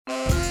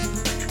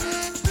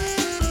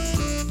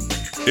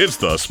It's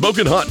the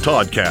Smokin' Hot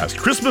Toddcast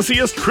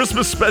Christmasiest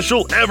Christmas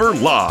special ever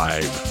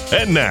live.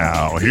 And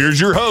now, here's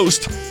your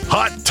host,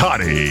 Hot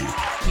Toddy.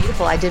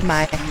 Beautiful. I did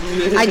my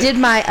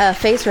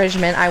face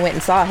regimen. I went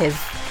and saw the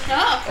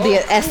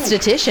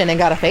esthetician and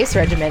got a face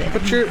regimen.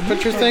 Put your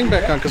thing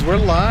back on because we're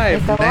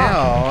live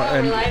now.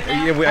 We're live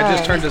now? I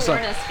just turned this on.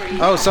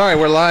 Oh, sorry,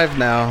 we're live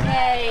now.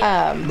 Yay.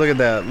 Look at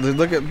that.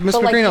 Look at Miss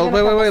Magrino.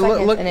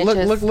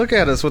 Wait. Look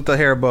at us with the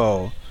hair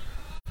bow.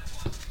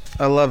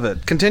 I love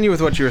it. Continue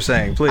with what you were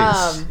saying,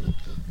 please.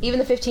 Even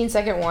the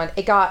 15-second one,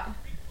 it got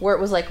where it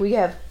was like, we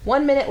have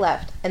 1 minute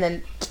left, and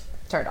then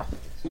turned off.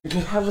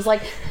 I was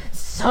like,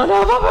 son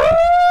of a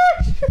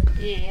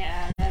bitch!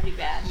 Yeah, that'd be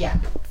bad. Yeah.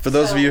 For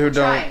those of you who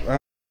don't...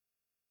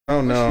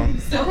 Oh, no.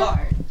 So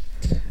hard.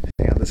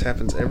 Yeah, this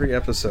happens every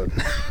episode.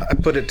 I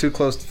put it too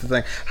close to the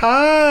thing.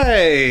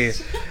 Hi!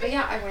 But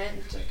yeah, I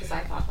went because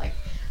I thought, like,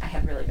 I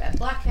had really bad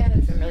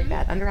blackheads and really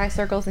bad under eye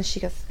circles, and she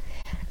goes,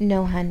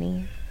 no,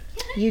 honey.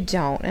 You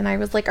don't. And I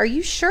was like, are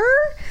you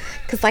sure?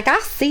 Because, like, I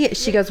see it.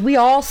 She goes, we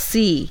all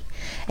see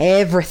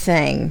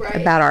everything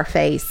about our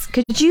face.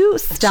 Could you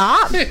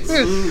stop? They're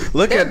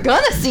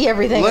gonna see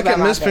everything. Look at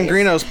Miss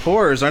Pingrino's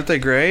pores. Aren't they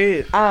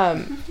great?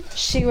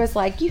 She was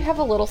like, you have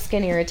a little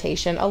skin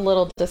irritation, a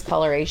little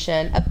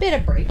discoloration, a bit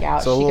of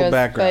breakout. So a little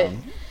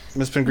background.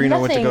 Miss Pingrino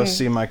went to go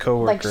see my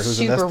coworker who's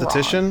an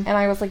esthetician. Wrong. And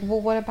I was like,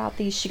 well, what about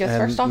these? She goes,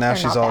 and first off, now they're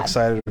she's not all bad.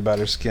 excited about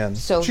her skin.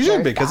 So she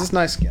should be, because it's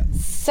nice skin.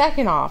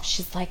 Second off,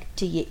 she's like,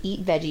 do you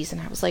eat veggies? And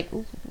I was like,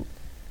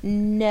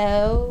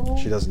 no.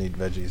 She doesn't eat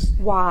veggies.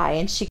 Why?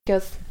 And she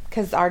goes,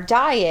 because our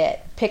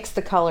diet picks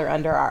the color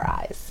under our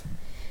eyes.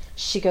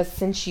 She goes,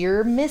 since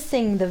you're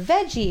missing the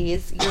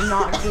veggies, you're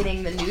not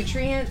getting the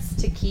nutrients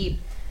to keep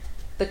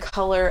the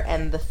color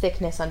and the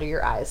thickness under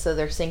your eyes, so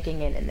they're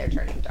sinking in and they're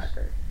turning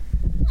darker.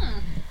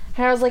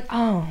 And I was like,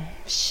 oh,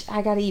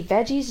 I gotta eat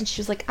veggies? And she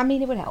was like, I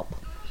mean, it would help.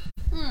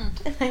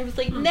 And I was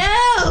like, no!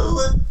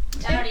 I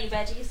don't eat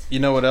veggies. You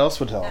know what else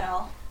would help? At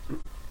all.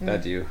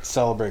 That you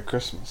celebrate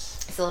Christmas.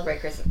 Celebrate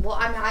Christmas. Well,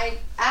 I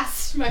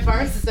asked my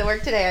pharmacist at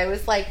work today, I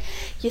was like,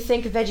 you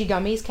think veggie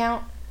gummies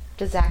count?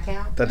 Does that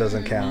count? That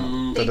doesn't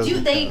count. What about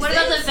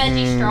the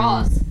veggie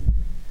straws?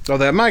 Oh,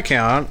 that might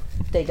count.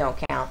 They don't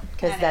count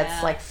because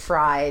that's like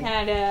fried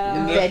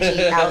Hello.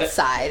 veggie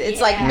outside.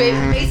 It's like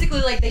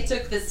basically like they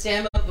took the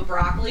stem of the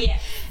broccoli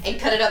and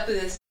cut it up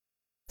into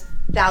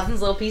thousands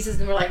of little pieces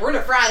and we're like, we're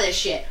gonna fry this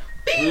shit.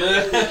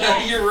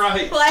 You're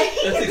right. Like,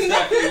 that's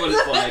exactly what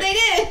it's like. They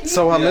did.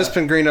 So while Miss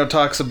Pingrino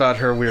talks about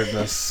her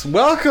weirdness,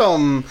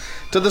 welcome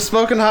to the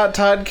Smokin' Hot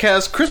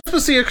Toddcast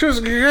Christmasy.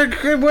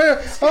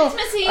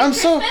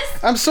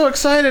 I'm so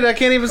excited I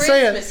can't even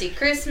say it.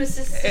 Christmas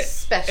is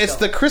special. It's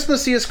the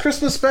Christmasiest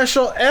Christmas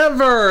special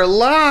ever,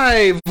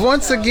 live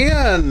once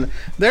again.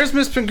 There's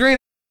Miss Pingrino.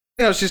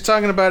 She's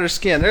talking about her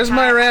skin. There's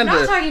Miranda. I'm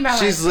not talking about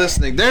She's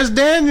listening. There's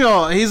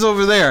Daniel. He's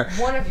over there.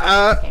 One of you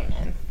came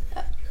in.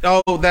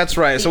 Oh, that's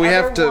right. So we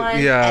have to,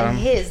 and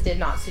his did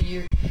not. So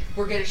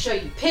we're going to show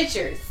you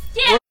pictures.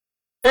 Yeah.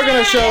 We're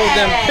going to show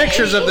them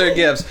pictures of their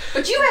gifts.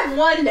 But you have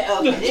one to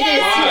open.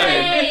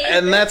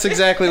 And that's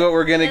exactly what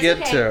we're going to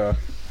get to.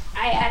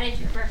 I added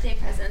your birthday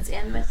presents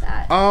in with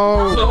that.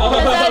 Oh.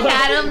 Because I've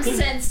had them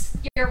since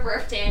your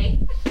birthday.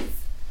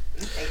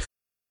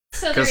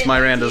 Because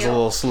Miranda's a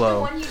little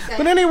slow.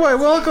 But anyway,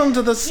 welcome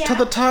to the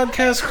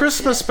Toddcast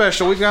Christmas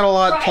special. We've got a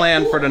lot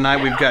planned for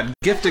tonight. We've got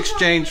gift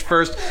exchange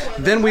first,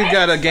 then we've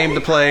got a game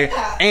to play,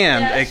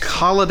 and a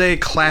holiday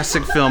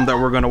classic film that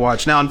we're going to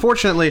watch. Now,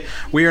 unfortunately,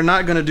 we are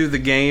not going to do the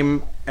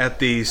game at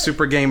the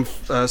Super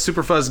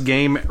Fuzz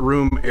game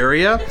room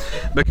area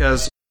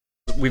because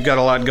we've got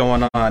a lot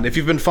going on. If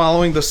you've been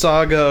following the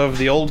saga of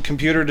the old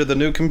computer to the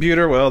new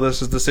computer, well,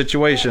 this is the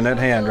situation at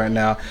hand right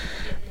now.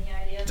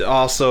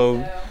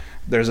 Also,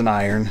 there's an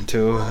iron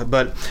too,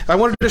 but I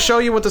wanted to show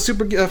you what the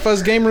Super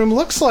Fuzz game room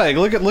looks like.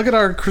 Look at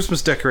our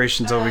Christmas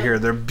decorations over here.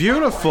 They're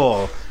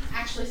beautiful.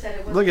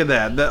 Look at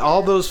that.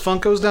 All those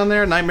Funkos down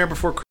there. Nightmare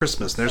Before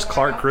Christmas. There's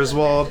Clark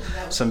Griswold,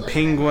 some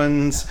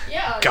penguins.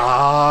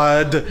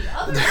 God,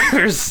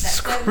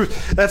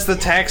 that's the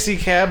taxi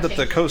cab that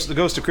the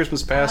Ghost of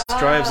Christmas Past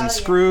drives in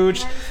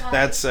Scrooge.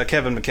 That's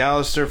Kevin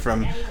McAllister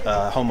from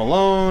Home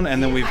Alone,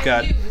 and then we've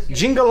got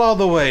Jingle All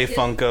the Way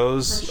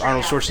Funkos,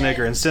 Arnold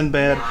Schwarzenegger and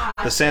Sinbad,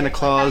 the Santa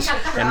Claus,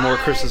 and more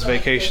Christmas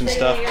Vacation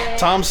stuff.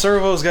 Tom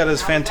Servo's got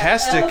his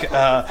fantastic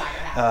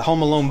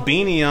Home Alone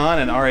beanie on,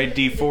 and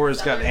R8D4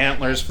 has got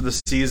antlers for the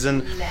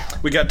season.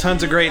 We got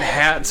tons of great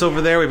hats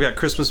over there. We've got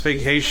Christmas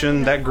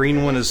Vacation. That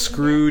green one is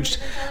Scrooged.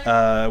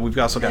 We've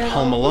also got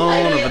Home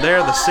Alone over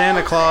there. The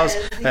Santa Claus.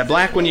 That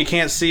black one you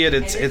can't see it.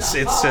 It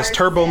says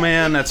Turbo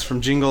Man. That's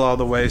from Jingle All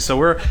the Way. So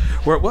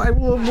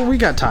we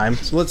got time.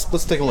 So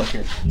let's take a look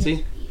here.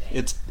 See,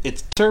 it's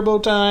Turbo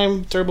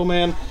time. Turbo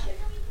Man.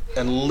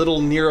 And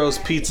Little Nero's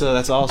Pizza.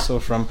 That's also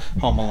from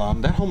Home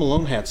Alone. That Home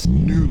Alone hat's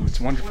new. It's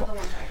wonderful.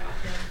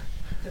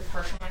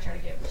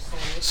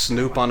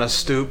 Snoop on a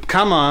stoop.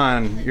 Come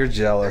on, you're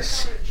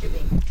jealous.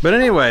 But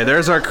anyway,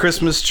 there's our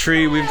Christmas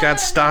tree. We've got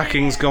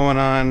stockings going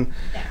on.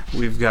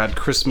 We've got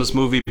Christmas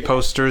movie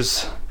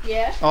posters.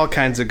 Yeah. all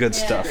kinds of good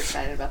Super stuff.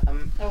 excited about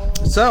them.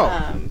 So,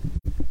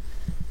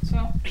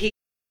 He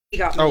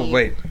got me. oh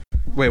wait,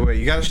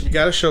 you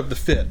gotta show up the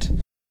fit.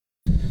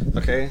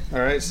 Okay, all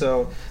right.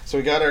 So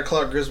we got our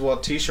Clark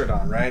Griswold T-shirt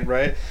on,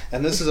 right,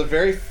 and this is a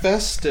very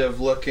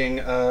festive looking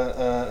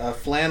a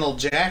flannel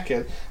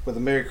jacket with a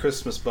Merry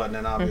Christmas button,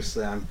 and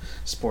obviously I'm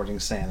sporting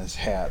Santa's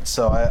hat,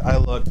 so I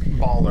look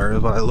baller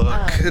is what I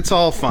look. It's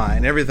all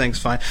fine, everything's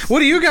fine.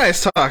 What are you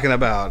guys talking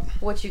about?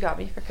 What you got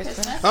me for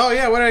Christmas? Oh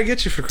yeah, what did I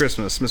get you for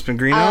Christmas, Miss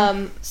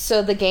Pingrino?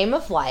 So the Game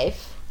of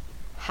Life.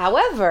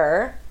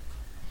 However,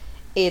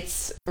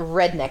 it's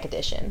Redneck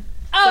Edition.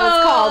 So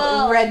it's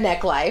called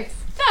Redneck Life.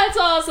 That's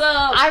awesome.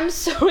 I'm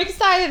so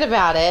excited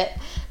about it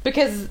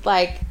because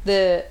like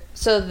the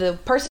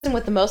person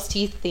with the most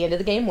teeth at the end of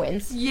the game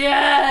wins.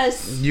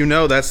 Yes. You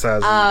know that's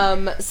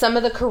Some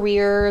of the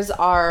careers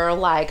are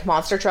like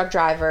monster truck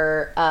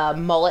driver,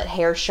 mullet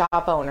hair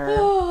shop owner.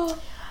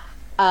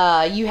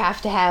 You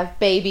have to have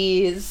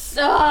babies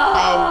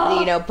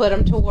and put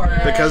them to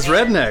work because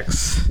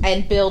rednecks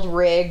and build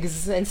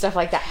rigs and stuff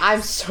like that.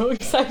 I'm so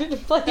excited to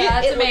play it.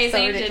 That's It looks so amazing.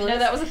 Didn't ridiculous. know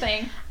that was a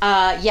thing.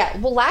 Yeah.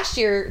 Well, last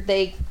year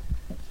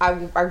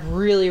I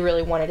really,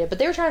 really wanted it, but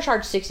they were trying to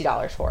charge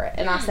 $60 for it,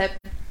 and I said,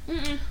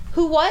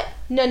 "Who? What?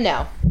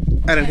 No."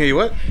 I didn't hear you.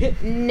 What?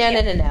 No.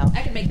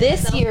 I can make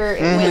This that myself. year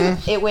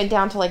it went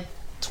down to like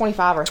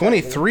 25 or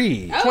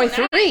 23.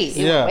 23. Nice.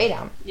 It went way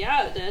down.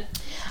 Yeah, it did.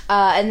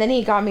 And then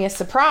he got me a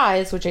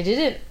surprise, which I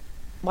didn't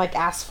like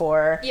ask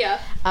for. Yeah.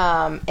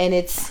 And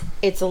it's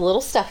a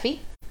little stuffy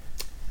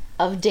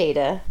of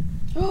Data.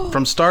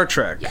 From Star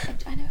Trek.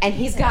 I know. And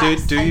he's got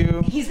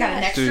he's got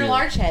an extra you?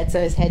 large head,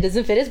 so his head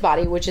doesn't fit his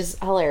body, which is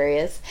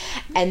hilarious.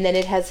 And then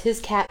it has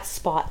his cat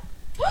Spot.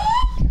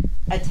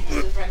 Attached to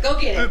the front. Go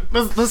get it.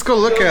 Let's go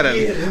look at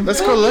him. Let's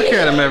go look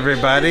at him,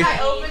 everybody. I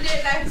opened it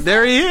and I was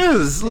There he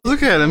is.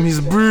 Look at him. He's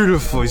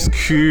beautiful. He's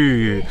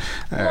cute.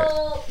 All right.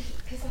 well,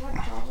 because I have a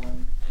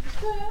problem.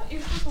 You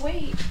have to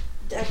wait.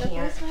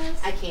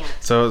 I can't.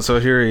 So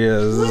here he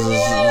is.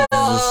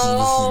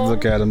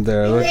 Look at him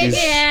there. Look,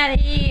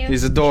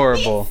 he's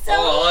adorable.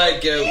 Oh, I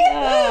like him.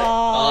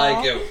 I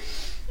like him.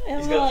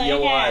 He's got the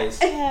yellow eyes.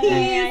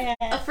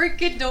 A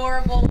freaking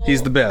adorable.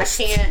 He's the best.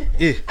 I can't.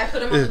 Eh, I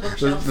put him on the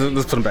bookshelf.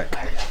 Let's put him back.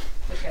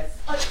 Because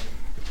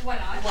Why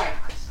not? why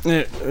not?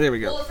 Yeah, there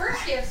we Well, go. the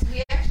first gifts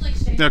we actually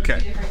exchanged Okay. on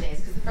 2 different days.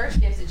 Because the first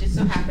gifts, it just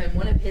so happened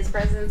one of his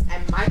presents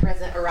and my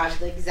present arrived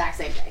the exact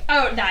same day.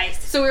 Oh,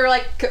 nice. So we were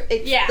like,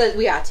 Yeah.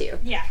 we got to.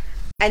 Yeah.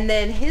 And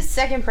then his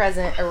second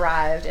present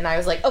arrived, and I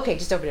was like, okay,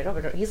 just open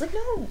it. He's like,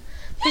 no,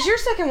 because your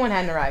second one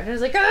hadn't arrived. And I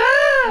was like,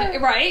 ah!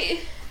 Right?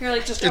 You're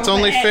like, just It's open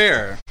only it.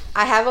 fair.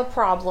 I have a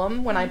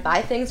problem when I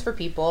buy things for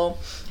people,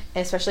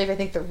 and especially if I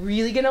think they're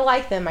really going to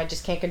like them, I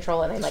just can't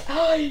control it. And I'm like,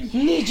 oh, I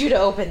need you to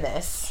open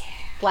this.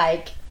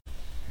 Like,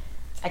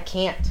 I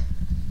can't.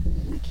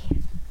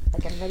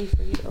 Like, I'm ready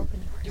for you to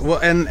open yours. Well,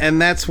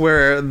 and that's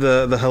where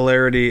the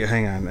hilarity.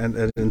 Hang on,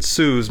 and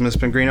ensues, Miss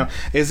Pingrino.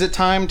 Is it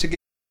time to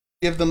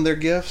give them their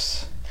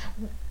gifts?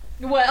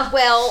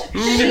 Well,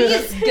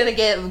 she's gonna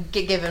get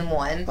given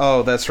one,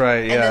 Oh, that's right.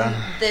 and Yeah,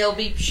 then they'll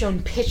be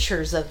shown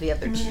pictures of the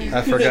other two.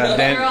 I forgot.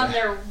 They're on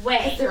their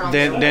way. They're on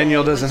their way.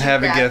 Daniel doesn't Would you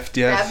have a grab- gift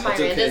yet. Grab That's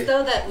Miranda's okay.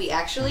 though that we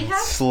actually have.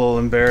 It's a little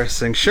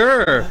embarrassing.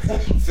 Sure.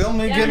 Film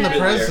me getting the Yeah.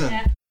 present.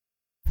 Yeah.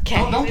 Okay.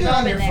 Oh, don't We've get all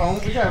on been your there. phone.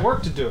 We got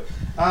work to do.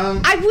 I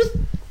was.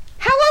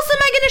 How else am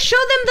I going to show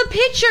them the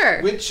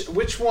picture?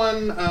 Which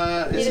one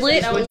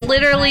is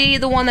Literally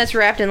the one that's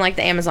wrapped in like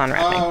the Amazon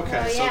wrapping. Oh,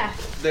 okay. Oh, yeah.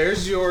 So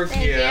there's your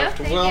Thank you, gift.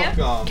 thank you.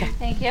 Welcome.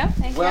 Thank you.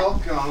 Thank you.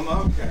 Welcome.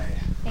 Okay.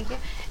 Thank you.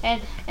 And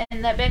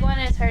the big one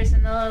is hers,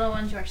 and the little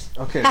one's yours.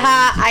 Okay.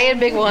 Haha, I had a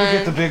big one. You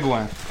get the big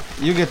one.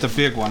 You get the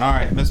big one. All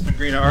right, Miss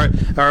Pingrino.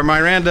 All right,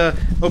 Miranda,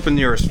 open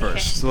yours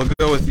first. So we'll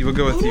go with you. We'll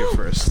go with you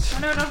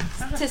first. No.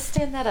 To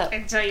stand that up.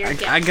 Enjoy your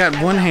gift. I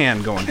got one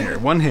hand going here.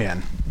 One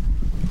hand.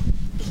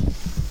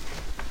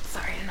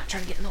 Sorry, I'm not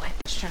trying to get in the way. I'm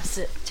just trying to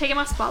sit. Taking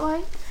my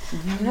spotlight.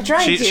 I'm not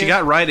trying to. She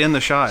got right in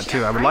the shot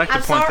too. I would like to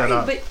I'm point sorry, that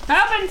out. but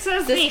Open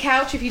says this me.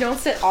 couch, if you don't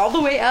sit all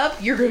the way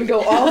up, you're gonna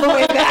go all the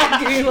way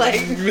back. You're like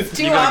two, Yeah.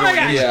 two You're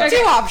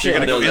options.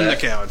 gonna go know in the that.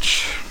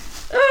 couch.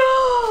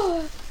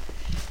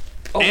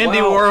 Oh,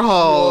 Andy wow.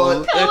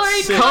 Warhol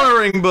That's sick.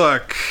 coloring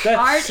book. That's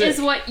Art sick.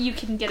 is what you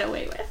can get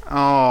away with.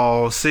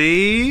 Oh,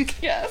 see.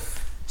 Yes.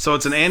 So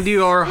it's an Andy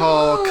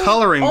Warhol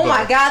coloring book. oh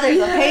my God! There's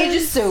a page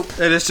of soup.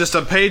 And it's just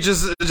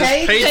pages of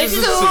Pages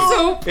of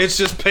soup. It's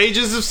just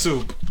pages of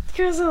soup.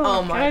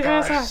 Oh my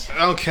gosh.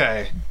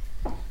 Okay.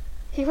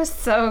 He was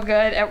so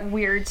good at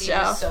Weird He Show.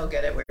 was so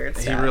good at weird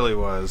He stuff. really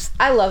was.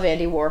 I love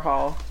Andy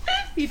Warhol.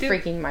 He did.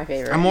 Freaking my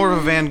favorite. I'm more of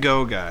a Van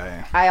Gogh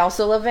guy. I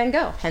also love Van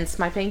Gogh, hence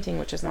my painting,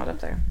 which is not up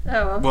there.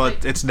 Oh, Well,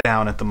 it's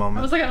down at the I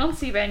moment. was like, I don't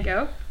see Van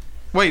Gogh.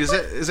 Wait, is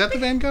that the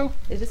Van Gogh?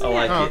 It is I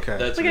like Oh, it. okay.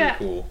 That's Look really at that.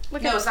 cool.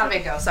 Look No, at it's not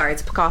Van Gogh. Sorry,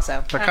 it's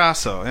Picasso.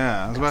 Picasso,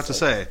 yeah. I was about to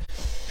say.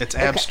 It's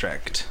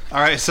abstract.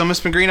 All right, so Miss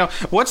Pingrino,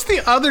 what's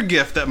the other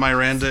gift that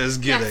Miranda is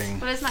getting?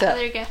 Yes. What is my So-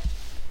 other gift?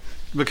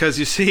 Because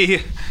you see...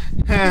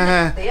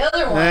 The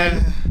other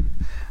one.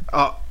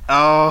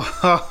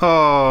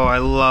 oh, I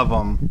love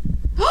them.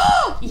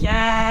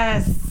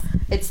 Yes.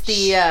 It's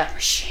the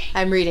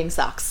I'm reading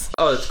socks.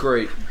 Oh, that's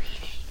great.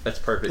 That's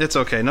perfect. It's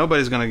okay.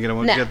 Nobody's going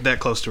to get that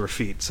close to her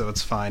feet, so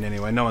it's fine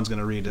anyway. No one's going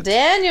to read it.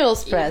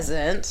 Daniel's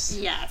present.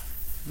 Yes.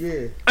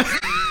 Yeah.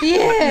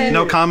 Yeah.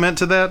 No comment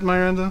to that,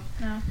 Miranda?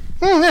 No.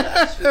 Show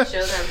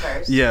them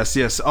first.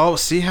 Yes. Oh,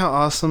 see how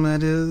awesome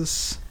that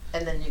is?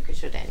 And then you could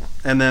show Daniel.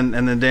 And then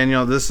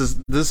Danielle, this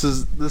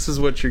is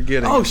what you're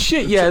getting. Oh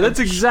shit! Yeah, that's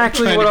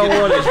exactly what I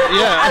wanted.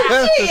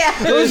 Yeah.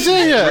 This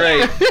is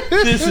great.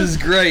 This is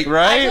great,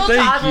 right? I told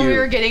Todd when we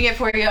were getting it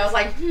for you, I was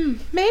like, maybe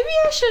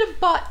I should have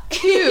bought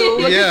 2.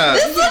 Yeah.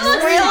 This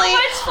looks really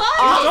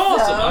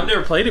Awesome. I've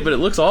never played it, but it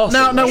looks awesome.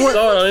 Now, I what-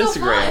 saw it on so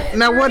Instagram. fun.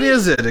 Now, what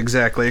is it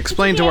exactly?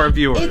 Explain to our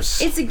viewers.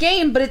 It's a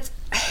game, but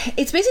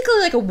it's basically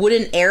like a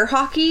wooden air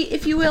hockey,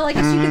 if you will, I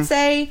guess you could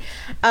say.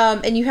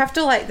 And you have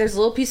to there's a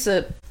little piece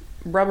of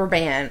rubber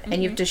band,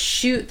 and you have to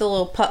shoot the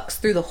little pucks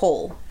through the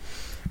hole.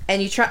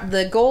 And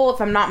the goal, if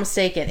I'm not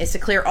mistaken, is to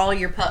clear all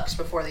your pucks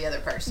before the other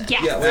person.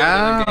 Yes. Yeah, we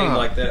have a game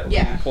like that. Where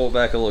Yeah. you pull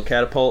back a little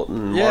catapult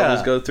and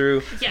marbles go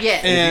through. Yes. Yeah.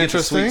 And if you get the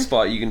Interesting. sweet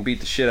spot, you can beat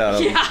the shit out of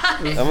them.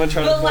 I'm gonna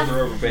try to pull the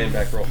rubber band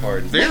back real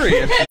hard. Very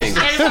interesting. And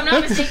if I'm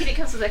not mistaken, it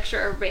comes with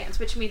extra rubber bands,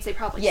 which means they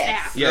probably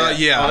Yes. snap.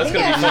 Yeah. Oh, that's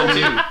gonna be fun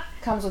too.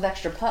 Comes with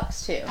extra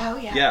pucks, too. Oh,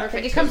 yeah. Yeah.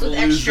 Perfect. It comes with We'll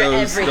lose extra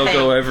those, everything. they'll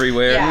go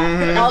everywhere.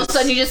 Yeah. All of a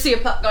sudden, you just see a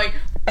puck going...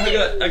 I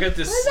got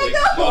this Where's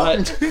that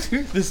going?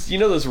 slingshot. This, you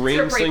know those ring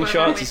It's gonna break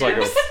one of slingshots? my It's like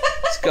windows.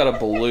 it's got a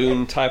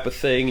balloon type of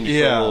thing, and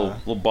you put a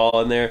little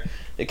ball in there.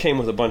 It came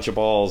with a bunch of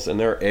balls, and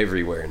they're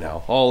everywhere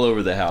now, all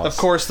over the house. Of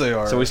course they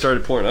are. So we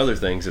started pouring other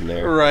things in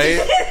there, Right?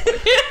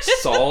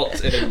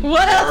 salt and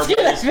What else could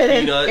have been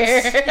in peanuts,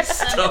 here?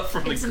 stuff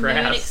from It's the Moon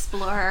grass.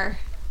 Explorer.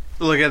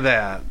 Look at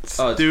that.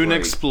 Oh, it's Student great.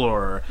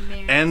 Explorer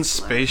Moon and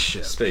Explorer.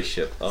 Spaceship.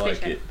 Spaceship. I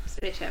like it.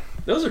 Spaceship.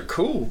 Those are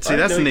cool. See, I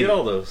that's didn't know you neat. get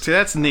all those. See,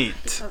 that's neat.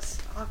 That's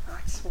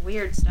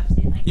weird stuff.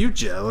 Like You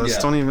jealous? Yeah.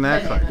 Don't even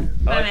act like it.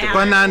 I like the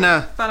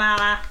Banana.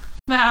 banana.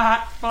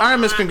 All right,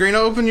 Miss Pingrino,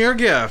 open your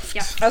gift.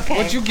 Yeah. Okay.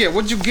 What'd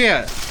you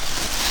get?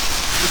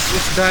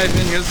 Let's dive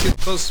in here. Let's get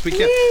as close as we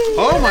can.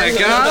 Oh my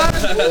God!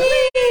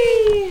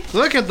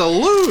 Look at the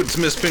loot,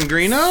 Miss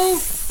Pingrino.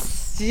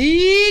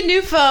 See,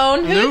 new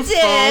phone. Who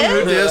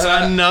dis?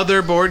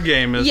 Another board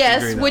game, Miss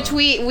Yes, Pingrino. which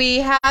we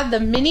had the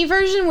mini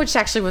version, which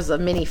actually was a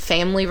mini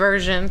family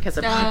version because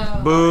of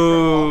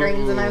Boo.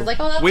 strings, and I was like,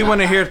 oh, that's We not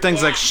want to bad. hear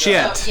things like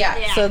shit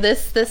Yeah. So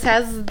this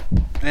has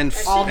and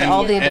all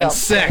the and adult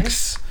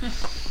sex.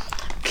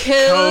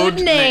 code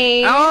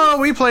name. Oh,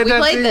 we played that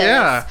played too. this.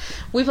 Yeah.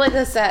 We played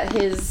this at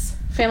his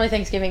family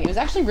Thanksgiving. It was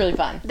actually really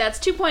fun. That's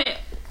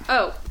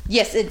 2.0.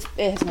 Yes, it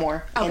has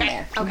more in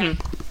there. Okay.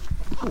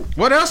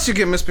 What else you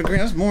get, Miss Pingrino?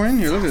 There's more in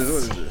here. Look at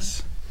this. What is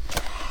this?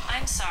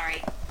 I'm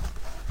sorry.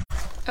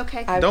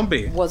 Okay. I Don't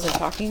be. wasn't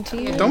talking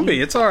to you. Don't be.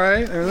 It's all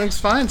right. Everything's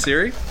fine,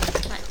 Siri.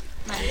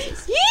 Mine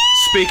is.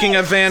 Speaking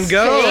of Van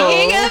Gogh.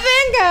 Speaking of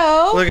Van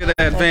Gogh, Look at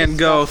that Van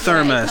Gogh It comes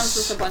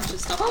thermos. with a bunch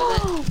of stuff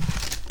with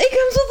it. it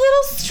comes with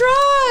little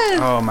straws.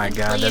 Oh my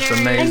God, that's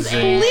Cleaners amazing.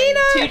 and Lena.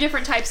 2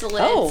 different types of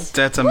lids. Oh,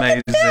 That's look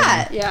amazing. at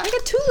that. Yeah. I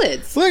got 2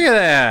 lids. Look at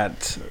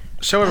that.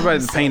 Show everybody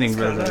the painting.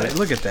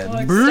 Look at that.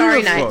 Starry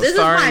Beautiful. Night. This is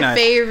Starry my Night.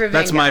 favorite Van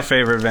That's my Gogh.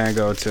 favorite Van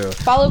Gogh too.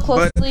 Follow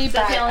closely Is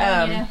that the only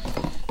one you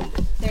by know?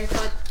 There,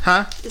 bud.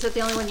 Huh? Is that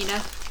the only one you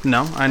know?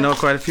 No, I know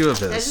quite a few of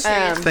That's his. just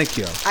curious. Thank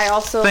you. I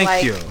also Thank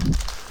like you.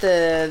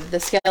 the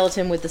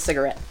skeleton with the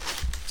cigar.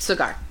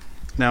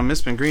 Now,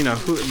 Miss Pingrino,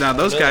 now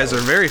those guys are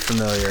very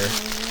familiar.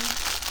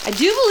 I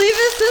do believe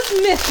this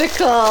is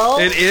mythical.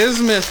 It is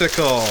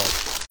mythical.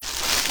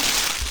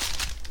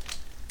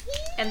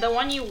 And the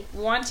one you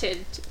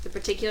wanted, the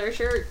particular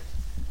shirt,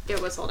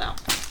 it was sold out.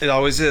 It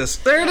always is.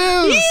 There it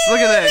is. Look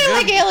at that. They're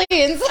like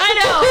aliens. I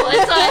know.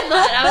 That's what I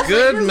thought. I was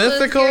Good like, this is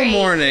mythical great.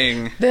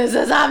 morning. This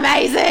is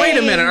amazing. Wait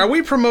a minute. Are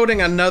we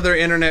promoting another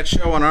internet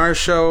show on our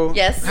show?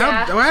 Yes.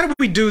 How do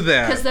we do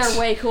that? Because they're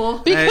way cool.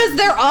 Because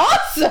they're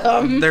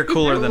awesome. They're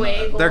cooler than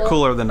way cool. they're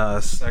cooler than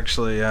us,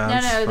 actually. Yeah. No,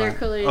 it's they're fine.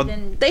 cooler Oh,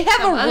 than They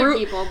have some a other Ru-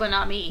 people, but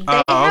not me. They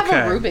have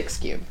okay. a Rubik's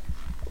Cube.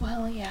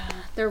 Well, yeah.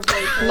 They're way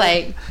cool.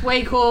 Like,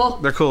 way cool.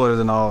 They're cooler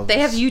than all of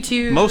they us. have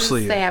YouTube.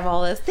 Mostly you. They have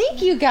all this.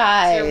 Thank you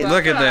guys. You're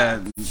Look at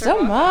that.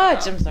 So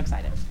much. I'm so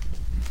excited.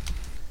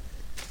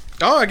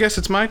 Oh, I guess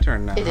it's my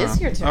turn now. It is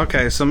your turn.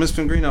 Okay, so Miss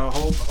Pingrino,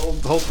 hold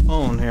the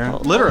phone here.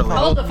 Literally.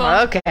 Hold the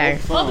phone. Okay.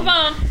 Hold the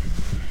phone.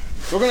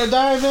 We're gonna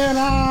dive in.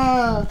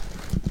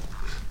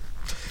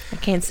 I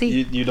can't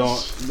see. You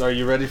don't. Are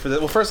you ready for this?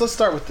 Well, first let's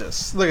start with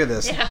this. Look at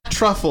this. Yeah.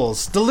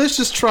 Truffles,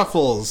 delicious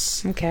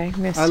truffles. Okay. I'm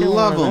gonna I steal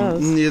love one of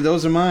them. those. Yeah,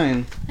 those are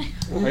mine.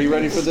 Are you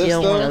ready for this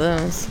Steal one of though?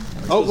 those.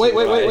 Oh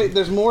wait.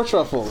 There's more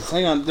truffles.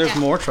 Hang on. There's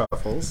more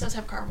truffles. Those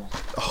have caramel.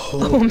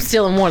 Oh, I'm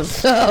stealing one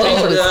of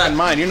those. Not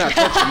mine. You're not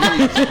touching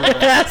me.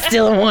 I'm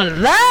stealing one of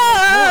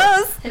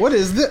those. What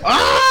is this?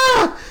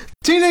 Ah!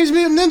 Teenage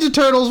Mutant Ninja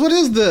Turtles. What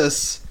is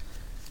this?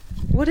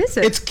 What is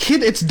it?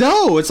 It's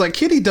dough. It's like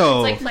kitty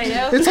dough. It's like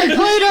Play-Doh. It's like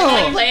Play-Doh.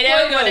 Like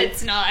Play-Doh, but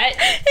it's not.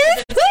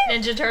 It's like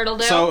Ninja Turtle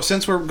do. So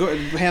since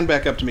hand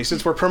back up to me.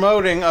 Since we're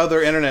promoting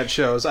other internet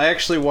shows, I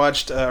actually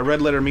watched a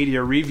Red Letter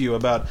Media review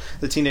about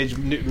the Teenage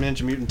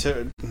Ninja Mutant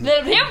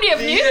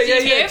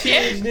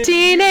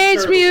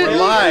Teenage Mutant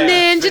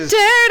Ninja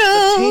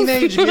Turtles.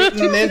 Teenage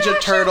Mutant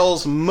Ninja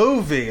Turtles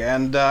movie,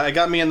 and it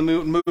got me in the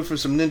mood for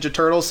some Ninja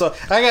Turtles. So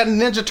I got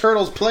Ninja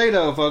Turtles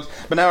Play-Doh, folks.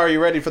 But now, are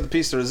you ready for the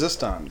piece de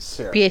resistance?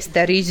 Here. Pièce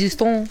de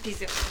résistance.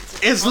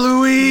 It's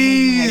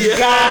Louise.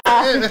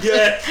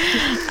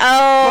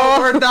 Oh, but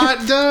we're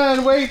not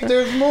done. Wait,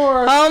 there's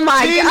more. oh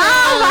my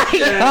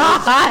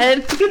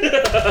god!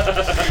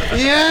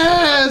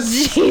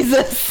 Yes,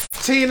 Jesus.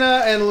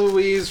 Tina and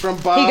Louise from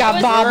Bob. He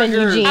got Bob and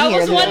Burgers. Eugene. I was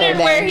here the wondering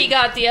other where day. he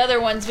got the other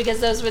ones because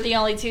those were the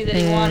only two that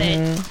he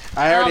wanted.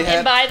 I already had.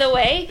 And by the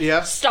way,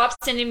 Yes? stop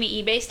sending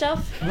me eBay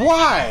stuff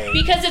Why?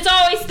 because it's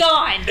always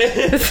gone.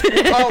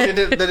 Oh, did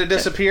it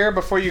disappear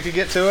before you could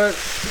get to it?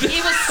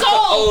 It was sold.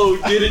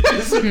 Oh, did it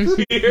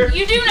disappear?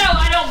 You do know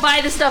I don't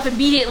buy the stuff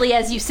immediately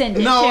as you send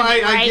it. No, to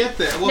me, I right? get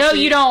that. Well, no,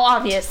 see- you don't.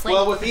 Obviously.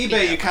 Well, with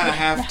eBay, you kind of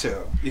have to.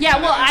 You yeah.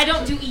 kinda Well, have I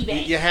don't do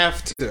eBay. You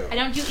have to. I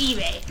don't do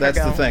eBay. That's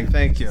the thing.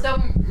 Thank you. So,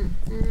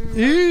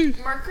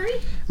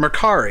 Mercury,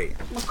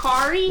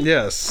 Mercari.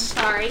 Yes,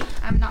 Sorry,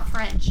 I'm not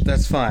French.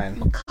 that's fine.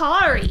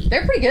 Macari.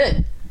 They're pretty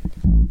good.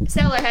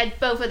 Seller had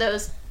both of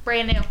those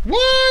brand new.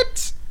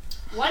 What?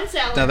 One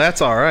seller. Now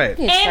that's all right.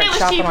 You And start it was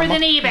shopping cheaper on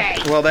than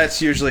eBay. Well, that's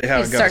usually how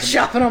You it goes. start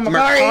shopping on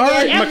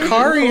Macari again.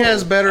 Macari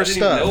has better I didn't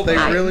even know stuff. They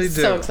about it. really I'm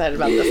do. so excited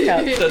about this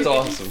cup. That's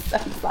awesome. So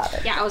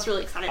excited. Yeah, I was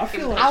really excited for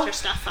the like- extra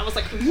stuff. I was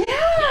like,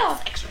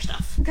 yes, extra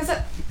stuff. Because I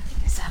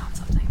think I sat on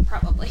something,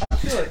 probably. I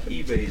feel like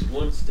eBay's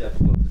one step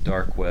above the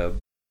dark web.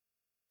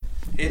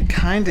 It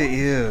kind of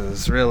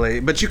is,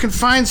 really. But you can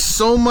find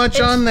so much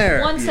on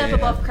there. One step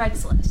above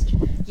Craigslist.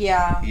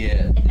 yeah,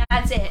 Yeah. And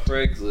that's it.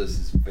 Craigslist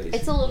is basically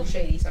it's a little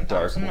shady sometimes.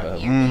 dark I'm not web.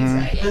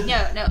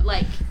 here. No,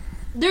 like,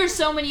 there's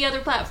so many other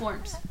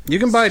platforms. You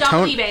can buy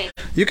Stop with eBay.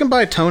 You can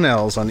buy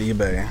toenails on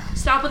eBay.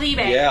 Stop with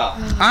eBay. Yeah.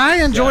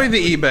 I enjoy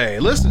the eBay.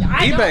 Listen,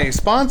 I eBay don't.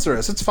 sponsor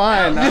us. It's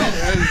fine.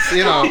 It's,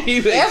 you know.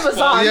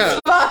 Amazon. Yeah.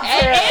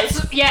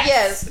 Yes.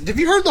 Yes. Have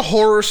you heard the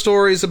horror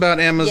stories about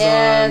Amazon?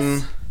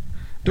 Yes.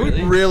 Do we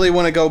Really? really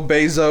want to go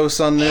Bezos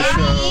on this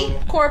show? Any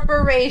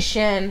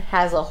corporation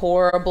has a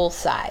horrible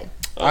side.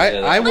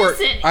 I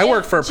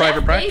work for a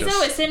private Jeff practice.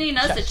 Bezos is sending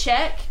us a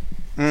check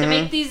to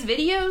make these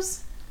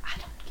videos. I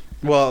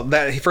don't. Well,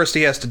 first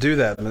he has to do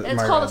that.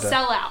 It's called a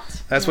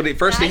sellout. That's what he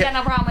first. I got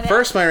no problem with that.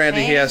 First, my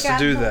Randy, he has to Ain't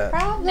do got no that.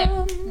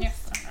 problem. No.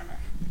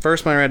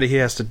 First, my Randy, he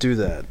has to do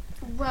that.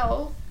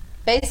 Well,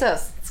 Bezos,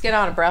 let's get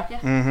on it, bro. Yeah.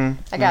 Mm-hmm.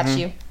 I got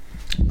you.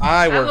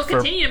 I I will work for.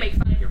 continue to make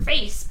fun of your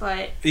face,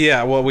 but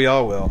Yeah, well, we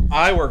all will.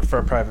 I work for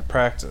a private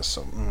practice,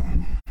 so.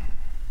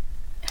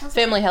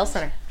 Family Health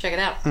Center. Check it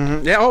out.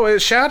 Yeah. Oh,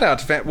 shout out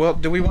to. Well,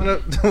 do we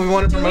want to? Do we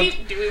want to promote?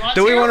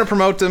 do we want to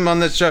promote them on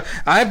this show?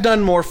 I've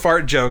done more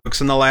fart jokes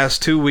in the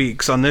last 2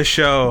 weeks on this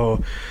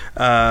show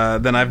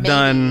than I've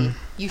done. Maybe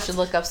you should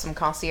look up some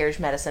concierge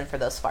medicine for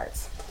those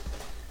farts.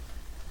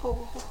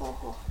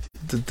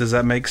 Does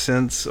that make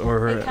sense?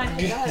 Or It kind of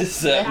does.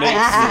 Does that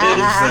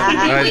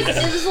make sense?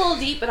 It was a little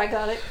deep, but I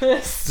got it.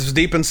 it's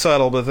deep and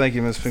subtle, but thank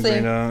you, Miss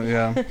Pingrino.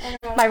 Yeah.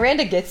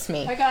 Miranda gets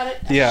me. I got it.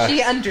 Yeah.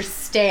 She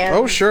understands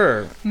Oh,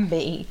 sure.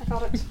 me. I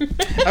got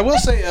it. I will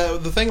say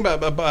the thing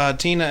about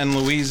Tina and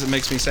Louise that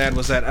makes me sad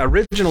was that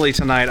originally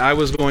tonight I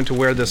was going to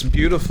wear this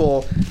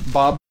beautiful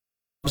Bob's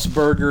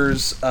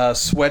Burgers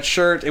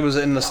sweatshirt. It was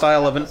in the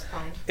style of an.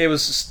 It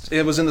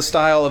was in the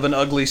style of an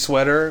ugly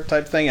sweater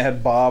type thing. It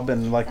had Bob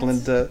and like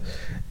Linda.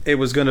 It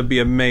was going to be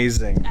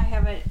amazing. I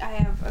have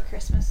a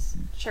Christmas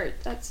shirt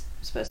that's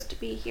supposed to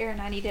be here, and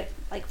I need it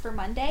like for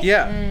Monday.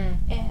 Yeah.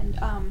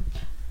 And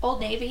Old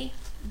Navy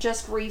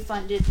just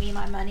refunded me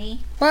my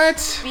money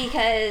What?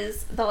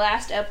 because the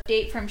last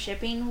update from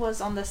shipping was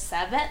on the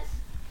 7th,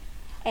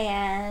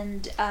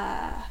 and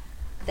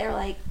they're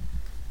like,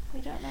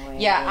 we don't know where.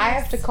 Yeah, it I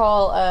is. have to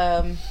call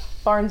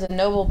Barnes &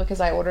 Noble because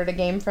I ordered a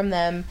game from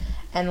them,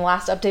 and the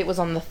last update was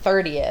on the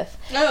 30th.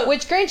 Oh.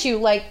 Which grants you,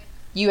 like,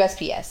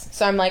 USPS.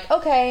 So I'm like,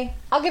 okay,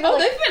 I'll give it, Oh,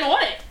 like, they've been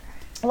on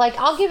it.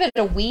 I'll give it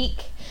a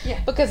week. Yeah.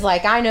 Because,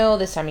 like, I know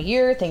this time of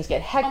year, things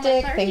get On the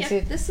hectic. 30th. Things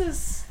get... This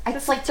is.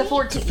 It's like the 15th.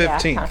 14th. Yeah, I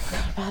 15th. kind of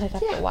forgot about it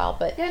after a while,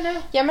 but Yeah,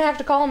 no. yeah, I'm gonna have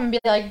to call them and be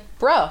like,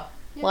 bro,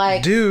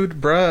 like, Dude,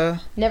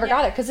 bruh. never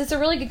got it, because it's a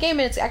really good game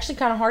and it's actually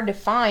kind of hard to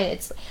find.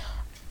 It's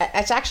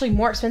actually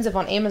more expensive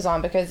on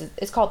Amazon because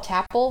it's called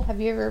Tapple. Have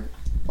you ever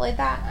played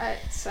that?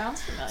 It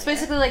sounds familiar. It's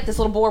basically like this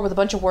little board with a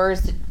bunch of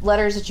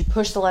letters that you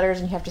push the letters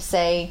and you have to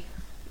say.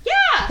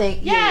 Yeah. They-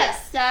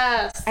 yes.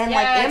 And, yeah,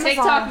 like, Amazon-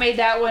 TikTok made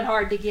that one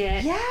hard to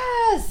get.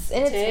 Yes,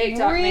 and it's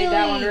TikTok really, made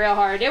that one real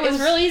hard. It was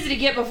really easy to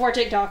get before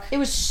TikTok. It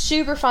was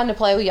super fun to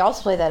play. We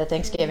also played that at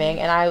Thanksgiving,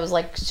 and I was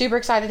like super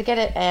excited to get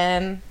it,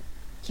 and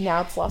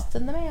now it's lost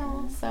in the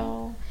mail.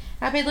 So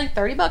I paid like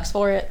 $30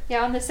 for it.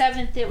 Yeah, on the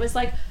 7th, it was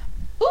like,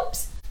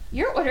 oops,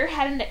 your order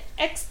had an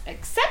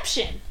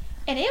exception,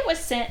 and it was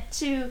sent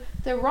to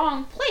the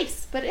wrong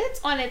place, but it's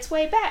on its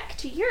way back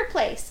to your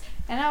place.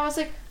 And I was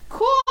like,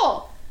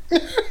 cool.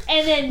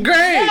 And then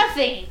Great.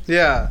 nothing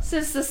Yeah.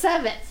 since the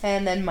 7th.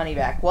 And then money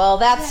back. Well,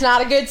 that's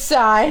not a good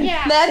sign.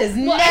 Yeah. That is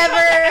Well, never.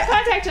 I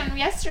contacted him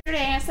yesterday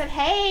and I said,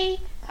 hey,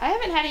 I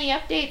haven't had any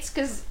updates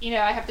because,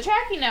 I have the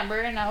tracking number.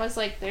 And I was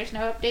like, there's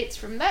no updates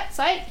from that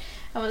site.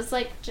 I was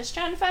like, just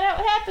trying to find out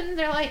what happened.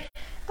 They're like,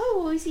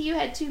 oh, we see you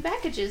had 2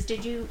 packages.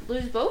 Did you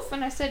lose both?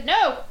 And I said,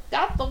 no,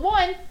 got the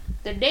one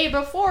the day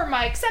before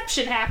my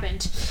exception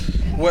happened.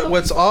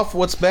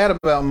 What's bad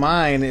about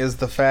mine is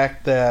the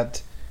fact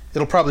that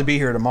it'll probably be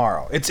here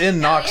tomorrow. It's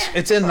in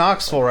It's in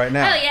Knoxville right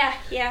now. Oh,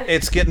 yeah.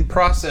 It's getting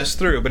processed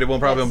through, but it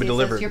won't probably Let's be see, it says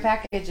delivered. your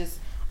package is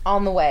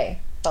on the way.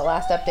 The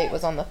last update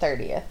was on the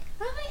 30th.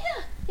 Oh,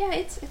 yeah. Yeah,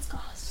 it's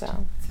lost.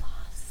 So.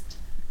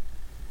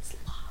 It's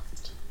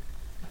lost.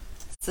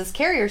 It says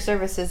carrier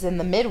services in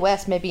the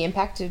Midwest may be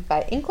impacted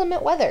by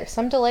inclement weather.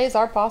 Some delays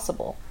are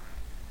possible.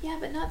 Yeah,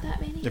 but not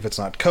that many. If it's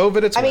not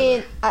COVID, it's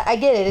weather. I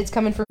get it. It's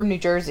coming from New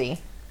Jersey.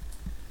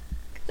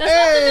 That's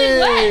not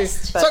the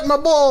Midwest. Suck my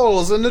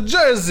balls in New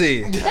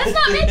Jersey. That's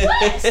not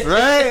Midwest.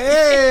 Right?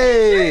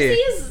 Hey.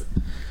 Jersey is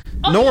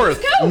on the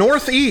East Coast.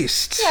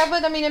 Northeast. Yeah,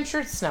 but I'm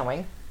sure it's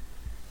snowing.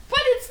 But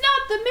it's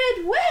not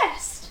the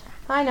Midwest.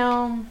 I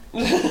know.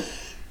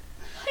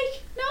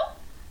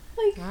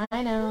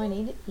 I know. I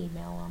need to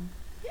email them.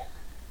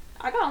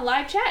 I got on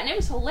live chat and it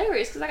was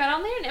hilarious because I got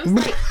on there and it was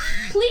like,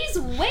 please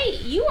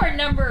wait, you are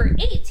number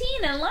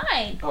 18 in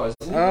line. Oh,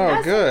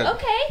 Good. Like,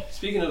 okay.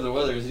 Speaking of the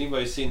weather, has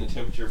anybody seen the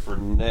temperature for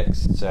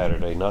next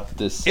Saturday? Not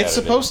this Saturday. It's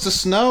supposed to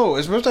snow.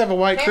 It's supposed to have a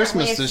white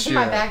Apparently Christmas this in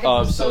my year. package Oh,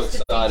 I'm was so supposed to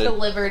be excited.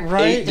 delivered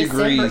Right? 8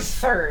 degrees.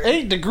 December 3rd.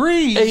 8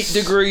 degrees.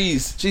 8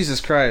 degrees.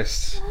 Jesus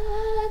Christ.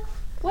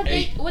 What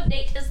date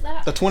is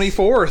that? The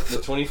 24th. The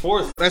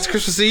 24th. That's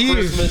Christmas Eve.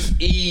 Christmas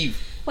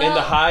Eve. Well, and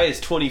the high is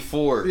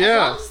 24.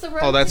 Yeah. long as the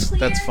roads are clear.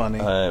 that's funny.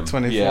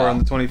 24 yeah. on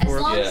the As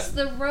 24th. long Yeah. as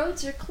the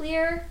roads are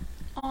clear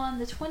on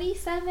the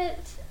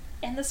 27th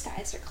and the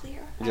skies are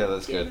clear. Yeah,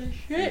 that's I don't good. give a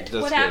shit That's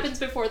what good. happens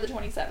before the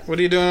 27th? What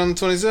are you doing on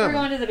the We're 27th?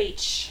 going to the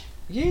beach.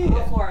 All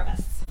Yeah. 4 of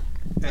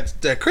us.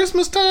 At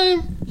Christmas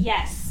time?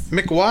 Yes.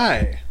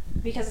 McWhy?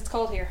 Because it's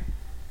cold here.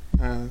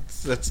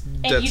 That's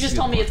And you just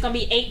told me it's going to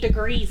be 8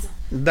 degrees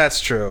That's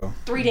true.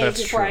 3 days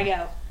That's before true. I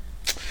go.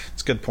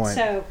 It's a good point.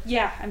 So,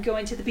 yeah, I'm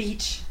going to the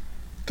beach.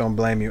 Don't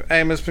blame you.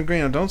 Hey, Miss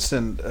Pellegrino, don't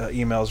send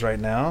emails right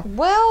now.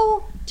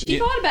 Well, She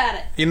thought about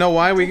it. You know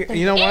why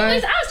You know why? I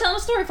was telling a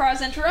story before I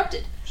was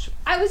interrupted.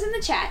 I was in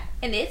the chat,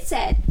 and it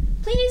said,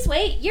 please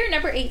wait, you're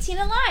number 18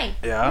 in line.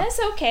 Yeah. And that's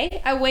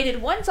okay. I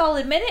waited 1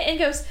 solid minute and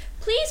goes,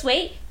 please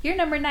wait, you're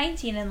number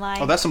 19 in line.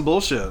 Oh, that's some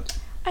bullshit.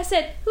 I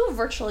said, who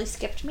virtually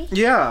skipped me?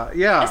 Yeah.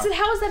 I said,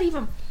 how is that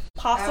even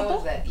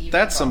possible?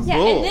 That's some Yeah,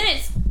 bull. and then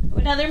it's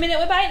another minute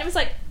went by, and it was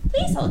like,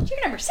 please hold,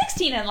 you're number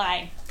 16 in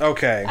line.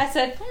 Okay. I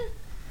said,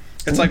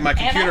 It's like my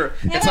computer.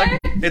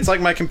 It's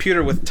like my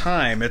computer with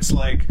time. It's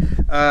like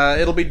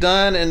it'll be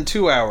done in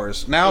 2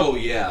 hours. Now, Oh,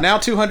 yeah. Now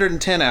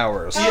 210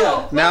 hours.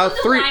 oh, Now welcome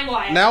to 3.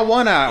 LimeWire. Now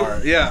 1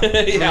 hour. Yeah.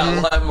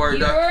 Yeah,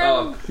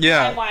 LimeWire.com.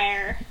 Yeah.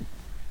 LimeWire.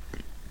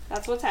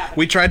 That's what's happening.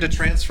 We tried to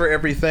transfer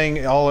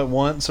everything all at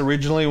once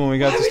originally when we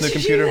got Why this would new you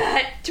computer. do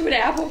that to an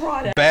Apple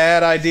product?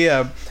 Bad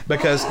idea,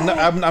 because no,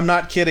 I'm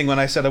not kidding when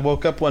I said I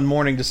woke up one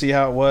morning to see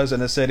how it was,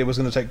 and it said it was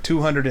going to take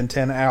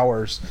 210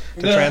 hours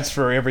to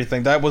transfer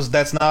everything.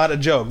 That's not a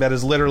joke. That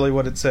is literally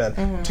what it said.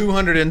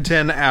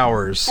 210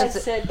 hours. I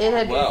said, it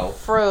had Wow.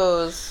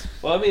 froze.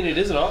 Well, I mean, it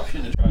is an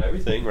option to try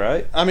everything,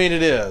 right? I mean,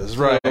 it is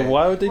right. So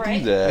why would they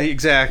Right. do that?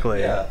 Exactly.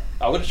 Yeah.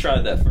 I would have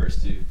tried that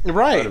first, too.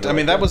 Right. I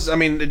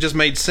mean, it just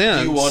made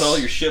sense. Do you want all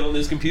your shit on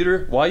this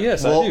computer? Why,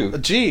 yes, Well, I do.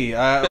 gee,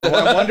 I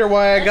wonder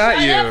why I got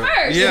try you. that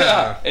first.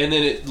 Yeah. And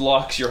then it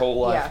locks your whole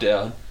life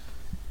down.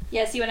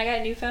 yeah, see, when I got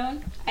a new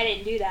phone, I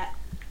didn't do that.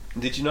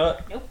 Did you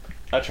not? Nope.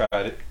 I tried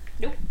it.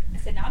 Nope. I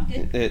said, no, I'm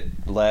good.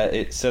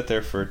 It sat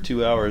there for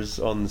 2 hours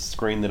on the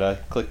screen that I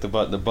clicked the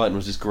button. The button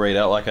was just grayed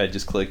out like I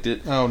just clicked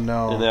it. Oh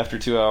no. And after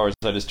 2 hours,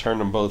 I just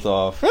turned them both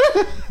off.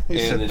 He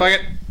said, then "Fuck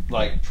it."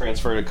 Like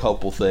transferred a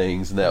couple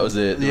things, and that was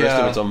it. The rest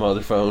of it's on my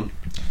other phone.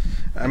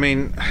 I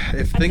mean,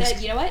 if I things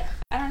said, you know what?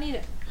 I don't need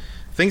it.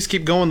 things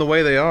keep going the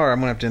way they are, I'm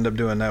gonna have to end up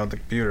doing that with the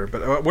computer.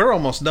 But we're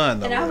almost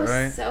done, though, And I was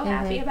right? so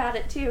happy about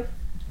it, too.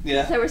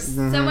 Yeah. There was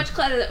so much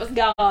clutter that was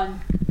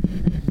gone.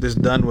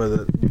 Just done with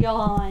it.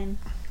 Gone.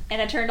 And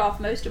I turned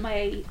off most of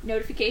my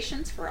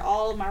notifications for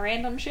all of my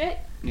random shit.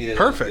 Yeah,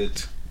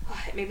 Perfect. Oh,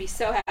 it made me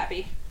so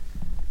happy.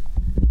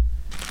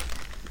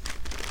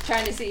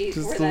 Trying to see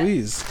Just where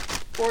Louise. that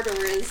order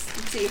is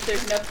and see if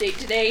there's an update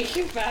today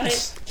about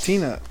it.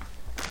 Tina.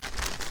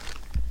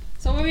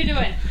 So what are we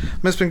doing?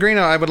 Miss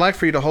Pellegrino, I would like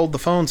for you to hold the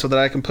phone so that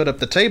I can put up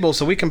the table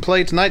so we can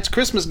play tonight's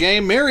Christmas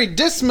game, Merry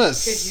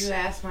Dismas. Could you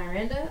ask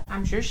Miranda?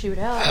 I'm sure she would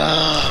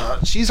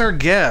help. She's our You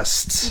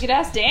guest. could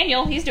ask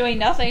Daniel. He's doing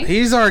nothing.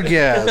 He's our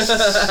guest.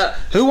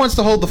 Who wants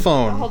to hold the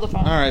phone? I'll hold the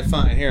phone. All right,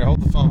 fine. Here,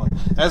 hold the phone.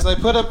 As I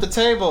put up the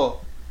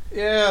table.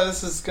 Yeah,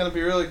 this is going to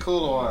be really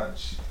cool to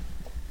watch.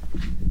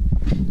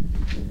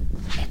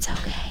 It's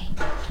okay.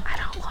 I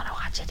don't want to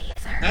watch it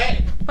either.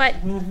 Hey, What?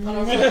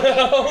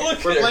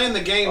 Look we're playing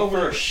the game over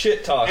first.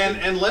 shit talking.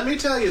 And let me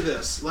tell you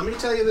this.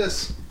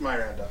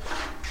 Miranda.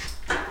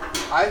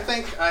 I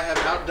think I have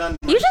outdone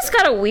You just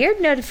got a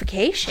weird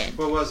notification.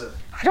 What was it?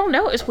 I don't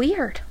know. It was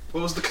weird.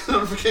 What was the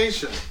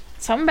notification?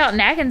 Something about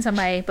nagging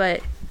somebody,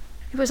 but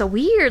it was a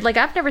weird. Like,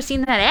 I've never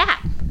seen that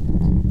app.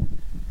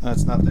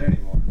 It's not there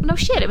anymore. No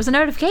shit. It was a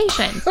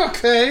notification.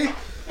 Okay.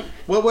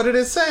 Well, what did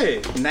it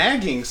say?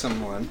 Nagging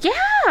someone.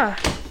 Yeah.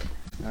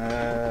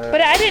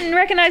 But I didn't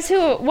recognize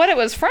what it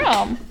was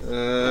from.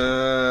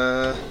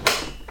 It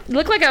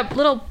looked like a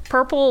little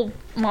purple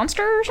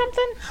monster or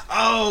something.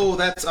 Oh,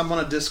 I'm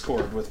on a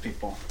Discord with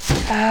people. Oh.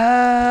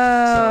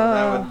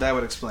 So that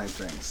would explain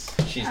things.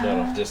 She's not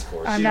on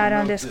Discord. I'm not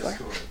on Discord.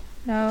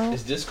 No.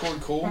 Is Discord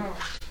cool?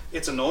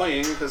 It's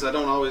annoying because I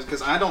don't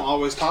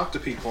always talk to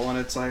people, and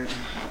it's like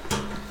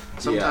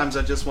sometimes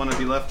I just want to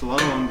be left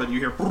alone. But you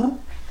hear.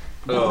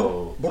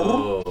 Oh.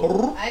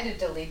 I had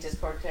to delete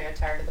Discord because I got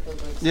tired of the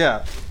boo-boos.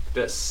 Yeah.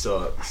 That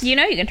sucks. You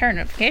know you can turn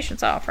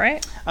notifications off,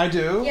 right? I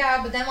do.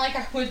 Yeah, but then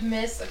I would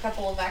miss a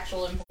couple of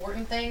actual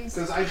important things.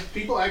 Because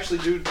people actually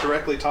do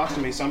directly talk to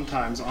me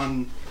sometimes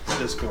on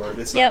Discord.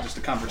 It's Yep. not just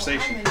a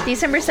conversation.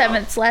 December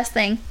 7th, last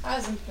thing.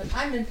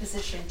 I'm in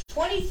position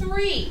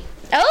 23.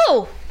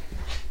 Oh!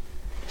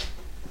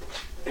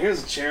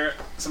 Here's a chair.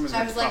 Somebody's I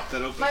going to was pop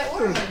that open. my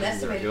order had an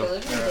estimated go.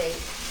 delivery date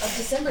of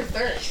December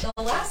 3rd.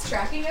 The last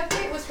tracking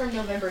update was from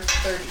November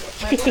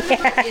 30th. My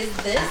order number is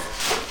this.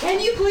 Can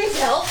you please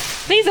help?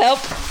 Please help.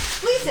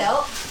 Please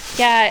help.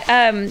 Yeah,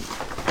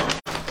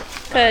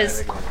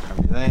 because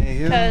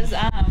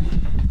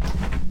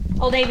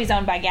Old Navy's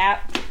owned by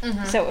Gap,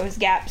 so it was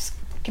Gap's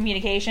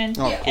communication,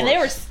 Oh, of and they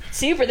were course.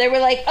 super. They were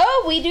like,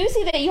 "Oh, we do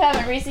see that you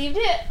haven't received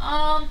it. You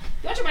want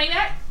your money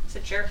back?" I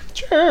said, "Sure."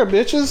 Sure,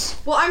 bitches.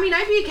 Well, I mean,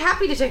 I'd be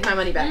happy to take my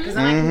money back because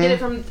then I can get it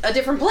from a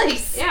different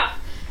place. Yeah,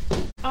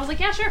 I was like,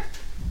 "Yeah, sure.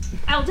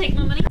 I'll take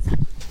my money."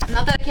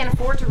 Not that I can't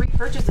afford to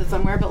repurchase it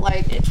somewhere, but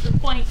It's the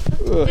point.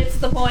 It's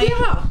the point.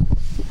 yeah.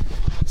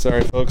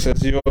 Sorry, folks.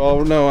 As you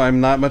all know, I'm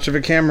not much of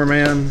a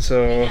cameraman,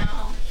 so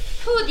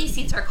Ooh, these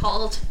seats are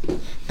cold.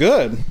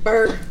 good.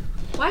 Bird.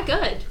 Why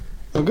good?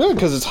 Well, good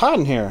because it's hot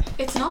in here.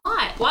 It's not.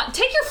 What?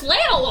 Take your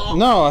flannel off.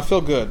 No, I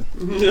feel good.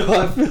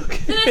 No, I feel good.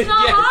 Then it's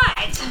not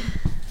hot.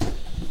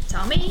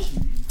 Tell me.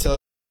 Tell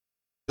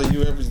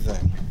you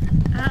everything.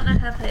 I don't know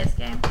how to play this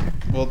game.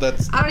 Well,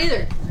 that's. I don't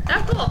either.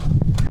 Oh, cool.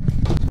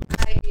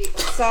 I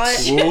saw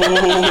it.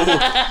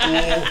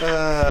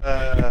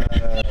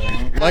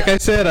 Like I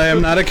said, I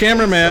am not a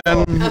cameraman.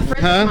 A friend of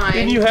Huh? mine.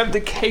 And you have the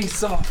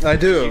case off. I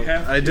do. You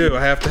have to. I do.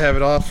 I have to have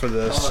it off for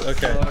this.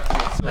 Okay.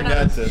 I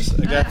got this.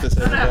 I got this,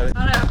 everybody.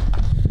 Oh no.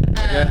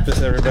 I got this,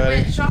 I everybody.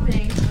 went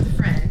shopping with a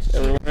friend. She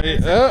Everybody.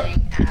 was Oh,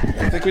 something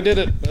I think we did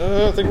it.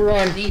 Oh, I think we're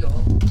at on. Deagle.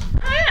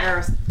 Oh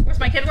yeah. Where's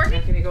my kid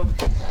working? Can you go?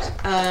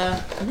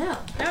 No.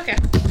 Okay.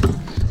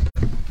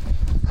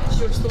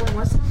 She was storing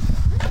what's on?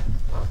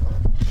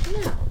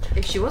 No.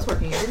 If she was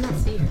working, I did not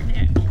see her.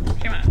 Yeah.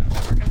 Come on.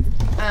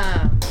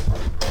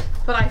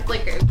 But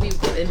we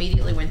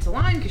immediately went to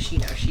line because she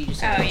just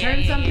had to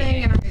return something,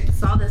 yeah. and I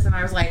saw this and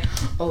I was like,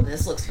 oh,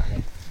 this looks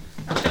funny.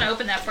 I was gonna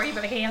open that for you,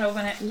 but I can't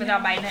open it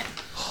without biting it.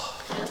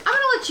 I'm gonna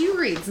let you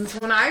read since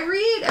when I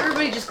read,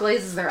 everybody just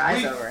glazes their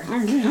eyes over.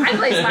 I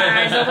glaze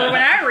my eyes over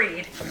when I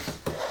read.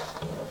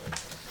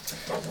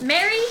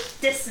 Merry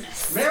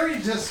Dismiss. Merry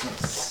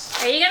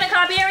Dismiss. Are you gonna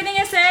copy everything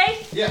I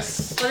say?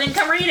 Yes. Well, then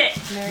come read it.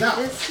 Merry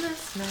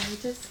Dismiss, Merry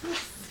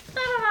Dismiss.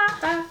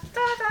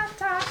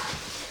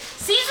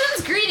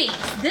 Season's greetings.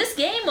 This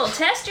game will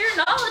test your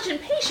knowledge and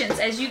patience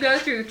as you go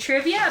through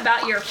trivia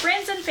about your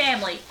friends and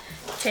family.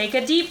 Take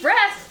a deep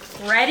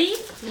breath. Ready?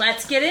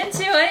 Let's get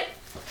into it.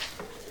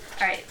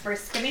 All right, we're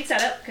skipping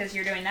setup because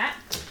you're doing that.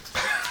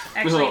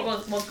 Actually, we'll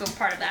go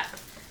part of that.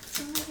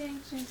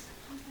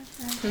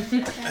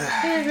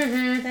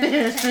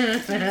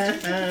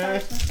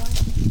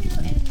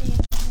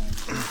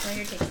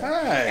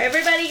 Hi.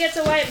 Everybody gets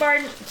a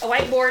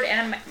whiteboard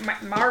and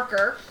a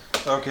marker.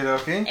 Okie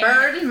dokie.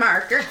 Bird and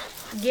marker.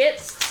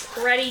 Gets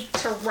ready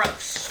to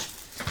roast.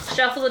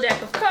 Shuffle the deck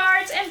of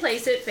cards and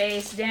place it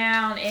face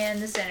down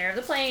in the center of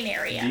the playing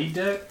area. The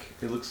deck?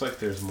 It looks like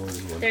there's more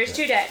than one. There's deck.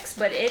 two decks,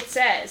 but it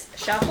says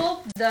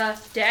shuffle the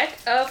deck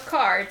of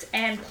cards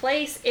and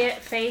place it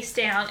face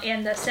down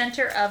in the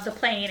center of the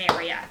playing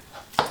area.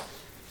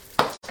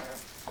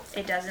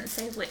 It doesn't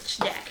say which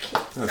deck,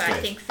 so I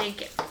Okay. think they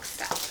get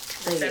mixed up.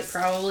 They get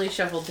probably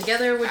shuffled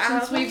together, which since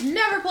Probably. we've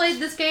never played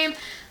this game,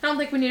 I don't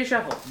think we need a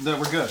shuffle. That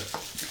we're good.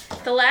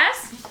 The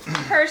last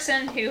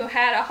person who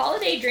had a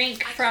holiday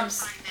drink from...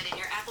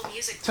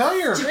 Tell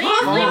your Please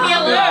leave me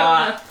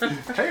alone.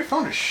 Tell your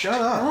phone to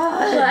shut up.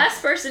 The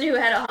last person who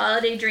had a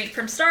holiday drink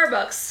from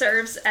Starbucks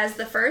serves as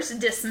the first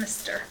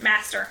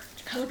master.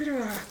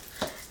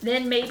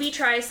 Then maybe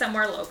try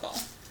somewhere local.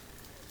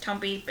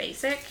 Don't be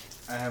basic.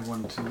 I had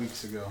one 2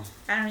 weeks ago.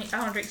 I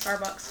don't drink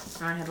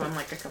Starbucks. I had one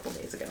like a couple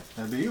days ago.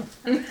 That'd be you.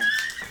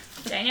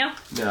 Daniel,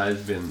 No,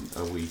 it's been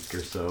a week or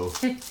so.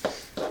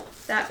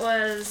 that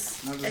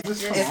was Now, does a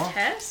this come off?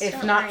 test. If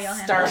Don't not worry, I'll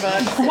handle it.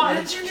 Starbucks. Why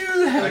did you do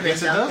that? I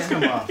guess it does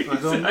come off. I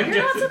don't I know.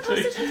 You're not guess supposed to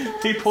it take that.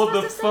 He It's pulled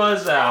the supposed to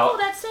fuzz stay. out. No,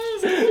 that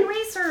stays in the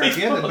eraser.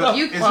 Again,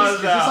 is this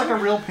like a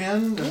real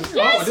pen? Yes,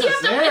 you have to.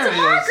 It's a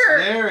marker.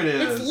 There it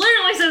is. It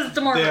literally says it's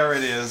a marker. There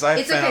it is.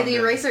 It's okay. The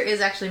eraser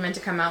is actually meant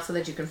to come out so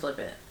that you can flip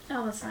it.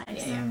 Oh, that's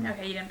nice. Yeah.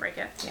 Okay, you didn't break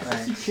it. Yeah.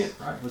 Right. You can't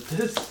ride with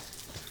this.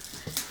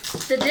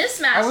 The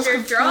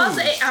Discmaster draws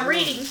a. I'm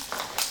reading.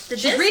 The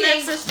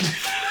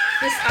Discmaster.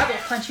 I will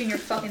punch you in your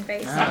fucking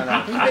face. The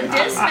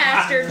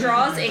Discmaster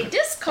draws a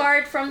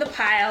discard from the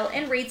pile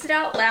and reads it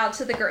out loud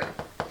to the group.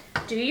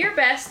 Do your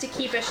best to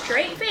keep a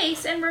straight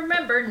face and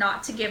remember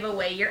not to give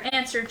away your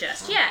answer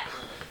just yet.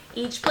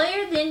 Each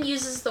player then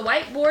uses the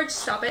whiteboard,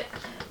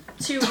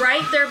 to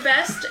write their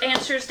best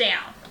answers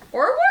down.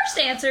 Or worst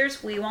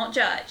answers, we won't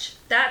judge.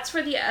 That's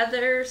for the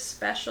other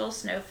special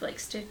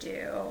snowflakes to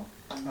do.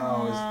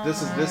 Oh,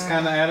 this is this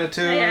kind of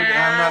attitude?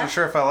 Yeah. I'm not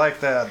sure if I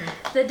like that.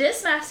 The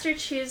Discmaster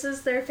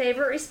chooses their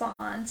favorite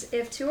response.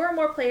 If 2 or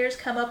more players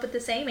come up with the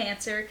same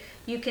answer,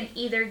 you can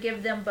either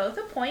give them both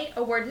a point,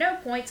 award no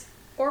points,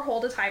 or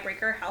hold a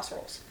tiebreaker. House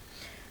rules.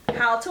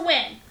 How to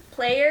win.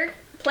 Play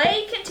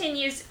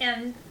continues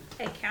in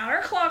a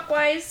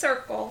counterclockwise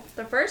circle.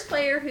 The first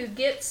player who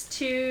gets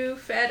too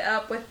fed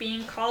up with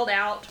being called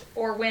out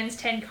or wins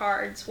 10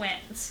 cards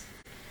wins.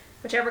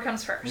 Whichever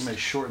comes first. You may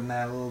shorten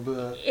that a little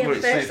bit. If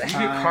Wait, there's you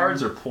get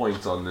cards or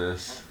points on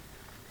this?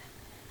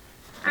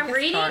 I'm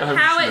reading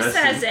how it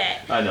says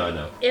it. I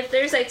know. If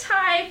there's a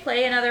tie,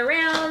 play another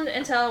round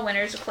until a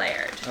winner's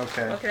declared.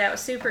 Okay. Okay, that was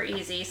super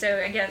easy. So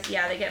I guess,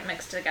 they get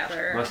mixed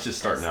together. Let's just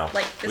start now.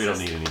 We don't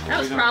need any more. That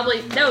was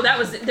probably, no, that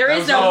was, there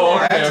is no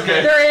more.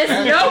 Okay. There is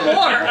no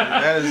more.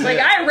 That is Like,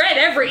 it. I read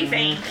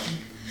everything.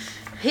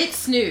 Hit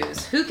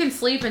snooze. Who can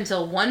sleep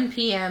until 1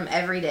 p.m.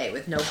 every day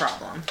with no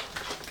problem?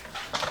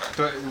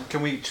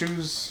 Can we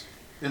choose?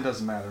 It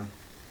doesn't matter.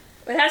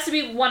 It has to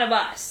be one of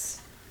us.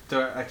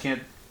 I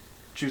can't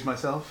choose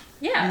myself?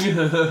 Yeah.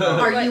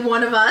 Are you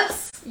one of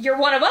us? You're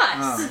one of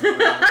us.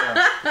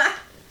 Oh,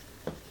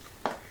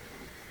 yeah.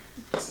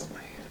 This is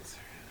my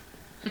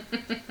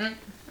answer.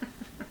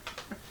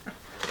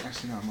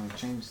 Actually, no, I'm going to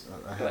change.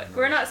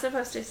 We're not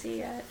supposed to see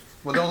yet.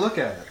 Well, don't look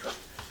at it.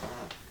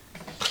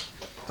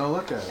 Don't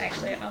look at it.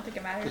 Actually, I don't think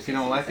it matters. If you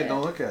don't like it,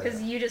 don't look at it.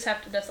 Because you just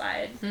have to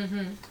decide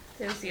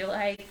who's you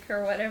like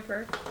or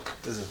whatever.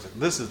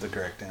 This is the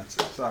correct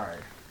answer. Sorry.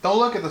 Don't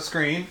look at the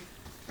screen.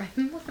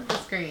 Look at the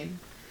screen.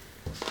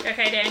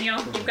 Okay, Daniel,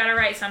 you've got to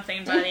write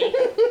something, buddy.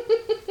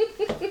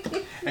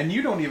 And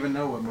you don't even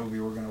know what movie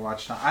we're going to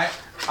watch now.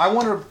 I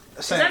want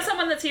to say... Is that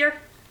someone that's here?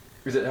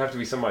 Does it have to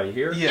be somebody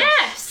here?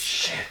 Yes!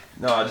 Shit.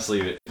 No, I'll just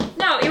leave it.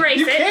 No, erase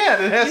You it.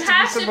 can't. It has You to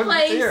have be someone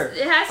place, here.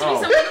 It has to be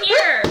someone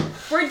here.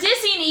 We're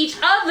dissing each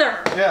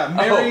other. Yeah,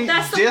 Merry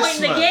That's the point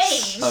in the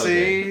Dismas.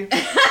 game. See?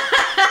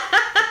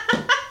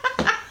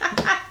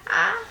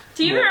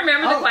 Do you even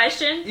remember the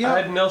question? You know-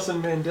 I had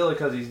Nelson Mandela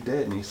because he's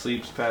dead and he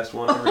sleeps past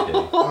 1 every day.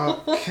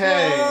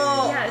 Okay.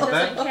 Yeah, it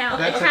doesn't count.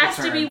 that It took a has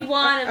to be turn.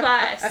 one of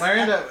us.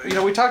 Miranda,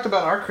 we talked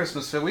about our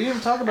Christmas film. We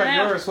didn't talk about I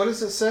know. yours. What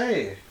does it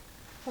say?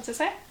 What's it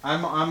say?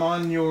 I'm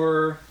on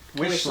your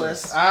wish Wish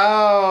list. list.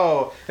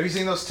 Oh, have you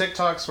seen those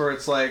TikToks where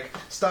it's like,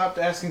 stop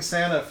asking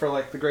Santa for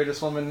like the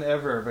greatest woman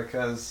ever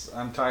because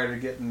I'm tired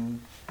of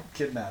getting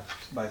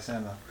kidnapped by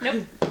Santa.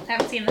 Nope.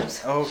 Haven't seen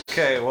those.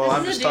 Okay, well This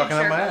I'm is a just dude talking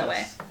out shirt, my by the way.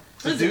 ass.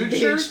 A dude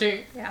shirt?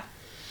 Yeah.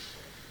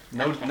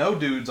 No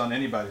dudes on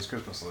anybody's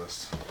Christmas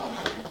list.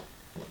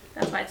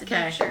 That's why it's a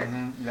Okay. dude shirt.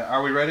 Yeah,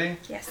 are we ready?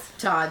 Yes.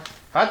 Todd.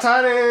 Hot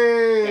Toddy!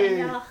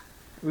 Daniel.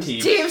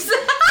 Teams. Teams.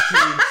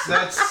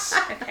 That's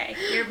Okay,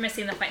 you're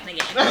missing the point in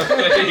the game.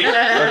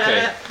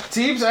 Okay.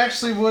 Teebs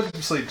actually would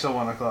sleep till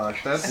 1 o'clock.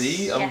 That's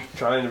See, I'm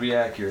trying to be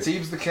accurate.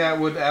 Teebs the cat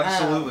would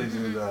absolutely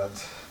do that.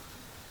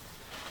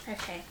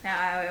 Okay, now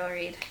I will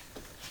read.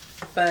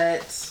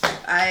 But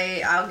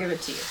I'll give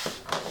it to you.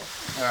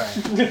 All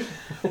right.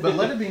 But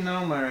let it be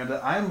known,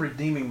 Miranda, I am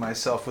redeeming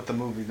myself with the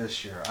movie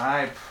this year.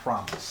 I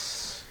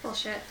promise.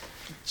 Bullshit.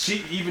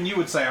 Even you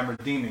would say I'm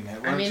redeeming it. I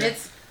wouldn't mean, you?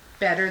 it's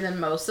better than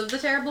most of the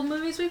terrible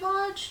movies we've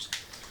watched.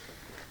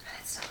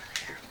 It's so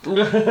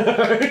really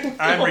terrible.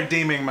 I'm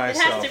redeeming It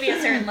myself. has to be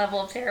a certain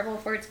level of terrible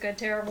before it's good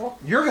terrible.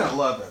 You're gonna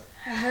love it.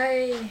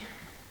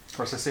 Of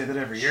course, I say that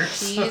every year.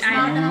 She's not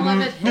gonna love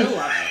it. He'll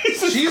love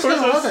it. She's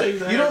gonna love say it.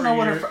 that You don't know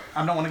every what year.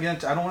 I don't want to get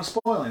into. I don't want to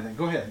spoil anything.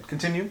 Go ahead.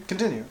 Continue.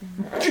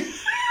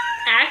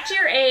 Act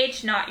your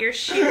age, not your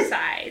shoe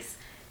size.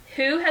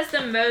 Who has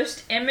the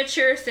most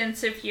immature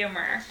sense of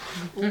humor?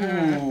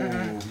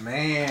 Ooh,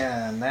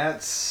 man,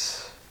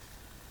 that's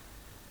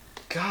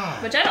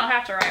God. Which I don't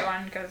have to write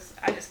one because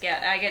I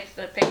get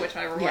to pick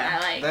whichever one I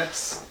like.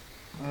 That's.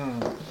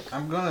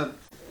 I'm gonna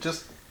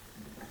just.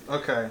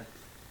 Okay.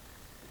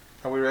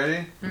 Are we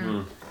ready?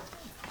 Mm.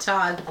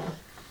 Todd.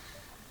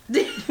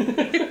 Daniel.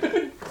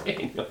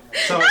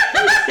 So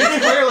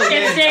it's clearly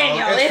It's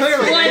Daniel. It's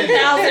clearly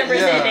 1000%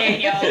 Yeah.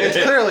 Daniel.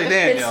 It's clearly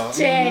Daniel. It's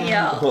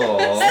Daniel.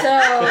 Aw.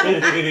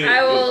 So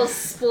I will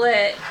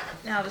split.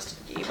 I'll just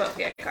you both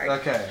get cards.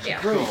 Okay. Yeah.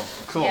 Cool.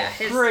 Yeah,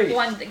 his Great.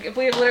 one.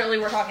 We literally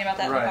were talking about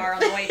that in the Right. car on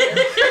the way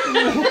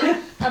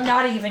here. I'm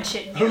not even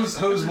shitting you.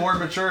 Who's more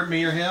mature,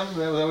 me or him?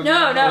 That would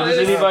No, be- no. Does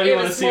it was, anybody it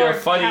want to was see more a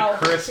funny how-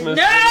 Christmas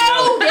No, video?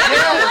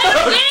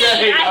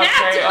 I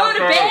have to go to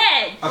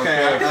bed.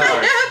 Okay. I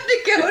have to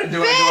go to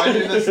Do bed. I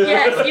do this now?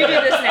 Yes, you do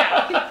this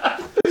now.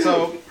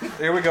 So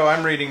here we go.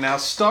 I'm reading now.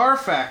 Star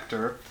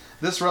factor.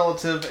 This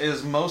relative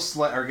is or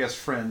I guess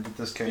friend in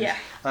this case. Yeah.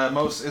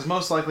 Is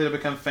most likely to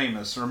become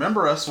famous.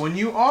 Remember us when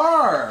you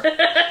are. Too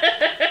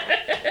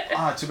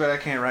bad I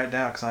can't write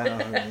down because I know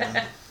who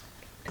it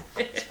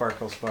is.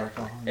 Sparkle,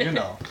 sparkle. You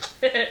know.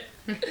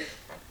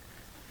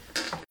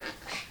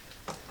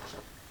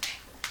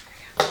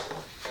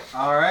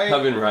 All right.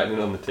 I've been writing it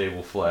on the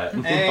table flat.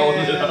 Hold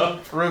it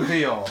up. And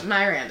reveal.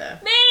 Miranda.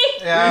 Me.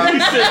 Yeah. You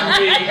said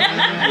me.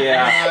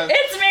 Yeah.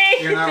 It's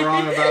me. You're not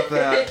wrong about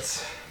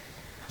that.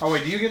 Oh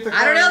wait, do you get the?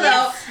 I don't know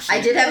card? though. I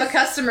did have a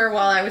customer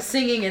while I was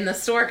singing in the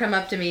store come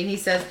up to me and he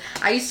says,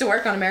 "I used to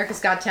work on America's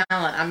Got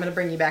Talent. I'm gonna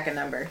bring you back a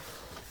number."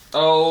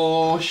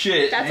 Oh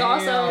shit. That's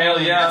awesome.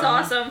 Hell yeah. That's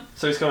awesome.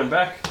 So he's coming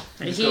back.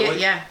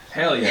 Yeah.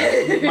 Hell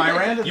yeah.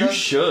 Miranda You does,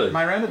 should.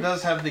 Miranda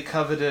does have the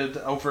coveted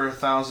over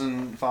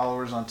 1,000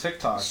 followers on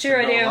TikTok. Sure,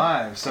 to I go do.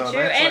 Live. So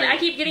True, that's and like, I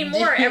keep getting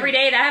more every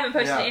day, and I haven't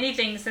posted Yeah.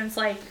 anything since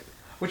like.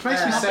 which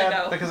makes me month sad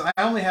ago. because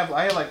I have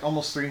like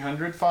almost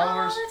 300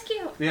 followers. Oh, that's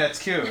cute. Yeah, it's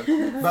cute,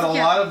 but a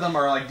lot of them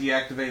are like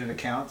deactivated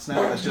accounts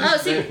now. That just Oh,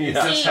 see, it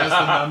just see. has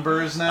the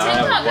numbers now. I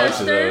have TikTok a bunch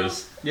goes of through.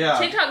 those. Yeah,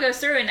 TikTok goes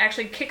through and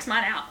actually kicks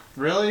mine out.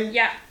 really?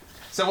 Yeah,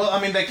 So well,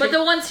 I mean, they. but Kick,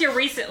 the ones here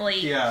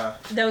recently, yeah,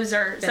 those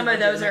are some of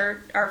those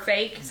are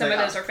fake. Some of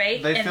those are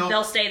fake, They and feel-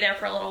 they'll stay there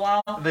for a little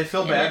while. they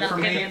feel And bad then for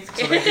they'll me, get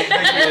so they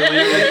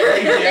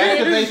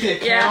deactivate the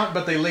account, Yeah.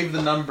 but they leave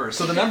the number,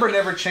 so the number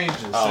never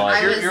changes. Oh, So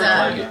I you're- was, you're I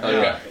fine. like it.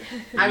 Oh, yeah.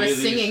 I was Any of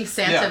these? singing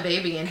Santa Yeah.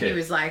 Baby and Okay. he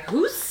was like,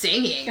 "Who's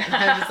singing?" And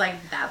I was like,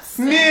 "That's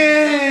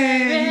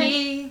Me.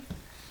 me."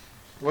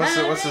 What's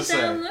this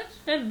say?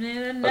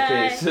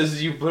 Okay, it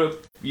says you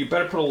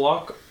better put a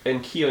lock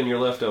and key on your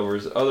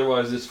leftovers,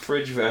 otherwise this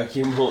fridge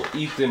vacuum will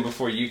eat them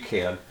before you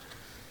can.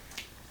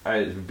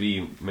 It'd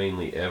be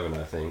mainly Evan,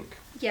 I think.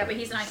 Yeah, but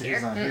he's not He's here,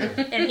 not here.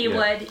 and he Yeah.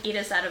 would eat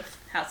us out of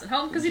house and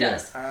home because he Yeah.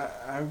 does.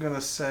 I'm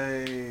gonna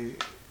say.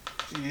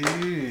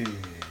 Eee.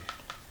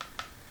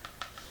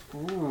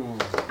 Ooh.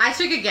 I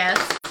took a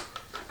guess.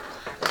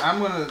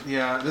 I'm gonna.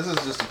 Yeah, this is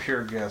just a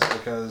pure guess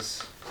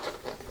because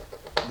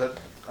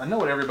I know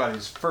what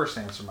everybody's first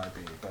answer might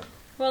be, but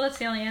Well, that's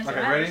the only answer. okay,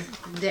 I ready?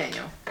 have.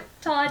 Daniel.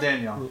 Todd.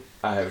 Daniel.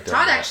 I have done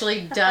Todd that.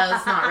 actually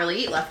does not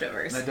really eat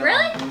leftovers. They don't-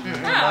 Really? Mhm,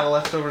 Oh. Not a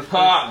leftovers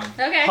Ha! person.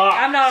 Okay,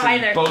 Ha! I'm not So you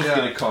either. both Yeah.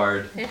 get a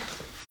card. Yeah.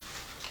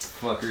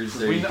 Fuckers,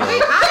 there We you know- go.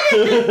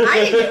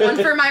 I didn't get one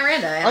for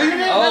Miranda. and Oh, you I-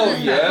 did? Oh,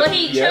 yeah. Well,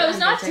 he yeah. chose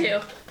not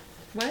to.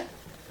 What?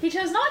 He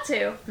chose not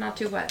to. Not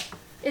too what?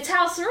 It's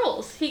house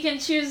rules. He can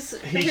choose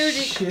He who to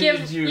shitted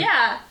give. you.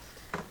 Yeah.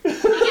 He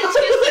can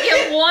choose to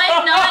give one,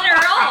 none, or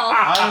all.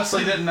 I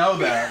honestly didn't know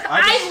that. I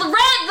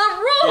read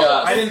the rules.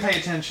 Yeah. I didn't pay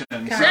attention. So.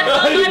 That's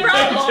not my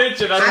problem.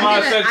 Attention, that's I'm why I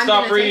gonna- said I'm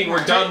stop gonna reading. take We're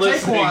one. done Take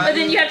listening. one. But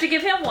then you have to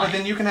give him But one.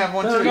 then you can have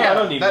one No, too. no, I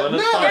don't need one.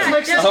 That's no, fine. it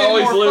makes Yeah, it just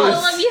always more lose.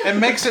 All fun. of you. It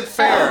makes it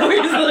fair. Always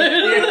It makes it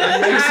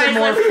Eyes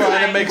more like fun. It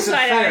side- makes it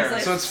side fair. eyes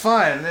like- So it's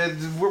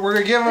fun. We're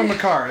gonna give them a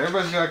card.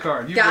 Everybody's got a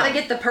card. You Gotta go.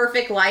 get the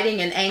perfect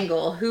lighting and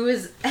angle. Who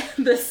is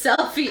the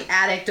selfie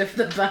addict of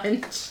the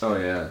bunch? Oh,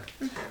 yeah.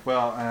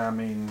 Well, I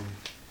mean,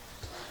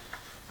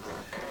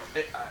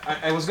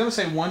 I was gonna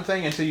say one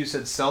thing until you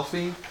said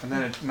selfie, and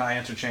then my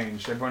answer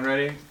changed. Everyone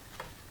ready?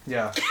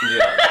 Yeah.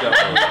 Yeah,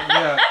 definitely.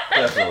 Yeah.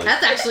 Definitely.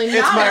 That's actually It's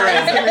not what I was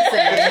Miranda. gonna It's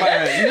say.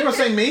 Miranda. You gonna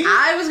say me?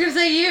 I was gonna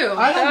say you.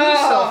 I don't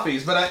Oh. do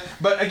selfies,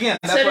 but again,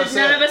 that's So what I did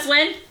none of said. us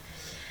win?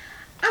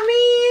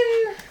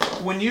 I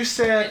When you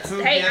said who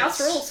Hey, gets,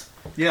 house rules.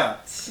 Yeah.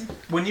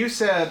 When you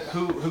said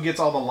who gets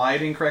all the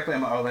lighting correctly,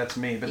 I'm like, oh, that's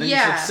me. But then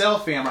Yeah. you said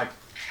selfie, I'm like,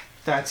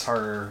 that's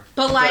her. mean,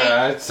 but like,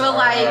 That's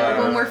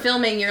when we're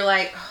filming, you're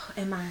like,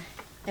 oh, am I?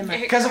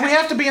 Because we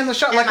have to be in the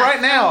shot, like Am I-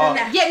 right now.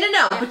 Yeah,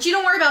 no. But you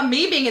don't worry about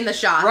me being in the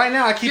shot. Right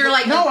now, I keep. You're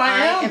like, no, am I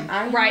am.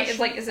 I in Right, the it's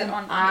like, is it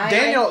on? I-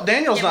 Daniel's Yeah, not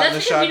in that's the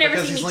because shot you never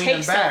because see he's me leaning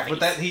take back, selfies. but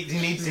that he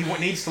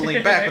needs to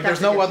lean back. But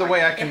there's no other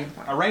way I can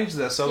arrange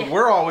this. So Yeah.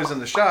 we're always in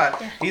the shot.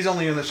 Yeah. He's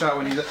only in the shot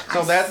when he's.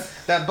 So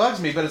that bugs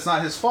me, but it's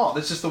not his fault.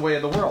 It's just the way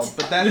of the world.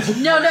 But that's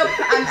No,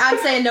 I'm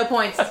saying no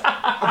points.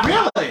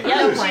 really. Yeah,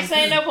 No she's points.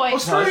 saying no Well,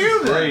 points. screw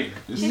you then.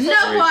 Great. This is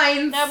No great.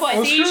 points. No points.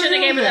 Well, See, you screw should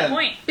have you gave her that then.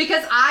 point.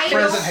 Because I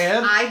Present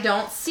head? I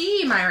don't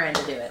see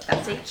Miranda do it.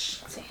 That's it.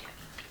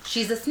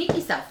 She's a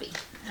sneaky selfie.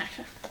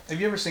 Have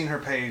you ever seen her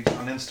page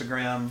on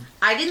Instagram?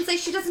 I didn't say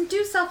she doesn't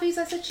do selfies.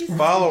 I said she's a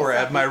Follow sneaky her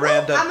at selfie.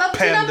 Miranda I'm up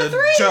to number Panda 3.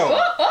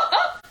 Joe.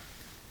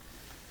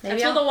 Maybe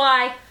That's with a I'll-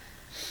 Y.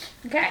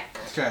 Okay.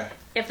 Okay.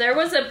 If there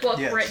was a book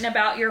Yes. written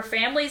about your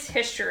family's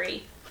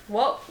history,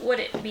 what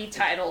would it be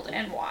titled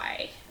and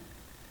why?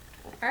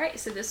 Alright,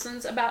 so this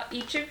one's about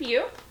each of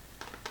you.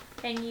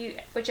 And you,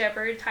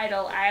 whichever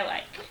title I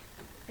like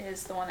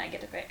is the one I get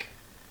to pick.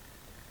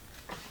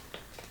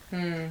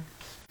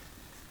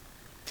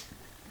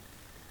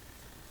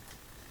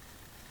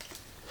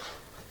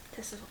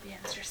 This will be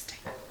interesting.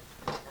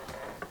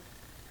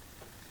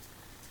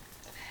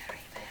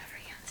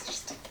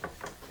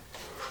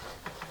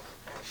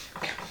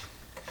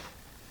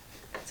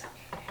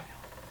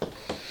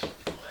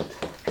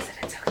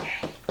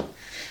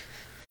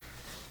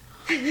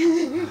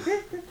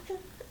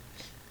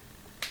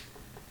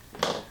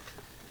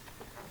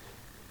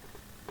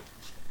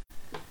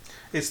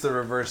 It's the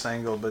reverse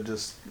angle, but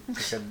just look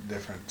at it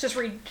different. Just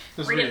read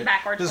it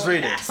backwards. Just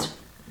read fast.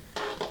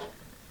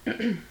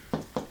 it.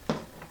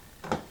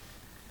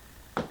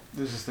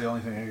 This is the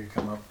only thing I could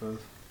come up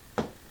with.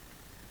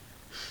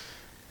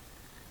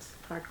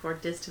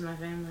 Hardcore diss to my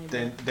family.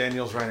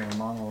 Daniel's writing a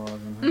monologue.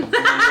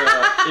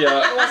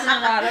 Yeah. It wasn't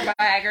an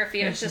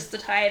autobiography. It was just the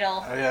title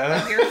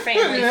of your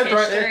family's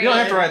history. You don't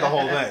have to write the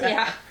whole thing.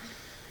 Yeah.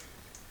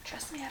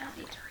 Trust me, I don't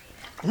need to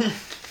read it.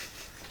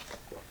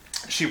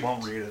 She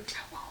won't read it.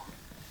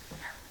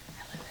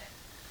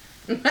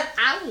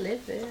 I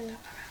live it.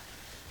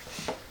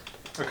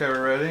 Okay,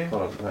 we're ready?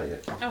 Hold on, not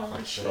yet. Oh,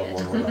 shit. Oh,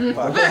 one more.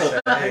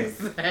 Fuck's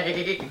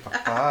sake.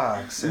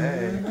 Fuck's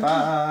sake.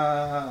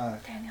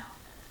 Fuck. Daniel.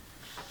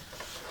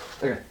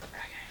 Okay.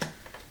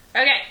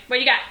 Okay, what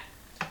you got?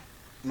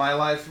 My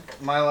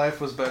life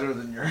was better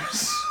than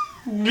yours.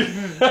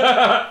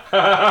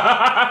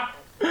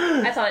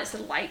 I thought it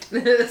said light.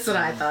 That's what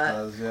I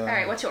thought.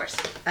 Alright, what's yours?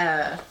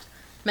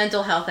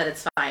 Mental health at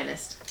its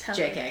finest.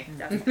 JK.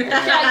 You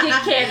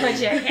can't put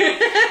JK.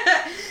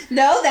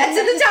 No, that's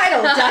in the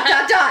title. ...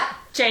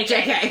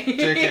 JK.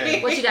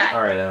 JK. What you got?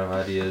 Alright, out of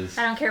ideas.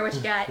 I don't care what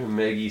you got.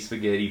 Maggie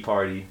Spaghetti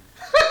Party.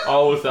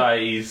 All with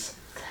IEs.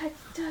 That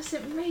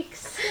doesn't make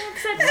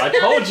sense. I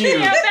told you.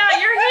 About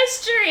your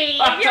history.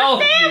 I And your told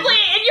you. family.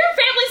 And your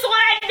family's the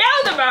one I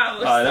know the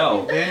most. I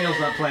know. Daniel's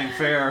not playing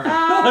fair.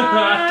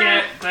 I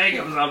can't think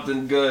of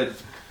something good.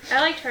 I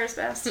liked hers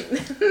best.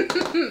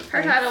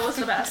 Her title was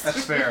the best.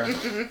 That's fair.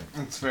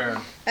 That's fair.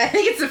 I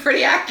think it's a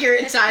pretty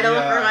accurate title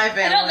Yeah. for my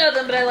family. I don't know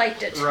them, but I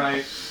liked it.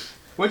 Right.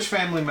 Which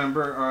family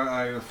member, or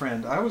a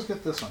friend, I always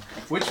get this one.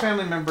 Which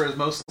family member is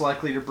most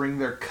likely to bring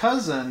their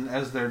cousin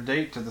as their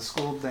date to the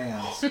school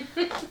dance?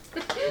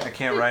 I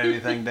can't write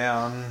anything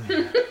down.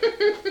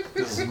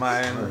 This is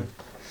mine.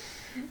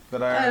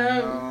 But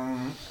I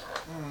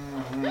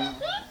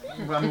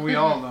mean, we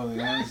all know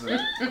the answer.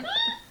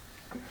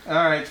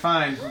 Alright,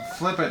 fine.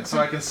 Flip it so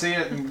I can see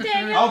it. And...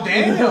 Daniel. Oh,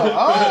 Daniel!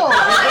 Oh!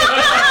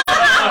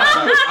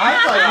 I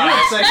thought you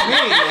would say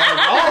me out of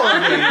all of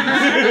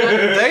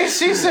these.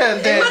 She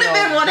said Daniel. It would have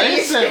been one of They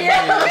you. said me,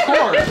 of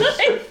course.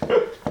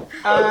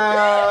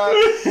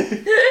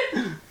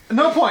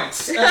 No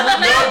points. No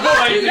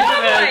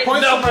Points points.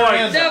 for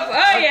Miranda. No,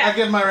 oh, yeah. I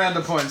give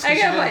Miranda points I because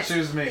she give didn't points.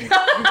 choose me.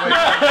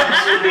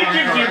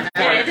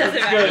 Yeah, it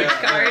doesn't matter which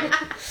card.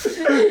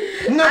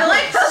 No I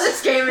like points. how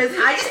this game is.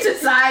 I just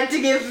decide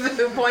to give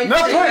points No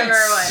to whoever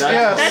points. I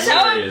want. Yes.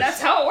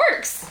 That's how it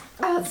works.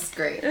 Oh, that's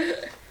great.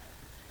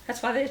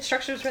 That's why the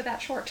instructions were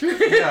that short.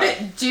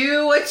 Yeah.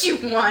 Do what you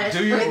want.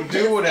 with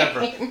this Do whatever.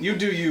 game. You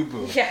do you,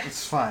 boo. Yeah.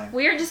 It's fine.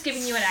 We are just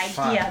giving you an idea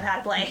Fine. of how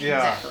to play.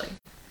 Yeah. Exactly.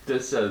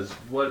 This says,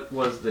 what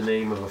was the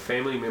name of a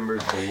family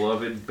member's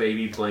beloved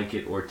baby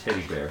blanket or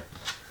teddy bear?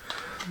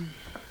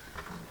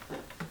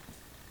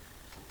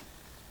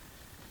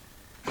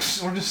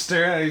 We're just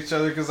staring at each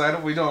other because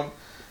we don't.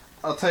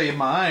 I'll tell you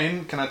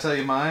mine. Can I tell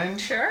you mine?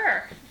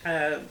 Sure.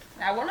 I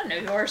want to know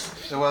yours.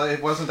 Well,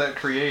 it wasn't that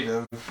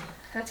creative.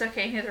 That's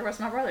okay. Neither was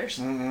my brother's.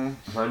 Mm-mm.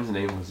 Mine's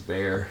name was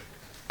Bear.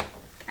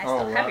 I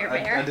still have your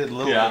bear. I did a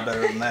little Yeah. bit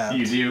better than that.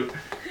 You do.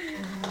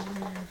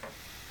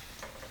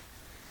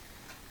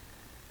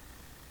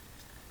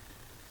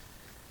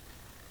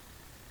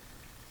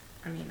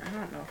 I mean, I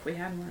don't know if we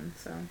had one,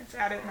 so.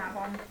 I didn't have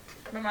one,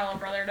 but my little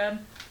brother did.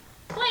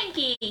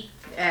 Blanky.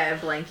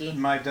 Blanky.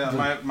 My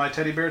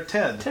teddy bear,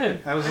 Ted.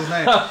 Ted. That was his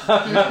name.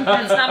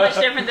 That's not much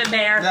different than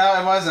bear.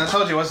 No, it wasn't. I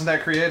told you it wasn't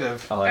that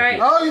creative. I like Alright. it.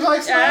 Oh, you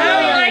like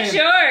Oh, he likes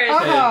yours.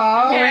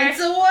 Ha Okay.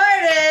 Points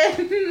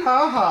awarded.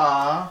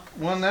 ha.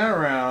 Won that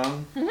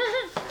round.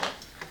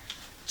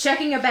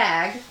 Checking a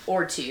bag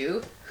or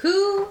two.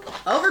 Who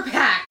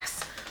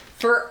overpacks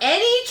for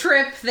any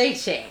trip they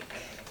take?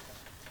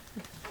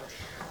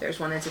 There's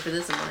one answer for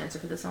this and one answer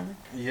for this only.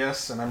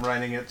 Yes, and I'm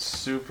writing it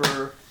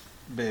super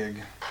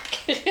big.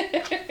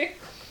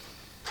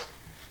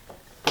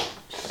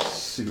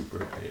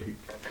 Super big.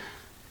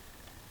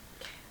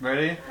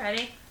 Ready?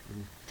 Ready?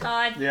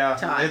 Todd. Yeah,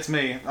 Todd. it's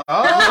me.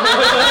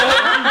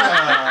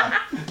 Oh!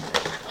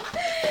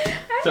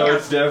 So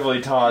it's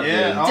definitely Todd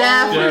Yeah, then. oh.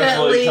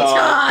 Definitely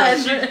Todd.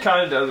 She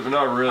kind of does, but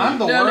not really. I'm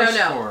the No. worst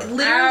for it.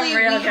 Literally, I'm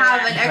real we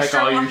have good. an Pack extra.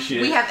 all your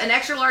shit. We have an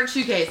extra large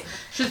suitcase.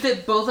 Should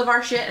fit both of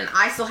our shit, and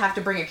I still have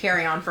to bring a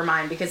carry-on for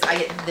mine because I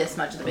get this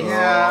much of the big.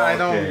 Yeah, I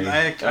don't. Okay.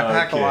 I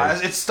pack a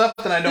lot. It's stuff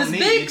that I don't This need.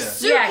 big either.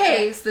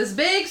 suitcase. This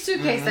big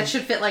suitcase that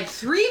should fit like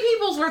 3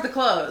 people's worth of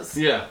clothes.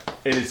 Yeah,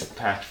 it is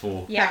packed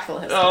full. Yeah. Packed full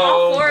of Oh,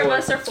 All 4 of boy.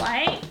 us are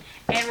flying,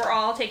 and we're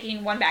all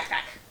taking one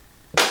backpack.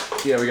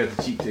 Yeah, we got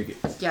the cheap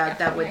tickets. Yeah,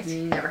 that would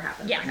never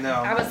happen. Yeah. No,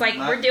 I was like,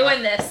 not- we're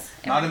doing this.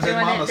 And Not we're in Big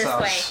doing it Mama's this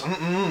house. way.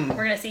 Mm-mm. We're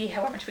going to see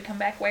how much we come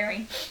back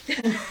wearing.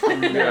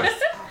 Yeah.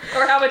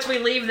 Or how much we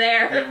leave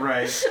there. Yeah,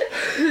 right.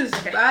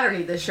 I don't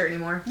need this shirt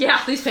anymore.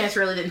 Yeah. These pants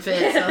really didn't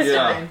fit, so it's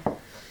Yeah. fine.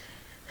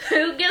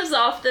 Who gives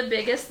off the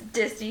biggest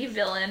Disney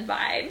villain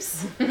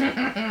vibes?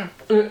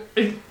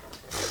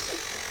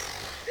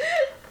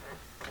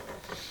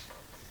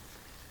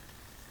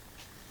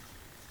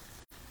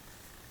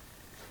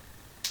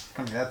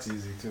 I mean, that's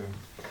easy, too.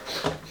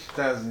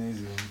 That was an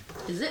easy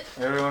one. Is it?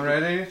 Everyone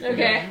ready?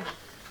 Okay.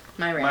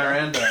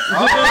 Miranda.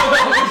 Oh,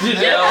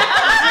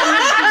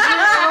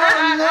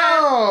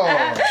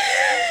 no!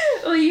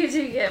 Well, you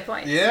do get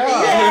points. Yeah.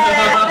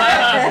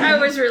 I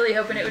was really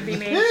hoping it would be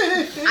me.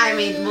 I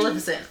mean,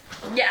 Maleficent.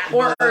 Yeah.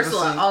 Or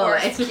Ursula, all the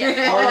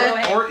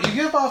way. Or you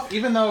give off,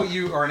 even though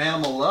you are an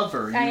animal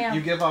lover,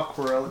 you give off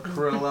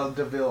Cruella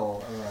de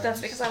Vil.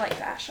 That's because I like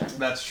fashion.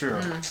 That's true.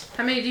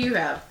 How many do you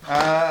have?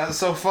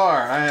 So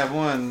far, I have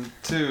 1,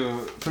 2,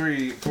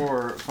 3,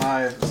 4,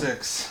 5,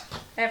 6.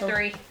 I have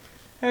 3.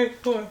 Hey,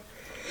 boy.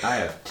 I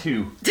have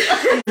 2.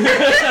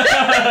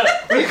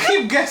 You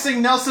keep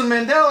guessing Nelson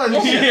Mandela and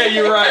Yeah,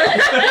 you're right.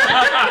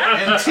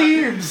 and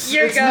Teebs.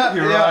 You're It's not-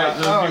 You're yeah, right.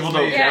 Those oh, people it's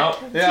don't me. count.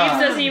 Yeah. Teebs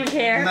doesn't even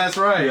care. That's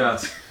right.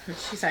 Yes.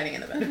 She's hiding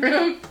in the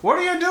bedroom. What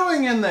are you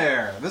doing in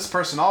there? This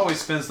person always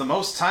spends the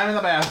most time in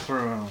the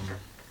bathroom.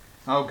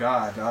 Oh,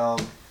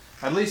 God.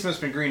 At least Miss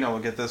McGreeno will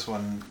get this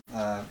one.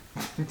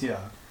 Yeah.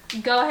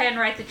 Go ahead and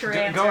write the true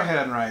answer. Go ahead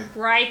and write.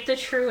 Write the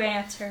true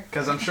answer.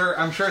 Because I'm sure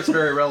it's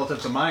very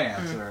relative to my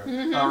answer.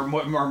 Or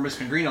Miss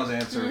McGreeno's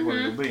answer, what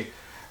it'll be.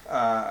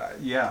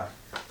 Yeah.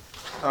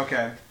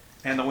 Okay.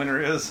 And the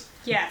winner is?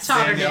 Yes.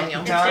 Todd or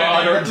Daniel.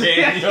 Todd or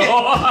Daniel.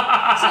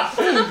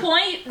 To the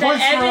point that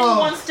Points for Evan all.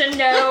 wants to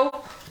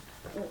know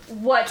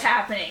what's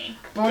happening.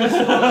 Evan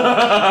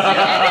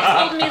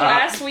told me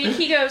last week,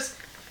 he goes,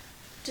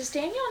 does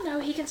Daniel know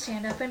he can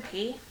stand up and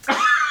pee?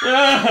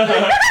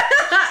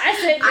 I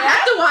said, I yeah.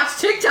 have to watch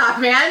TikTok,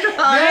 man.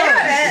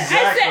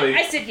 Exactly.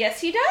 I said, yes,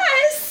 he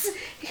does.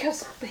 He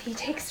goes, but he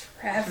takes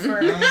forever.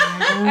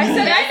 I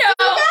said, I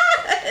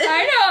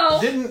know.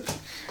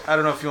 I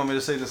don't know if you want me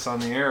to say this on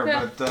the air,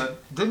 but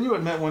didn't you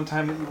admit one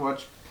time that you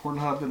watched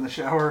Pornhub in the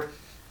shower?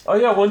 Oh,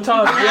 yeah, one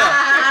time.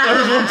 Yeah. There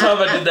was one time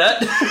I did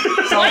that.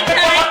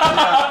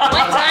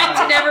 One time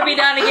to never be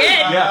done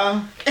again.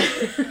 Yeah.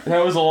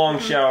 That was a long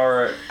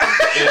shower. And,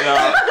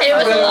 It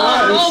was a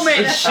long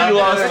moment. she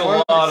lost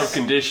a lot of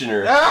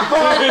conditioner.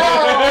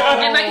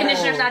 And my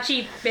conditioner's not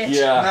cheap, bitch.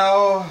 Yeah.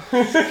 No.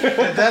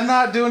 Did that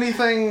not do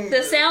anything?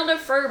 The sound of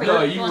Furby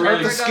No, you will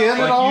really never the go skin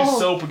away. at all? Like, use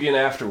soap again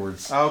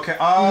afterwards. Okay.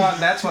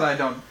 That's what I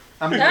don't.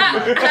 I'm good.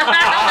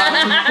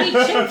 He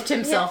chafed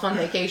himself on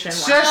vacation.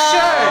 Shush,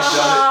 Yeah,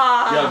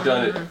 shush. I've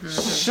done it.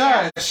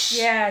 Shush.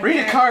 Yeah, Read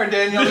yeah. a card,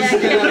 Daniel. This is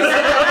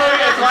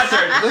It's my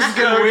turn. This is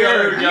getting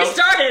weird. You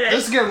started This it.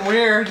 is getting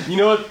weird. You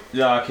know what?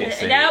 No, I can't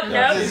say Nope, it.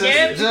 nope,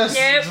 Just nope,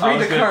 read I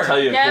was the going to card. tell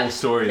you a Nope, cool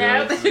story.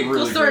 nope. Though. It's really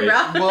Cool story,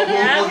 great. bro.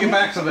 We'll get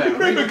back to that.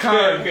 Read the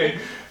card. Okay.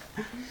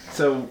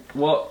 So,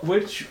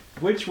 which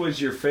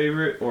was your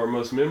favorite or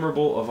most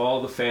memorable of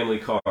all the family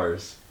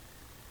cars?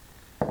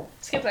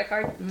 Skip that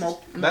card.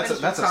 That's a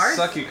Cards?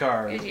 sucky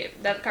card.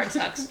 That card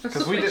sucks.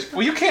 Because we did.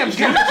 Well, you can't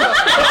give it to us.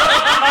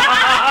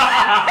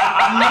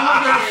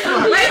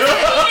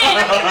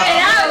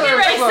 And I was getting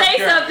ready to say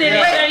something,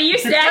 and so you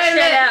snatched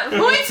that up.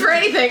 Points for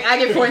anything. I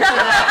get points for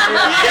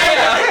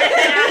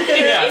that. He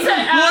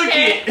said,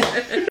 okay.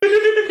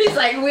 He's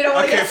like, we don't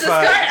want to Okay, get this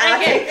fine. card.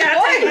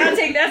 I'll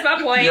take that's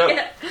my point.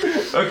 Yep.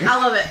 Okay. I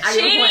love it. I get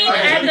a Cheating point.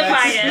 at the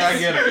finest.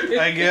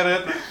 I get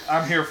it.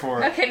 I'm here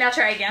for it. Okay, now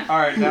try again. All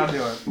right, now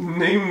do it.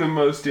 Name the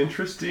most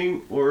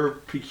interesting or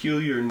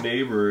peculiar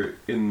neighbor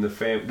in the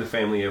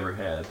family ever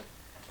had.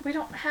 We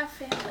don't have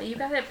family. You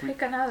gotta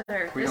pick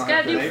another. We It's don't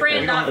gotta have do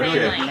friend, not we don't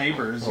have family.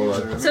 neighbors. Hold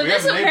either. on. So We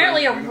this is have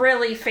apparently a neighbors.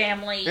 really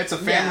family. It's a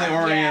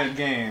family-oriented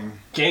game.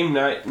 Game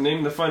night.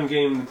 Name the fun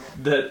game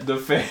that the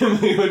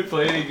family would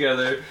play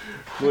together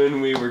when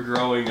we were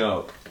growing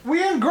up. We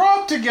didn't grow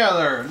up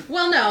together.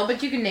 Well, no,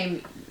 but you can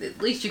name. At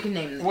least you can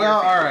name. Well,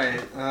 all right.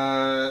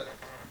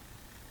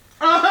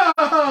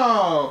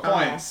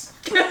 Points.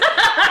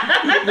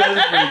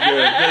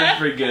 That's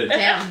pretty good.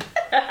 Damn.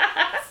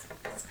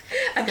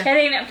 I'm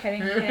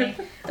kidding.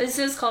 This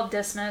is called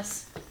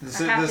Dismiss. This,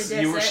 I have this, to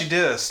diss it. she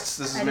dissed. This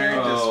is I very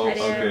did. dissed. Oh, I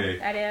did.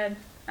 okay. I did.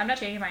 I'm not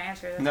changing my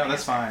answer. No, my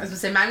that's answer. I was fine. gonna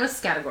say mine was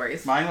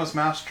categories. Mine was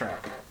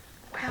Mousetrap.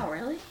 Wow,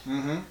 really?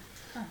 Mm-hmm.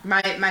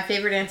 My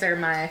favorite answer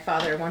my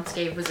father once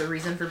gave was a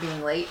reason for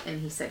being late,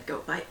 and he said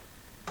goat bite.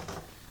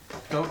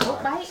 Goat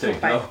Bite. Say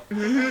Goat bite.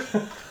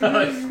 no.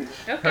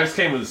 Okay. Hers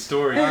came with a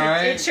story. All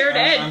right. It sure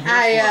did. I'm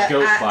here for it.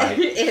 Goat bite.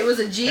 It was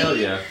a G. Hell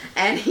yeah.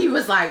 And he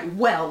was like,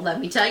 well, let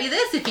me tell you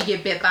this. If you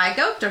get bit by a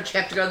goat, don't you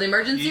have to go to the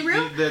emergency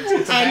room? It's a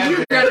And bad you're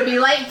day. going to be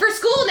late for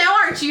school now,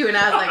 aren't you? And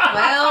I was like,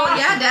 well,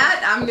 yeah,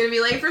 Dad, I'm going to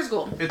be late for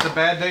school. It's a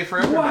bad day for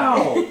everybody.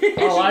 Wow. I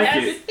like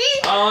it.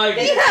 I like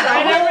He it. had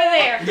Right a whole, over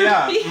there.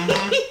 Yeah. he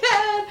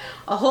had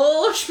a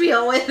whole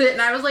spiel with it.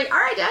 And I was like, all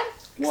right, Dad,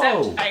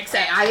 Whoa. I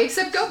accept. I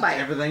accept goat bite.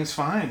 Everything's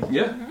fine.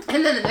 Yeah.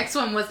 And then the next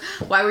one was,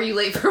 why were you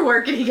late for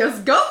work? And he goes,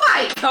 goat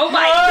bite. Go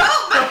bite.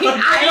 Goat bite.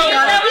 I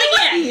That gotta be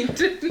late.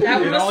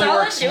 That It was only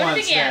solid. works Do it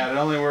once, again. Dad. It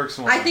only works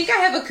once. I think I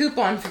have a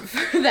coupon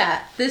for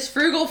that. This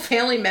frugal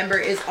family member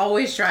is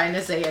always trying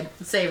to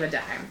save a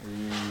dime.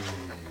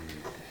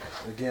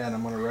 Again,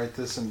 I'm going to write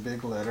this in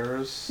big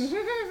letters.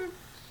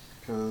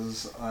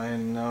 Because I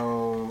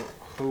know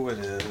who it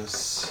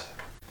is.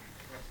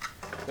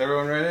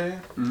 Everyone ready?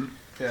 Mhm.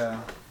 Yeah.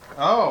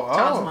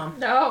 Todd's mom.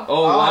 No.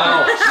 Oh,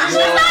 wow. She's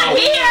not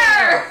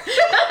here!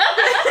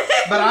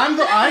 But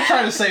I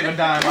try to save a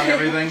dime on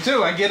everything,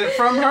 too. I get it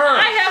from her.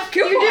 I have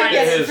coupons. You do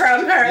get it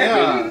from her.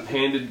 Yeah.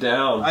 Handed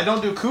down. I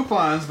don't do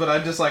coupons, but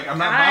I'm just like, I'm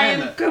not buying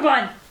it.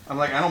 Coupon. I'm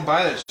like, I don't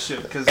buy that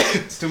shit because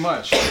it's too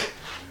much.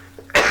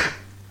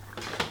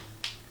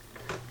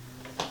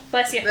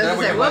 Bless you. That's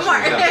it. One more.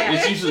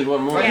 It's usually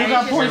one more. Yeah, You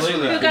got points for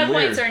Who that. got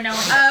points or no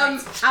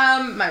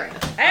one? My ring.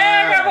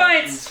 I got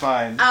points. It's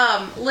fine.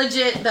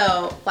 Legit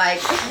though, like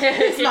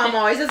his mom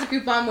always has a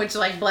coupon, which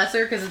like bless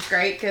her because it's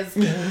great because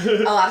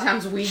a lot of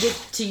times we get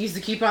to use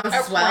the coupons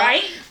as well.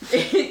 Right?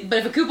 But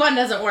if a coupon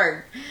doesn't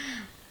work,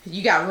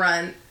 you gotta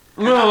run.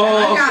 No.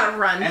 I gotta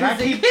run. And I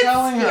 'cause it keep gets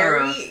telling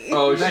her scary.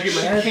 Oh, that she you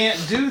mad?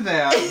 can't do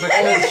that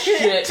because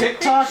Shit.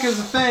 TikTok is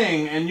a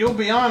thing, and you'll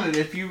be on it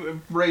if you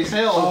raise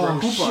hell over a Oh,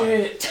 coupon.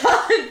 shit.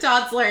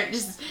 Todd's learned.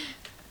 Just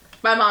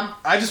my mom.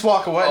 I just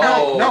walk away.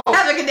 Oh. No,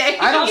 Have a good day.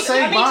 I don't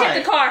say Let me bye.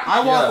 take the car. I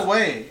walk Yeah.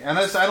 away, and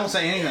I don't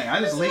say anything. I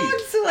just leave.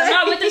 I'm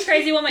not with this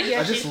crazy woman. You I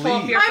actually just pull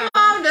up leave. your My phone.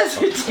 mom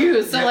does it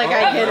too, so like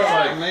I get it.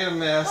 I made a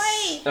mess.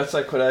 Wait. That's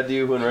like what I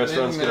do when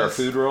restaurants get our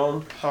food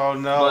wrong. Oh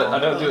no! But I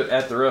don't do it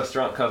at the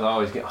restaurant because I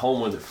always get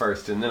home with it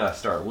first, and then I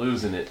start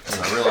losing it,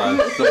 and I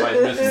realize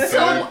somebody's missing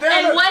food.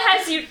 And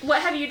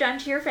what have you done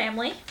to your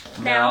family?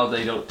 Now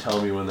they don't tell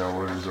me when their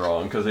order's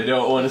wrong because they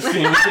don't want to see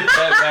me get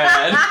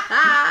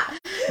that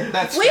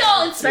That's We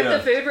all inspect Yeah.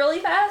 the food really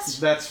fast,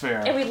 That's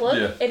fair. and we look,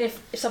 Yeah. and if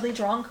something's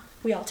wrong,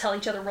 we all tell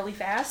each other really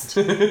fast.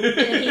 And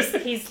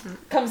he's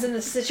comes in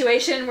this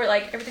situation where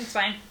like everything's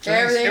fine.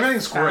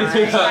 Everything's great. Fine.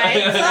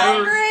 It's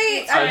all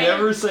great. I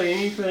never say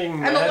anything.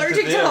 I'm bad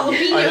allergic to them. I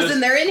jalapenos just-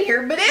 and they're in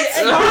here, but it's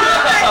fine.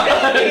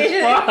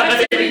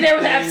 I'm sitting there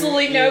with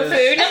absolutely no food.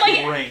 And I'm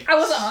like, Great. I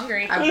wasn't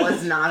hungry. I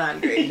was not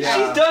hungry. Yeah.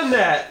 She's done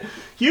that.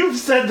 You've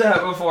said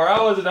that before. I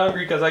wasn't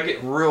hungry because I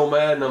get real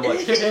mad and I'm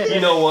like, you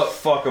know what?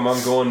 Fuck them.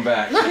 I'm going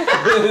back.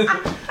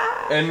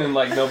 And then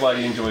like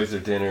nobody enjoys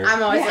their dinner.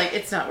 I'm always like,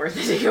 it's not worth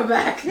it to go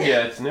back.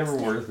 Yeah, it's never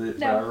worth it,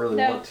 but No, I really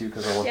no. want to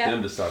because I want Yeah.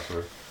 them to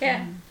suffer.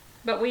 Yeah,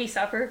 but we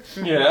suffer.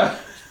 Yeah.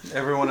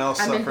 Everyone else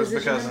I'm in suffers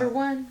position because number of.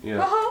 one. Yeah.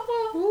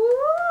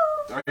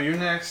 Are you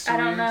next? I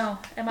don't Louise? know.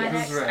 Am I Yeah.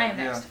 next? Who's right? I am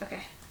Yeah. next. Okay.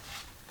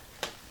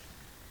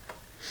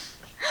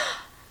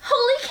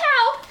 Holy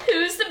cow!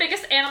 Who's the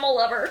biggest animal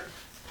lover?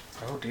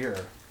 Oh dear.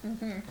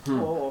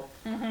 Oh.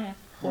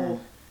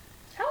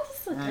 How is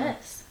this a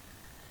diss?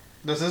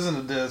 This isn't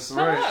a diss, Oh,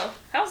 right? no.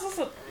 How's this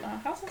a...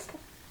 how's this...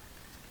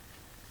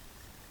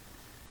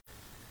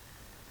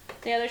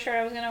 The other shirt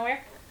I was gonna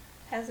wear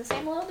has the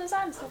same little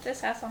designs that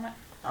this has on it.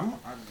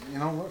 You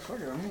know what? Fuck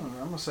it. I'm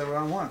gonna say what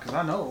I want because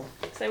I know.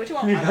 Say what you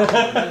want. I know what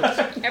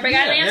it is. Everybody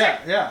got an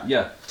answer? Yeah.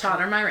 Yeah.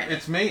 Todd or my rant.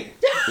 It's me.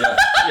 Yeah. Yeah.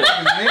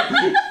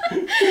 It's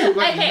me. Look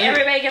at Okay, me.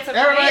 everybody gets a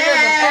point. Everybody gets a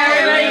point.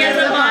 Everybody gets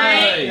a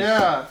point.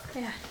 Yeah.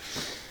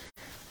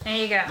 There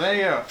you go. There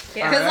you go.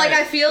 Yeah. Because like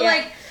I feel Yeah.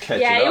 like Catch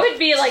Yeah, it it up. would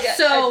be like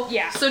a...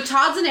 yeah. So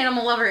Todd's an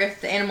animal lover.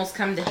 If the animals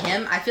come to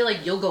him, I feel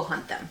like you'll go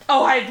hunt them.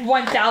 Oh, I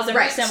 1,000%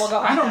 Right. will go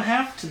I on. don't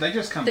have to. They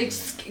just come. They to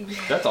just,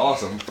 That's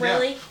awesome.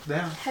 Really?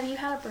 Yeah. Have you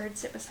had a bird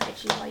sit beside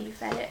you while you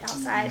fed it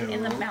outside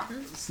in the No.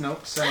 mountains?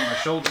 Nope. Sit on my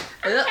shoulder.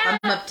 I'm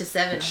up to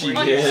 7. She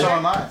On did. So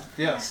am I.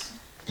 Yes.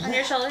 On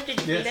your shoulder? Did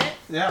you Yes. feed it?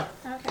 Yeah.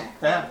 Okay.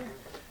 Yeah.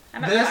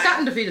 I'm This- I've at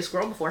gotten to feed a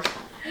squirrel before.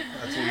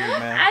 That's weird,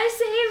 man.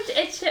 I saved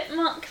a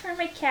chipmunk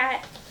from a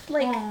cat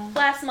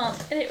last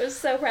month, and it was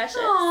so precious.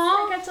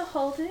 Aw. I got to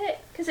hold it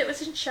because it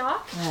was in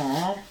shock,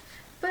 Aw.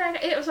 but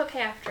it was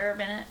okay after a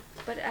minute.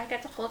 But I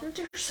got to hold it.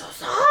 They're so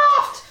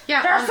soft.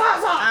 Yeah, They're so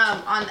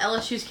soft. on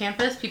LSU's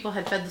campus, people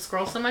had fed the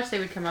squirrels so much they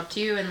would come up to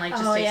you and like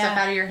just Oh, take yeah. stuff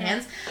out of your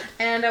hands,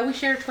 and we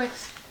shared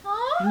Twix.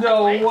 Aw,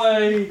 No nice.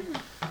 way.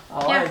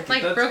 I Yeah, it.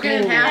 like That's broke it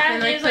in cool. half Yeah,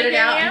 and he like was put like, it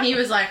out, yeah. and he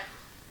was like,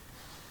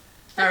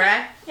 "All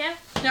right, Yeah.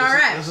 all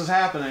right." This is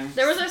happening.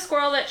 There was a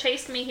squirrel that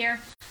chased me here,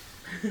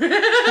 Oh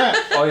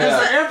They're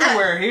yeah.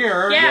 everywhere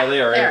here. Yeah. Yeah,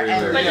 they are They're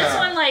everywhere. but Yeah. this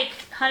one like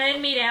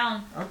hunted me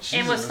down Oh,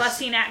 and was Jesus.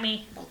 fussing at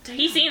me.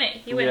 He seen it.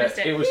 He Yeah, witnessed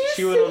it was You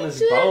chewing on his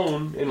saved it.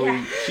 bone, and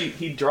Yeah.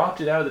 he dropped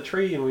it out of the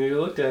tree, and we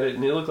looked at it,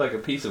 and it looked like a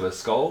piece of a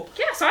skull.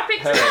 Yeah, so I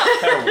picked Had it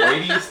up. had a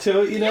radius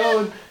to it, you know,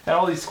 and had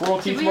all these squirrel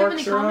Did teeth we have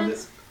marks any around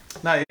comments?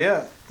 Not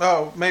yet.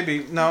 Oh,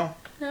 maybe no.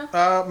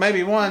 No.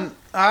 Maybe one.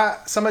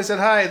 Somebody said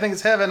hi. I think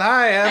it's Heaven.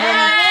 Hi, Heaven.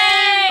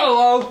 Hey!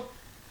 Hello.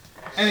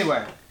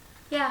 Anyway,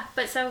 Yeah,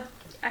 but so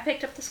I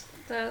picked up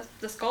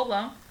the skull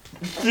bone.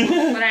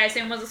 What I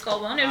assume was a skull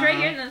bone. It was right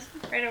here,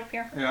 right up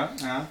here. yeah.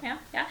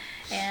 Yeah.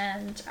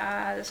 And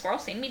the squirrel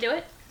seen me do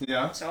it,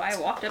 so I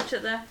walked up to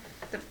the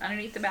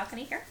underneath the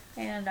balcony here,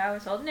 and I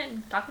was holding it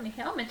and talking to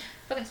him, and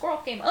fucking squirrel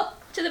came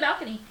up to the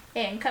balcony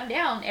and come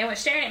down and was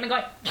staring at me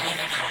going,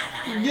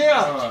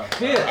 Yeah.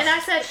 and I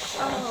said,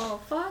 "Oh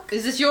fuck."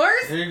 Is this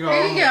yours? Here you go.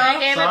 Here you go. I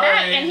gave it back,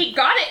 Sorry. and he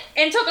got it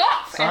and took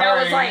off, and I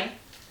was Sorry. like,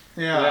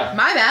 Yeah.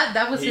 My bad.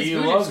 That was his He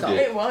voodoo loved skull. it.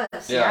 It was.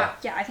 Yeah.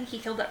 "Yeah, I think he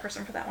killed that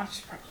person for that one."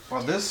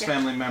 Well, this Yeah.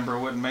 family member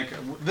wouldn't make.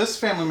 This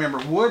family member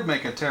would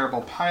make a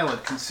terrible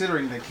pilot,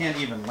 considering they can't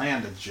even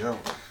land a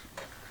joke.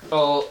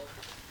 Oh,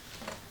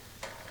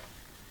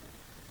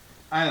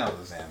 I know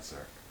this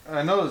answer.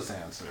 I know this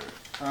answer.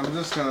 I'm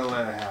just gonna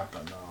let it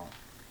happen, though.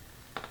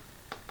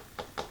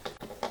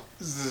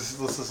 Let's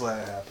just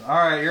let it happen. All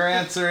right, your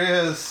answer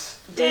is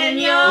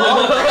Daniel.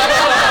 Oh,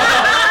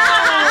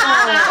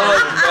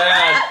 it's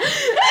bad.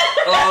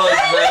 Oh,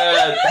 it's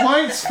bad.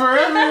 points for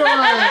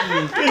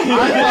everyone.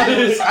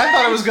 I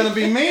thought it was gonna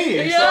be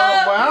me.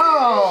 Yeah. So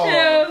wow.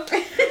 Yeah.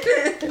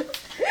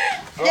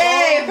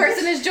 Yay! A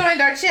person has joined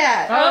our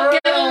chat. Oh,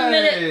 give him a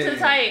minute to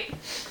type.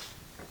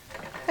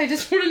 I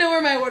just want to know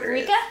where my order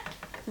is.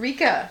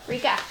 Rika.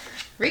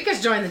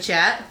 Rika's joined the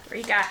chat.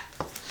 Rika.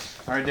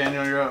 All right,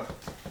 Daniel, you're up.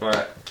 All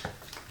right.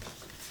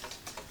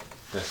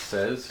 This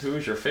says, who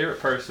is your favorite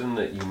person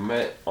that you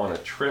met on a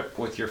trip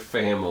with your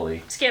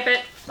family? Skip it.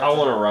 I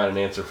want to write an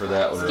answer for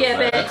that one. Skip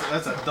it.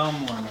 That's a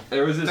dumb one.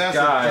 There was this That's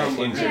guy a dumb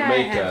one. in Yeah, I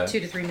have Jamaica. 2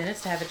 to 3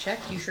 minutes to have it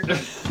checked. You sure do.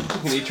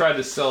 And he tried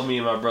to sell me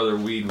and my brother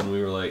weed when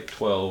we were like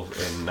 12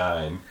 and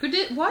 9. Who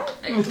did what?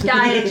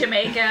 Died in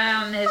Jamaica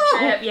on his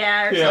trip.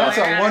 Yeah, or Yeah. That's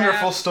somewhere, I a don't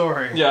wonderful know.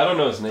 story. Yeah, I don't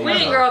know his name. We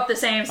didn't grow up the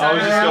same, so I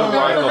was just going to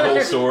write the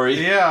whole story.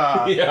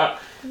 Yeah, Yeah.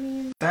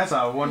 that's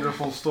a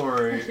wonderful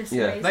story.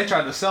 Yeah. They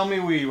tried to sell me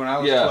weed when I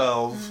was Yeah.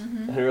 12.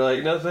 And we were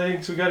like, no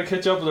thanks, we got to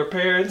catch up with our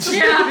parents.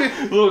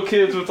 Yeah. Little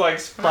kids with like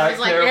spiked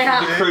like, hair yeah.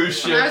 from the cruise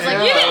ship. I was like,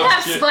 Yeah. You didn't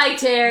have Shit.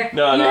 spiked hair.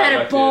 No, you no, had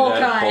I a bowl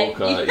did. I had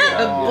cut. a bowl cut, A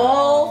yeah.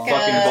 bowl Fucking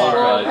cut. bowl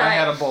cut. I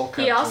had a bowl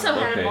cut. He also too.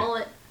 had Okay. a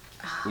mullet.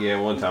 Yeah,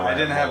 one time I I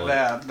didn't had have mullet.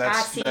 that. I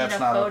That's seen that's a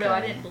not photo. okay.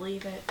 I didn't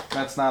believe it.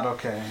 That's not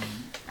okay.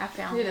 I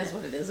found It it. is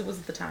what it is. It was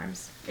at the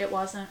times. It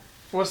wasn't.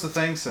 What's the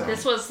thing say?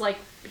 This was like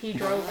he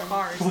drove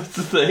cars. What's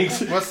the thing?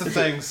 What's the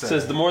thing It say?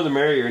 says the more the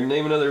merrier.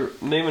 Name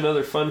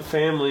another fun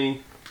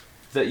family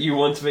that you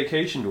once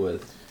vacationed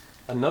with.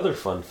 Another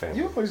fun family.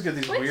 You always get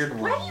these weird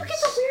ones. Why do you get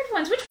the weird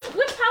ones? Which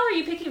pile are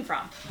you picking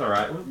from? All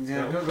right.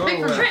 Yeah, go Pick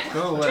to from- left. try-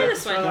 Go to try left.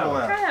 this one. Go to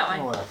left. Try that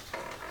Go one. left.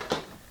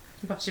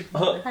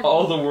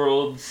 All the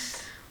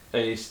world's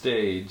a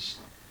stage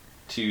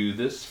to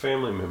this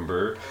family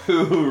member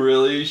who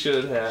really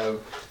could have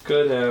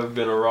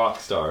been a rock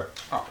star.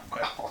 Oh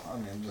well, I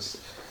mean, just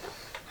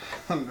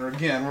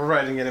again, we're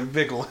writing it in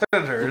big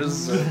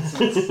letters.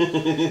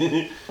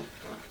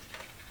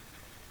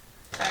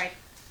 Sorry,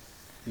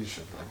 You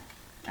should.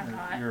 I'm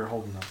not. You're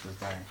holding up the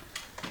thing.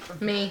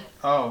 Me.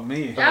 Oh,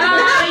 me. Oh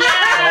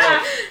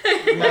yeah!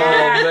 Oh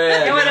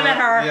man. It would have been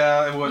her.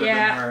 Yeah, it would have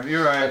Yeah. been her.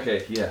 You're right.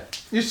 Okay, yeah.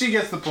 She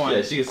gets the point.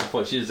 Yeah, she gets the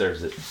point. She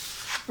deserves it.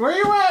 Where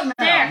you at now,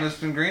 There. Miss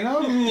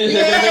Pingrino?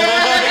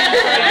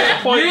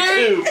 Point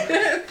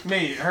 2.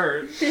 Me,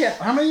 her. Yeah.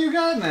 How many you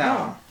got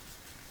now?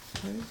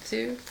 1,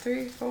 2,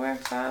 3, 4,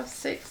 5,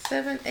 6,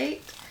 7,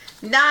 8,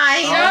 9.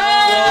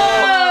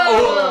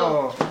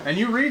 Oh. And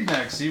you read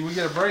next. See, we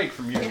get a break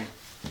from you.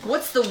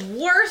 What's the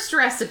worst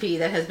recipe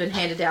that has been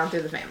handed down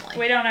through the family?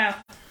 We don't know.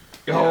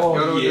 Oh,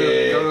 go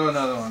yeah. to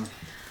another one.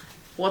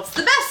 What's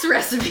the best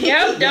recipe?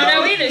 Yep, don't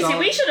know either. See, don't.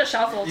 we should have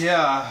shuffled.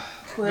 Yeah.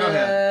 Go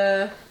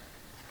ahead.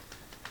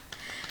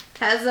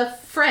 Has a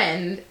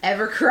friend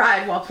ever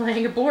cried while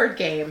playing a board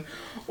game?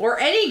 Or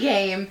any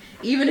game,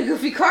 even a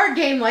goofy card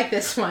game like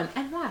this one?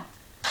 And why?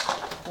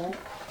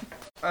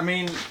 I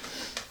mean,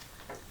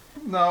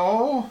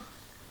 no.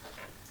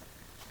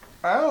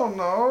 I don't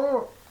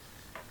know.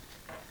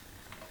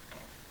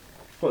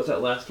 What was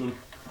that last one?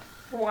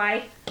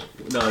 Why?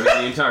 No, I mean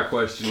the entire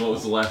question. What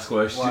was the last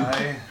question?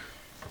 Why?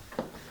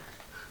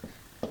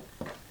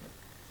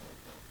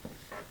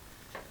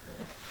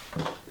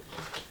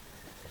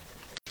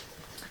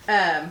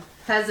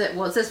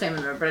 It says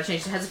family member, but I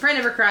changed it. Has a friend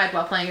ever cried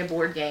while playing a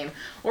board game?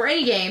 Or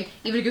any game,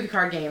 even a goofy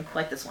card game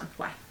like this one?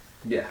 Why?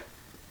 Yeah.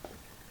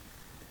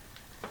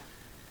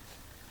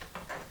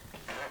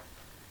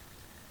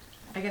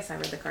 I guess I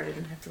read the card. I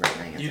didn't have to write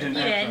my answer. You didn't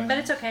You have did, to. but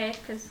it's okay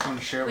because I want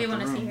to share it we with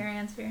want the to room. see your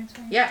answer.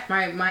 Yeah,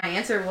 my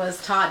answer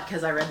was Todd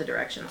because I read the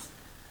directions.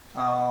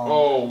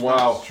 Oh,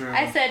 wow. That's true.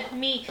 I said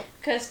me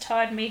because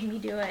Todd made me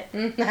do it.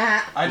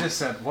 I just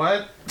said,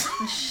 what?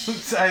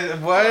 What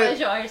What? was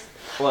yours?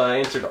 Well, I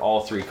answered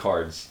all 3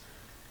 cards.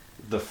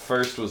 The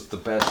first was the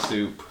best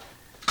soup,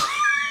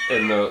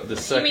 and the You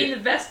second mean the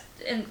best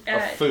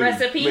food.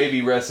 recipe?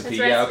 Maybe recipe. His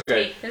Yeah, recipe.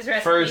 okay. His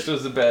recipe. First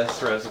was the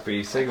best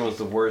recipe. Second was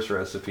the worst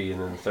recipe,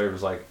 and then the third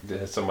was like,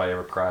 has somebody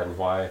ever cried and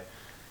why?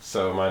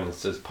 So mine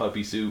says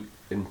puppy soup,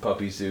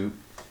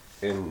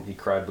 and he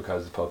cried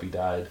because the puppy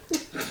died.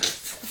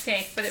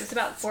 Okay, but it was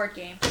about board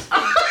games.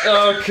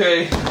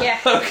 Okay. Yeah.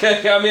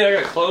 Okay. I mean, I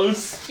got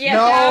close. Yeah.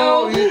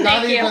 No, Thank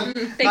not you. even,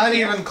 Thank not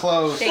you. even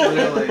close, Thank you.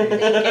 really. Thank you.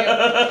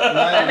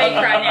 I may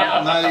cry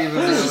now. Not even. So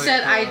really she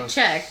said I close.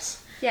 checked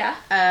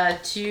Yeah.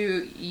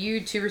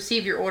 to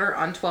receive your order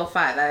on 12/5.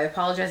 I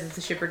apologize if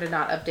the shipper did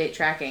not update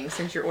tracking.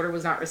 Since your order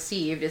was not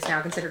received, it's now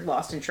considered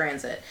lost in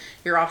transit.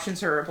 Your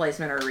options are a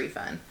replacement or a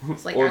refund.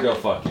 It's like Or go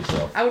fuck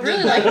yourself. I would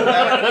really like.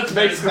 That's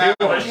basically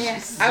what she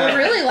Yes. said. I would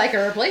really like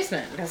a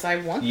replacement because I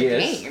want the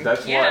Yes, game.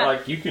 that's Yeah. why.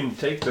 Like you can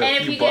take the And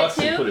if few you get bucks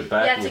 2, and put you it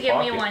back have in to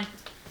your give me pocket.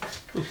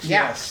 1.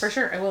 Yeah, Yes. for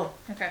sure, I will.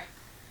 Okay.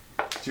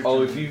 It's your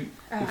Oh, turn.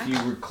 if you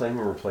reclaim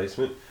a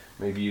replacement,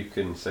 maybe you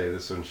can say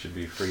this one should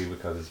be free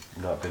because it's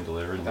not been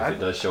delivered, and if it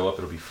does show up,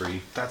 it'll be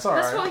free. That's That's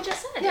alright. what we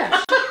just said.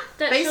 Yeah,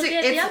 that she'll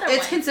get the other it's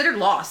one. considered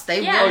lost.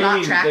 They Yeah. will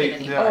not track it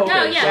anymore. Yeah. Oh, okay.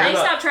 No, So they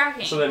not- stopped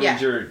tracking. So that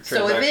means your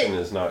transaction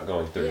is not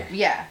going through.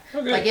 Yeah.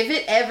 Okay. Like if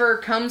it ever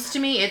comes to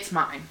me, it's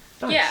mine.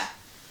 Nice. Yeah.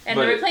 And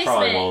But the it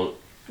probably replacement. won't.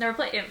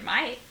 It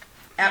might.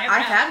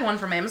 I've had one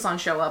from Amazon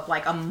show up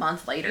like a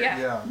month later. Yeah.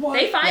 Yeah.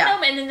 They find Yeah.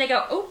 them and then they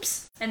go,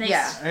 oops. And they.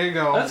 Yeah. There you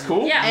go. That's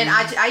cool. Yeah. And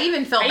I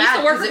even felt I bad. used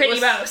to work for 'cause it Pitney was-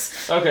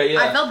 Bowes. Okay,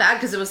 yeah. I felt bad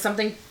because it was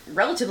something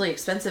relatively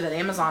expensive at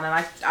Amazon, and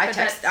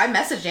I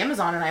messaged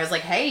Amazon and I was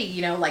like, hey,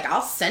 you know, like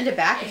I'll send it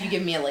back if you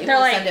give me a label. They're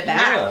like, send it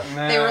back.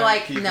 Yeah. They were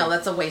like, keep no, it.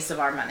 that's a waste of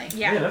our money.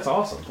 Yeah. Yeah, that's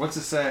awesome. What's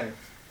it say?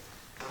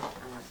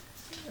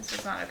 This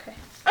is not okay.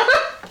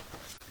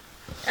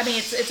 I mean,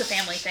 it's a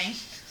family thing.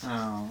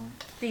 Oh.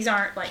 These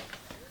aren't like.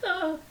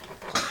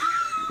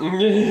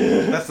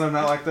 That's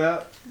not like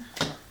that?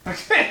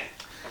 Okay.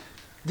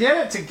 Get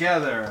it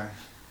together.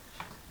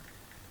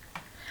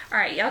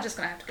 Alright, y'all just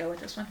gonna have to go with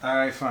this one.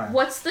 Alright, fine.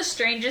 What's the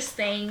strangest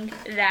thing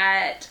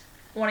that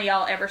one of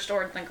y'all ever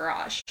stored in the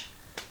garage?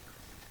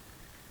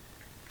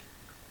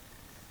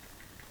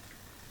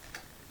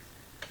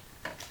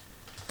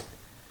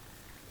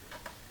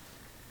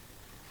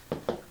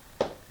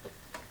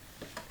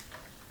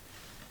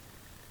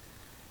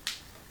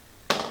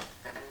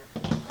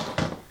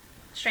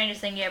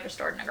 Strangest thing you ever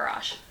stored in a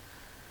garage?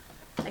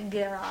 A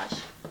garage.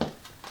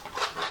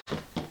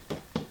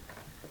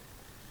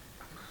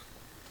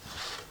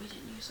 We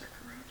didn't use our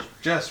garage.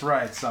 Just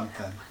write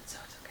something. So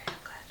it's okay. I'm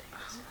glad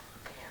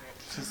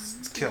they used it.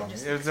 It's killing me.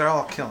 They're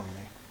all killing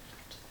me.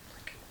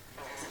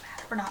 Doesn't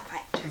matter. We're not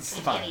fighting It's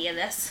fine. any of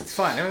this. It's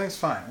fine. Everything's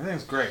fine.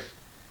 Everything's great.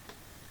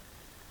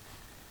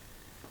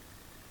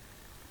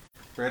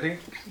 Ready?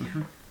 Yeah.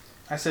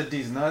 I said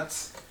these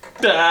nuts.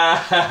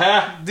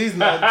 These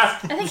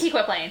nuts. I think he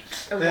quit playing.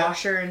 A Yeah.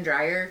 washer and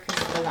dryer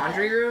because the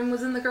laundry room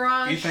was in the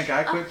garage. You think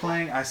I quit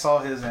playing? I saw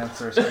his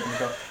answer a second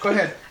ago. Go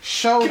ahead.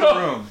 Show the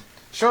room.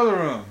 Show the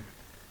room.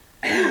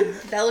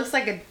 That looks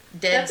like a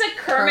dead That's a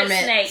Kermit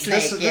snake.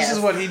 This yes. is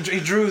what he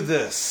drew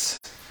this.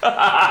 You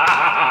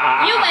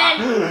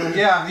win!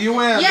 Yeah, you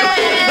win. Yay!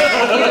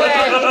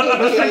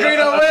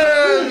 Negrito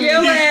wins. You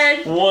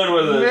win! One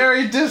with a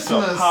Merry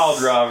Dismas. pile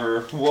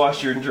driver,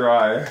 washer and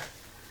dryer.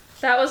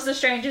 That was the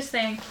strangest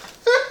thing.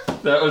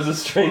 That was the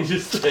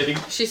strangest thing.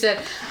 She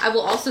said, I will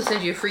also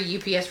send you a free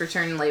UPS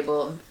return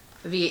label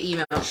via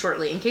email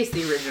shortly in case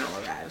the original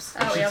arrives.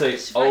 Oh, I yeah, should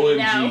it's say, funny OMG,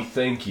 now.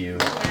 thank you.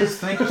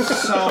 Thank you so Thank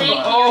much. you,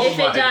 Oh if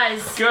my it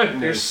does. You're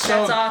Goodness. so,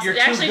 That's awesome. You're too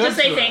Actually, good just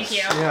say to thank us.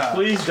 you. Yeah.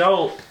 Please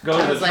don't go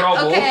I to was the like,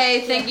 trouble.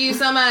 okay, thank you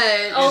so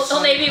much.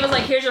 Old Navy was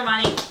like, here's your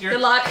money. You're-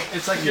 Good luck.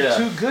 It's like Yeah.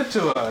 you're too good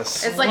to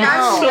us. It's like,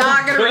 Wow. I'm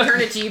not going to Good. return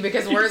it to you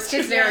because worst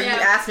case scenario, Yeah.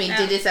 you asked me, Yeah.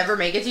 did this ever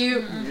make it to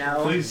you? No.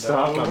 Please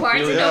stop. I'm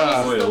Barnes feeling and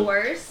Nobles is the spoiled.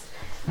 worst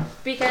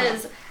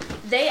because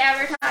they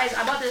advertise.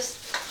 I bought this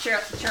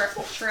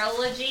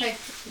trilogy.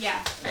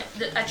 Yeah,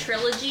 a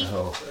trilogy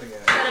Oh.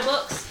 set of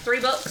books, 3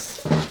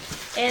 books,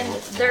 and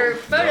their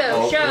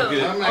photo Oh, showed look at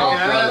it. Oh my all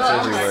God. 3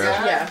 That's books.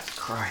 everywhere. Yeah.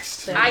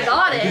 Christ. I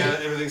got it. Yeah,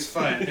 everything's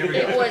fine.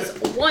 It was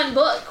 1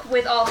 book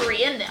with all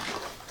 3 in them.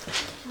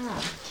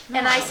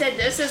 And I said,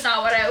 this is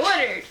not what I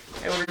ordered.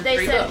 I ordered They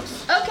 3 said,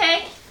 books.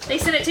 okay. They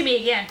sent it to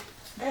me again.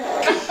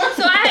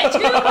 So I had 2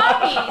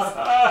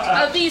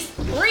 copies of these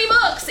 3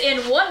 books in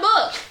 1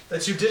 book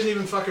That you didn't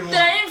even fucking want.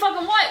 that I didn't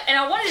fucking want. And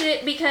I wanted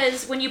it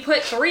because when you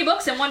put 3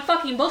 books in 1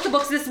 fucking book, the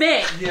book's this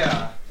big.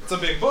 Yeah, it's a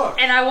big book.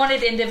 And I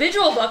wanted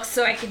individual books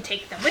so I can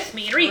take them with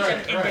me and read them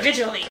Right.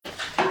 individually.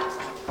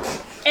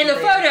 And the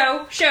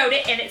photo showed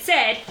it and it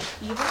said,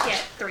 you will get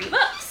 3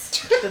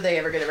 books. Did they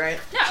ever get it right?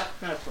 No.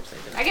 No, of course they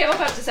didn't. I gave up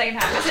after the second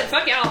time. I said,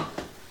 fuck y'all.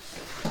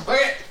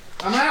 Okay,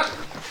 I'm out.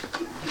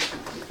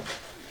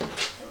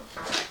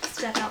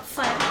 Step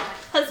outside my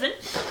husband.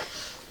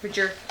 Put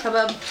your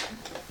hubbub.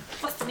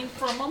 Listening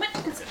for a moment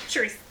because I'm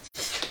sure he's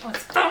on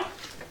his phone.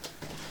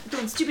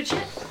 Doing stupid shit.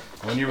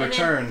 When you And then-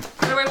 return.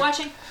 What are we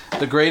watching?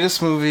 The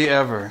greatest movie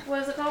ever.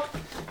 What is it called?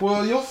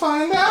 Well, you'll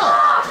find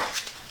out.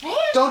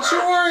 Don't you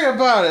worry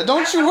about it.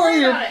 Don't you I'm worry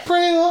worried your about it.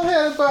 pretty little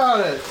head about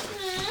it.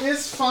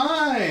 It's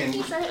fine.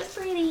 He said it was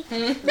pretty.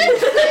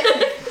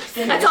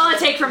 That's all I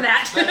take from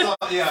that.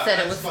 Yeah, Said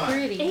it was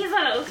pretty. He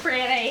said it was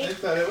pretty.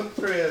 thought it was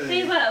He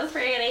pretty. said it was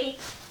pretty.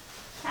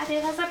 I do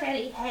have a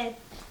pretty head.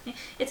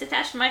 It's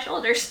attached to my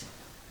shoulders.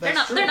 They're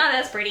That's not true.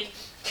 as pretty.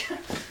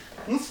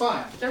 It's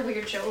fine. They're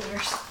weird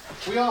shoulders.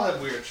 We all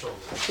have weird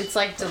shoulders. It's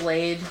like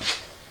delayed.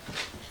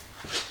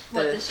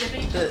 What, the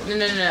shipping?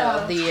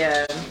 No.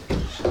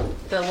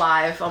 The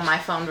live on my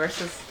phone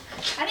versus.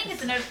 I didn't get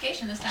the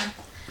notification this time.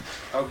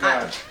 Oh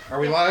God. Are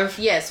we live?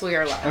 Yes, we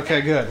are live.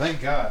 Okay, good. Thank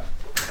God.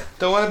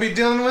 Don't want to be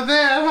dealing with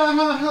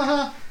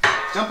that.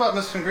 Jump up,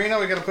 Miss Pingrino.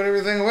 We got to put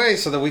everything away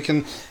so that we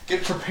can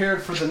get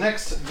prepared for the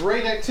next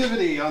great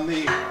activity on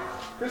the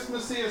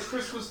Christmasiest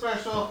Christmas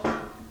special.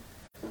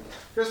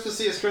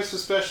 Christmasiest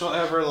Christmas special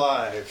ever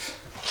live.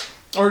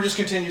 Or just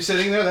continue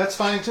sitting there. That's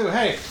fine too.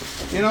 Hey,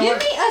 you know Give what?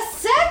 me a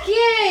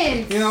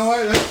second! You know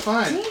what? That's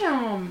fine.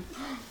 Damn.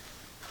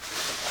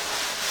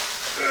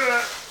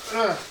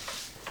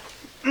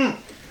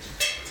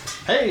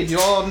 Hey, do you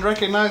all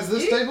recognize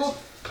this table?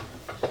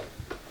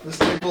 This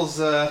table's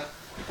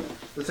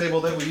the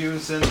table that we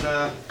use in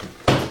Stump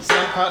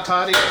Hot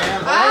Toddy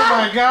and oh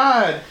my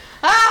god!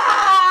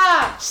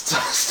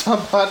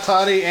 Stump Hot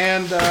Toddy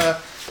and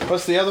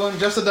what's the other one?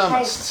 Just the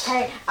Dumbest.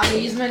 Hey, I'm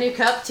gonna use my new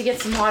cup to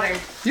get some water.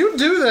 You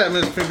do that,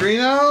 Miss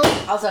Pellegrino.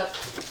 Also.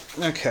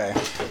 Okay.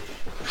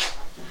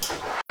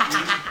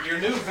 Your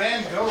new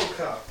Van Gogh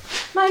cup.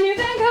 My new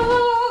Van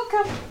Gogh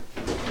cup.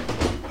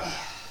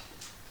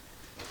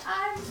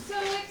 I'm so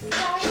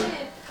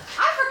excited.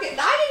 I didn't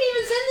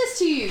even send this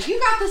to you. You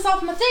got this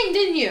off my thing,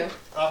 didn't you?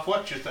 Off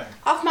what you think?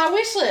 Off my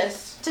wish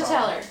list to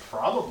tell her.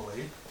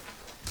 Probably.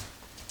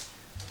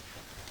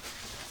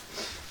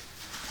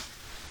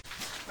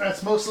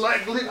 That's most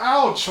likely.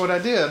 Ouch! What I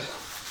did.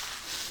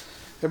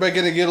 Everybody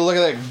gonna get a look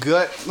at that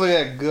gut. Look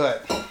at that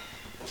gut. I'm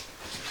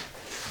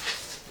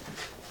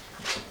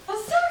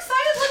so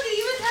excited. Look, it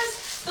even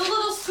has the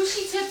little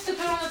squishy tips to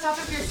put on the top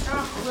of your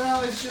straw.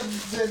 Well,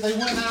 they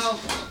went out.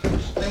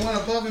 They went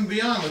above and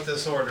beyond with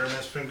this order,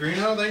 Miss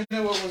Pellegrino. They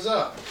knew what was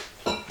up.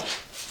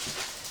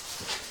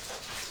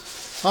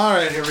 All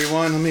right,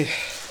 everyone. Let me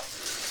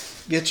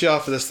get you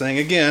off of this thing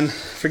again.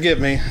 Forgive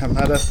me. I'm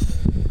not a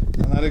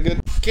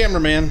good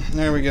cameraman.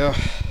 There we go.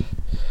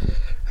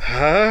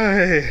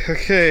 Hi.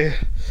 Okay.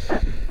 All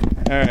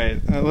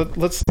right.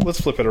 Let's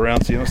flip it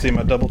around so you don't see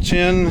my double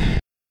chin.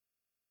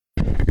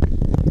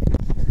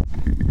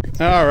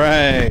 All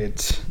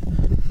right.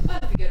 Well,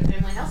 if you go to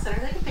Family Health Center,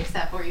 they can fix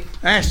that for you.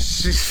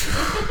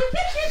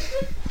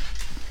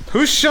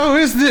 Whose show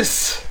is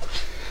this?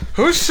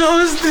 Whose show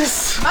is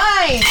this?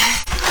 Mine.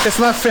 It's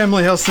not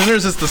Family Health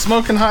Centers. It's the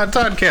Smokin' Hot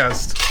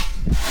Toddcast.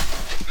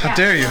 How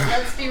dare you?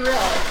 Let's be real.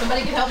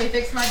 Somebody can help me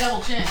fix my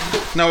double chin.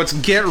 No, it's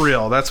Get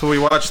Real. That's where we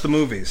watch the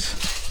movies.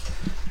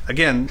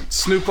 Again,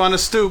 Snoop on a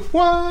stoop.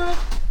 What? All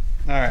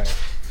right.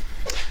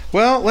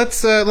 Well,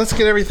 let's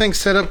get everything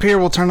set up here.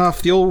 We'll turn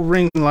off the old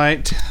ring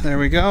light. There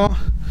we go.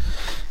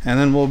 And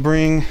then we'll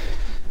bring.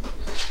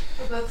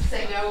 We're both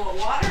say no, a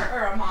water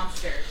or a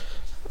monster.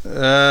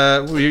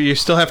 You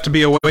still have to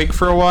be awake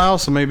for a while,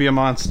 so maybe a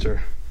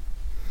monster.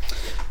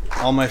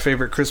 All my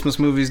favorite Christmas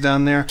movies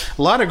down there.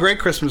 A lot of great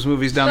Christmas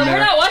movies down there.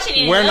 We're not watching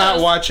any of those. We're not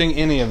watching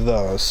any of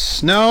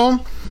those.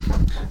 No,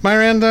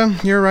 Miranda,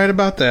 you're right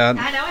about that.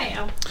 I know I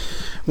am.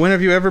 When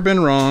have you ever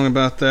been wrong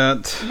about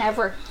that?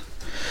 Never.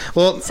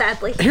 Well,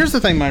 Sadly. Here's the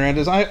thing,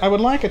 Miranda, is I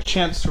would like a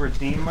chance to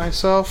redeem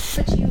myself.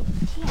 But you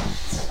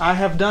can't. I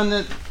have done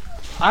it.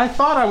 I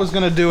thought I was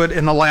going to do it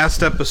in the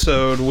last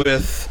episode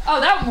with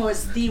Oh, that one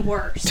was the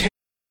worst.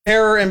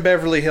 Terror in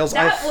Beverly Hills.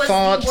 That was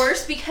the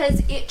worst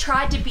because it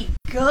tried to be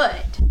good.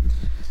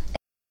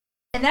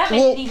 And that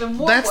made it even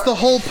more that's worse. the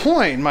whole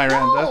point,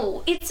 Miranda.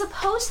 No, it's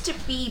supposed to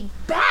be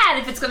bad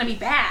if it's going to be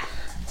bad.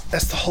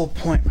 That's the whole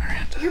point,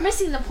 Miranda. You're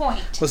missing the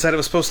point. Was that it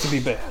was supposed to be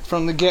bad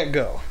from the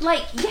get-go.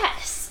 Like,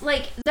 yes.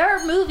 Like, there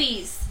are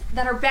movies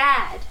that are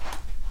bad.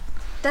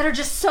 That are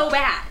just so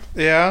bad.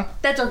 Yeah.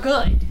 That are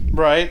good.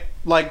 Right.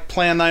 Like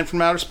Plan 9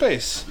 from Outer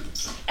Space.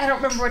 I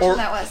don't remember which one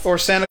that was. Or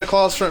Santa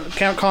Claus from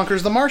Camp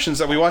Conquers the Martians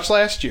that we watched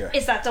last year.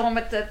 Is that the one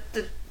with the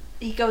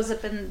he goes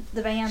up in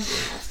the van?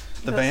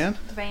 The van?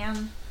 The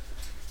van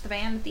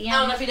at the end. I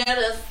don't know if you know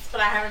this,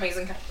 but I have an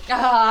amazing cup.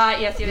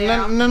 Yes, you do.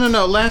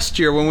 No. Last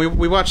year when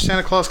we watched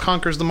Santa Claus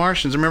Conquers the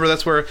Martians, remember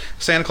that's where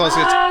Santa Claus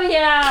gets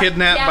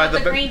kidnapped by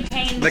the green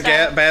paint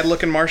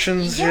bad-looking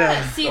Martians?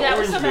 Yeah. See, that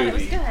was so bad. It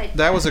was good.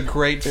 That was a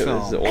great It film.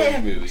 was the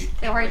orange movie.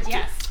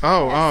 Yes.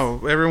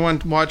 Oh,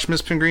 everyone watch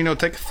Miss Pellegrino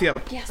take a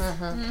sip. Yes.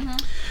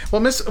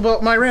 Well,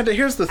 Miranda,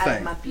 here's the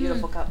thing. My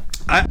beautiful cup.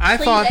 I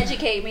Please thought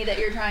educate me that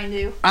you're trying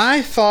to.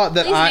 I thought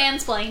that Please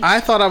mansplain.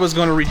 I thought I was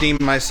going to redeem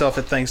myself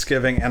at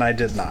Thanksgiving, and I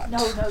did not. No,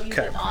 you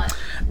did not.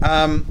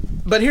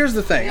 But here's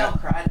the thing. We all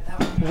cried at that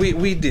one.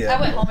 We did. I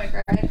went home and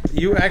cried.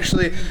 You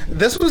actually.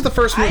 This was the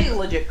first movie. I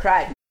legit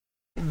cried.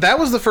 That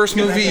was the first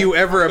movie you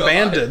ever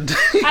abandoned.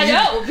 I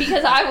know,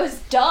 because I was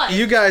done.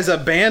 You guys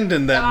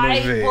abandoned that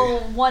movie. I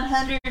will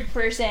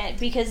 100%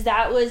 because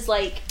that was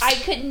like I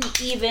couldn't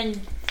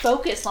even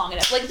focus long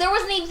enough. Like there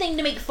wasn't anything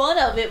to make fun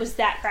of. It was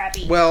that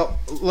crappy. Well,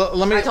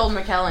 let me. I told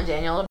Mikkel and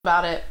Daniel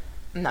about it.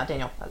 Not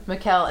Daniel.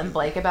 Mikkel and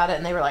Blake about it,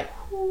 and they were like,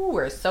 "Ooh,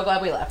 we're so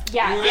glad we left."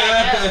 Yeah,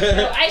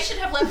 no, I should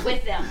have left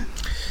with them.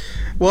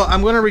 Well,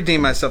 I'm going to redeem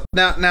myself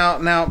now,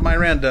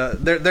 Miranda.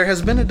 There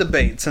has been a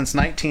debate since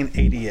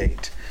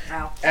 1988.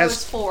 Wow, I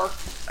was 4.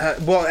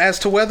 As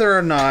to whether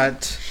or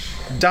not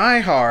Die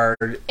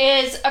Hard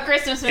is a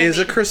Christmas movie. Is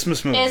a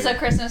Christmas movie. Is a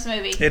Christmas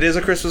movie. It is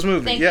a Christmas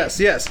movie. Thank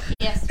yes. you.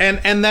 Yes.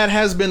 And that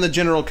has been the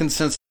general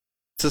consensus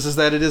is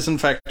that it is in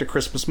fact a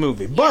Christmas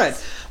movie. Yes. But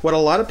what a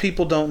lot of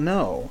people don't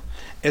know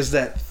is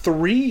that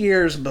 3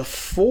 years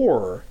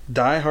before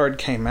Die Hard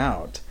came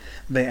out,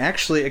 they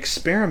actually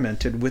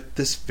experimented with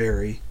this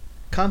very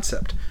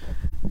concept.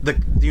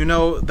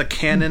 The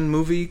Canon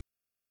movie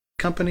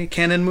company,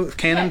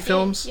 Canon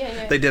Films.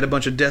 Yeah. They did a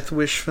bunch of Death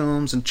Wish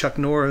films and Chuck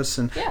Norris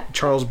and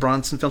Charles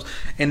Bronson films.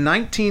 In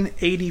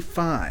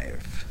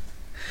 1985,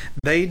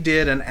 they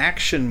did an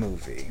action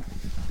movie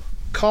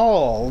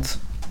called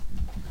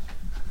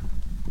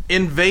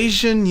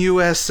Invasion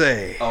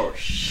USA. Oh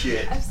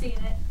shit! I've seen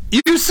it.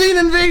 You've seen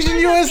Invasion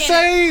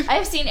USA?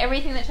 I've seen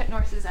everything that Chuck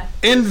Norris has done.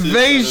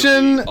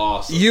 Invasion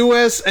awesome.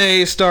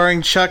 USA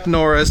starring Chuck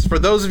Norris. For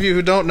those of you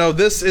who don't know,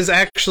 this is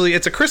actually,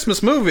 it's a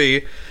Christmas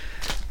movie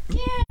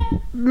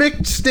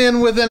mixed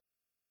in with an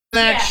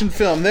action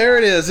film. There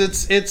it is.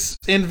 It's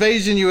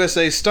Invasion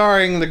USA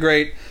starring the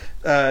great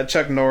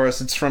Chuck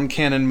Norris. It's from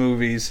Canon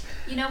Movies.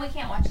 You know we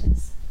can't watch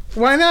this.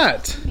 Why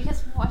not?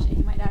 Because if we watch it,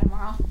 he might die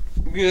tomorrow.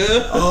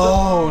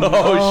 Oh, no.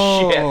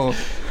 Oh,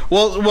 shit.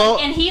 Well,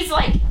 and he's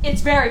like,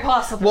 it's very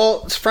possible.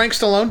 well, Frank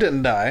Stallone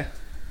didn't die.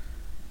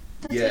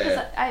 That's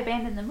because I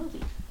abandoned the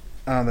movie.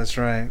 Oh, that's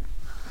right.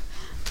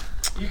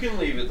 You can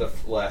leave it the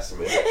last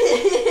minute.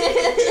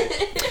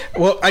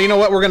 Well, you know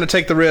what? We're gonna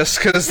take the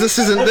risk because this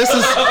is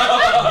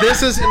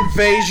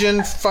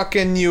Invasion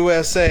fucking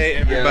USA,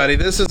 everybody.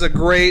 This is a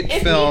great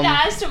If film. he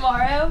dies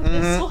tomorrow,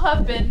 this will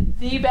have been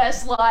the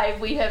best live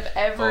we have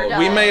ever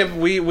done.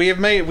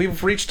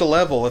 We've reached a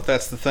level if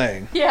that's the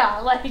thing. Yeah,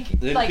 like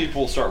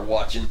People will start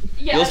watching.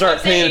 Yeah, You'll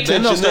start that's what I'm paying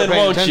saying. attention,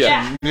 won't you?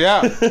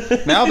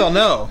 Yeah.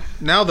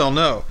 Now they'll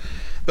know.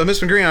 But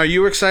Miss McGreen, are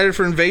you excited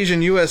for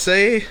Invasion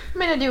USA? I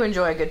mean, I do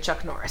enjoy a good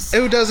Chuck Norris.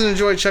 Who doesn't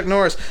enjoy Chuck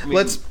Norris?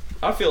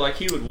 I feel like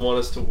he would want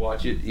us to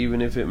watch it,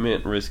 even if it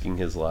meant risking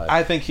his life.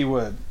 I think he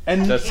would.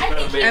 And That's the I kind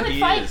think of he man would he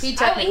fight. is. He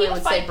technically would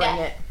say fight bring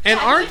that. it. and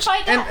Yeah, aren't he'd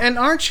fight that. and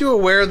aren't you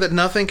aware that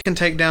nothing can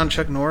take down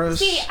Chuck Norris?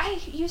 See, I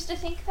used to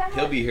think that.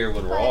 He'll be here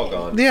when we're all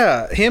gone.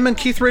 Yeah, him and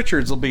Keith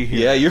Richards will be here.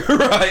 Yeah, you're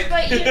right.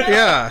 But you know,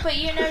 Yeah. But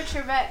you know,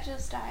 Trevette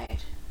just died.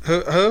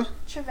 Who?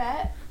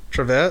 Trevette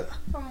Trevette?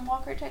 from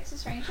Walker,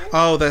 Texas Ranger.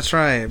 Oh, that's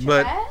right.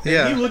 But Trevette?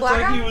 yeah, He looked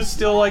like he was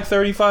still like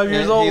 35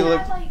 years Yeah, old. he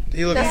looked- Like,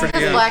 he looked That's pretty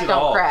because young. black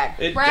don't crack.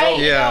 It Right? don't.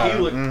 Yeah. He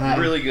looked Mhm.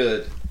 really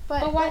good.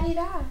 but why did he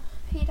die?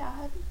 he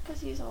died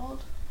because he's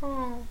old.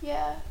 Oh.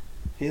 Yeah.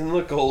 He didn't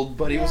look old,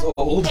 but he was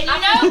old. And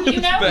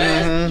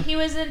bad. he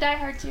was in Die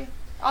Hard too.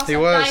 Also, He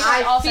was. Die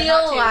Hard I also, feel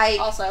not two, like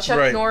also. Chuck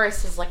Right.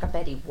 Norris is like a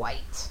Betty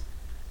White.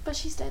 But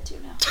she's dead too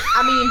now.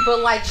 I mean, but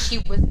like she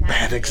was 90.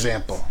 bad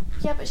example.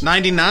 Yeah, but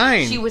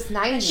 99. She was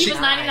 90. She was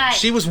 99.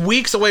 She was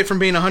weeks away from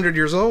being 100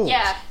 years old.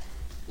 Yeah. I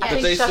But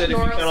think they Chuck said if you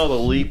Norris- count all the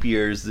leap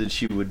years, that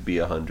she would be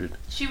 100.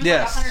 She was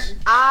Yes. like 100.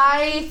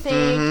 I think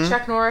Mhm.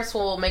 Chuck Norris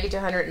will make it to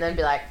 100 and then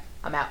be like,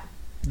 I'm out.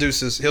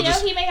 Deuces. He'll You know,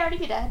 just he may already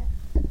be dead.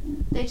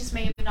 They just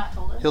may have not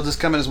told us. he'll just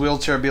come in his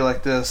wheelchair, be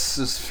like this,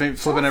 just flipping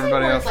say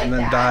everybody words off, and like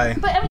then that. die.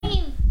 But I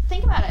mean,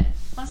 think about it.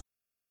 When's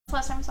the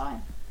last time we saw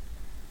him?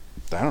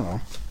 I don't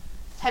know.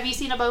 Have you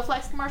seen a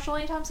Bowflex commercial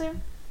anytime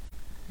soon?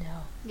 No.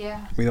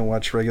 Yeah. We don't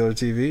watch regular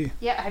TV.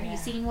 Yeah. Have you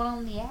seen one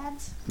on the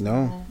ads?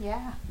 No.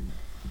 Yeah.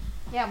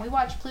 Yeah, and we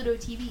watch Pluto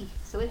TV,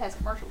 so it has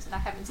commercials, and I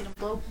haven't seen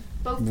a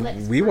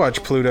Bowflex. We watch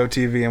commercial. Pluto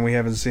TV, and we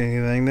haven't seen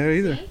anything there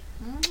either. See?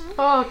 Mhm.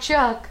 Oh,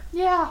 Chuck.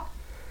 Yeah.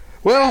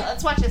 Well,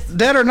 Let's watch this.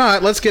 dead or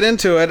not, let's get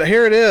into it.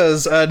 Here it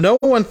is. No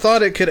one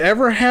thought it could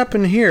ever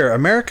happen here.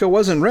 America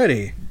wasn't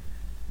ready,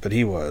 but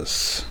he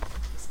was.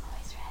 He's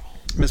always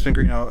ready. Miss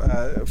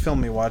Mangrino,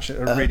 film me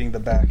reading the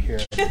back here.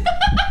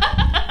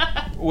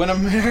 When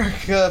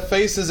America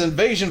faces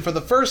invasion for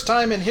the first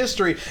time in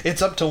history,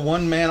 it's up to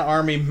one-man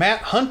army Matt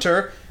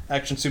Hunter,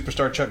 action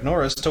superstar Chuck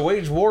Norris, to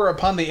wage war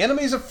upon the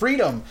enemies of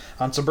freedom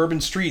on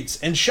suburban streets,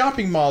 in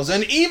shopping malls,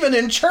 and even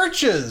in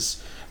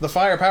churches. The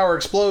firepower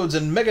explodes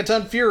in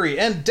megaton fury,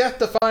 and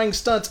death-defying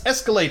stunts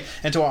escalate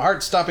into a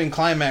heart-stopping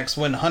climax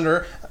when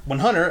Hunter,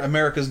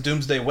 America's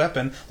doomsday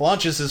weapon,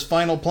 launches his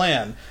final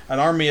plan. An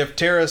army of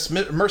terrorist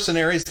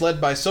mercenaries led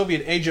by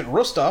Soviet agent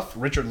Rostov,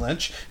 Richard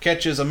Lynch,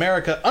 catches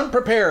America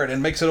unprepared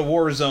and makes it a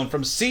war zone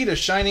from sea to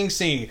shining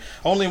sea.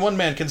 Only one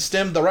man can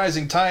stem the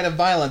rising tide of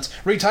violence,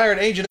 retired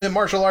agent and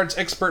martial arts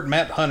expert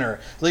Matt Hunter.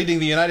 Leading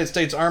the United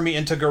States Army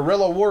into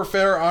guerrilla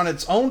warfare on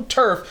its own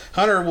turf,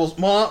 Hunter will...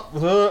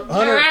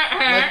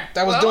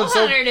 that was doing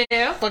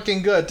so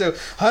fucking good, too.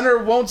 Hunter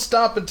won't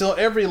stop until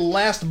every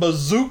last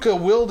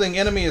bazooka-wielding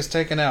enemy is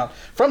taken out.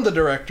 From the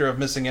director of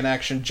Missing in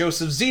Action,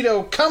 Joseph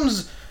Zito,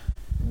 comes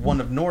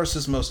one of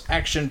Norris's most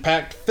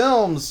action-packed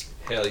films,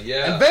 Hell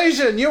yeah.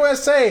 Invasion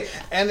USA,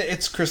 and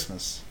it's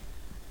Christmas.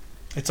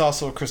 It's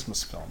also a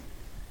Christmas film.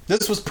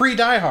 This was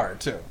pre-Die Hard,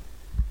 too.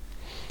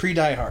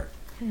 Pre-Die Hard.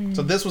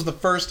 So this was the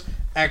first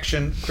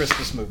action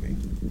Christmas movie.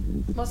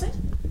 Was it?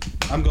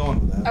 I'm going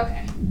with that.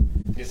 Okay.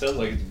 It sounds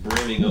like it's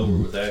brimming over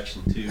with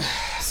action, too.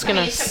 It's I gonna.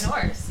 mean, it's Chuck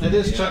Norris. It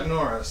is Yeah. Chuck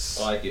Norris.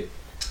 I like it.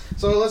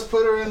 So let's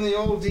put her in the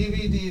old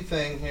DVD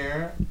thing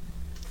here.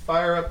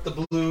 Fire up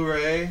the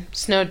Blu-ray.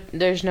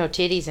 There's no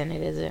titties in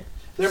it, is it?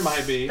 There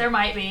might be. There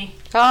might be.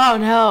 Oh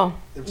no.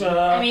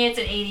 I mean, it's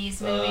an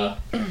 80s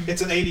movie.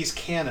 It's an 80s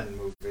canon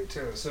movie,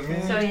 too. So,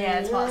 So yeah,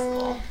 it's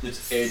possible.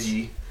 It's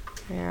edgy.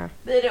 Yeah.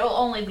 But it'll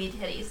only be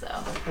titties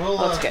though. we'll,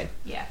 That's good.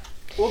 Yeah.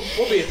 We'll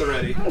be at the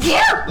ready.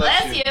 Yeah.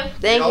 Bless you.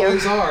 Thank you.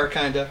 Always are,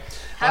 kind of.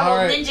 I will All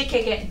right. ninja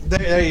kick it.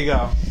 There you go.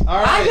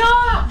 All right.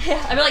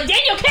 I'd be like,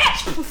 Daniel,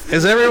 catch!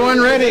 Is everyone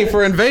ready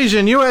for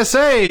Invasion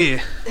USA?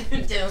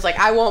 Dylan's like,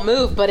 I won't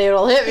move, but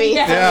it'll hit me.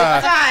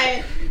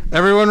 Yeah.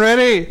 Everyone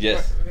ready?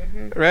 Yes.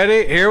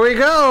 Ready? Here we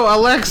go.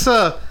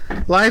 Alexa,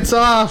 lights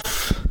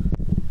off.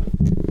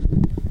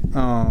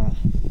 Oh.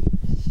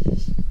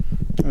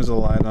 There's a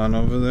light on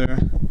over there.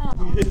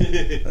 Oh.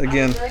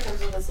 Again. It comes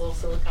with this little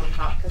silicone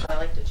top because I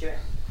like to chew it.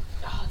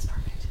 Oh, it's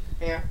perfect.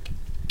 Yeah.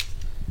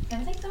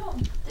 Everything's at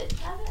home. Did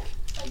have it?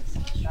 Like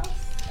some of the straws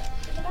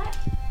in the back?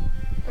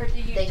 Or do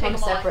you They take come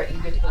them all? separate.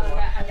 You get to go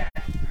Okay, okay.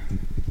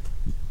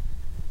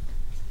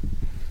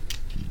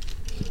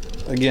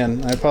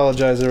 Again, I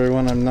apologize,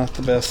 everyone. I'm not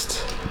the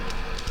best.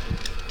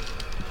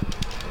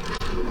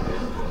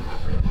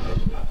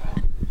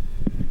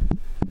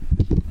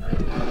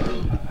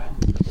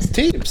 It's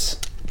Teeps.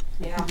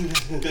 Yeah. I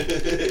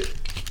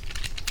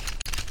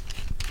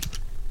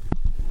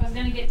was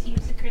gonna get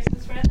Teeps a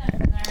Christmas present,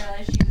 and I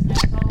realized she was an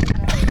asshole.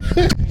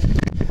 So.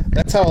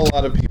 That's how a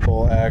lot of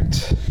people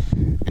act.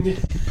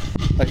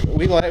 Like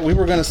we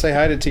were gonna say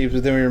hi to Teeps,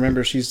 but then we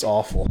remember she's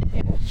awful.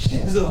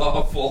 She's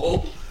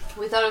awful.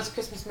 We thought it was a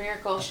Christmas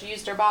miracle. She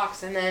used her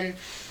box and then,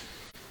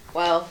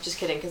 well, just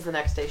kidding, because the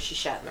next day she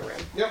shat in the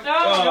room. Yep.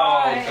 Oh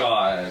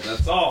God,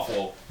 that's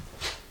awful.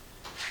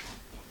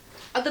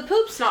 The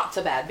poop's not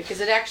so bad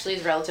because it actually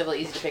is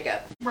relatively easy to pick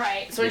up.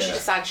 Right. So when she Yeah.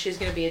 decided she was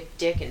going to be a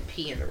dick and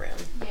pee in the room.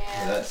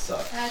 Yeah. That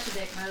sucks. That's a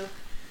dick move.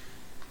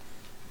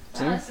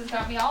 See? This has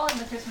got me all in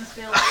the Christmas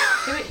feel.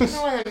 Give me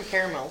one of them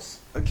caramels.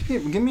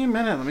 Give me a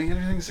minute. Let me get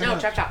everything set No,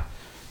 up. chop chop.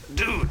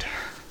 Dude.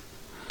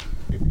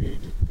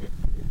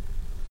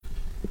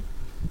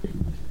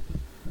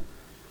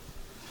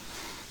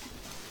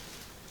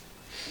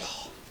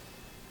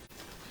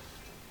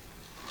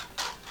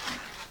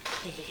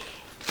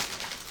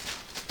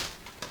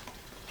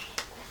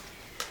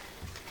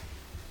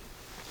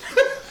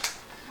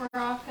 We're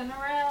rocking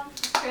around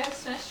the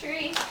Christmas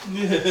tree.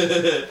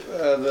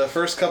 The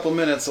first couple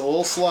minutes a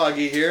little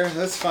sloggy here.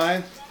 That's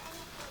fine.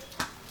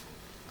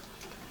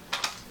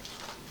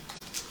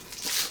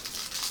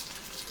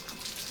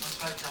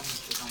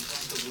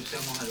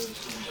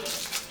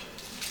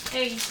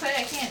 Hey, you said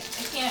I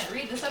can't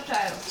read the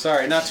subtitles.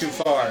 Sorry, not too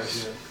far.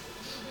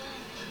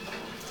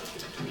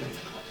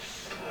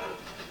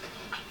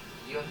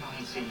 Dios nos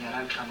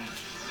enseñará el camino.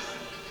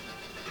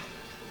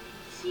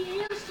 Si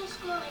ellos dos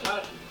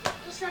corren,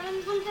 nos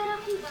harán volver a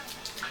jugar.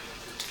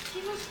 ¿Qué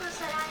nos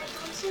pasará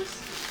entonces?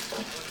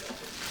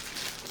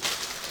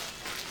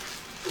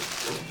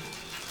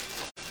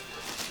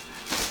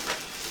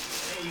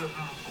 Ellos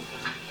no nos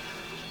comprenden.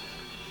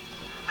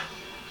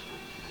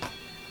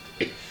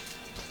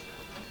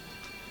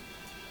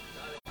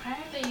 Why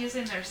aren't they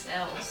using their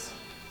cells?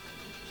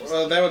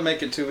 Well, that would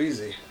make it too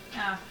easy.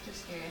 Oh,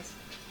 just curious.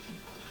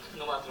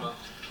 No va a trabajar.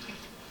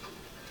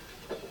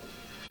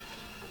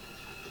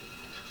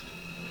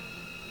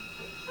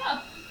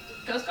 Oh,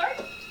 Coast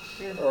Guard?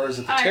 Or is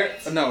it the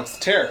Pirates. No, it's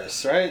the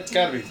terrorists, right? It's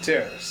got to be the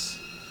terrorists.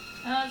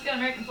 Oh, it's got an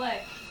American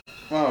flag.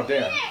 Oh,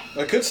 damn.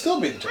 It could still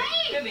be the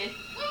terrorists. Could be.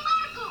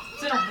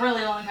 It's been a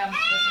really long time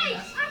since I've seen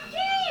this.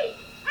 Aquí!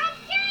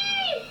 Aquí!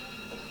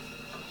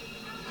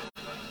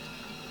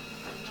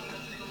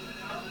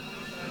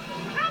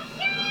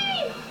 Aquí!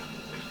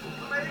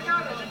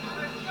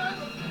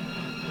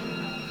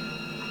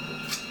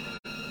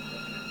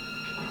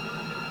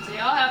 So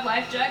y'all have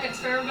life jackets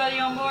for everybody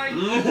on board?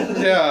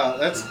 Yeah,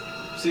 that's...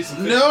 See some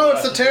fish No, in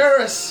it's the the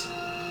terrorists!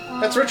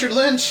 That's Richard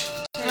Lynch!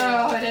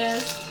 Oh, it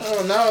is.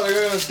 Oh no,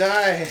 they're gonna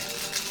die.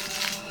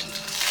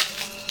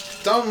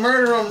 Don't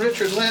murder him,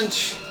 Richard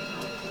Lynch.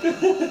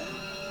 What'd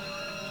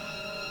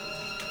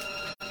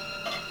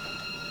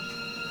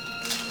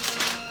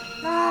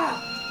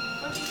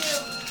you do?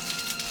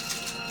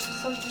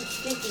 Something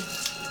sticky.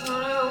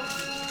 Oh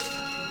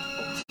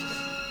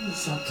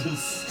Something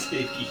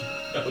sticky.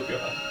 Oh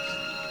God.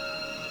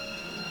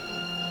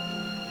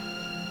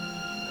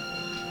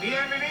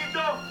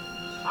 Bienvenido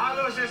a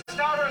los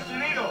Estados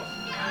Unidos.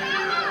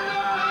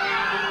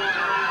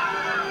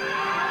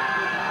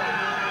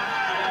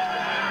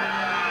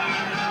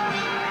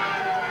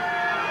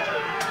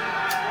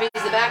 If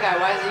he's the bad guy,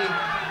 why is he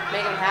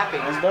making him happy?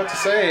 I was about to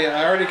say,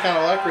 I already kind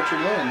of like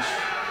Richard Lynch.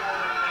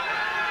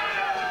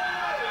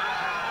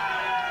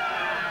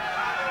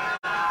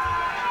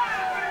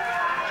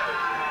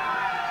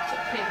 It's a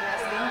big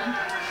ass gun.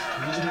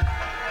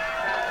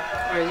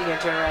 Or is he going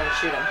to turn around and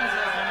shoot him?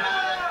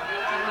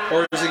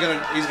 Or is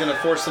he's gonna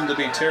force them to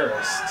be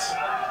terrorists?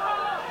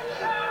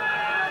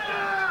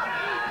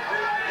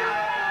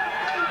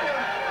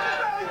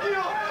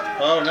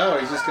 Oh no,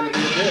 he's just gonna be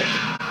a dick.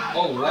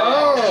 Oh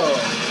wow.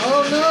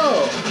 Oh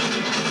no!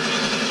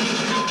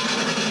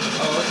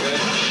 Oh okay.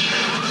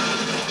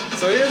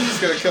 So he is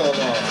just gonna kill them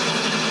all.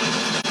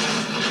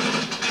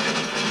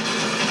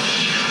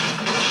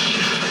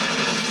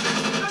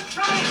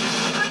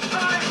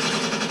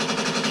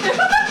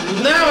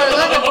 No, I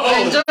love it. I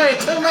enjoy it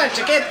too much.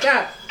 I can't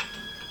stop.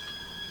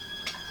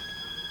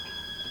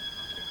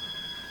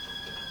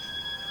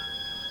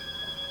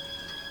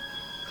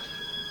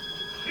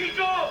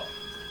 Nico!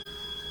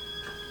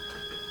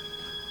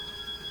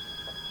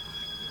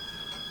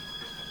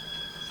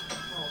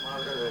 Oh,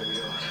 madre de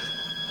Dios.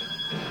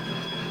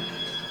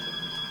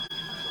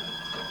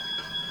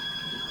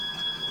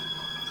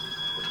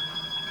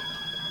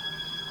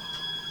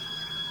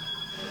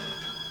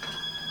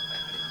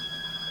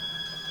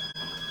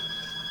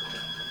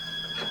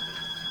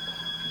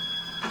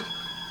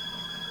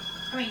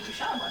 mean, you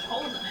shot a bunch of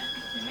holes in it.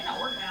 It may not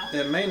work now.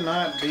 It may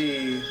not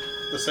be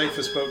the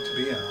safest boat to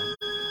be on.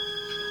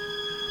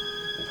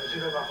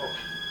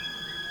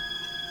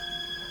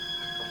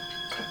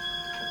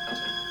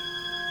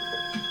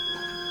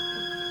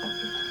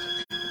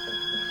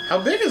 How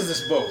big is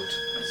this boat?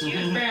 It's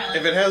huge, apparently.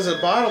 If it has a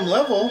bottom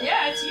level.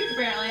 Yeah, it's huge,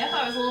 apparently. I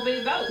thought it was a little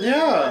bitty boat.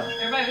 Yeah.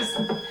 Everybody was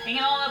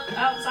hanging all up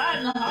outside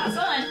in the hot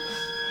sun.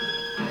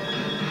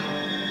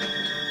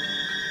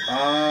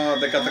 Ah,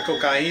 they got the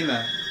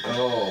cocaina.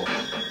 Oh.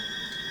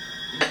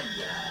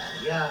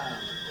 Yeah.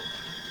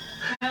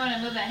 I want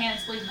to move that hand,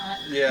 it's bleeding on it.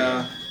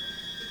 Yeah.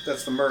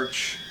 That's the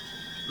merch.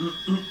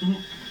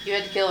 You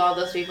had to kill all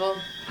those people?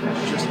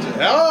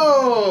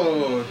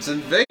 It's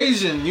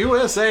Invasion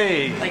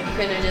USA. Like, you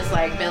couldn't have just,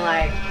 like, been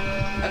like,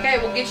 okay,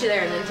 we'll get you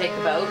there and then take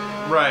the boat?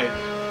 Right.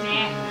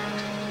 Yeah.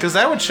 Because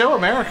that would show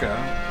America.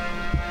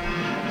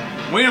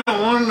 We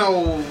don't want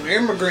no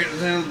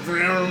immigrants.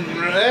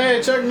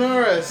 Hey, Chuck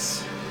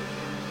Norris.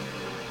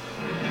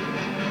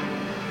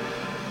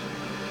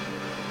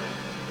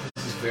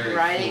 This is very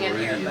Riding an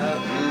Floridian.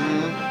 airboat.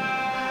 Mm-hmm.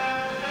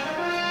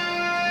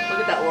 Look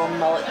at that little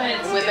mullet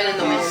whipping in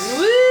the wind.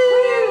 Woo!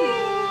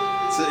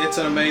 It's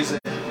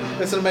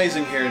an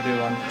amazing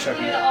hairdo on Chuck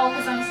He did Norris. all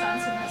his own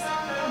stunts in this.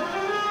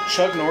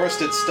 Chuck Norris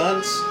did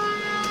stunts.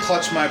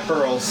 Clutch My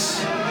Pearls.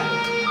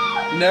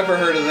 Never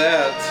heard of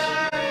that.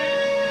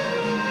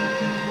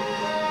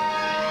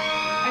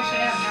 Actually,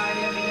 I have no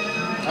idea if he did it or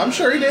not. I'm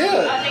sure he did.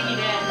 I think he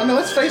did. I mean,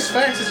 let's face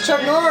facts. It's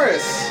Chuck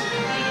Norris. I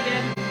think he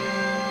did.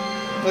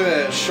 Look at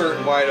that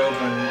shirt wide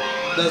open.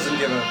 Doesn't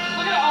give a...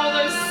 Look at all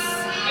those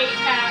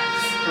 8-packs.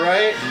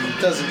 Right?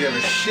 Doesn't give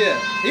a shit.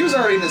 He was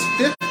already in his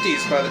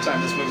 50s by the time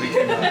this movie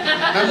came out.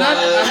 I'm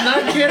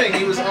not kidding.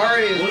 He was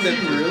already in his 50s. Was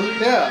he really?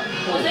 Yeah.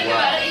 Well, think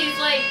about it. He's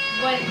like,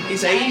 what?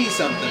 He's 80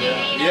 something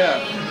now. 89.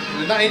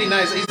 Yeah. Not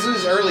 89. He's in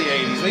his early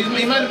 80s.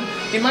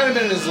 He might have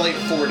been in his late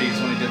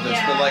 40s when he did this,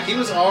 but like he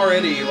was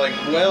already like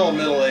well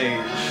middle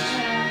aged.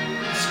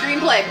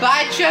 Screenplay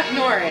by Chuck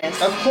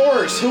Norris. Of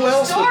course. Who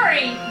else?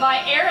 Story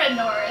by Aaron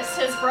Norris,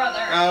 his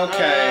brother.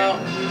 Okay.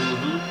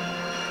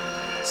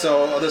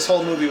 So this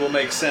whole movie will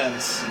make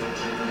sense.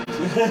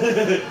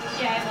 Yeah, it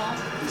will.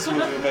 This movie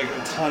will make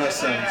a ton of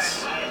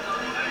sense.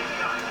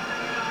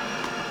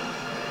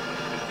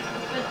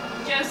 But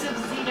Joseph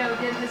Zito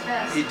did his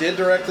best. He did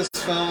direct this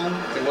film.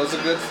 It was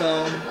a good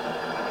film.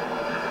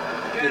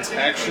 It's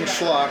action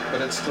schlock, but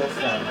it's still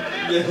fun.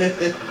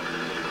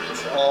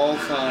 It's all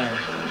fine.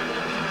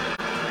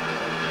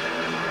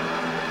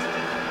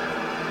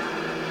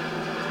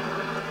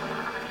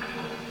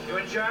 You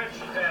in charge?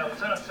 Yeah,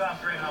 Lieutenant Tom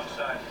Green,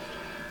 homicide.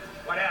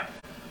 What happened?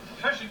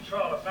 Fishing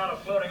trawler found it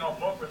floating off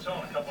Boca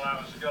Raton a couple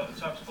hours ago. The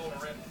tug's full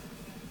of rim.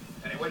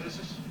 Any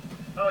witnesses?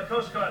 Well, the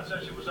Coast Guard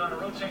says she was on a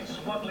routine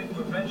smuggling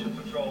prevention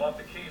patrol off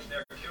the Keys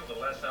near Cuba. The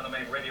last time they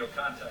made radio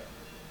contact.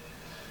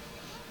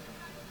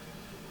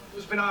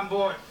 Who's been on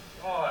board?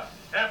 Oh,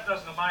 half a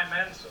dozen of my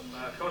men, some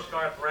Coast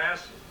Guard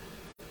brass,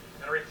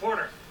 and a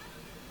reporter.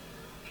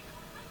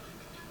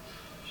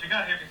 She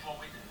got here before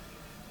we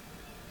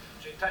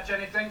did. Did she touch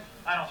anything?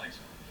 I don't think so.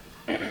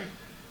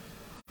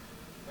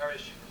 Where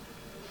is she?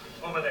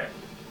 Over there.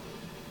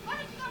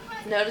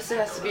 Notice it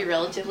has to be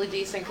relatively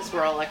decent because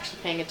we're all actually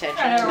paying attention.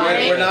 I know,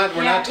 right? We're not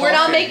talking. We're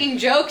not making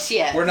jokes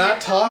yet. We're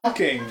not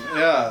talking.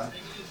 Yeah.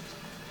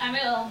 I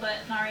will, but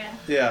not right now.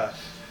 Yeah.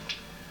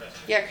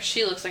 Yeah, because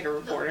she looks like a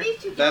reporter.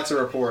 That's a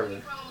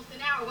reporter.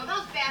 I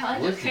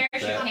like Look the at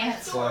parachute that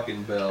pants.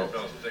 fucking belt.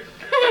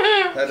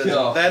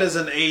 That is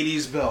an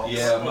 80s belt.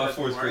 Yeah, my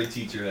 4th grade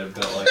teacher had a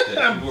belt like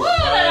that. She wore it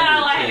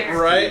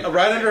Eyeliner.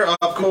 Right under,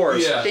 of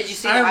course. Yeah. Did you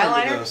see I the remember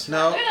eyeliner? those.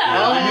 No.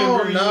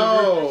 Yeah. Oh,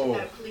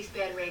 no.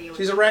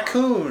 She's a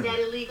raccoon. Is that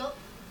illegal?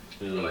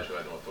 Unless you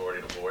had no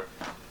authority to board.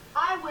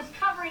 I was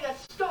covering a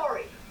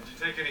story. Did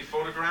you take any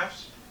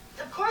photographs?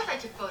 Of course I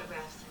took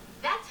photographs.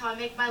 That's how I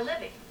make my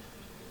living.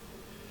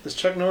 Does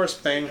Chuck Norris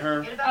bang her?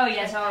 Forget about Oh, the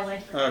yeah, totally.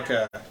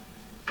 Okay. But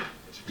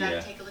you've got Yeah.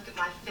 to take a look at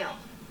my film.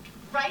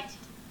 Right?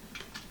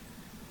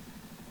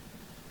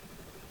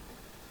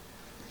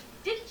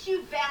 Didn't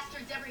you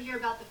bastards ever hear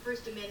about the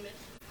First Amendment?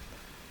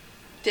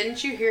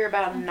 Didn't you hear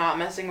about not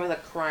messing with a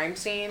crime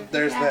scene?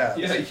 There's that.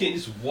 Yeah, you can't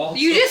just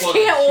waltz. You just up on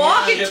can't a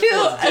walk ship into full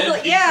of dead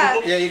it. Yeah.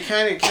 people. Yeah, you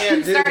kind of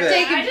can't do Start that.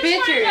 taking I just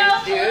want to pictures, know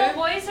if the dude. little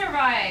boy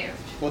survived.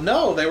 Well,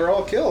 no, they were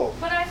all killed.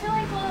 But I feel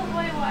like the little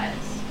boy was.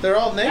 They're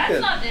all That's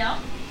naked. not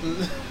them.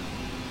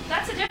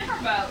 That's a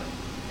different boat.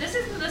 This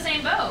isn't the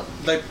same boat.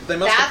 They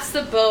must have, That's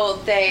the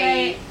boat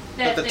they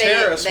But the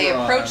terrorists they were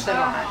on. approached them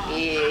on.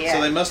 Yeah.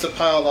 so they must have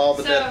piled all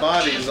the dead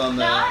bodies on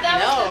No, the.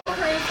 that was the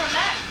crew from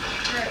that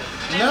group.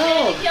 No. They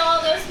had to kill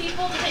all those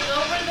people to take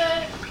over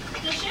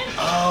the ship.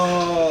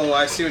 Oh,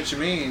 I see what you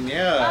mean.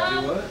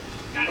 Yeah. Do what?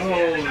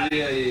 Oh,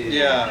 yeah.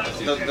 Yeah,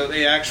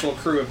 the actual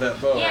crew of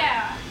that boat.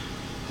 Yeah.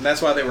 And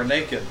that's why they were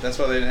naked. That's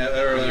why they were in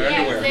their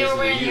Yeah, 'cause underwear. they were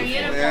wearing their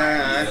uniforms.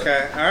 Yeah,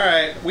 okay.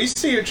 Alright. We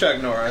see you, Chuck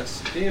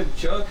Norris. Damn,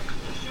 Chuck.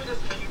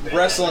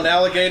 Wrestling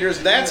alligators.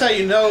 That's how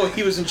you know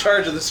he was in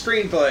charge of the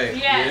screenplay.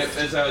 Yes. Yep,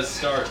 that's how it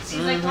starts.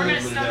 He's like, we're gonna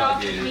Mhm. start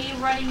off with Alligator. me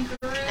running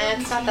through. And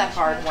it's not that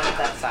hard, one of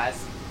that size.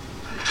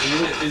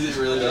 Is it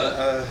really not?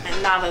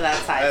 And not of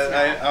that size.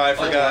 No. I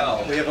forgot.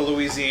 Oh, wow. We have a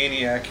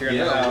Louisianiac here in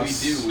the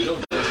house. We do. We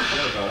don't know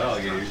about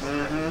alligators.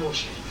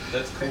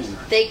 That's cool.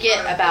 They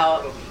get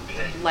about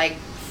like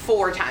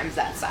 4 times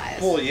that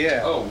size. Well,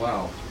 yeah. Oh,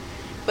 wow.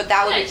 But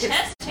that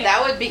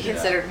would be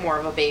considered more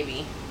of a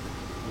baby.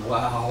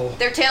 Wow.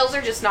 Their tails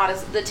are just not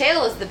as... The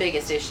tail is the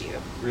biggest issue.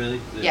 Really?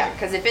 Yeah,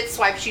 because if it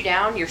swipes you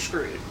down, you're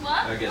screwed. Well,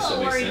 I guess that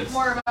makes sense.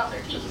 more about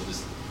their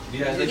teeth.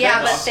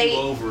 But they...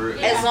 Over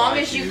as long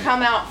as you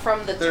come out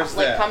from the top,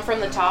 like come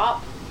from the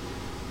top...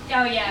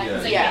 Oh, yeah.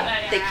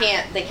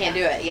 They can't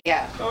do it,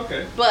 yeah.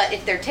 Okay. But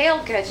if their tail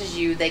catches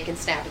you, they can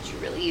snap at you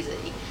really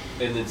easily.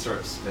 And then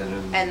start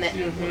spinning and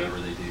then whatever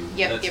they do.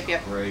 Yep,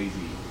 That's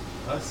crazy.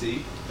 I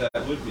see.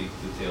 That would make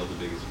the tail the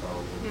biggest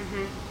problem.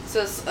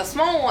 So a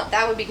small one,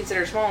 that would be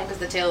considered small because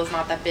the tail is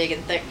not that big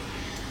and thick.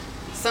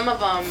 Some of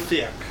them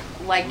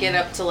like get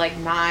up to like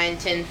 9,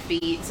 10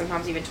 feet,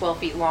 sometimes even 12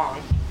 feet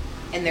long.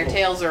 And their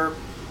tails are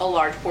a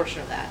large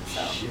portion of that.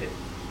 So. Shit.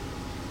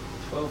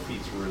 12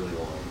 feet's really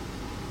long.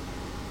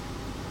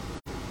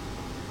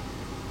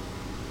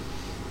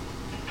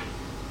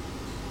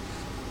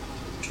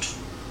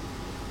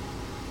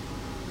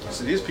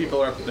 So these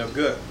people are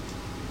good.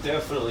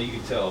 Definitely, you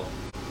can tell.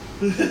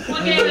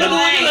 What gave it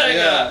away?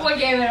 Yeah. What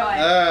gave it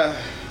away?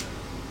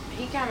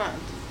 He kind of...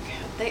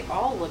 They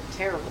all look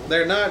terrible.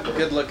 They're not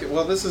good looking.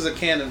 Well, this is a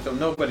Canon film.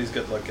 Nobody's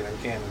good looking in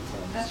Canon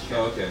films. That's true.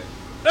 Oh, okay.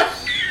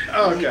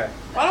 Okay.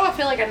 Why do I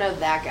feel like I know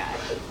that guy?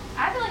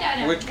 I feel like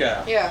I know. Which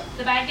guy? Yeah.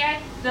 The bad guy?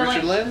 The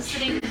Richard Lynch?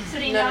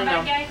 Sitting down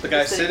bad guy? The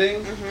guy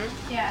sitting?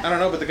 Mm-hmm. Yeah. I don't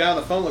know, but the guy on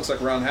the phone looks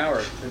like Ron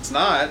Howard. It's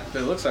not,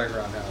 but it looks like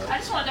Ron Howard. I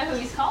just want to know who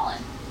he's calling.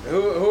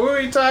 Who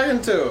are you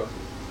talking to?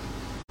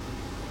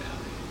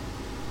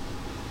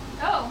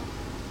 Oh.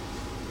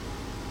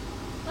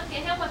 Look at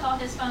him with all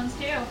his phones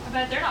too. I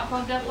bet they're not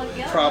plugged up like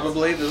the others.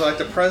 Probably. There's like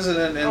the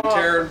president in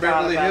Terror in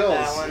Beverly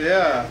Hills.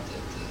 Yeah.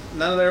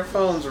 None of their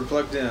phones were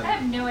plugged in. I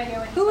have no idea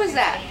what Who is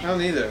that? I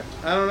don't either.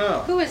 I don't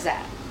know. Who is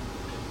that?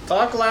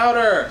 Talk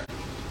louder.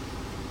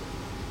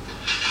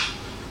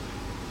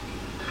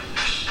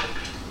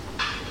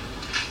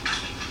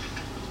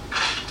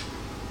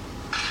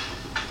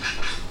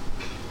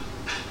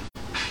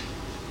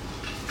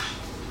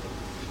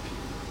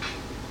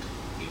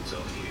 It's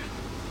all you.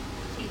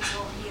 It's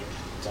all you.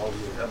 It's all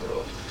you.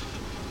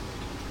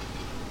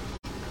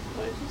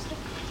 What did you say?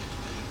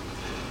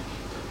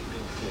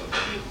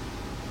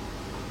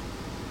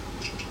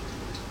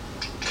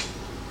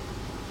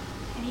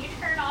 Can you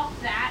turn off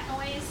that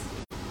noise?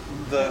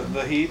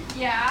 The heat?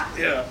 Yeah.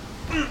 Yeah.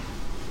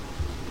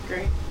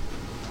 Great.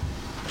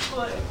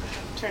 What?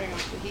 Turning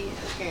off the heat.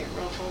 It's getting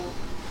real cold.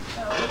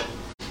 Oh.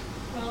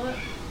 Will it?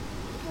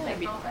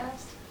 Maybe. Real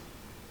fast?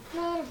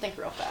 No, I don't think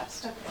real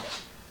fast. Okay.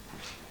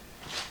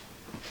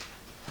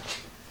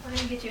 We're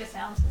gonna get you a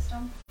sound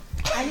system.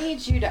 I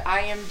need you to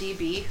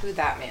IMDb who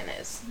that man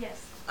is.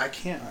 Yes. I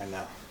can't right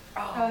now.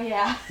 Oh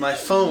yeah. My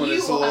phone You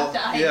is a will little.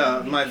 have to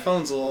Yeah, IMDb. my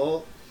phone's a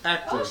little Oh,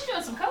 active. she's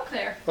doing some coke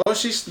there. Oh,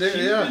 she's there.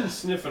 She's Yeah. been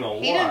sniffing a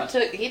He lot.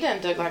 done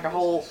took like a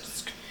whole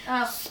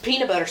Oh,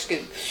 peanut butter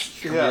scoop.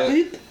 Yeah.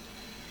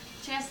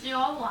 she has to do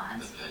all the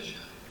lines.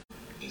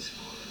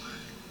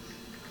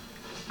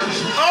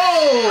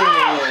 Oh!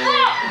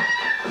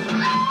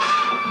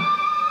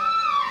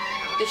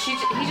 Did he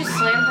just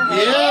slam her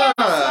head? Yeah.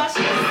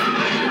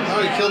 Oh,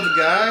 he killed the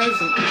guys.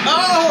 And,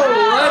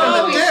 right in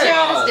the he dick.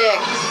 shot his dick.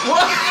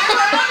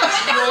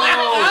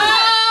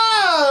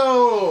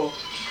 Oh!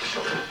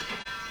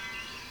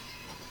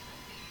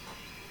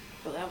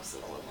 Well, that was a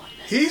little one.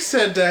 He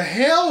said to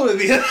hell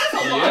with you.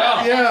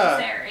 Yeah. Yeah.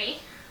 Necessary.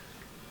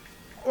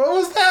 What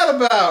was that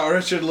about,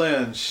 Richard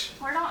Lynch?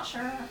 We're not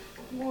sure.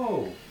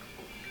 Whoa.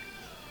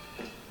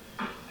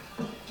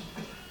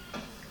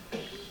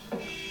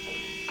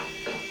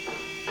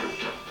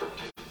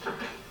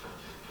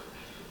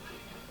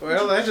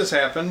 Well, that just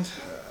happened.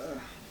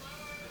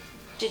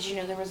 Did you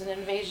know there was an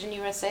Invasion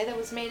USA that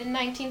was made in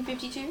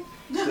 1952?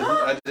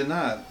 I did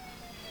not.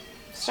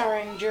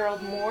 Starring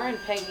Gerald Moore and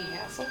Peggy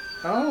Hassel.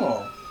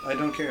 Oh, I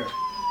don't care.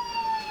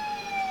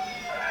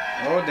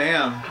 Oh,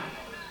 damn.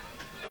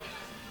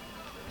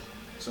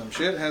 Some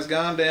shit has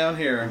gone down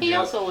here. He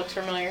also looks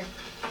familiar.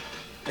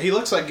 He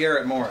looks like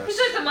Garrett He Morris.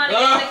 took the money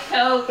and the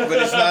coke.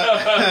 But he's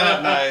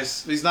not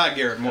nice. He's not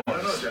Garrett I know,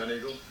 Morris. John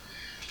Eagle.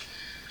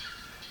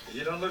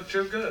 You don't look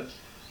too good.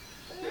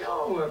 You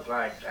don't look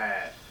like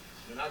that.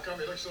 Then how come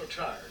you look so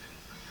tired?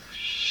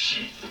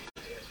 Shit.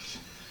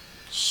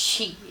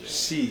 She.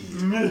 See.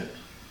 Okay.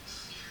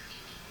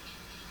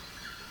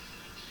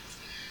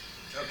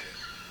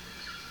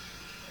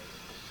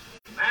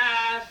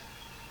 Matt,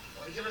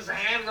 want to give us a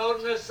hand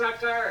loading this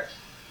sucker?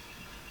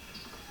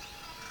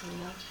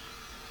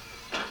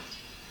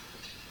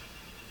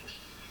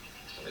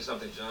 Tell me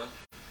something, John.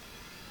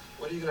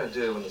 What are you going to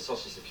do when the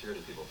Social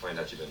Security people find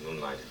out you've been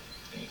moonlighting?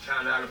 You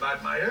found out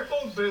about my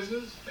airboat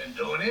business. Been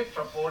doing it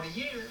for 40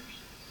 years.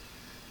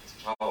 It's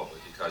probably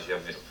because you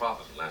haven't made a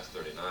profit in the last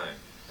 39.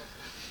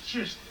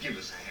 Just give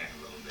us a hand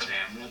loading the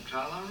damn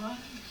reptile, all right?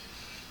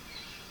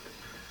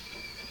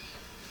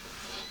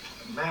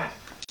 Matt,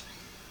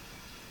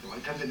 You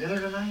want to come to dinner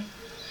tonight?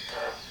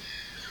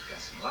 Got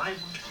some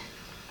live ones.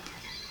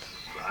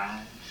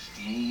 Fried,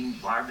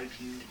 steamed,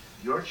 barbecued.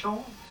 Your choice.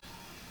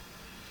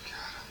 God,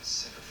 I'm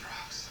sick of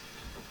frogs.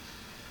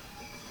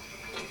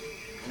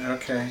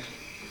 Okay.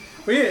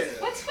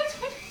 What's?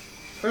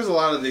 There's a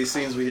lot of these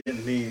scenes we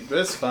didn't need, but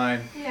it's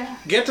fine. Yeah.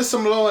 Get to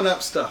some blowing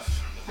up stuff.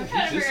 I'm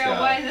trying to figure out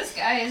why this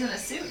guy is in a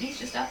suit and he's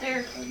just out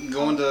there.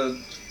 Going to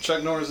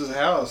Chuck Norris's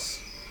house.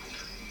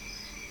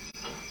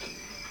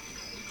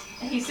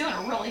 And he's doing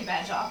a really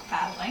bad job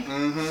paddling.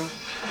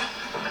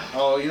 Mm-hmm.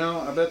 Oh, you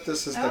know, I bet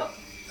this is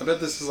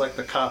like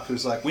the cop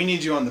who's like, we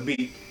need you on the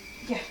beat.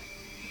 Yeah.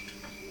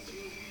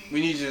 We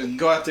need you to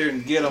go out there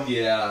and get him.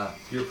 Yeah,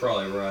 you're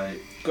probably right.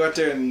 Go out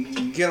there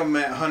and get him,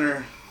 Matt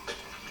Hunter.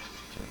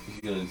 He's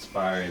gonna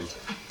inspire him.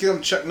 Get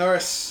him, Chuck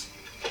Norris.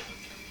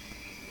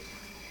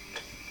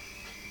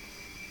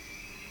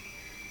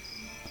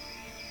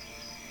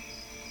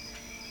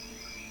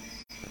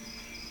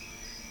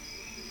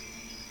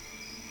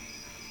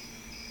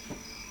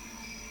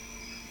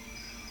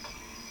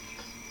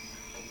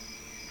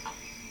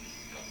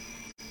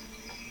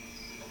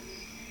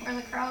 Or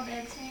the crowd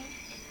dancing.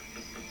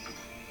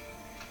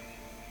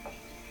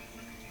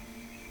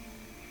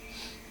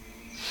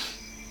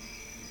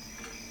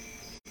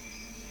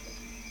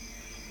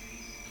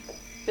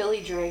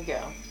 Billy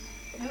Drago.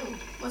 Ooh,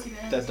 what's he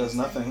been in? That does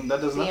nothing.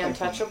 That does The nothing.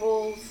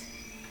 Untouchables.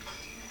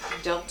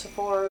 Delta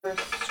Force.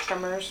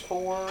 Tremors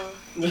 4.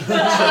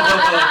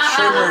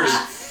 Tremors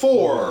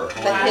 4.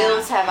 The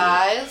Hills Have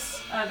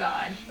Eyes. Oh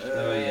God.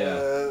 Oh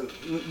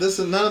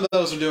yeah. None of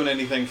those are doing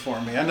anything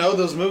for me. I know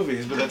those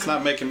movies, but that's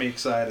not making me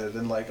excited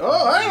and like,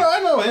 oh, I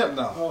know him.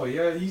 No. Oh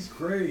yeah, he's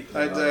great.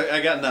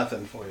 I got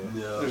nothing for you.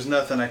 No. There's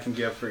nothing I can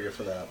give for you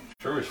for that.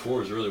 Tremors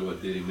 4 is really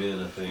what did him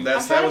in, I think.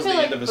 That was the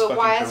end of his fucking career. But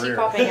why career. is he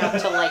popping out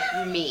to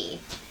like me?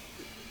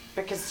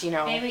 Because, you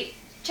know. Maybe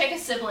check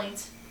his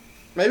siblings.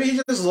 Maybe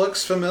he just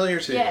looks familiar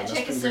to you. Yeah,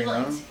 check his Mr. Green,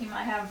 siblings. huh? He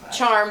might have.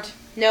 Charmed.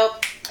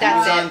 Nope. He was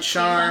That's on it.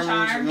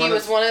 Charmed. He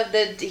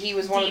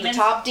was one of the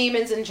top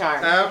demons in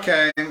Charmed.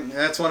 Okay,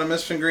 that's one of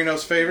Miss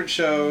Fingrino's favorite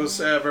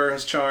shows ever,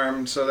 is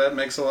Charmed, so that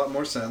makes a lot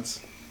more sense.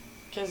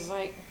 Because,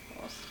 like,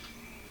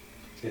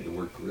 He had to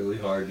work really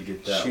hard to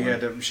get that She one. had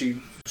to.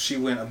 She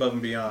went above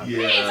and beyond.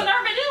 Yeah. Hey, it's an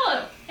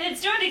armadillo, and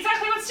it's doing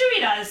exactly what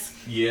Stewie does.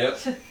 Yep.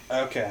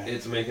 Okay.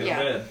 It's making Yeah.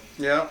 a bed.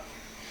 Yeah.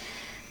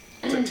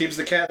 So Teeps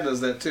the cat does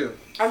that too.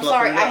 I'm Fluffing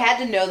sorry, it I up. had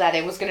to know that.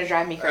 It was going to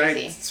drive me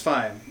crazy. It's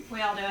fine. We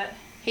all do it.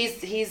 He's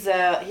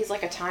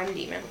like a time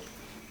demon.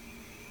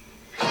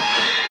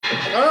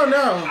 Oh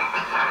no!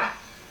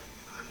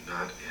 I'm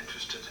not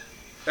interested.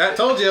 I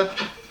told you.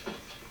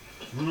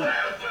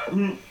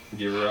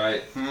 You're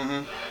right.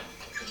 Mm-hmm.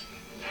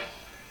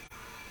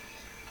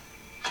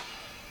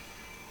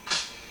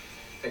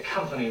 The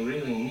company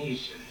really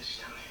needs you this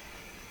time.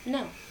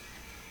 No.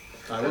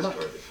 I don't know.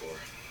 Before.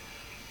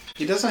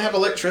 He doesn't have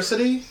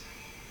electricity?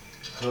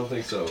 I don't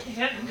think so. He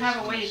didn't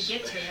have a way to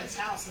get to his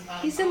house.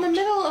 He's in the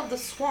middle of the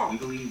We swamp.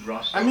 believe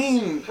Ross. I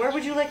mean, Where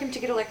would you like him to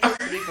get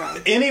electricity from?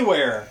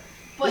 anywhere.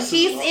 But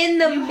He's in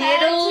the you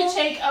middle had to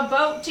take a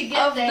boat to get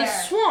of there. the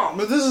swamp.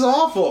 But this is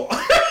awful.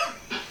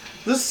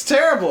 This is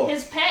terrible.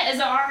 His pet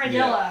is an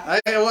armadillo.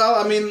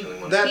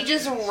 He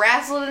just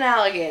wrestled an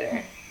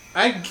alligator.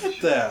 I get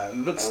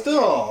that, but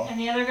still. And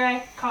the other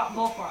guy caught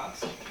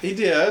bullfrogs. He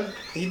did.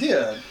 He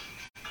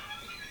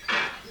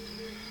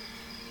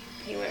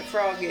went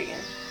frog gigging.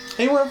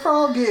 He went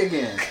frog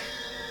gigging.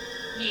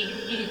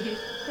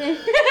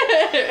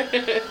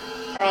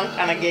 Wrong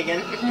kind of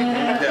gigging.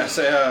 Yeah,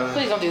 say,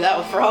 Please don't do that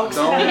with frogs.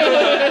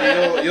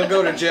 you'll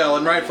go to jail,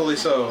 and rightfully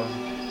so.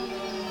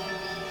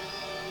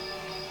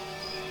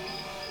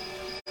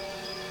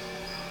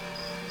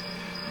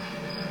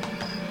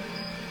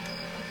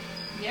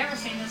 You ever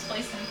seen this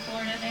place in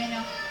Florida,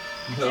 Daniel?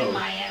 It's No. in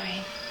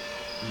Miami.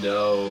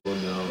 No.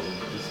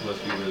 This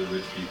must be where the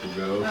rich people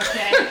go.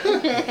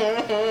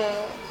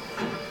 Okay.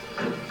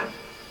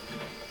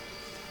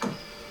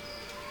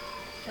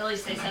 At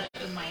least they said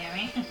it was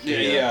Miami.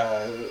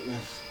 Yeah.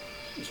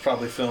 It's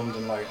probably filmed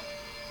in like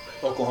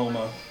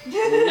Oklahoma.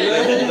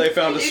 They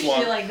found a Usually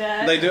swamp. like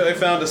that. They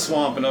found a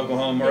swamp in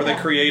Oklahoma, or they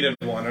created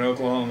one in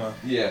Oklahoma.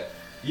 Yeah.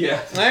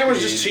 It was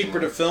just cheaper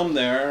to film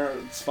there.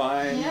 It's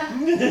fine.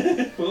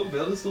 Yeah. We'll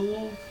build us a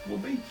little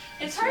beach.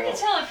 It's hard to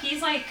tell if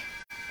he's like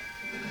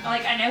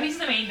I know he's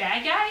the main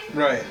bad guy,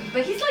 Right.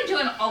 but he's like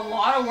doing a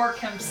lot of work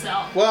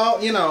himself.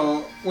 Well, you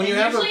know, when you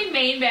have usually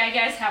main bad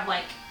guys have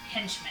like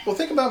henchmen. Well,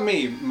 think about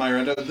me,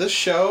 Miranda. This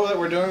show that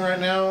we're doing right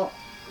now,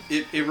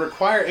 it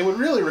would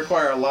really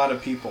require a lot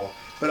of people.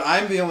 But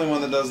I'm the only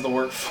one that does the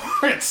work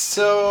for it,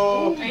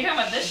 so... Are you talking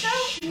about this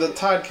show? The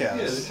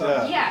Toddcast.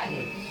 Yeah.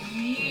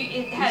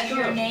 It has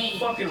your name.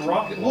 Fucking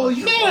rocket launcher. Well,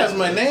 yeah, it has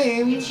my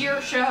name. It's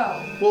your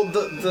show. Well,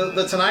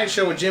 the Tonight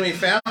Show with Jimmy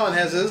Fallon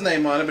has his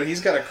name on it, but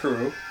he's got a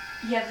crew.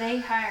 Yeah, they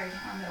hired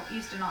him. It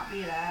used to not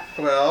be that.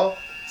 Well,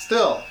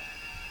 still.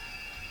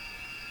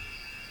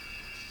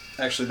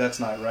 Actually, that's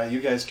not right.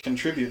 You guys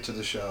contribute to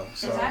the show.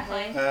 So,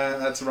 Exactly.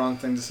 that's the wrong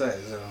thing to say,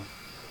 so...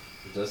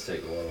 It does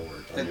take a lot of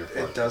work on your part.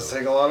 It does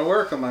take a lot of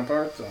work on my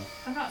part, though.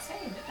 I'm not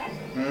saying it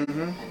doesn't.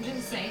 Mm-hmm. I'm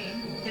just saying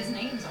his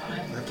name's on it.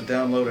 I have to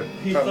download it.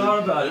 He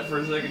thought about it for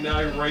a second, now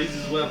he raised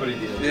his weapon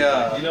again.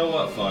 Yeah. Like, you know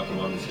what? Fuck him,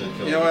 I'm just gonna kill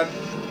him. You know what? I'm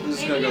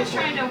just Maybe gonna you're go for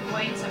trying it. to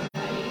avoid somebody.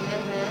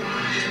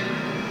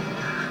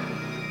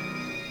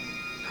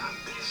 Not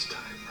this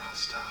time,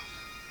 Rostov.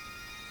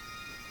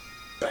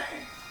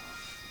 Bang.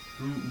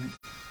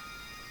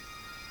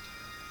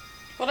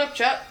 What up,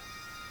 Chuck?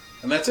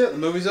 And that's it. The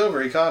movie's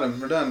over. He caught him.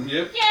 We're done.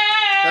 Yep. Yay!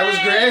 That was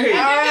great.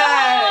 All right,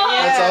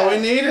 yeah. That's all we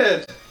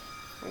needed.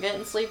 I'm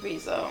getting sleepy,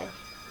 so.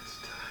 It's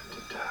time to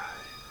die.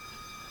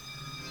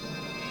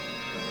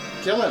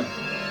 Kill him.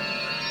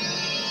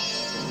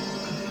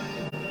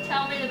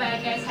 Tell me the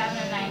bad guy's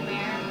having a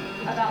nightmare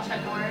about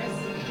Chuck Norris.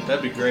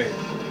 That'd be great.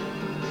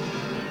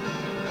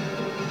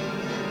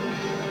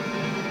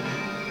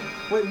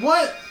 Wait,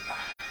 what?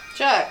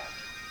 Chuck.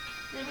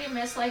 Did we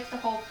miss like the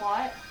whole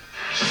plot?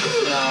 No.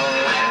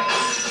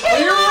 Oh,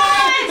 you're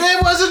right!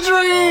 It was a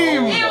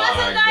dream! It was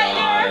a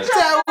nightmare. of Chuck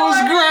That was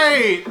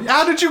Norris. great!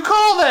 How did you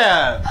call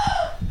that?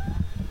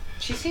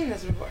 She's seen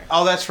this before.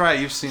 Oh, that's right.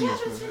 You've seen Yeah,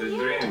 this it's movie. been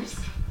The years. dreams.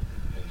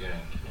 Again.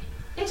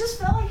 It just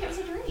felt like it was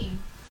a dream.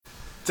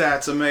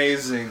 That's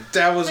amazing.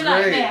 That was The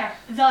great. nightmare.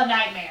 The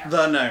nightmare.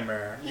 The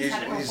nightmare. He's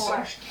had it before.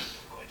 What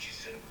you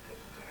said,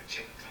 we're gonna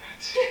check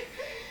that.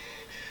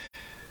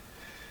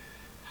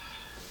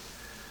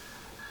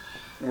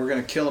 We're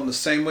gonna kill him the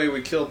same way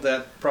we killed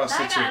that That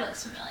prostitute. guy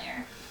looks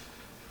familiar.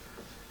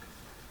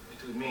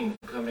 It would mean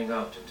coming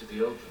out into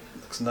the open.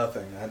 It's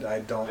nothing. I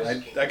don't.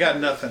 I got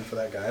nothing for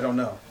that guy. I don't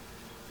know.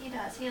 He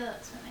does. He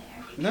looks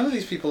familiar. None of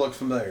these people look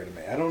familiar to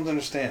me. I don't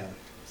understand.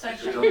 So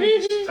We don't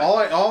need to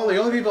stop. All the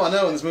only people I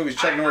know in this movie is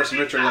Chuck Norris and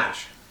Richard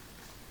Lynch.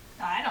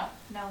 I don't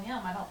know him.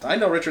 I don't. I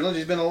know Richard Lynch.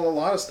 He's been in a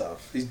lot of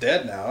stuff. He's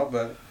dead now,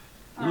 but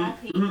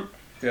R.I.P.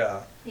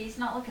 yeah. He's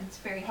not looking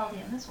very healthy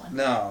in this one.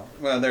 No.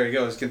 Well, there you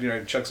go. He's getting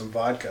ready to chuck some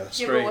vodka Yeah, but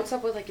straight. what's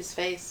up with like his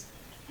face?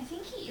 I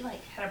think he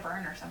like had a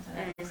burn or something.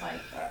 That was like,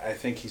 I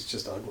think he's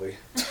just ugly.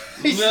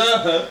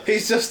 No.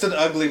 He's just an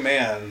ugly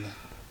man.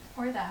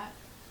 or that.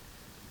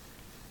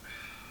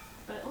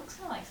 But it looks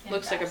kind of like skin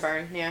Looks like a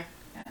graft. burn, yeah.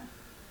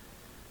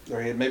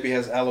 Or he maybe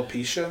has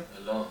alopecia.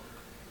 Alone.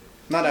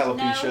 Not No,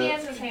 alopecia. he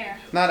has his hair.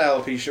 Not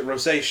alopecia.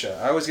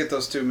 Rosacea. I always get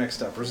those two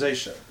mixed up.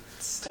 Rosacea.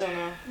 Still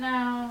no.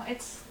 No,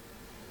 it's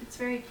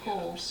very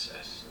cool.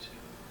 Obsessed.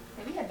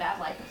 Maybe he had bad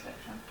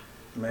liposuction.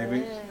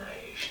 Maybe.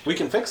 We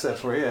can fix that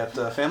for you at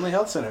Family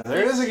Health Center.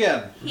 There it is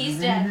again. He's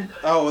dead.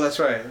 Oh, that's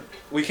right.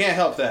 We can't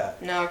help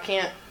that. No,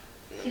 can't.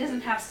 He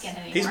doesn't have skin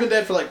anymore. He's been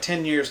dead for like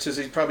 10 years too,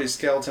 so he's probably a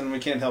skeleton. We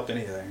can't help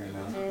anything.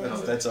 You know?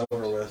 That's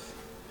over with.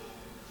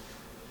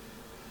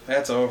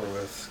 That's over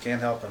with.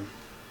 Can't help him.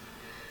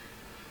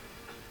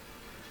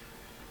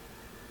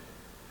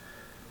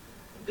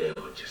 They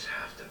would just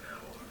have to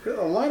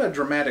know. A lot of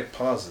dramatic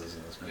pauses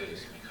in this movie.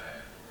 Please,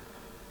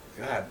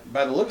 Mikhail. God,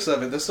 by the looks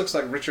of it, this looks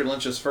like Richard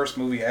Lynch's first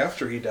movie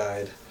after he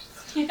died.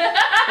 Look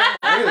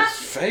at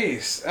his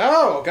face.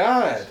 Oh,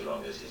 God. As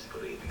long as he's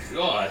breathing.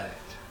 God.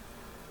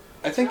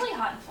 I It's think, really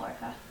hot in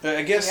Florida.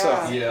 I guess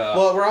so. Yeah.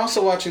 Well, we're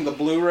also watching the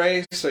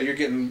Blu-ray, so you're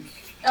getting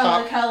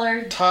Oh, the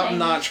color.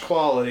 top-notch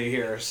quality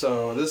here.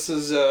 So this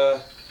is,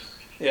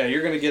 yeah,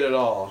 you're going to get it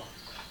all.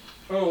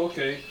 Oh,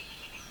 okay.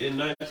 In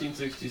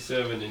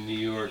 1967 in New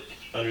York,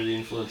 under the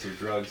influence of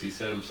drugs, he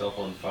set himself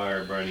on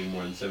fire, burning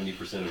more than 70%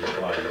 of his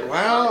body.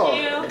 Wow,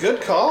 Thank you. good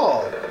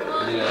call.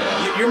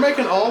 Yeah. You're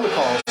making all the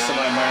calls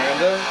tonight,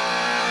 Miranda.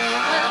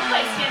 Well, it looked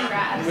like skin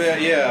graft.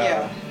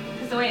 Yeah,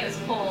 Because the way it was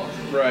pulled.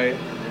 right.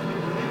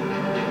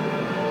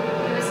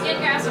 The skin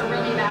grafts are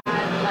really bad,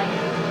 like,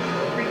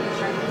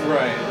 reconstructed.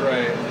 Right.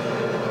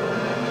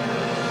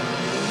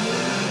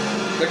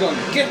 They're going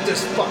to get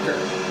this fucker.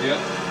 Yep.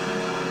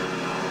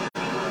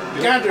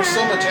 God, there's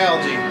so much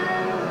algae.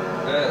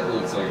 That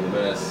looks like a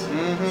mess.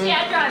 Mm-hmm. See,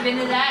 I'd drive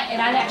into that and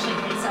I'd actually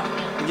hit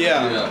something.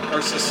 Yeah, or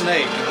a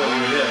snake is what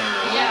we did.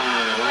 Yeah.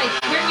 Like,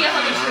 there'd be a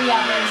fucking tree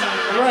out there or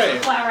something. I'd Right.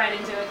 just fly right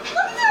into it. Look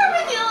at that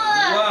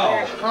ridiculous!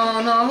 Wow. Oh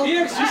no! He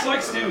acts just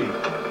like Stewie.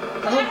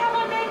 Can I have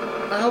one, babe?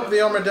 I hope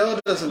the armadillo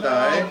doesn't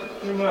die.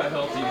 It might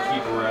help you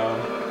keep around.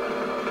 Oh,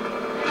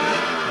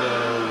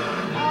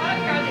 I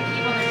don't care what they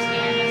keep on their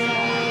skin.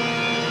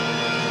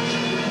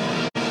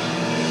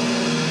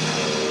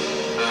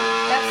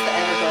 That's the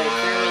Everglades.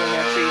 There are really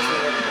no trees in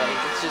the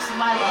Everglades. It's just. That's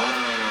my love.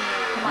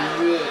 My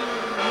love.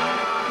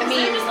 I They're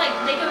mean, just like,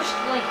 they go,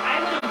 like, I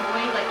would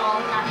avoid, like,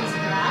 all patches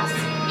of grass.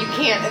 you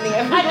can't in the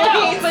I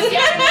know, Everglades. but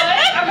yeah, I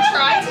would. I would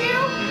try to.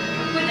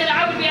 But then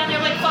I would be out there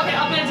like, fuck it,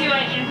 I'm gonna do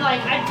it. And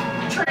like, I'd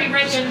turn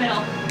right in the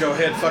middle. Go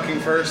head fucking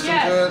first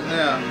Yes. into it?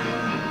 Yeah.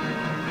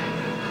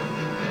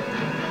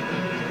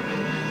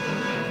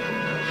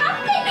 How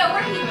did they know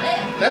where he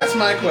lived? That's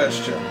my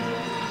question.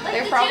 Like,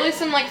 They're the probably dude-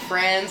 some like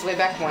friends way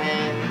back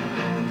when.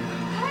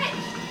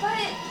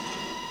 But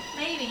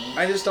maybe.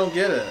 I just don't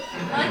get it.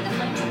 I like the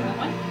flamethrower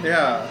one.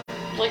 Yeah.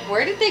 Like,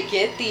 where did they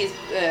get these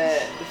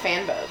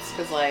fan boats?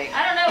 Because like,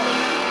 I don't know. Oh,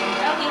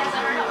 he hasn't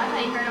heard them. I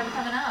thought you heard them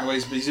coming up. Well,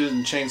 he's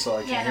using chainsaw.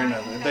 I can't Yeah, hear no,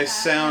 nothing. I They got that.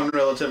 sound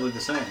relatively the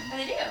same. Oh,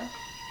 they do.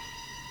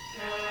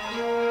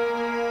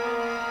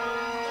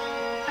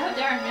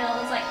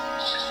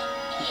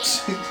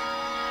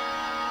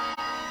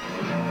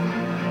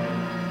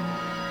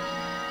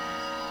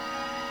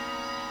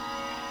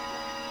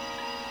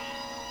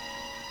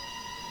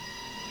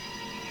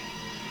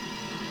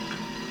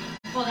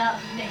 Well, now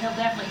he'll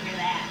definitely hear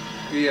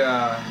that.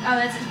 Yeah. Oh,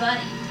 that's his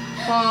buddy.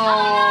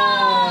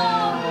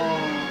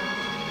 Oh.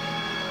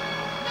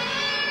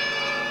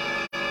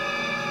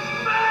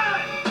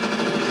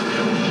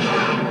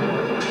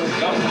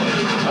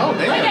 Oh,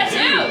 damn. Look at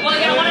two. Well,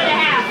 you got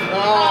 1.5.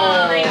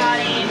 Oh, they got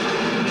him.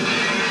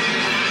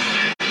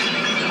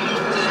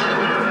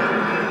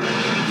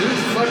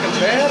 Dude's fucking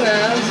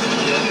badass.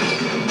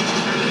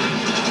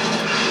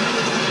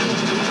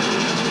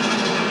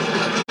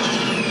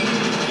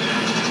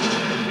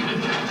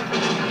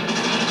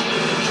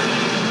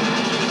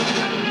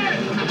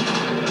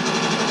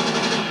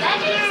 That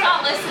dude's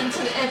not listening to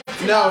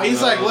the. No,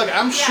 he's like, look,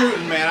 I'm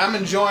shooting, man. I'm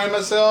enjoying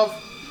myself.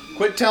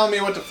 Quit telling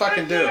me what to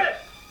fucking do.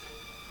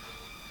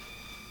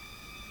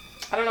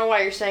 I don't know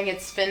why you're saying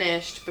it's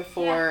finished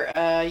before,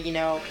 you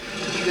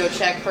go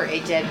check for a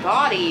dead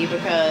body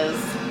because...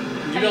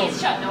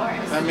 It's Chuck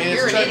Norris. I mean,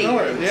 You're it's an Chuck idiot.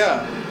 Norris,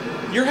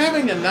 yeah. You're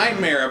having a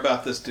nightmare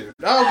about this dude.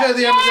 Oh, good,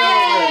 the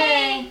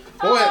episode.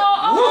 Boy,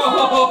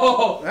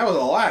 Oh. that was a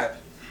lot.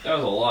 That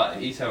was a lot.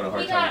 He's having a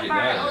hard He time got getting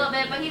burnt out a little of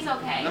bit, but he's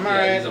okay. I'm there.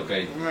 alright. Yeah, he's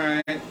okay. I'm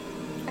alright.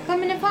 I'm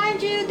coming to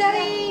find you,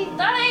 Daddy.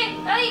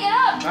 Daddy, get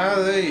up.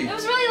 Oh, there It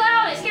was really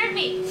loud. It scared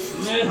me.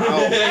 And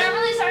I'm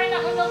really sorry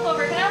not my milk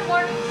over. Can I have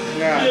more?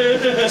 Yeah.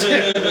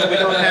 We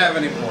don't have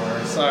any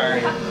more.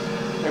 Sorry.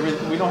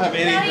 We don't have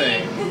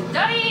anything.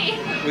 Daddy.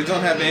 We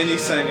don't have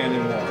anything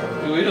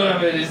anymore. We don't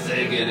have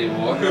anything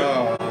anymore.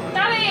 No.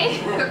 Daddy.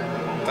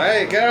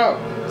 Hey, get out.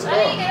 Let's go.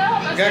 Daddy, get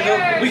up. I'm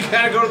scared. We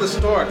gotta go to the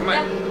store. Come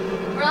on.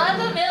 We're out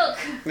of the milk.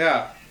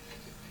 Yeah.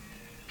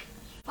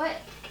 What?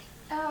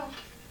 Oh.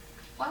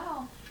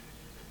 Wow.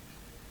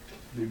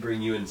 We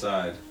bring you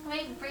inside. Let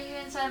me bring you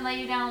inside and lay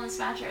you down on this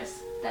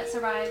mattress that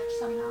survived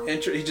somehow.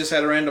 He just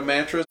had a random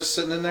mattress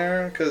sitting in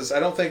there because I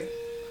don't think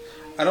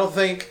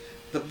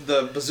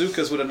the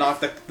bazookas would have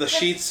knocked the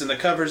sheets and the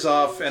covers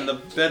off and the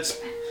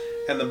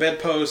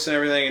bedposts and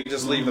everything and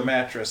just leave the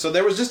mattress. So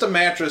there was just a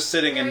mattress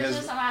sitting in his.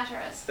 Just a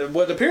mattress.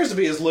 What appears to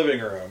be his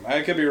living room.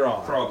 I could be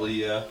wrong. Probably,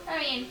 yeah. I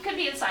mean, could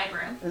be the side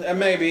room.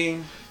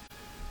 Maybe.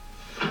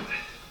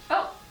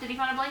 Oh, did he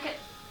find a blanket?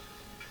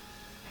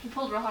 He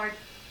pulled real hard.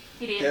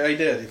 He did. Yeah, he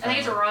did. I think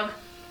it's a rug.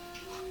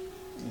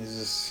 He's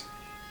just.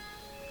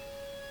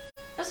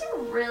 Those are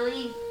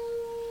really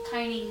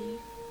tiny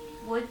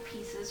wood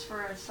pieces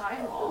for a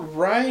sidewall.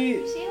 Right.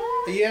 You see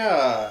that?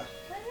 Yeah.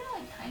 They're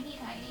like tiny.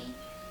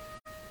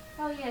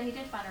 Oh yeah, he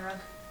did find a rug.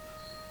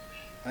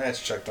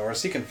 That's Chuck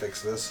Norris. He can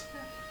fix this.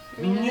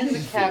 I mean, it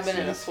is a cabin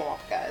in a swamp,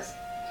 guys.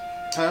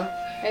 Huh?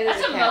 It is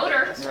That's a cabin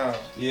motor. in a swamp.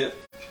 Oh. Yep.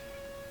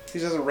 He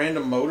has a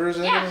random motors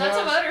in Yeah, his that's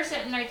a house? motor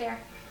sitting right there.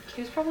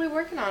 He was probably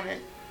working on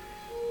it.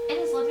 In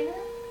his living room?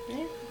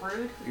 Yeah.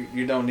 Rude.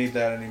 You don't need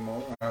that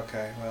anymore.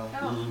 Okay, well.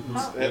 Oh,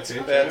 oh, That's Okay,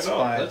 that's no,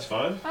 fine. That's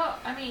fine. oh,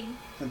 I mean,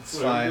 That's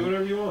Do fine.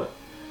 whatever you want.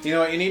 You know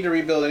what? You need to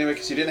rebuild anyway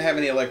because you didn't have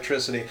any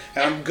electricity.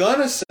 And I'm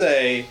gonna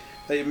say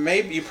that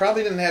you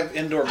probably didn't have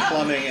indoor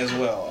plumbing as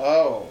well.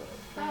 Oh.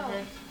 oh.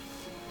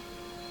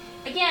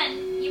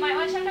 Again, you might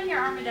want to check on your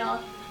armadillo.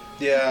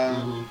 Yeah.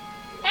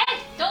 Hey,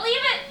 don't leave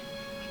it!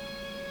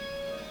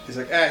 He's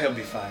like, he'll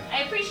be fine.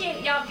 I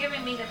appreciate y'all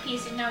giving me the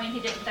peace of knowing he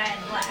didn't die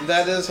in glass.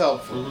 That is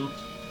helpful.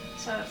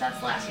 So if that's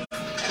the last reason,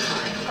 that's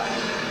fine. But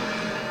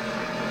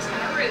it's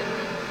kind of rude.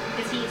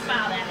 Because he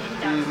smiled at me. He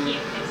thought it was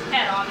cute. His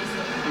head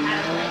obviously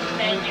had a leg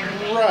bed and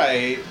everything.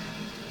 Right.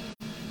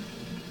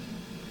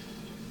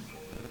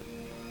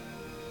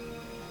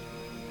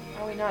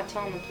 Are we not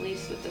telling the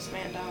police that this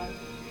man died?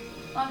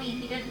 Well, I mean,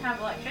 he didn't have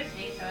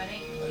electricity, so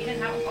he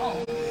didn't have a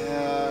phone.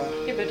 Yeah.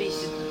 Yeah, but he's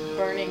just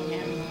burning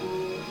him.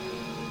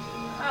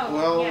 Oh,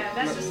 Well, yeah,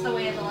 that's just the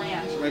way of the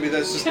land. Maybe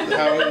that's just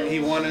how he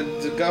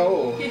wanted to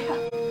go. Yeah.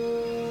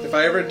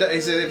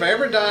 He said, if I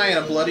ever die in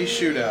a bloody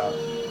shootout,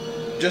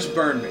 just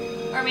burn me.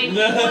 Or maybe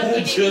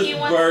Just he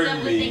wants burn them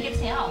to me. think it's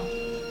him.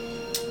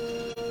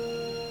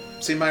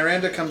 See,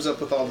 Miranda comes up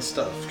with all the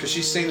stuff because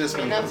she's seen this I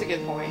mean, movie. that's a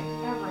good point.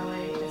 Not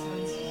really. This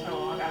one's so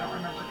long, I don't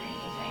remember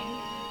anything.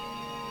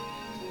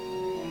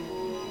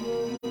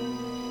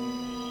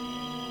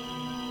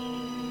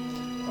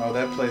 Oh,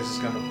 that place is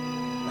gonna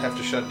have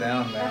to shut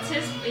down now. That's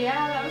his,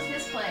 yeah, that was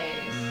his place.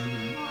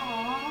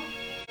 Aww.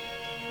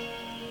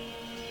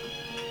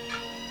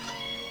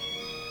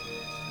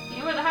 You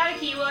know where the hide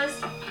key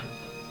was?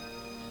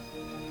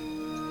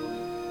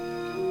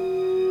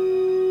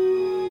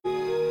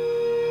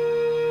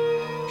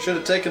 Should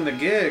have taken the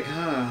gig,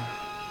 huh?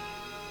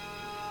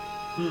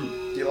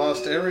 You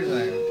lost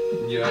everything.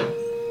 Yeah.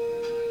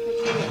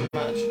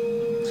 Much.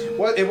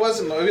 What? It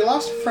wasn't. We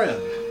lost a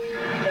friend.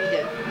 Yeah, he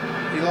did.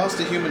 He lost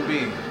a human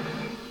being.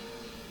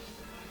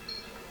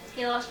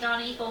 He lost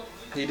John Eagle.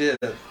 He did.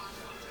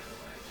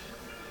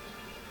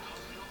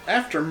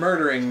 After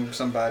murdering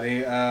somebody,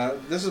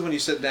 this is when you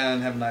sit down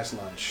and have a nice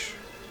lunch.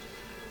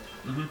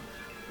 Look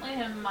at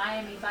him,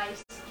 Miami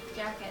Vice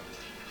jacket.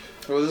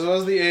 Well, this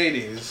was the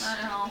 80s.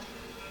 I know.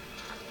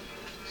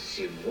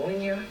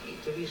 Сегодня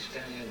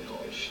итальянская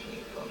ночь,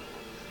 Никон.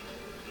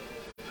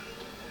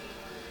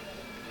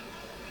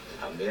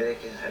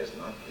 America has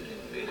not been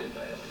invaded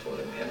by a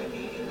foreign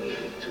enemy in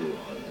nearly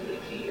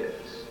 200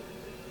 years.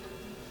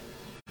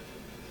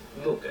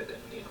 Look at them,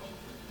 Nico.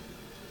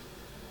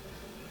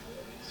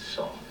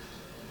 Soft.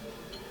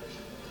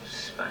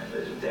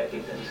 Spineless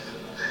decadence.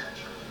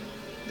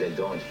 They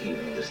don't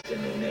even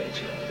understand the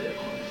nature of their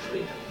own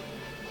freedom.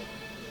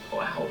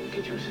 Or how we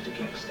get used to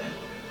against them.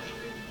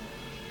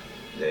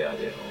 They are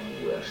their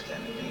own worst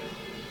enemy.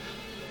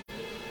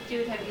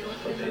 Dude, have you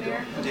looked in the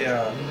mirror?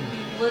 Yeah.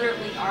 You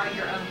literally are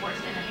your own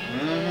worst enemy.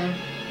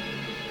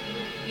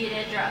 Mm-hmm. You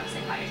did drugs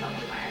and caught yourself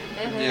on fire.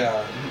 Mm-hmm.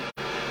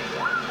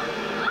 Yeah.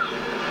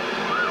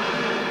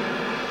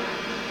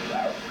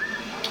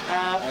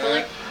 I feel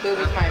like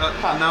boobies might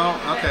pop. No,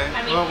 okay.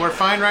 I mean, Well, we're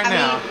fine right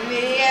now.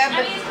 Yeah,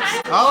 but it's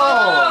kind of.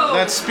 Oh,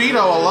 that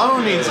Speedo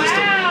alone needs us to.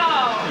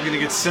 Wow. We're gonna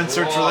get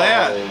censored for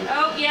that.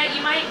 Oh yeah,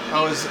 you might.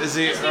 Oh, is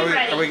he? Just be Are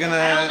ready. we gonna?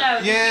 I don't know.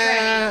 Just be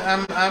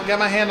Yeah, I've got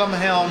my hand on the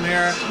helm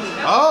here.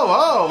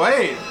 Oh,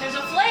 wait. There's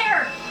a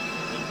flare.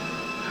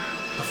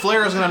 The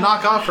flare is gonna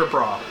knock off her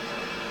bra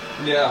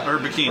Yeah. or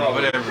bikini,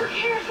 Probably. whatever.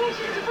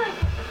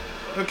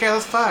 Okay,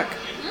 let's fuck.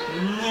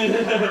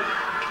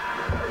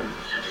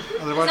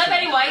 Is that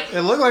Betty White?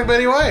 It looked like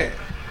Betty White.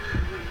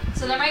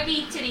 So there might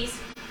be titties.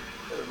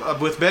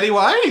 With Betty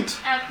White?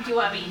 Do you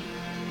want me?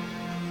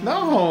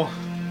 No.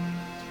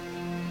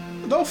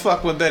 Don't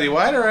fuck with Betty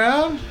White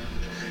around.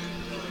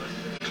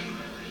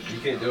 You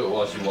can't do it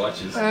while she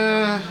watches.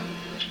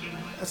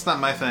 That's not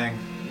my thing.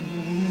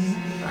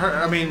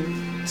 I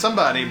mean,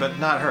 somebody, but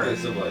not her. Yeah,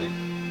 somebody.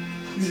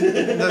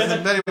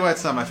 Betty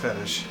White's not my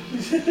fetish.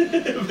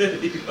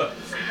 Betty White.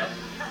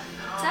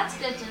 That's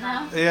good to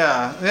know.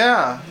 Yeah.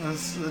 I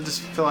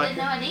just feel like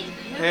Didn't know I needed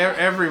to.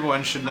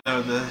 everyone should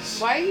know this.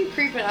 why are you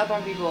creeping up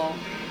on people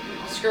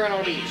screwing on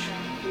the beach?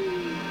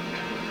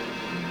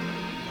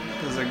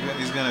 Because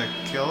he's gonna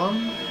kill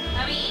him?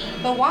 I mean,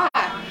 But why?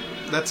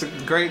 That's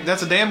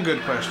a damn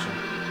good question.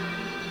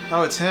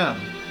 Oh, it's him.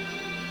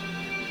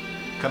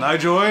 Can I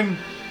join?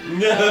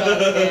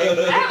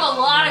 I have a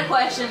lot of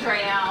questions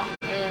right now.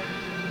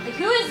 Like,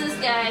 who is this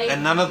guy?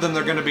 And none of them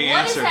are gonna be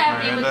What is answered,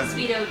 happening Miranda. with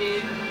the Speedo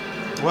dude?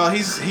 Well,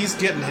 he's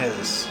getting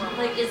his.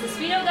 Like, is the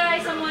Speedo guy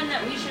someone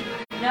that we should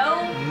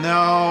know?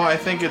 No, I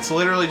think it's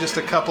literally just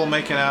a couple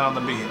making out on the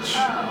beach.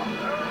 Oh,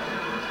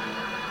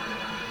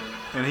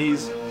 And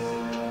he's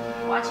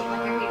watching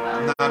like a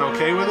hero. not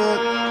okay with it?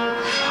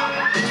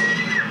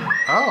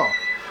 Oh.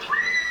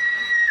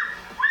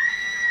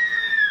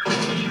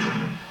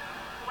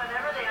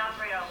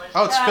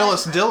 Oh, it's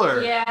Phyllis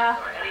Diller. Yeah.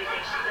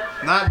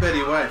 Not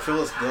Betty White,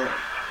 Phyllis Diller.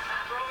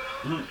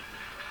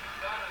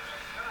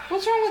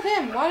 What's wrong with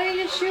him? Why did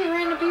he just shoot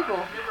random people?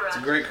 It's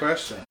a great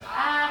question.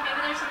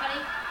 Maybe there's somebody.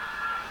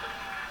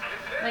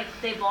 Like,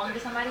 they belong to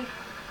somebody?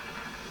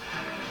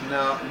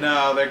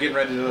 No, they're getting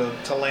ready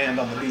to land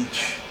on the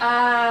beach.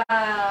 Oh,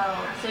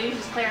 so you're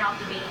just clearing off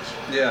the beach.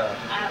 Yeah.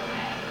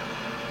 Okay.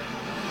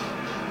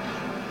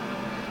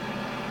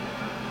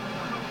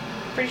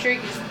 Pretty sure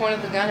you just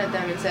pointed the gun at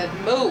them and said,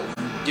 move.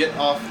 Get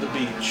off the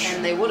beach.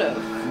 And they would have.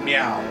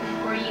 Meow.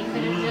 Or you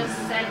could have just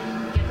said,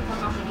 get the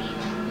fuck off the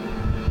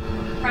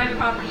beach. Private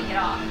property, get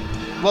off.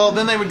 Well,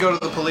 then they would go to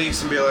the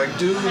police and be like,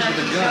 dude with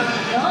a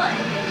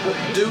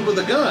gun. Dude with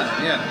a gun,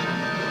 yeah.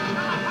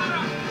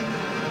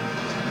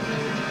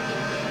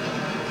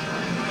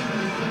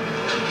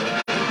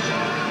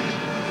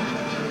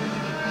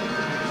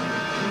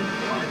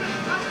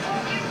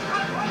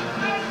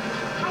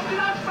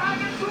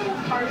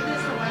 Part of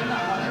this, the one in the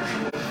water.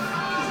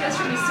 These guys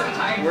are going to be so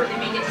tired before they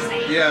make it to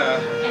sand. Yeah.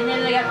 And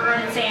then they got to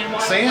run in sand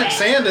while they're Sand, wet.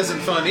 sand isn't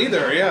fun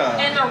either, yeah.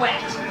 And they're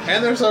wet.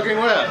 And they're soaking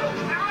wet.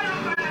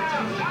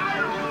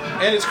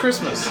 And it's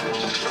Christmas.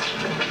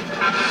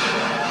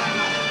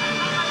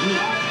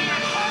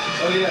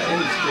 Oh yeah,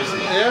 and it's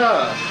Christmas.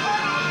 Yeah.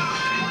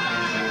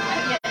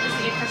 I've yet to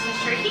see a Christmas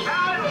tree.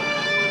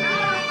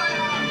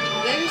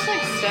 They just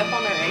like step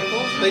on their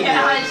ankles. They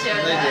Yeah, I did.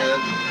 showed They that.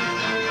 did.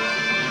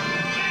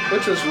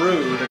 Which was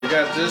rude. I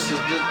got just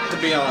to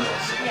be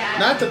honest. Yeah.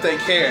 Not that they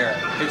care.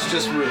 It's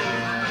just rude.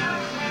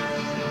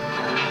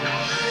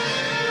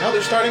 Oh,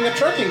 they're starting a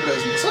trucking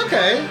business.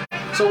 Okay.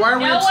 So why are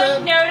we No upset?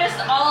 one noticed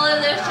all of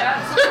those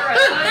trucks on the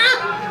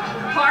road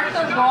parked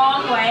the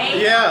wrong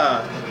way.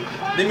 Yeah.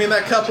 You mean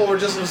that couple was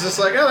just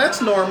like, oh, that's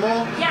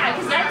normal. Yeah,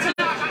 because that took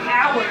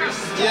hours.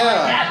 To Yeah.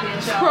 light that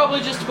bitch up.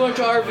 Probably just a bunch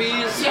of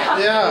RVs. Yeah.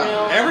 Yeah. You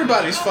know.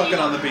 Everybody's fucking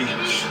on the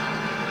beach.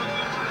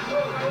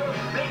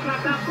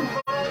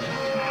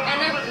 And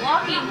they're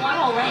blocking one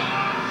whole lane.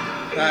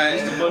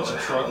 Just a bunch of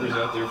truckers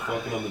out there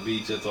fucking on the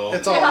beach, that's all.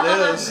 That's all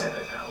it is.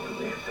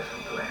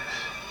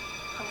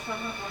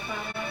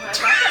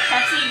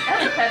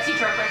 That's a Pepsi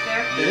truck right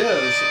there. It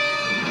is.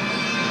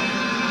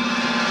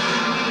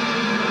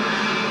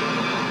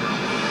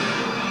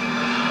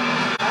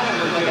 I don't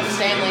look like a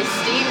Stanley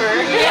steamer.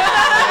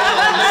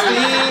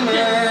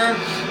 Steamer.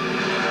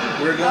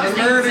 We're gonna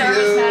murder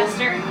you.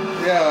 Master.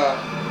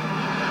 Yeah.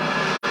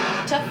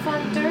 Want a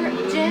fun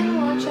dirt? Jen,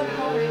 want a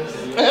horse?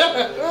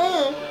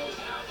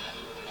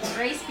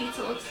 Rice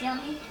pizza looks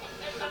yummy.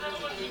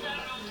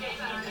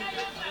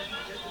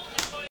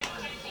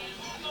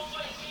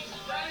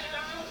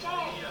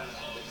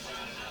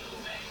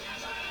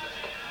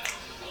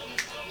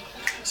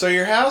 So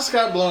your house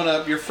got blown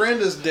up. Your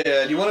friend is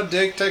dead. You want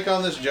to take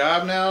on this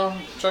job now,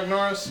 Chuck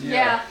Norris?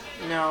 Yeah.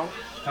 No.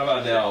 How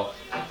about now?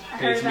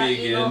 Hey, it's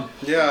me again.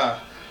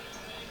 Yeah.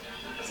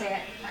 Say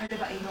it. I heard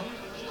about Eagle.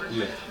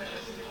 Yeah.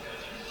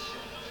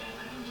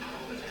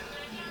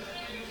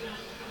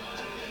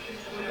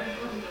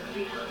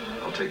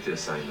 I'll take the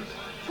assignment.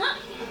 Huh?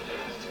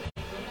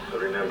 But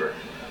remember,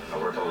 I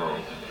work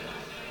alone.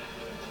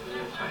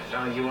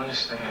 Now you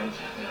understand.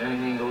 If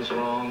anything goes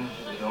wrong,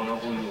 you don't know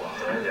who you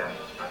are. Yeah.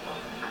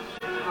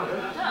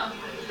 Oh.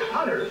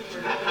 Hunter?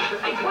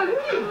 Hey, what is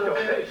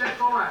it? Hey,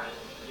 go on.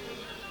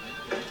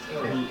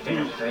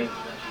 Damn thing.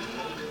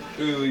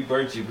 Ooh, he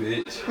burnt you,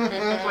 bitch. I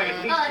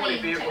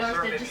mean, Chuck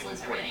Norris did just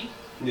lose everything.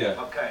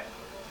 Yeah. Okay.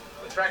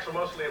 The tracks were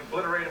mostly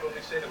obliterated, but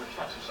we say they were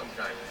trucks of some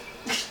kind.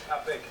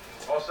 How big?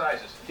 All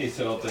sizes. He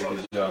said, I'll take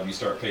the job. You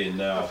start paying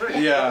now.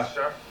 Yeah.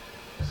 Sir.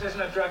 This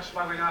isn't a drug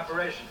smuggling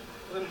operation.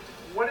 Then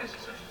what is it,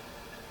 sir?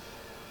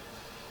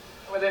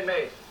 How were they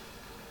made?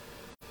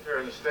 Here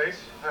in the States,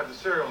 I have the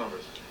serial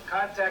numbers.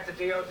 Contact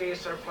the DOD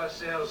surplus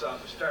sales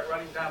office. Start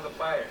running down the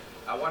buyer.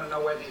 I want to know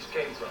where these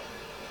came from.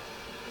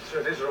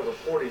 Sir, these are over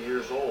 40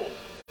 years old.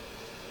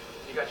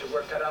 You got your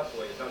work cut out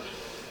for you, don't you?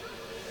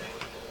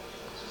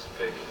 This is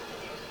big.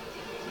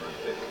 Not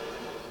big.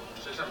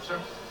 Say something, sir?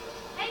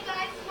 Hey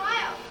guys,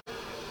 smile.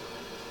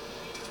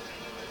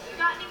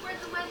 Got any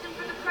words of wisdom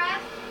for the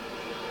press?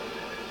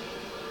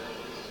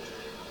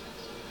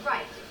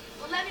 Right.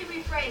 Well, let me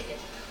rephrase it.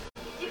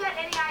 You got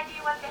any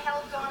idea what the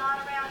hell's going on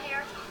around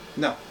here?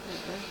 No.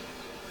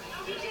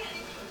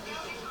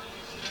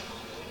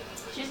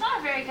 She's not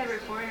a very good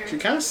reporter. She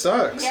kind of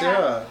sucks, Yeah.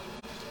 yeah.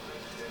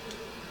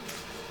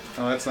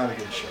 Oh, that's not a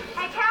good shirt.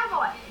 Hey,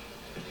 cowboy.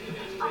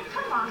 Oh,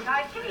 come on,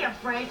 guys. Give me a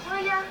break,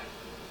 will ya?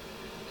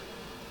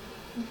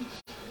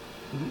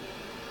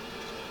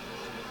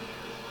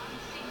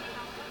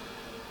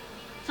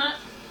 Huh?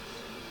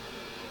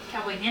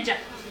 Cowboy Ninja.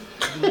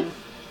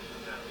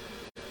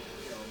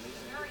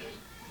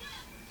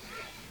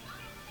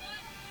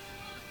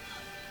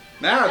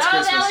 Now it's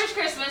Christmas. Now there's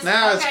Christmas.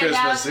 Now it's Okay,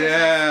 now Christmas,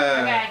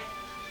 yeah. Okay.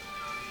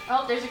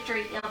 Oh, there's a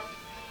tree. Yep.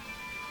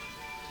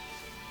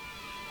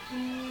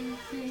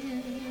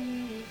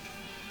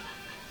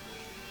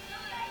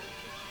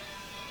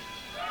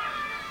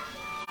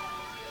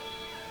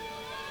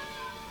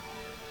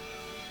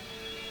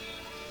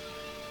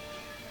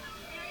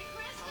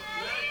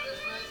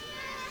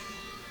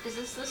 Is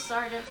this the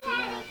start of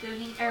the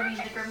the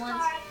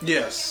Gremlins?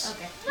 Yes.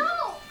 Okay. No,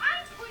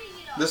 I'm putting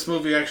it on. This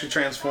movie actually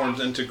transforms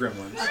into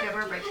Gremlins. Okay,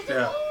 we're breaking.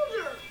 Yeah.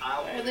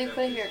 Why are they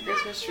putting their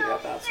Christmas tree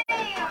up outside?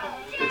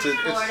 It's a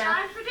Florida.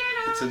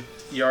 it's a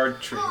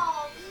yard tree.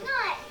 Oh,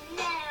 not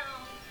now.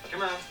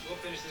 Come on, we'll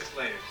finish this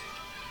later.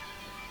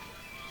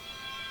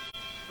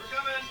 We're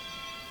coming.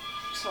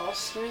 So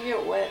it's gonna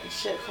get wet and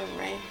shit from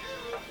rain.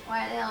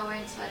 Why are they all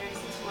wearing sweaters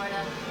in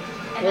Florida?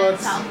 And Well, then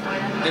it's- South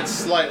Florida. It's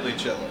slightly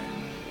chilly.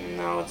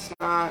 No, it's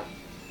not.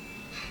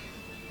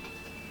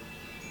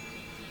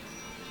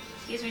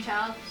 Excuse me,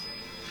 child.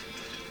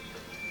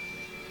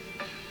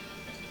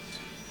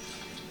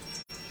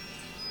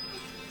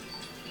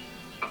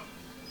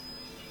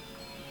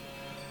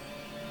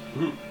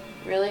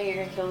 Really?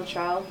 You're gonna kill the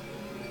child?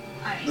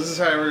 This is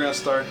how we're gonna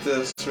start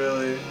this,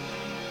 really.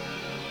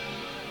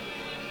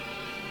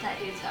 That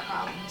dude's got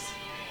problems.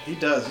 He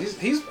does.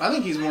 He's I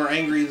think he's more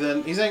angry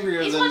than he's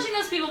angrier He's than watching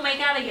those people make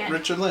out again.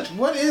 Richard Lynch.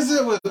 What is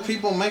it with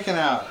people making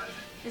out?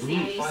 It's the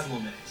 80s. 5 more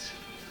minutes.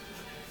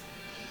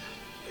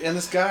 And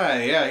this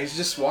guy, yeah, he's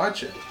just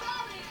watching.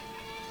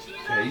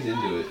 Yeah, he's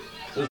into it.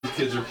 Those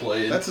kids are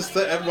playing. That's his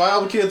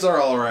wild kids are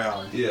all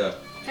around. Yeah.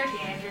 They're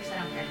teenagers, I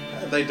don't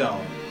care. They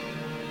don't.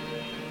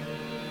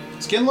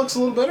 Skin looks a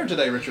little better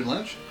today, Richard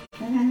Lynch.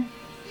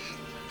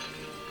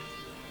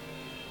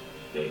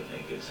 They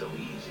think it's so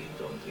easy,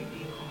 don't think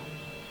you know.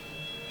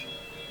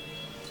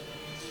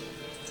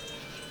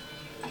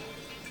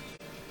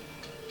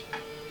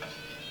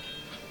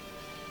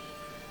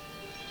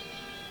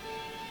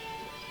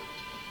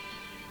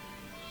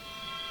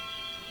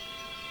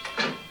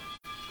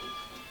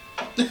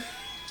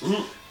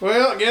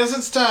 Well, I guess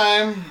it's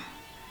time.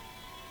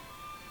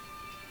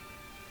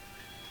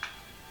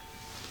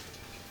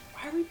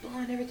 Why are we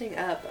blowing everything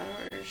up? I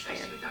don't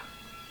understand.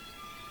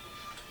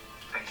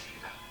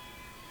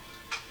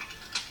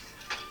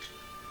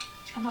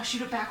 I'm gonna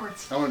shoot it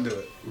backwards. I want to do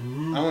it.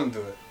 I want to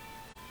do it.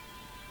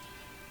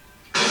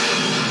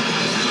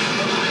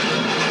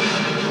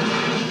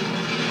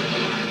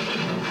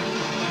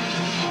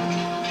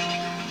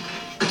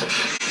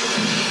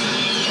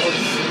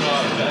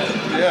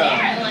 Yeah.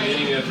 Apparently. You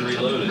didn't even have to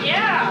reload it.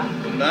 Yeah.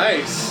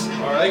 Nice.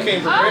 All right, they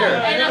came Oh,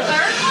 prepared. and the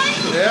third one?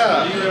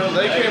 Yeah,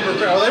 they came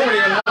prepared. Oh, they weren't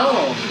even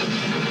home.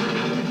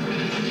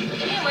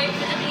 You didn't wait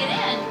for them to get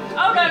in.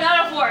 Oh no,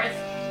 not a fourth.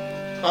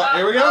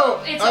 Here we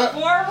go. It's a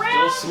 4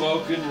 round. Still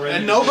smoking, ready.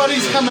 And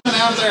nobody's coming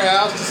out of their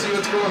house to see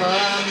what's going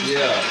on.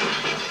 Yeah.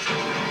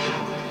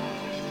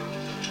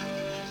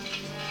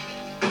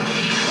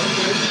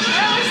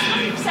 That was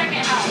the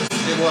second house.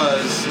 It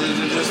was.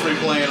 They're just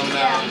replaying them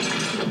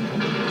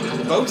now.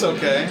 The boat's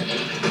okay.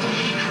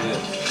 Yeah.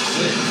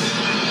 6.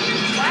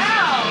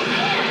 Wow,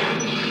 man.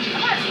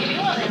 I'm not even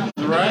doing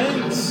them. Right? I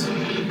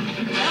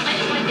don't make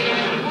it like they do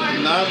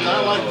anymore.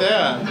 Not like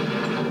that.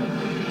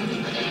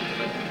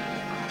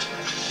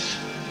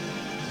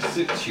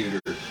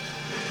 6-shooter.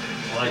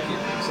 I like it.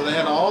 So they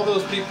had all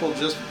those people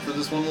just for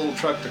this one little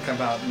truck to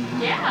come out and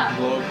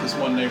blow up this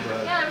one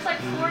neighborhood. Yeah, there was like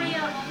 40 of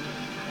them.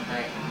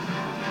 But,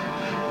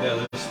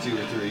 Yeah, there's 2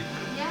 or 3.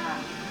 yeah.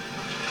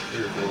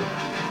 3 or 4.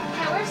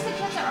 Hey, where's the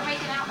kids that were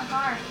making out in the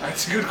car?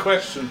 That's a good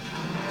question.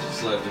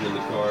 Just left him in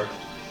the car.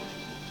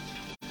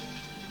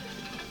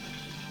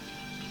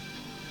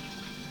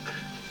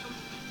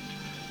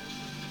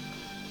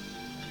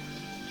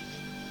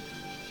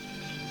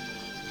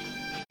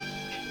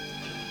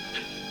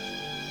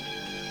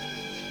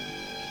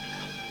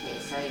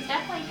 So he's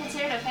definitely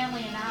considered a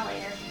family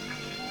annihilator.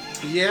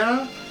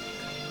 Yeah.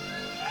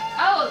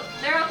 Oh,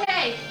 they're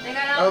okay. They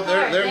got out of the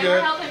car. They're They good.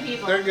 were helping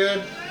people. They're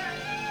good.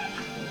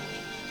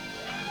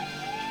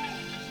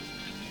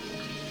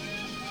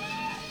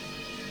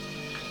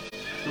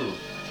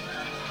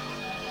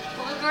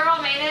 Well, the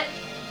girl made it.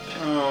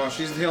 Oh,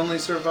 she's the only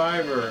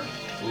survivor.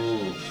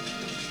 Ooh.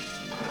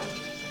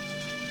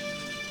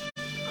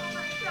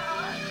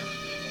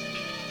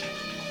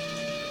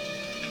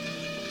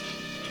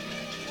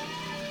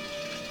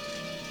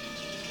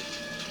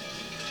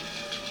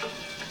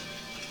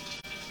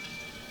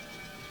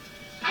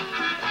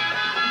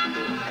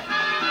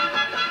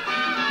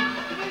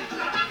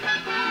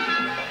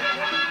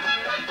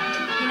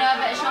 I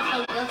bet she'll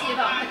feel guilty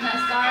about putting that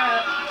star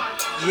up.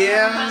 Put a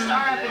Yeah.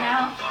 star up and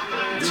now.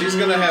 She's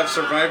gonna have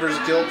survivor's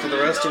guilt for the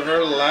rest of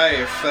her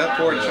life. That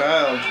poor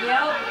child.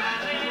 Yep.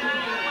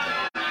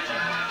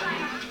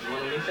 You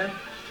want to meet them?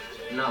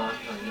 No,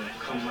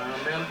 come on,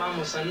 man.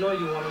 Vamos, I know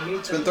you want to meet them.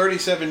 It's been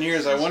 37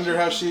 years. I wonder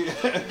how she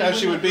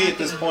would be at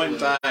this point in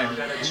time.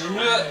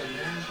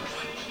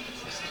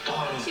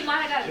 She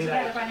might have got it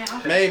together by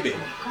now. Maybe.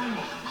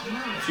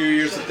 A few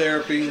years of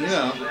therapy, you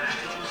know.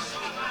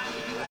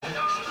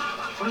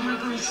 What am I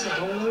going to say?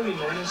 Don't worry,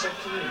 man. It's up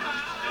to me.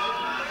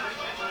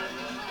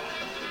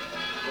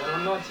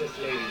 Buenas noches,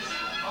 ladies.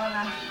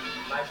 Hola.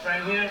 My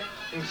friend here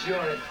thinks you're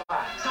a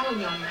fox. Told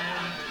you,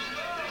 man.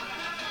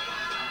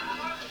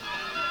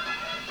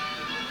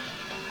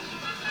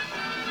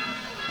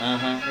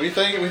 We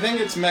think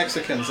it's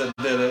Mexicans that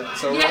did it,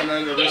 so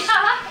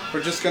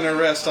we're just gonna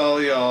arrest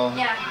all y'all.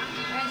 Yeah.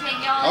 We're going to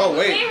take y'all. Oh,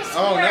 wait. We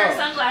Oh, wear no.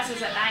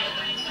 sunglasses at night.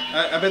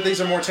 I bet these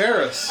are more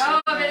terrorists.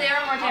 Oh, but they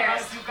are more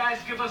terrorists. You guys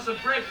give us a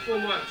break for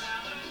once.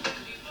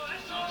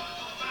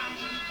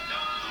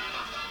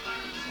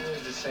 It's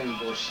always the same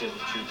bullshit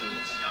with you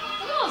dudes.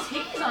 Look at those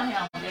hickeys on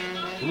him.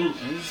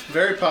 He's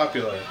very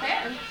popular.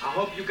 Fair. I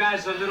hope you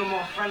guys are a little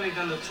more friendly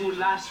than the two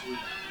last week.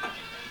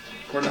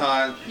 We're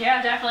not.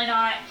 Yeah, definitely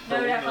not.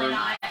 No, definitely We're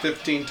not.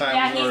 15 times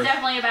Yeah, he's worse.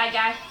 definitely a bad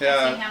guy. Yeah.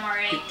 I've seen him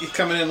already. He's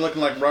coming in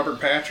looking like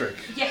Robert Patrick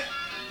Yeah.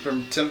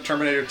 from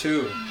Terminator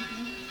 2.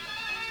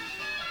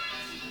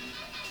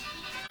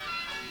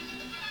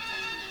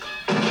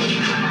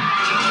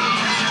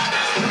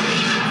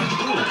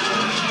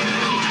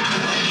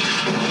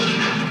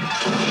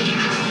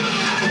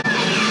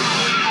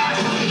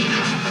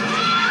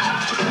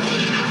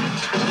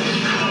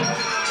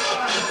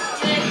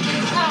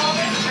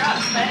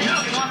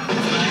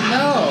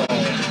 No.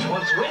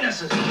 What's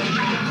witnesses?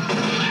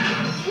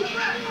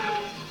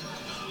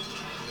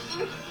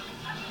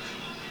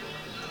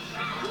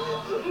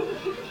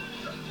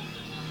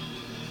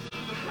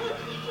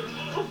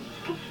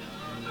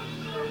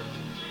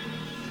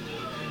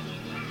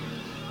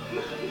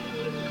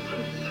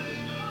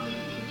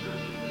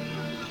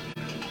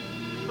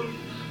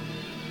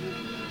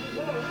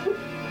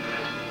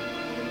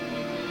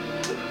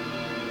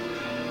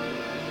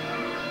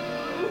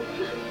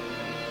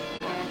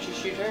 Why don't you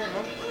shoot her?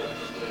 Huh?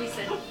 He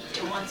said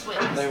it wants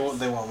witnesses.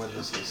 They want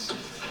witnesses.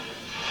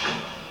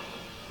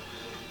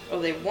 Oh,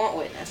 they want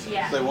witnesses.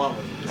 Yeah. They want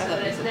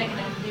witnesses. So they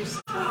can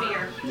induce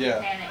fear,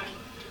 Yeah. panic.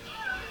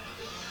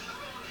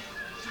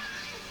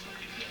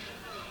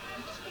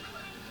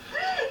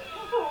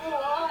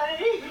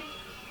 Why?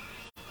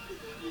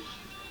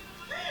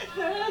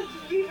 There has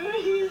to be a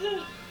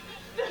reason.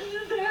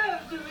 There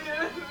has to be a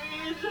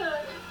reason.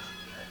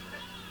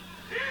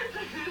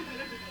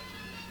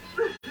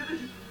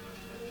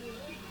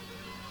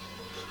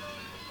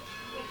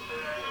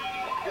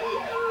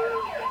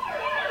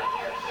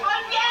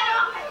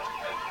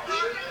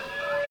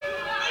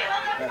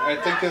 I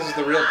think this is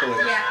the real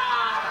police. Yeah.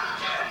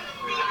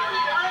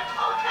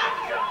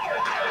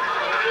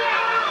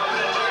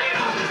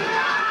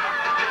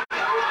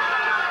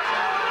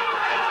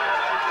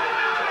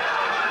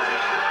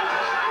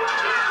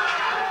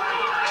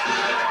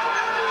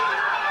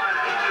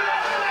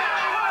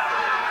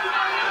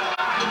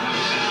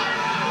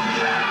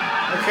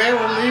 Okay,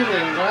 we're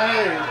leaving.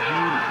 Bye.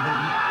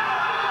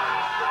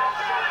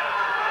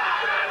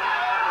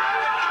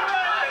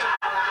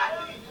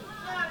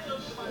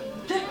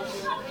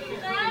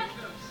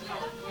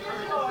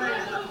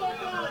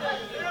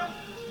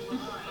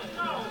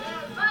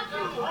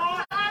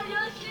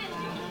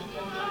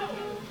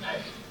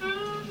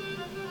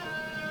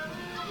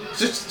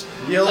 Just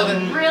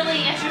yelling at,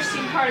 Really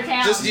interesting part of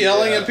town. just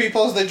yelling at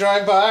people as they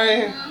drive by.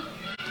 They're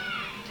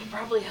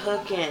probably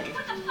hooking.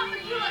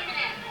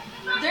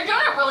 They're doing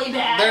it really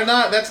bad. They're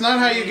not. That's not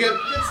how you get.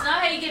 That's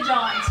not how you get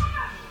Johns.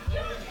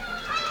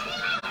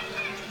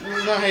 This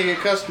is not how you get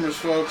customers,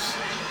 folks.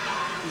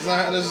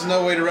 This is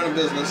no way to run a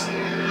business.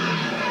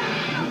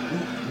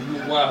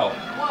 Wow.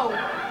 Whoa.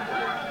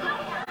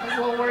 I was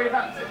a little worried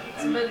about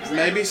some boobs.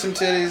 Maybe some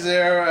titties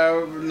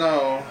there.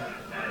 No.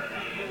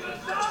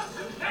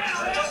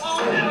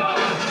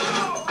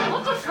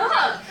 What the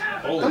fuck?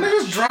 Holy Let me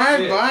just drive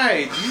shit.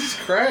 by. Jesus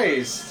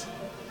Christ.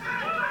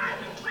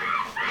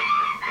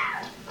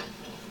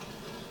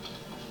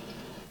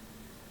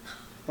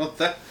 What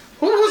the?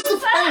 What was the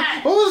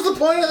point? What was the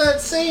point of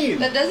that scene?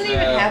 That doesn't even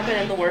happen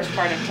in the worst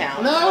part of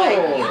town. No.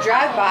 Like, you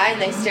drive by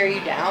and they stare you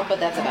down, but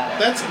that's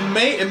about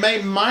it.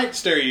 It might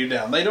stare you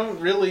down. They don't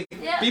really.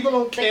 Yeah. People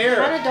don't They care.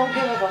 kind of don't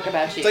give a fuck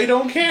about you. They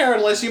don't care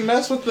unless you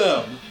mess with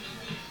them.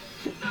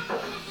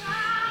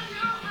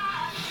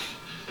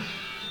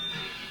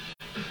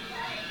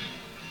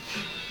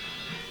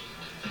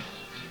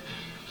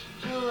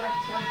 Ooh, I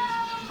feel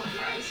like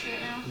fries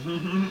right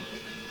now.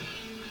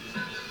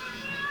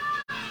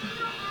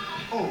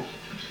 Oh,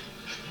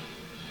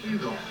 where you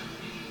going?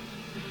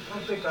 I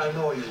don't think I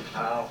know you,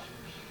 pal.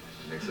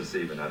 Makes us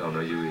even. I don't know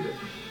you either.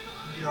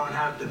 You don't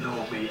have to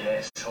know me,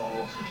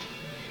 asshole.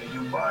 Are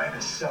you buying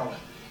or selling?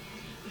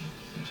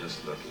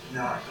 Just looking.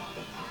 No,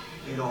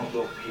 you don't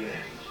look here.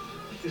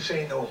 This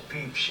ain't no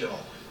peep show.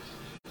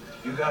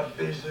 You got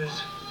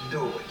business,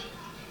 do it.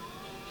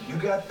 You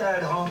got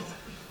that hump?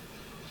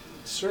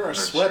 Sure, I'm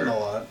sweating a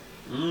lot.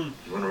 You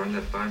want to run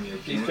that by me again?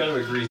 He's kind of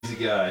a greasy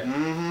guy.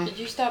 Mm-hmm. Did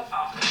you stop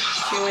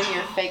chewing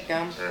your fake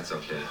gum? That's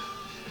okay.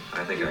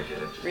 I think I get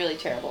it. Really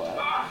terrible at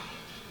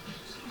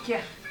it.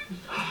 Yeah.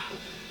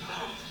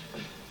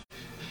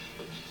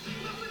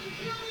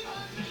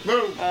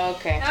 Boom.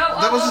 Okay.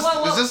 That was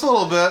just this a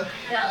little bit.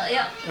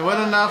 Yeah. It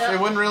wasn't enough. Yep. It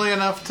wasn't really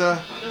enough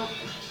to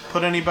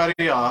put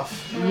anybody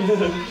off.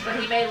 But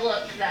he may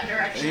look that He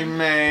direction.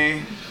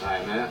 may.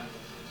 Hi, Matt.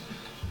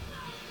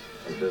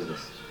 How's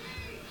business?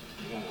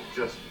 Oh,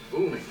 just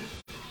booming.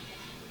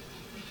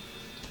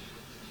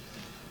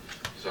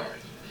 Sorry.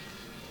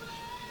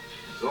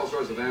 There's all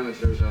sorts of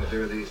amateurs out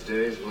there these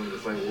days willing to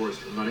fight wars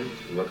for money.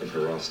 I'm looking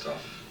for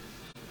Rostov.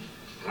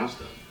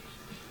 Rostov?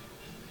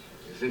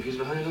 You think he's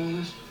behind all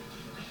this?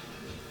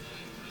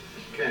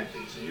 Can't be.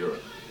 He's in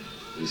Europe.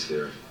 He's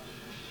here.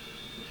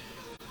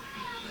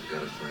 I've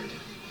got to find him.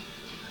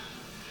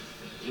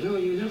 You know,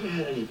 you never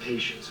had any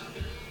patience,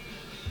 Hunter.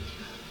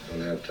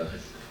 Don't have time.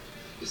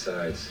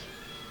 Besides,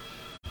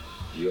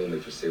 you only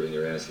for saving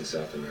your ass in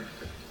South America.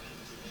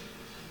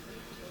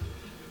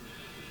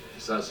 I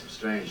saw some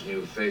strange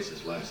new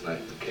faces last night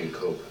at the King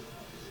Cobra.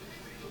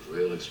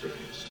 Real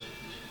experienced.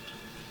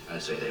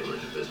 I'd say they were in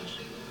the business.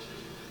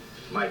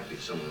 Might be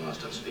someone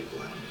lost on speak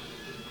well.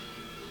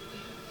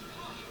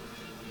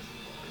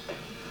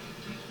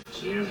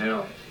 See you in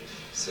hell.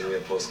 Send me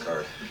a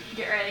postcard.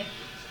 Get ready.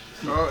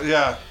 Oh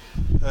yeah.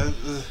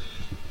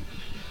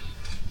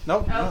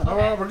 Nope. Oh, No,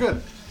 okay. we're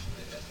good.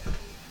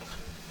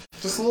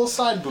 Just a little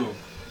side boob.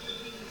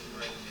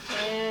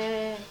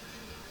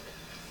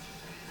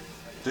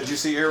 Did you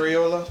see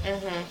Areola?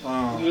 Mm-hmm.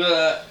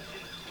 Oh.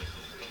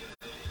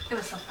 It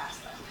was so fast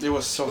though. It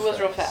was so It was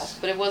real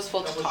fast, but it was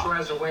full to Double talk. sure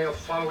has a way of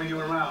following you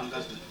around,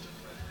 doesn't it?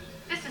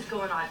 This is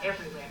going on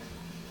everywhere.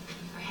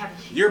 Or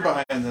haven't you? You're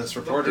behind this,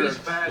 reporter. These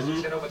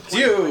bastards hit over 20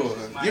 You!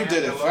 places in You did Miami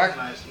it, alone fuck.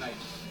 last night.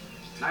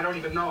 And I don't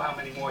even know how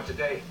many more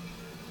today.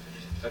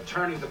 They're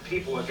turning the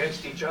people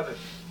against each other.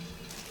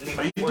 And even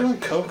Are you worse doing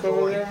against coke the over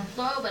authority. there?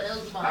 Low, but it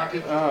was Our more.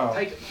 people Oh.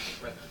 take it,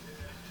 but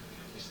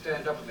they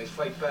stand up and they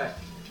fight back.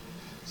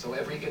 So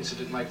every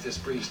incident like this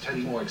breeds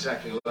 10 more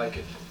exactly like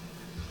it.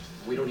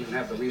 We don't even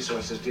have the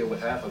resources to deal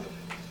with half of them.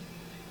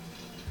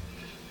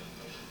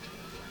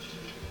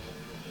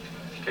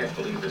 Can't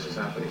believe this is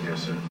happening here,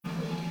 sir.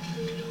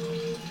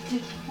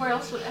 Where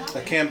else would it happen?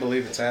 I can't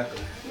believe it's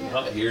happening.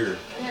 Not here.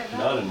 Yeah,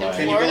 Not in my.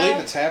 Can you Florida? believe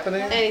it's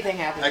happening? Anything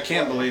happens. I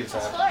can't believe it's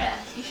It's happening. Florida.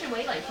 You should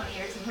wait like 20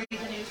 years and read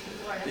the news from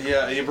Florida.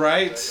 Yeah, you're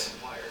right.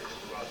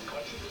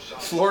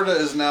 Florida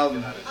is now,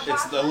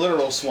 it's the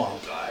literal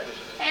swamp.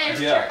 Hey,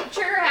 it's Yeah.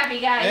 trigger happy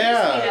guy.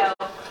 Yeah.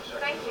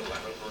 Thank you.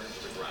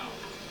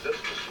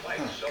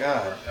 Oh,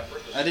 God.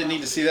 I didn't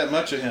need to see that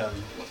much of him.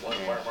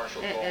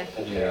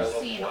 Yeah.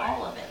 Seeing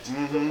all of it. The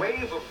Mm-hmm.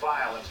 wave of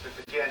violence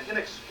that began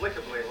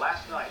inexplicably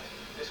last night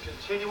is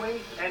continuing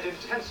and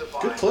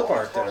intensifying Good clip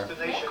art across there.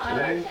 the nation I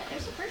today. like it.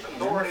 It's a pretty good.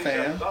 Authorities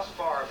fan. have thus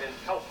far been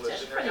helpless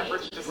Just in their for the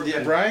efforts to 80s.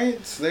 prevent Yeah,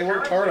 right? They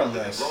worked hard on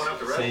this. blowing up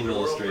the rest Same of the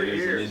world for illustrators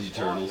years. and Ninja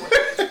Turtles.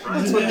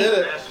 That's what did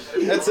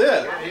it. That's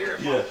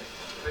it. Yeah.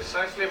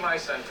 Precisely my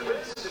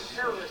sentiments.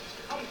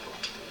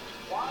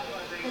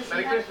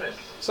 Merry Christmas.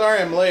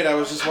 Sorry I'm late. I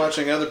was just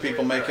watching other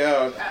people make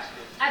out.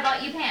 I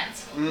bought you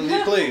pants.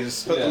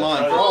 Please, put them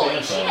on.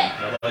 Holy shit.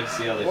 I'd like to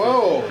see how they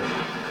Whoa.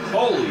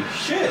 Holy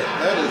shit.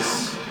 That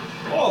is...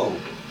 Whoa.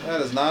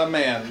 That is not a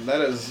man.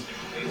 That is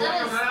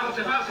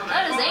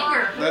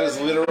anger. That is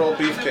literal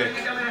beefcake.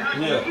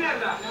 Yeah.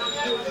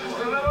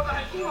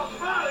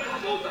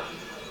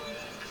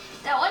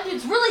 That one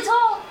dude's really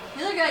tall.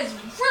 The other guy's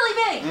really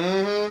big.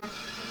 Mm-hmm.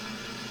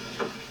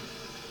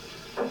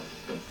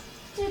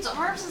 Dude's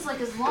arms is like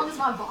as long as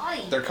my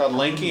body. They're called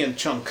Lanky and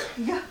Chunk.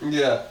 Yeah.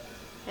 Yeah.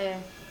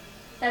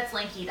 That's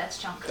lanky, that's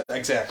chunk.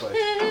 Exactly.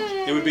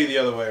 It would be the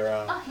other way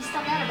around. Oh, he's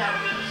still mad about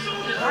it.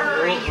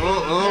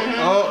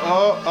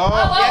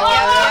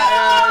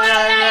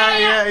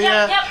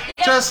 Yeah.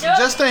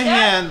 Just a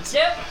hint.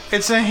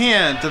 It's a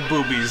hint of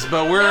boobies,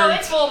 but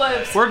it's full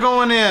boobs. We're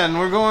going in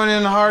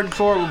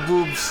hardcore with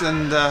boobs,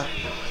 and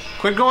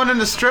quit going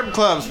into strip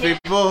clubs,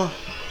 people.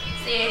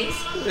 It's the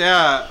 80s.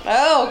 Yeah.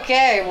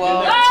 Okay,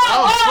 well.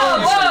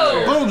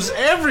 Whoa! Boobs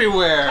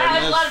everywhere.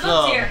 There's a lot of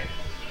boobs here.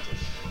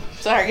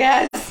 Sorry,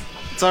 guys.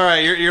 It's all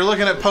right. You're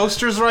looking at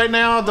posters right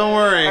now. Don't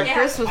worry. Our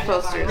Christmas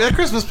posters. Yeah,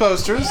 Christmas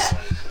posters. Yeah.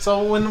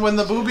 So when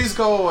the boobies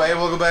go away,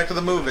 we'll go back to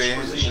the movie.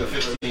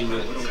 15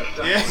 minutes.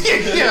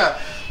 Yeah.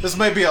 This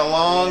might be a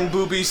long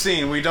booby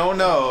scene. We don't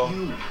know.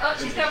 Oh,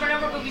 she's covering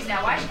over boobies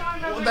now. Why is she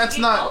covering over? That's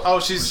not.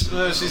 Oh, she's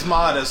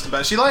modest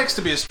about it. She likes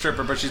to be a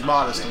stripper, but she's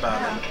modest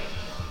about it.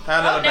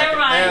 Never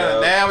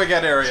mind. Now we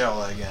got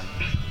Areola again.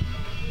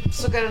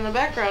 Still got it in the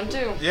background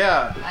too.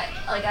 Yeah.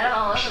 I got it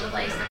all over the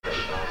place.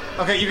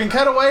 Okay, you can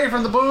cut away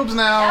from the boobs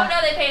now. Oh no,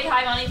 they paid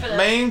high money for this.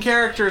 Main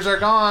characters are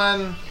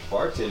gone.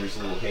 Bartender's a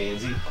little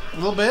handsy. A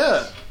little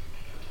bit.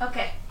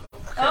 Okay.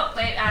 Oh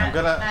wait, I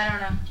don't know.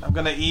 I'm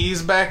gonna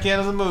ease back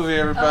into the movie,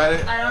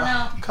 everybody. I don't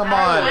know. Come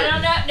on. I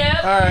don't know. No.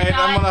 All right,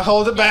 I'm gonna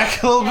hold it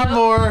back a little bit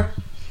more.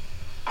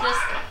 Just.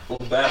 Well,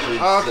 battery.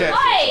 Okay.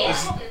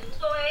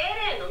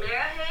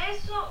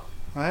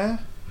 Why? What?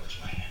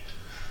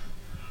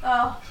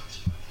 Oh.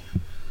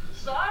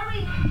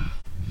 Sorry.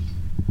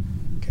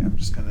 Okay,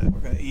 we're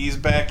gonna ease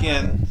back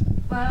in.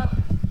 Well,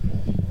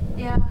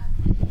 yeah.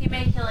 He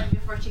may kill him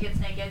before she gets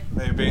naked.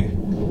 Maybe.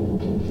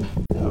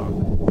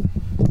 Oh.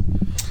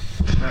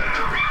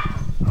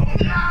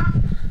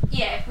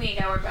 Yeah, if we ain't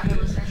gotta worry about her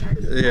listener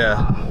sharks.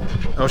 Yeah.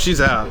 Oh,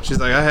 she's out. She's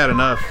like, I had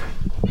enough.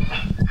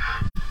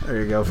 There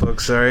you go,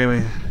 folks. Sorry.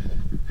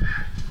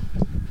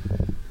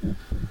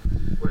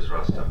 Where's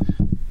Rostov?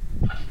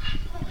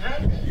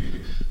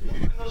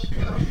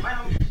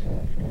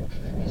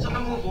 He's on the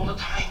move all the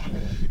time.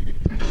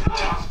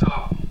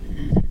 Rostov!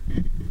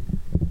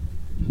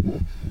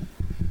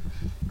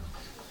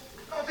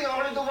 I don't think I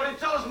want to do what he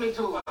tells me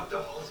to. What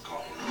the hell's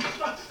going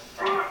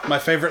on? My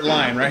favorite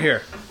line right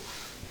here.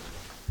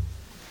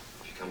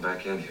 If you come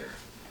back in here,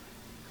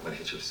 I'm gonna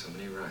hit you with so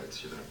many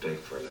rights, you're gonna beg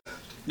for a lift.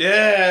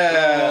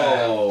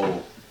 Yeah.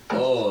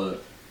 Oh,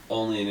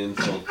 only an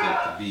insult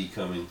get to be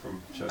coming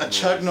from Chuck Norris.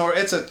 Chuck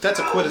Norris. That's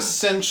a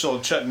quintessential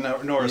Chuck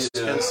Norris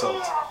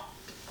insult.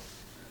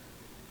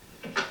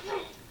 I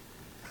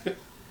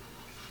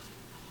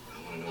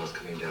want to know what's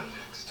coming down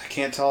next. I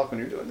can't talk when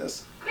you're doing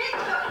this. Well,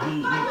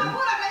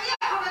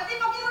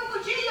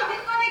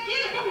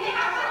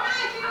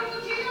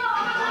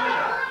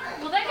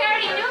 that guy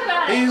already knew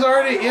about it. He's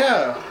already,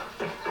 yeah.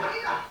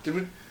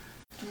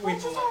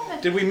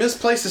 Did we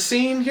misplace a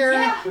scene here?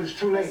 Yeah. It was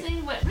too late.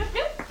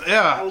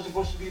 Yeah. I was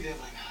supposed to be there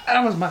by now.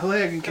 That was my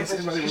leg, in case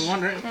anybody was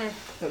wondering.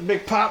 That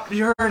big pop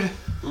you heard.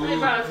 They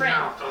brought a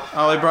friend.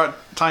 Oh, they brought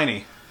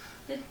Tiny.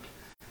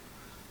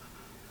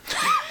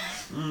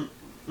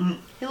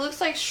 He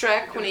looks like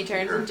Shrek when he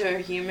turns into a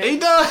human. He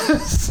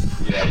does!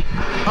 Yeah.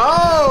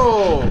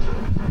 Oh!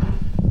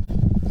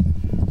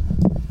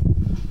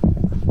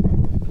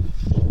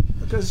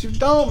 Because you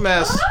don't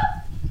mess.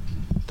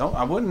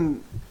 I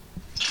wouldn't.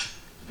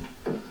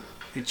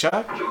 Hey,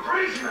 Chuck? You're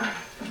crazy, man.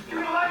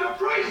 You're alive, you're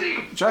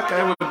crazy. Chuck,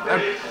 I'd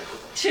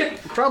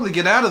probably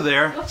get out of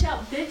there. Watch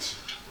out, bitch.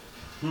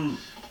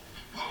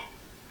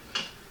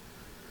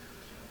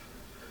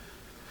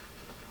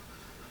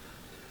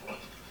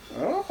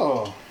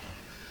 Oh.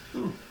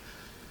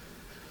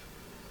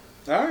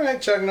 All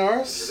right, Chuck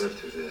Norris. You lived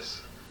through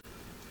this.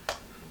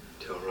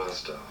 Tell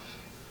Rostov.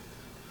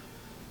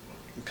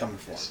 I'm coming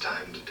for It's him.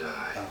 time to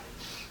die. Oh.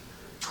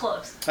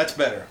 Close. That's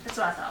better. That's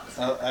what I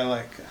thought. I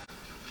like.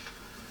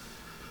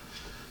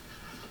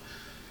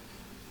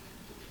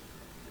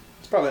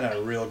 It's probably not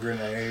a real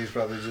grenade. He's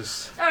probably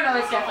just Oh no,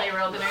 it's definitely a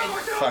real grenade.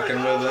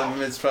 fucking with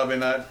him. It's probably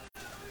not.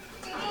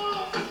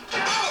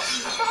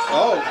 Oh.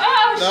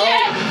 Oh No.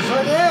 shit!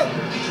 Fuck it.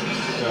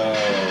 Oh,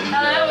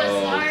 that was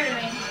smarter to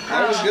me.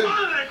 That was good.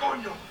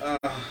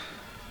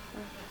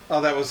 Oh,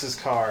 that was his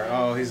car.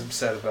 Oh, he's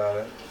upset about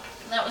it.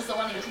 That was the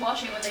one he was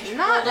washing when they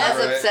Not as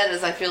Right. upset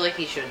as I feel like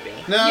he should be.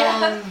 No.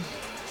 Yeah.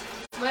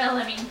 Well,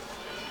 I mean,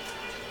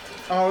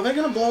 Oh, are they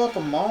gonna blow up a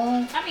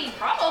mall? probably.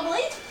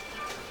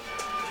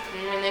 I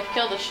mean, they've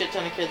killed a shit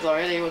ton of kids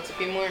already. What's a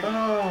few more?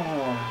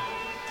 Oh.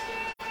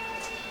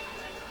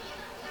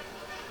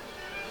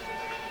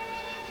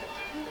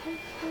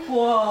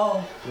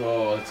 Whoa.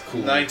 Oh, that's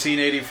cool.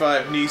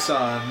 1985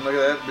 Nissan. Look at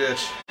that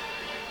bitch.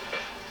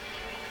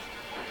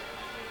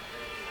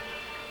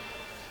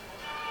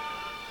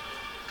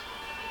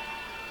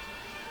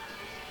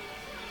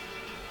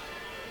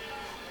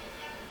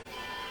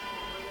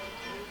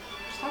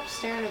 Stop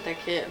staring at that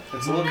kid.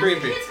 It's a little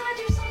creepy. He's gonna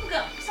do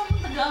something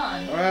with the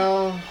gun.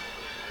 Well,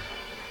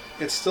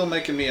 it's still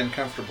making me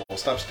uncomfortable.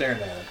 Stop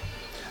staring at it.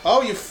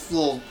 Oh, you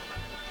little...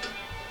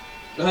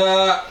 You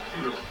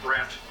little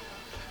brat.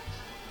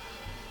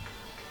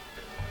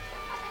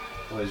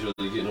 Oh, he's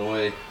really getting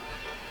away.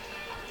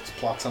 It's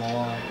plotzing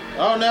along.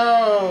 Oh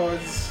no!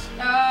 It's...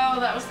 Oh,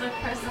 that was the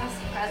Christmas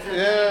present.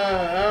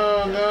 Yeah,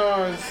 oh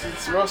no,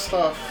 it's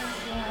Rostov.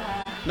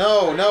 Yeah.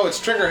 No, it's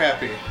trigger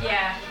happy.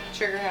 Yeah.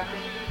 Trigger happy.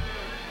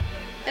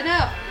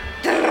 Enough.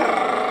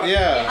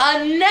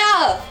 Yeah.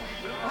 Enough.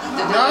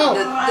 No!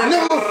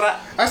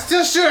 I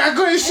still shoot! I'm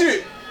going to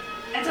shoot!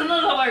 It's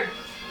another word.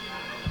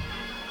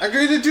 I'm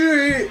going to do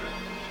it!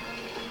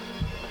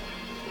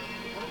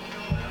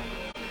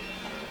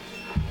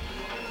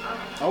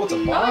 Oh, it's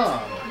a bomb.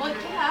 What?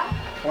 Yeah.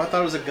 Oh, I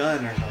thought it was a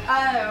gun or something. Oh.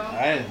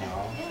 I didn't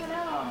know.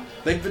 No.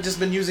 They've just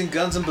been using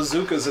guns and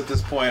bazookas at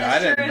this point. That's I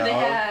didn't true, know. They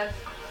have.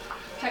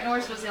 Chuck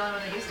Norris was the only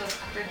one that used a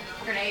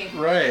grenade.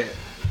 Right.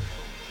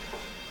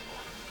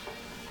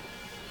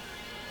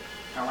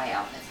 Oh, wait,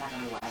 it's not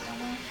going to be white, don't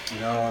worry.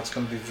 No, it's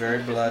going to be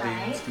very bloody.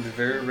 It's going to be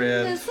very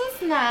red. This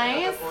is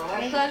nice.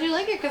 I'm glad you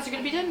like it because you're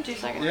going to be dead in 2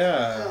 seconds.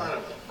 Yeah.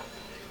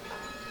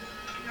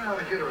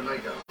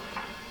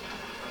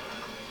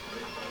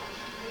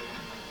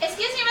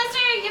 Excuse me, mister,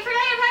 you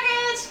forgot your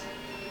package.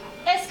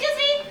 Excuse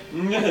me.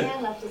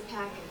 Dan left his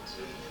package.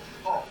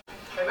 Oh,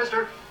 hey,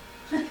 mister.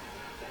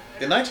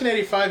 In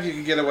 1985, you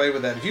could get away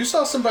with that. If you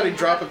saw somebody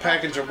drop a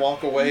package and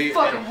walk away in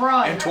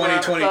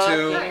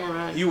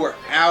 2022, you were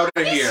out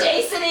of He's here.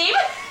 chasing him.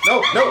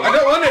 No, I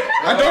don't want it.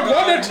 I don't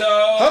want it.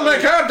 No. Oh my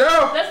God,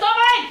 no. That's not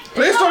mine.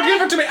 Please don't give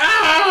it to me.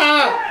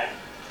 Ah!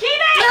 Keep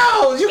it.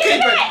 No, you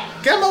keep it.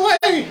 Get him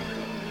away.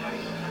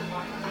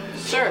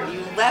 Sir,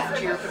 you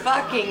left your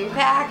fucking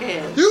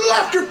package. You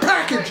left your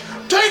package.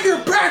 Take your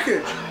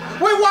package.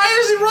 Wait, why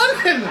is he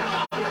running?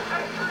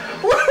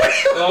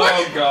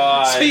 Oh,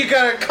 God. So you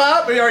got a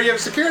cop or you have a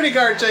security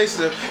guard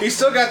chasing him. You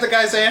still got the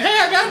guy saying, hey,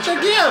 I got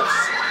your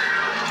gifts.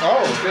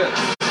 Oh, good.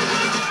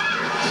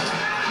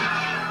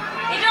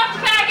 He dropped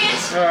the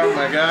package. Oh,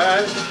 my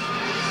God.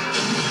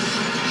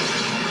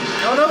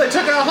 Oh, no, they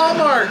took out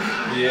Hallmark.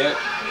 Yeah.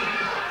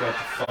 Got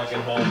the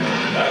fucking Hallmark.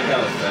 That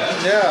kind of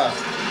fast. Yeah.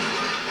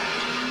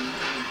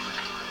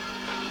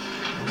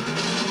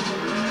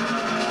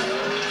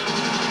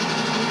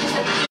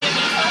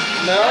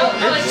 No,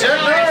 it's Chuck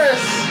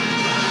Norris.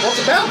 Well, it's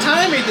about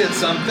time he did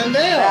something.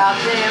 Damn. About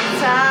damn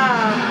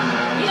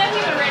time. You know he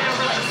would have ran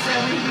over like so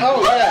many people.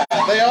 Oh, yeah.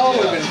 They all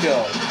would have been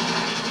killed.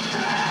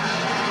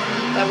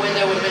 That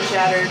window would have been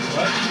shattered.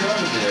 What? You're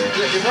over there.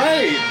 You're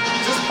right.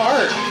 Just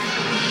park.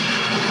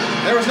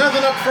 There was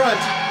nothing up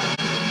front.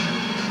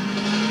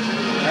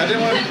 I didn't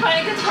want to... Couldn't find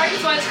a good parking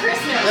spot. It's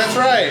Christmas. That's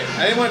right.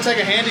 I didn't want to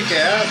take a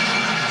handicap.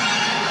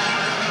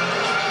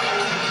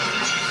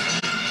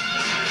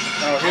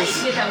 Oh, I need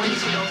to get that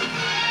windshield.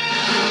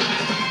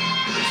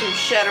 Some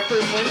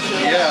shatterproof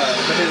windshield. Yeah,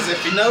 but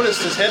if you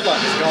noticed, his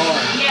headlight is gone.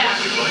 Yeah.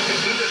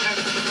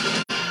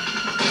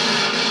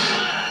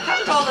 How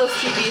did all those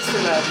TVs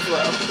survive as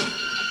well?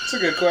 It's a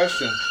good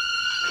question.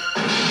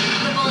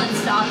 The bullet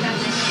stopped, I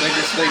think. They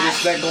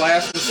just, that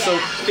glass was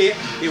so thick.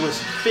 It was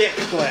thick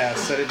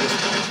glass that it just...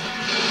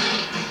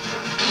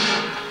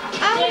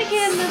 I'm gonna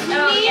get in this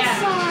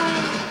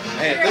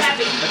Nissan. Hey,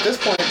 at this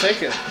point,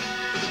 take it.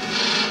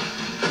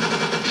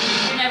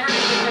 You're never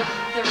gonna get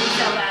the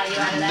resale value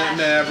out of that.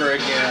 Never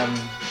again.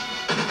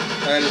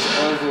 That is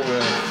over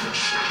with.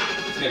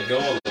 It's got go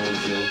on the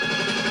windshield.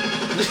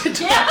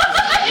 Yeah,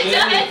 it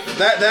does.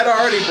 That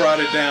already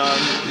brought it down.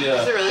 Yeah.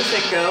 Does it really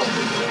say go?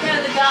 No,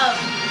 the gum.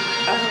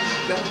 Oh,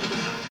 go.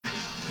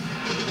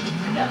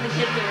 Got the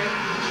kid through.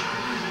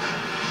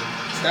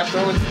 Stop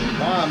throwing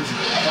bombs,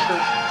 fucker.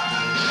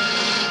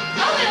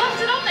 Oh, they left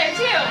it on there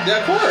too.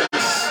 Yeah, of course.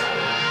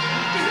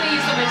 He's gonna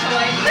use so much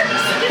toy.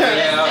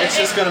 Yeah, it's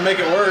just gonna make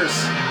it worse.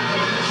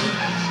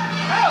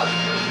 Oh,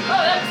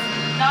 that's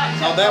not.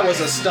 Oh, that was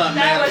a stunt,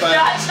 man. That was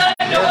not Chuck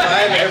If Norris.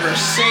 I've ever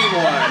seen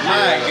one,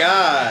 my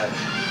God.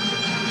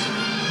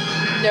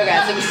 No,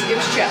 guys, it was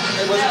Chuck.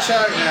 It wasn't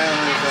Chuck.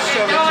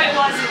 No, No, it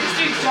wasn't. This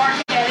dude's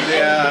dark-headed.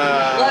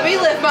 Yeah. Let me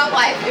live my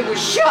life. It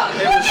was Chuck.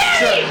 It was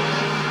Chuck.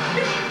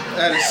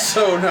 That is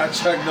so not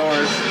Chuck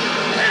Norris.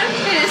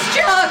 It is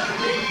Chuck.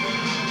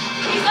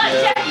 He's not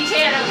Jackie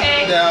Chan,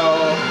 okay?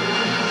 No.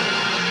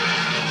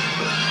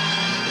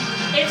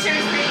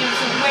 Insurance premiums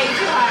are way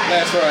too high.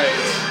 That's right.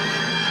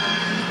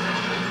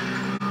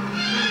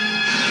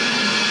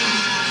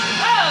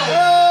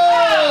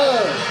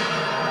 Oh!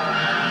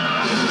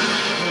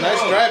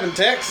 Nice driving,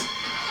 Tex.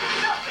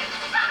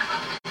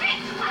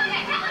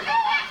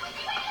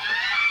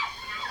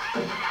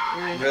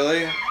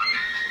 Really?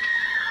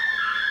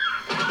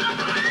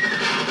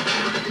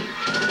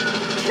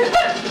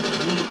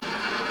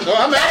 Oh,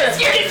 I'm at it.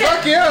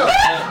 Fuck you.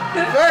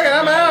 Fuck it,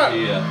 I'm out.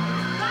 Yeah.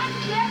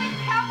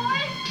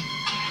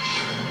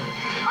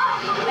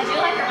 I do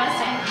like her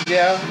Mustang.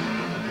 Yeah.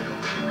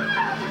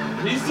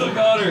 He still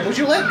got her. Would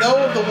you let go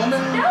of the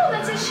woman? No,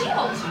 that's his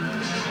shield.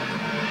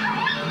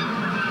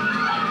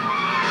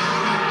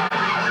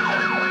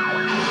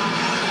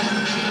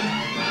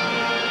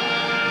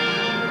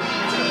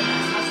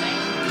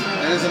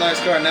 It is a nice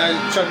car. Now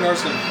Chuck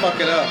Norris can fuck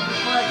it up.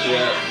 Well,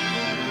 yeah.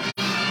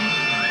 Of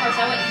course,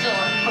 I wouldn't steal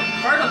a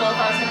convertible if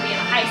I was going to be in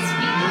a high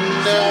speed.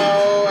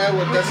 No,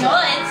 that's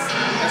not. Guns.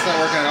 That's not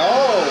working.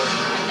 Oh.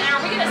 And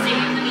are we going to save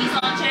the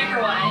Nissan chick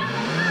or what?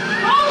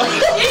 Holy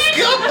shit!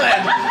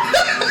 God!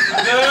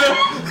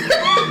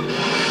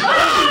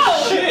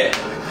 Oh! Shit!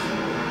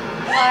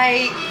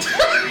 Like.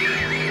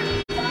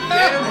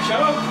 Damn,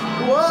 Chuck.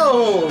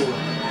 Whoa!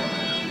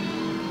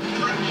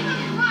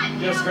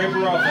 Yeah, scrape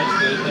her off. That's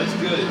good. That's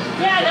good.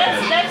 Yeah,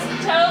 that's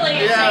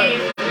totally a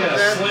save.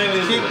 Yeah, slam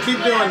into it.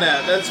 Keep doing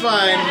that. That's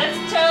fine. Yeah, that's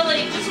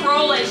totally. Just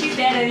roll it. She's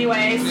dead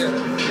anyways.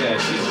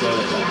 Yeah, she's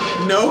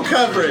dead. No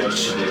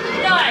coverage.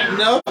 None.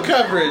 No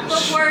coverage.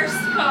 The worst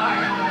car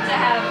to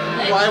have.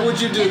 Why would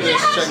you do this,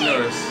 Chuck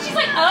Norris? She's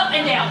like up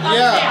and down, up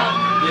and down.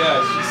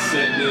 Yeah, she's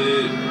sitting in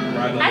it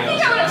right on the I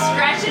think I would have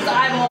scratched his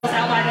eyeballs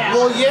out by now.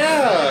 Well,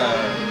 yeah.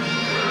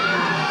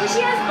 But she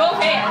has both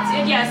hands,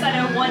 and yes, I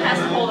know one has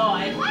to hold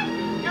on.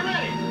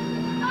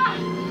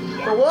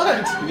 For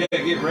what? Yeah,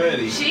 get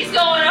ready. She's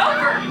going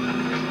over.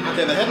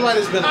 Okay, the headlight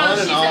has been on and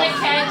She's off. gonna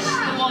catch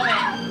the woman.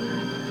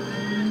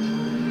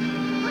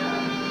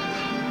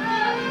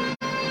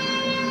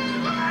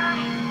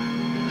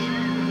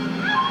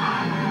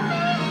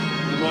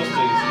 The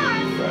Mustang's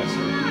gonna be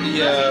faster.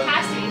 Yeah. It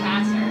has to be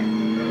faster.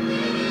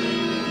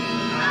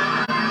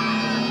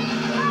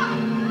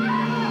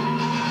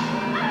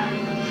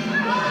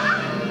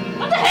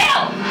 What the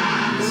hell?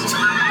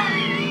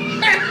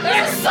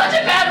 This is such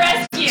a bad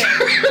rescue.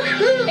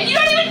 And you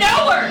don't even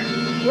know her.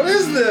 What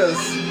is this?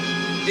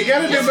 You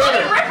gotta do Just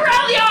better. fucking rip her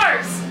out of the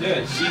arms.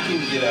 Yeah, she can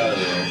get out of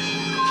there.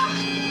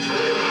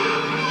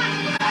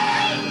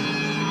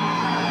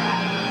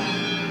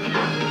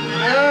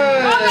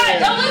 Oh god,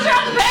 don't lose her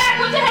out the back.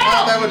 What the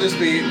hell? Oh, that would just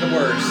be the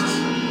worst.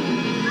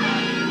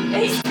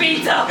 He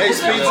speeds up. He They're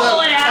speeds up.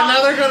 pulling out. And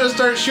now they're gonna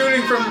start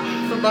shooting from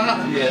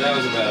behind. Yeah, that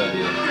was a bad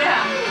idea.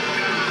 Yeah.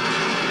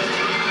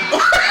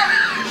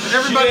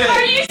 Everybody.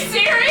 Are you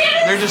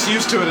serious? They're just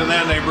used to it in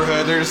that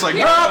neighborhood. They're just like,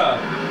 Yeah. ah!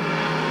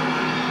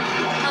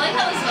 I like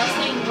how this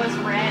Mustang was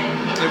red.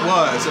 It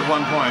was at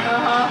one point.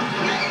 Uh-huh.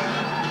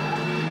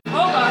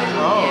 Oh god.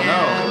 Oh no.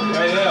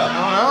 Oh yeah.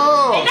 Oh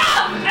no.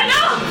 Enough!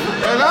 Enough!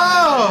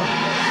 Enough!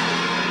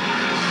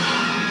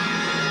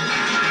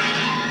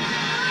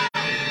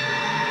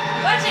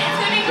 Watch it, it's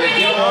gonna be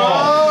pretty.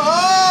 Oh!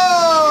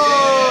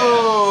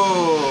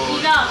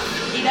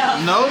 Enough. Enough.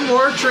 No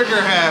more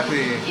trigger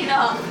happy.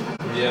 Enough.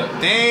 Yep.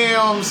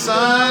 Damn,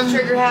 son.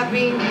 Trigger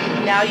happy.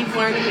 Now you've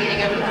learned the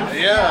meaning of enough.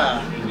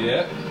 Yeah.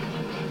 Yep.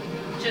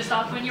 Just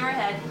off when you were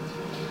ahead.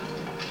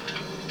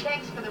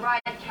 Thanks for the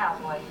ride,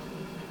 cowboy.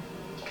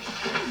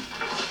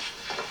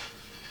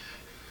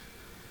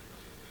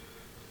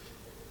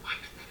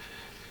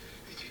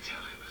 Did you tell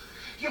him?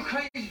 You're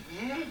crazy,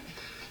 man.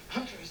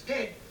 Hunter is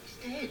dead. He's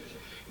dead.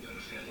 You're a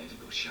failure to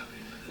go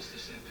shopping with us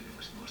this afternoon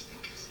was more than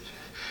considered.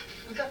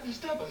 He got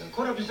messed up and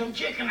caught up in some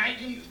chick and I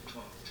didn't. You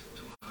talked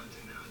to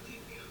Hunter now,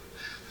 didn't you?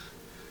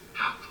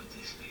 How could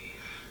this be?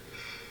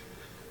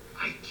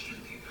 I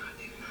killed him now,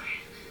 didn't I?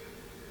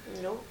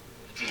 Nope.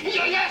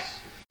 Yes!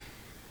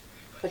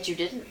 But you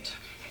didn't.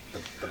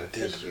 But I did.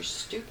 Because you're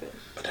stupid.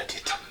 But I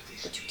did.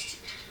 But you did.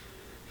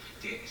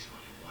 There is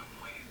only one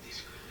way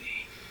this could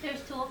be.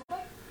 There's two of them.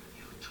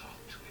 You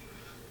talked to him.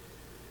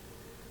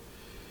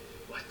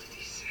 What did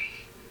he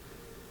say?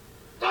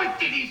 What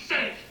did he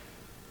say?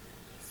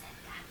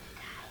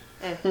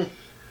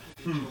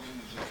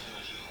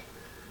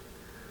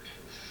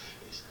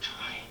 It's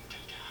time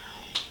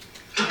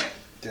to die.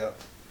 Yep.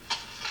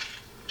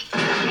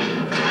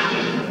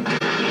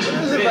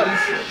 What is it about?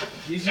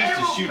 He's used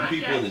to shooting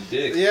people in the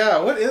dick. Yeah,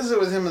 what is it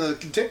with him and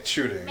the dick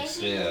shootings?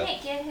 Maybe he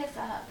can't get his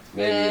up.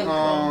 Maybe.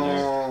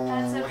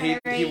 Oh,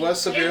 That's he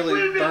was severely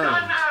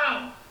burned.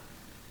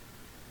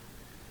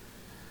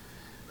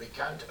 We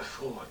can't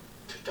afford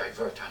to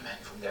divert our men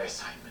from their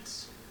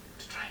assignments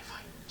to try and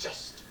find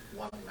just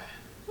one man.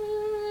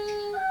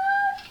 You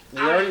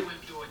already, I will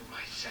do it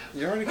myself.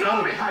 you already No,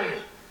 kind Mihail.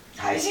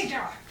 How is he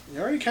doing? of, you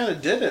already kind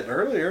of did it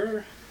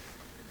earlier.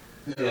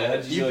 Yeah,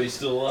 how'd you know he's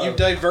still alive? You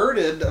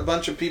diverted a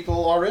bunch of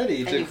people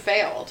already. And you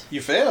failed.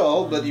 You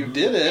failed, but you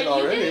did it And you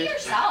already. did it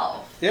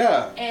yourself.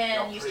 Yeah.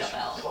 And you still Operation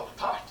will failed. fall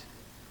apart.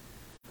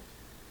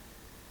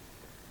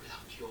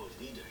 Without your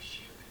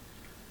leadership,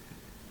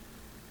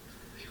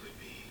 they would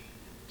be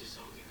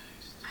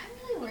disorganized. I'm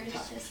really worried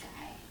about this guy.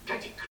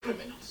 Petty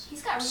criminals.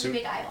 He's got really Suit-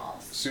 big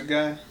eyeballs. Suit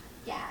guy.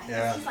 Yeah.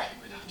 Yeah. He's like,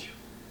 Without you.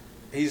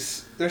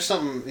 There's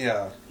something.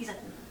 Yeah. he's like,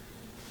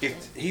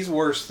 He's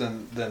worse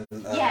than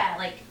yeah,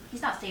 like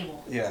he's not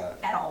stable. Yeah.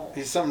 At all.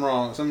 He's something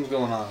wrong. Something's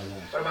going on.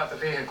 What about the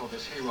vehicle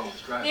this hero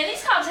was driving? Man,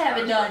 these cops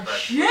haven't done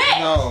shit.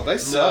 No, they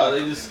suck. No,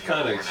 they just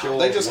kind of show.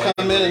 They just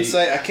come in and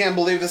say, "I can't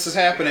believe this is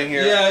happening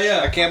here."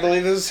 Yeah. I can't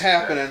believe this is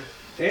happening.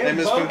 Damn, Hey,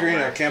 Miss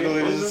Pellegrino, I can't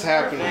believe this is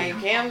happening. I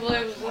can't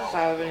believe this is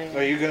happening.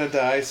 Are you gonna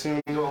die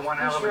soon?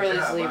 I'm really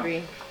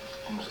sleepy.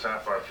 Almost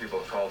half our people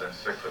called in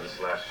sick for this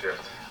last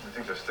shift. We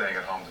think they're staying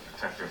at home to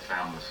protect their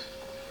families.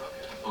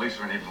 Police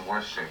are in even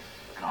worse shape,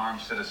 and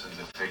armed citizens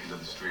have taken to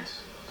the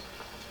streets.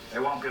 They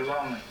won't be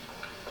lonely.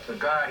 The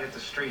guy hit the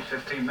street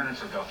 15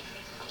 minutes ago.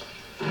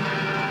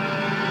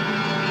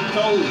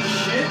 Holy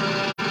shit!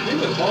 They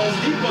went balls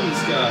deep on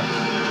this guy.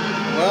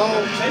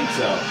 Well, tanks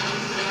out.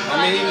 Well,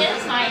 I mean,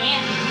 it's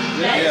Miami.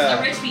 That is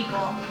the rich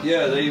people.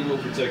 Yeah, they will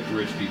protect the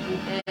rich people.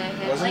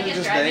 Wasn't it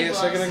just day a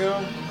second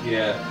ago?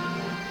 Yeah.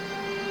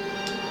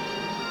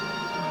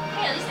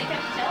 Hey, at least they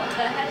kept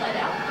the headlight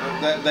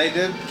out. That they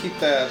did keep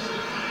that.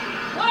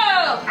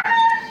 Whoa!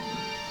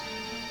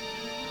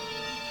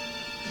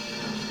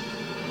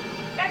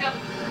 Back up.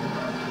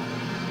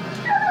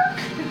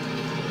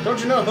 Don't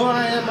you know who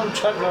I am? I'm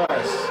Chuck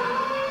Norris.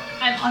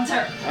 I'm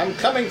Hunter. I'm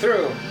coming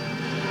through.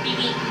 Beep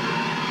beep.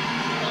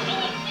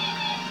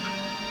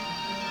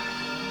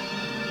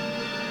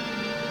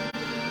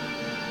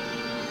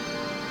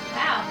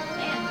 Wow,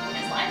 man,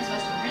 his lines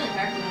must have really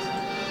hard for this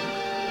one.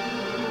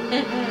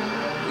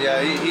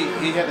 Yeah,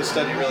 he had to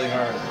study really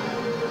hard.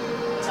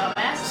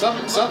 Some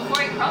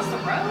before he crossed the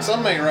road.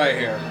 Something ain't right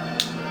here.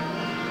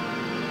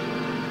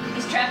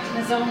 He's trapped in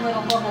his own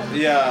little bubble.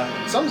 Yeah,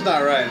 something's not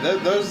right.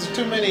 Those are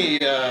too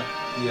many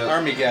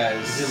army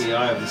guys. He's in the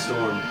eye of the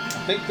storm.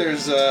 I think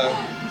there's You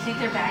think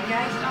they're bad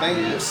guys?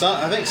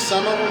 I think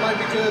some of them might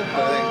be good,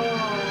 but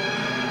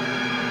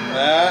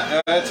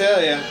I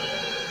tell you.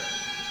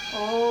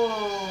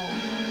 Oh.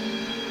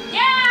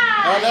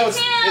 Yeah! Oh no,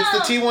 it's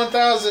the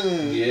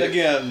T-1000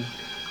 again.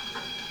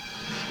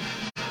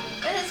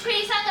 With his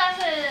pretty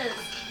sunglasses.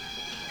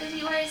 Because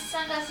he wears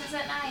sunglasses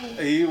at night.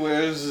 He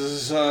wears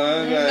his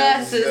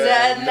sunglasses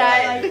at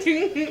night.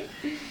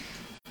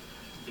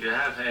 You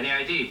have any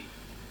ID?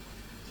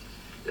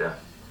 Yeah.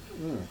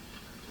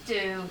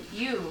 Do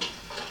you?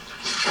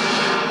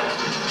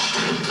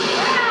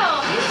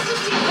 Wow, he was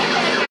just with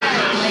that guy.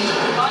 Like,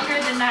 longer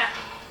than that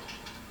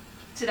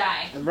to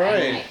die.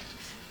 Right.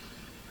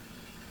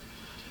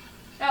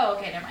 Oh,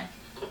 okay, never mind.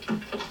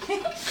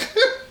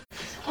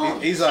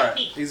 He's alright.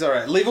 He's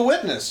alright. Leave a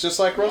witness, just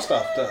like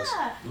Rostov does.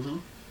 Mm-hmm.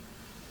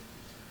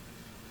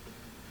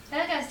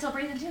 That guy's still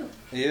breathing too.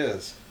 He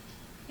is.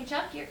 Hey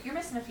Chuck, you're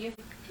missing a few.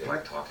 Am I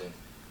talking?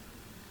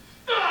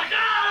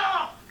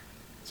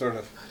 Sort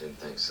of. I didn't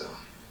think so.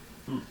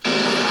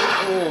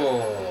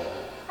 Oh.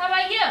 How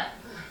about you?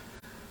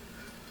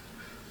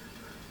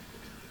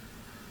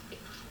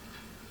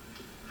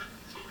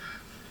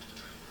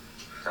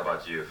 How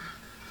about you?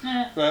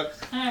 But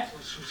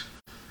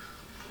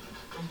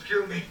Don't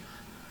kill me.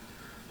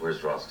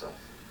 Where's Rostov?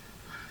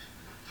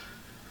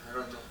 I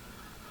don't know.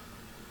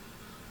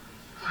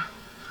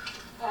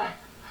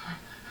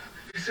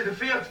 He's in the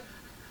field.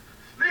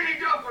 Leading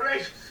the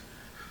operations.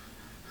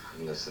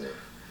 I'm listening.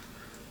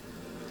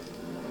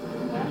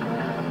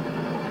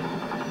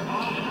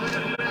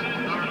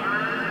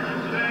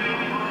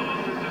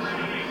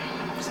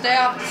 Stay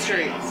off the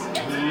streets.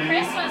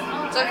 Christmas.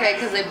 It's okay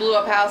because they blew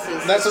up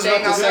houses. That's what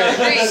I was about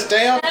to say.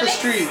 Stay off the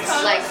streets.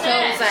 Like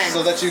total sense.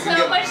 So that you can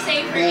so get much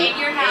safer in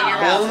your house.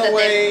 blown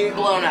away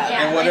blown up.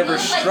 Yeah, in whatever like,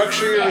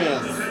 structure you're in.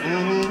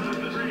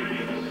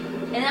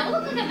 And that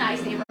would look like a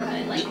nice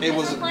neighborhood. Like It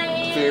was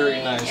playing,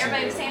 very nice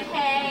Everybody was saying,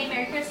 "Hey,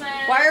 Merry Christmas."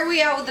 Why are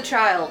we out with the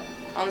child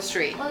on the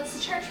street? Well, it's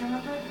the church,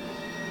 remember?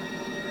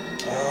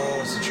 Oh,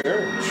 it's a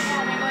church.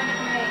 Yeah, they're going to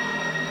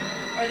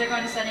pray. Or they're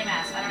going to Sunday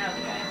Mass. I don't know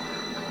the guy.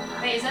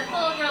 Wait, is that the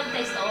little girl that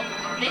they stole?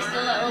 Did they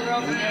steal that little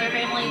girl from the other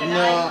family that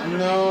died?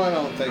 No, I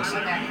don't think so.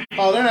 Okay.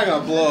 Oh, they're not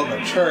gonna blow up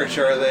a church,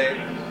 are they?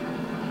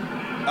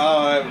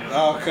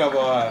 Oh, come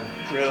on,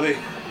 really?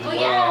 Well,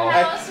 yeah,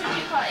 how else would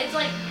you call it? It's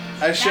like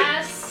I should-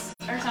 Mass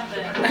or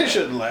something. I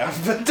shouldn't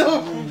laugh, but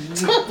don't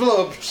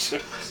blow up a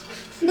church.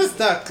 That's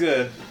not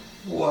good.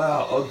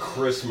 Wow, on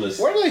Christmas.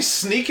 Why are they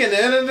sneaking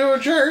into a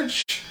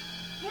church?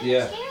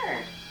 Yeah. I'm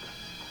scared.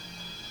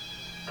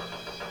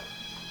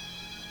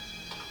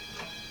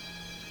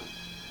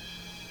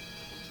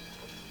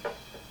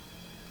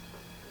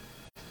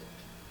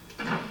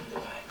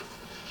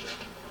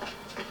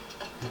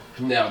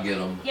 Now get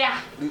them. Yeah,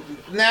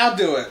 Now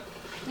do it.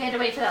 we had to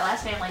wait for that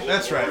last family.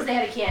 That's right. Because they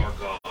had a kid.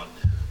 God.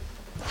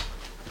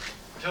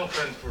 Help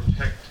and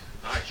protect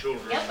thy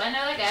children. Yep, I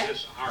know that guy.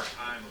 This our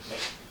time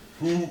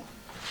of need. An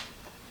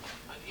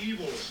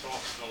evil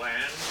stalks the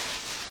land.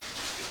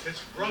 It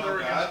pits brother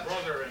against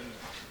brother and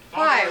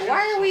Why?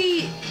 Why are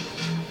we?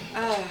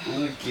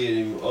 Look at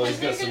him. Oh, he's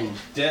got some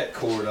debt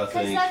cord, I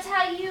Because think. that's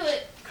how you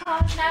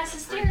cause mass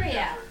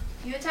hysteria.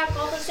 You attack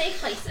all the safe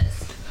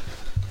places.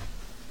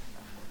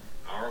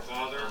 Our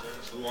Father,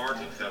 who art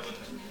in heaven,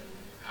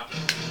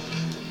 hallowed.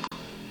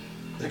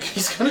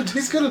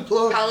 He's gonna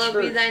blow up.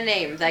 Hallowed be thy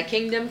name. Thy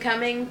kingdom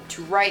coming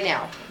to right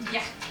now.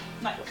 Yeah.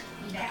 Like,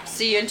 now.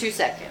 See you in 2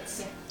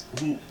 seconds.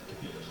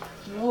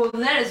 Whoa,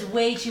 that is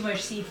way too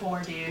much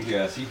C4, dude.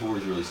 Yeah, C4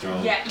 is really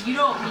strong. Yeah, you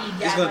don't need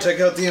that. He's gonna take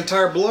out the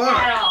entire block.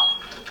 At all.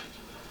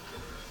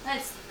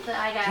 That's the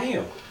I got.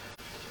 Damn.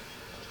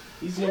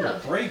 Easy on the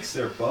brakes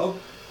there, bub.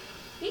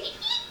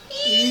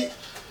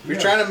 You're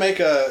trying to make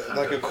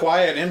a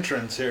quiet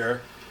entrance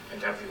here.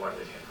 And everyone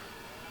with him.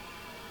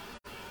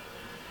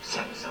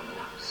 Send someone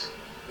else.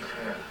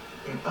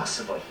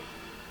 Impossible.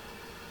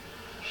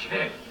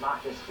 Schnell.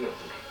 Mach es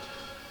fertig.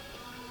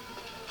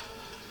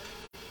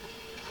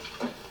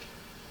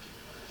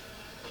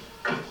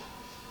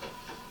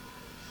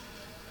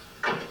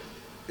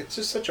 It's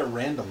just such a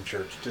random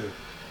church, too.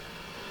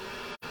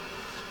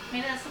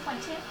 Maybe that's the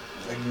point, too.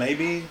 Like,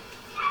 maybe...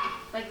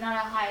 Like, not a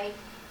high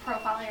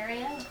profile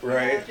area.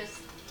 Right. You know,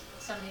 just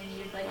something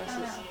you'd like, I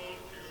don't know.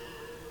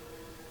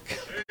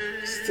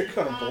 They're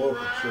gonna blow up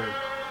a church.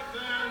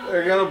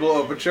 They're gonna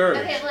blow up a church.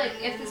 Okay, look,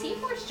 if the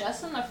C4's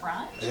just in the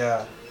front,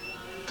 Yeah.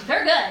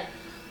 they're good.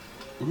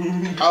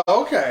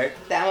 Oh, okay.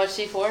 That much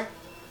C4?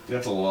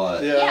 That's a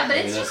lot. Yeah, but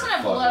it's just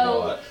gonna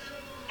blow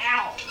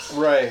out.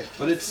 Right.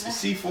 But it's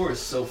C4 is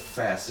so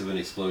fast of an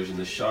explosion,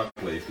 the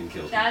shockwave can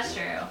kill people. That's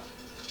true.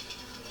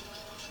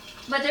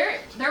 But they're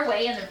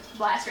way in the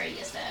blast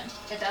radius then,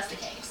 if that's the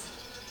case.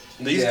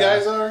 These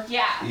guys are?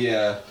 Yeah.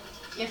 Yeah.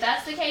 If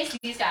that's the case,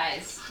 these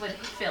guys would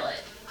feel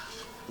it.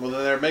 Well,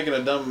 then they're making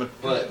a dumb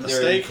But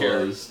mistake they're here.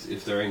 enclosed.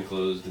 If they're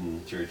enclosed in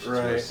the church, it's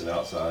Right. worse than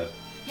outside.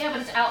 Yeah,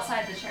 but it's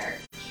outside the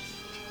church.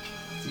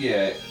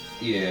 Yeah.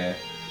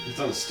 It's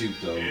on a stoop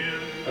though.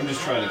 I'm just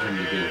trying to come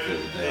to the benefit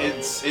of the doubt.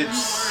 It's.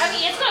 I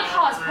mean, it's gonna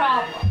cause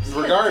problems.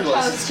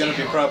 Regardless, it's going to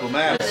be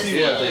problematic.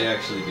 See what they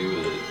actually do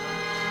with it.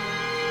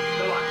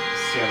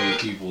 See how many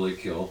people they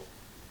kill.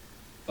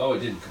 Oh, it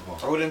didn't come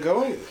off. Oh, it didn't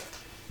go either.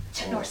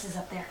 Chuck Norris is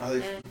up there.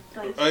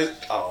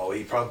 Oh,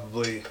 he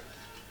probably.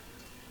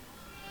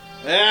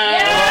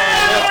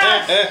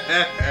 Yes!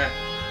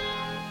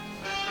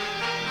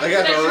 I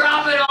got They the.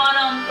 drop it on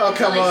them Oh,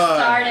 come until on. they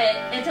start it,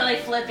 until they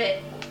flip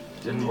it.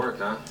 Didn't work,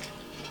 huh?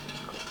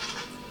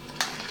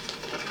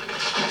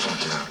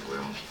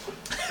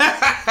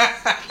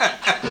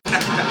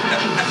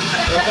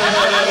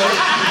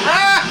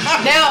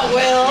 Now it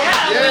will.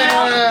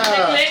 Yeah.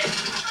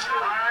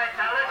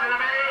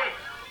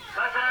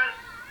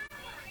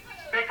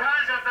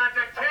 Because of the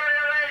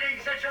deteriorating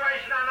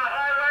situation on the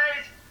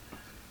highways,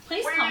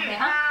 Please calm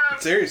down.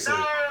 Seriously.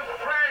 no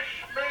fresh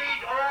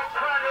meat or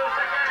produce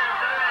again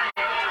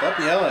today. Stop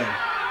yelling.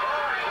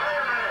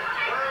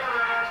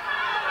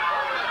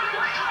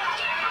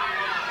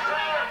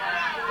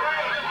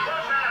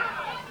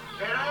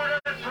 In order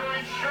to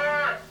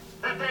ensure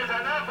that there's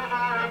enough of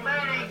our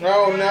remaining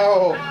Oh,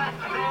 no.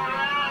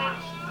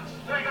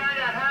 we're going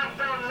to have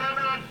to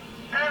limit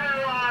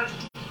everyone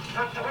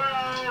to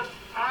 12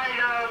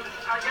 items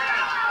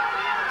again.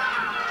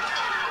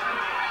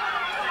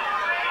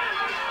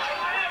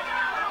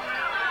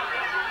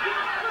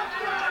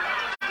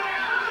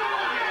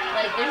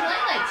 Like, there's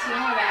only like 2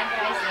 more bad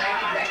guys that I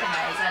could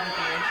recognize out of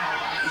the original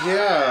bunch.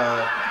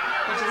 Yeah.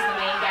 Which is the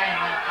main guy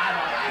and the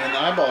eyeball guy. And the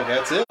eyeball,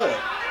 that's it.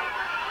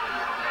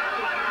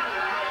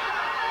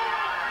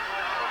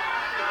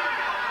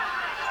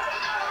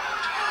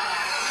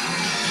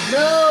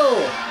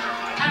 No!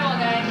 Eyeball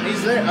guy.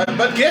 He's there.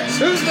 But guess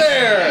who's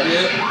there?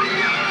 Yeah. You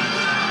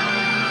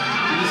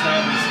just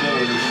happen to know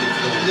where this shit's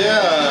going.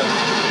 Yeah.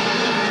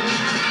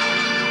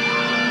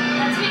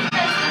 That's because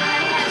the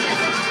guy has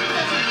SSG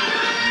doesn't.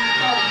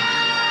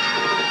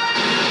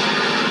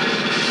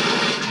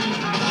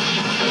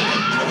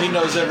 He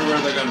knows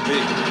everywhere they're going to be.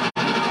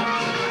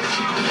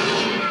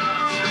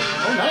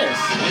 Oh,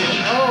 nice.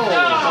 Oh,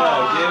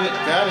 damn it.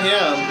 Got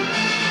him.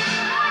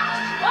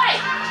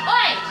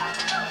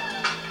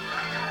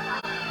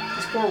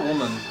 This poor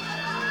woman.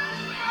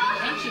 I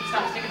think she'd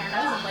stop sticking her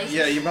nose in places.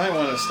 Yeah, you might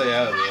want to stay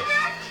out of this.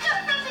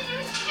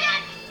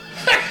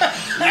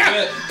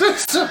 Do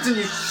something,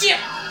 you shit!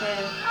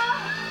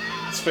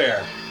 It's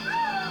fair.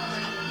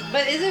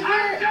 But is it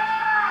fair?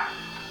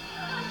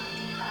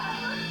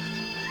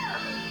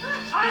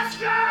 He's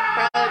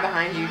probably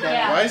behind you, though.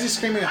 Yeah. Why is he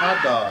screaming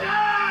hot dog?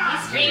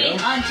 He's screaming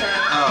Hunter.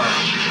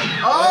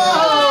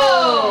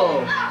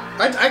 Oh!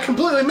 I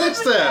completely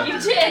missed that. You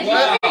did.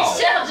 Wow. You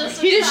reached out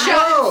just He just in time.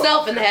 shot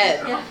himself in the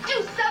head. Yeah. Do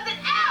something.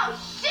 Ow,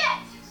 shit!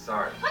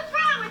 Sorry. What's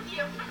wrong with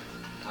you?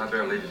 I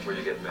better leave before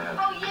you get mad.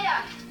 Oh,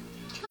 yeah.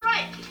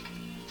 Right.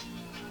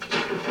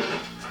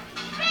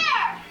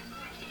 There!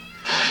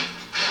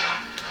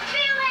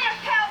 See you later,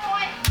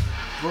 cowboy.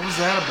 What was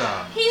that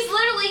about? He's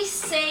literally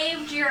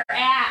saved your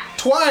ass.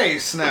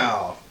 Twice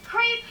now.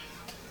 Creep.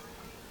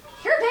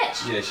 You're a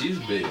bitch. Yeah, she's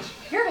a bitch.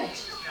 You're a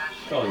bitch.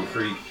 Call him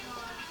creep.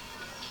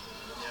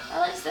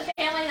 Well, it's the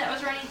family that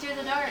was running through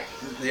the dark.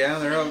 Yeah,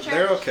 they're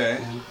okay.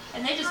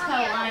 And they just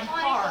cut a line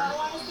hard.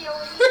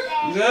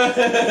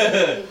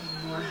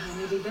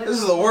 This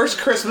is the worst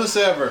Christmas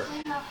ever.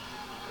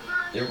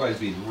 Everybody's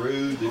being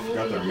rude. They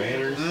forgot their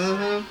manners.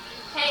 Mm-hmm.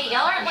 Hey,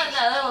 y'all aren't letting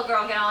that little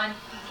girl get on.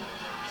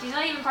 She's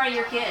not even part of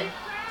your kid.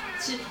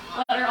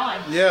 Let her on.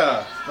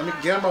 Yeah. Let me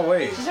get out of my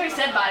way. She's already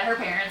said bye to her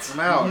parents. I'm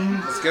out.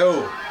 Let's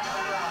go.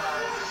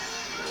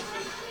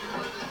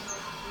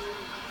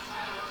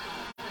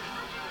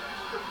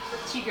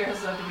 She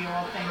grows up to be a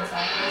world famous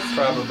actress.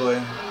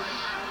 Probably.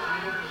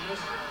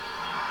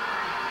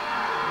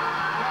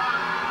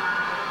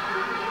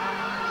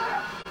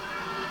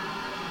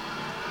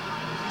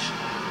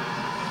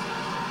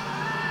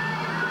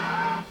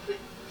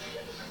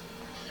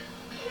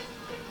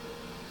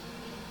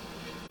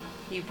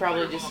 You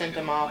probably just sent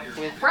them off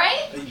with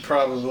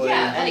Probably.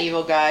 an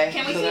evil guy.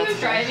 Can we so see that's who's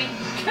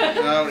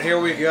driving? Here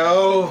we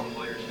go.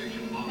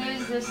 Who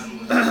is this?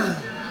 Is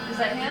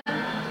that him?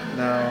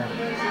 No.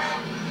 Who is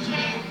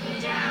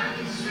this?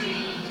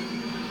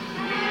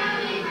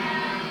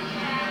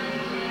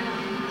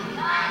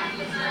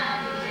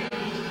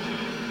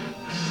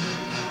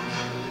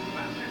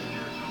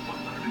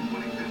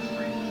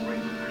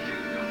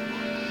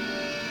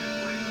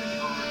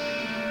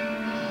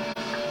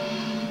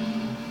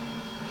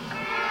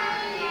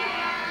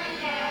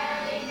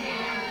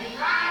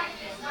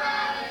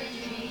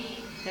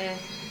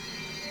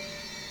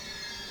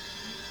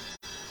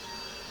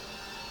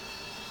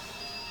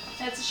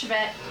 That's a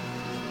Chevette.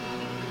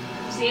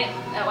 See it?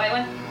 That white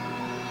one?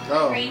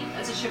 Oh. Green?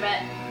 That's a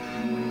Chevette.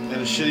 And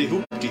a shitty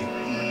hoopty.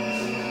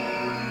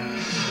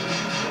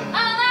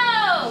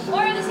 Oh no!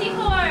 More of the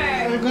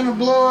C4! I'm gonna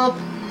blow up.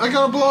 I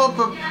gotta blow up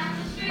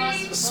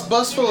a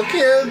bus full of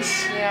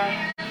kids.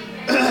 Yeah.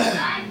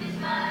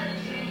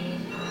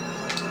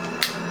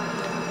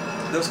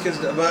 Those kids,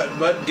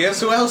 but guess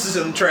who else is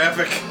in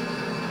traffic?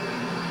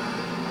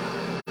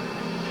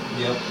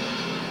 Yep.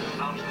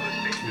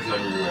 He's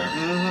everywhere.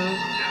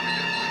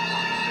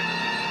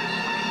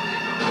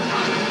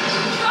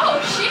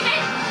 Oh shit!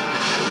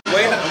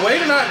 Way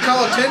to not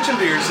call attention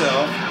to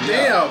yourself.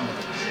 Damn.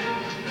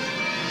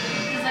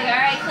 He's like,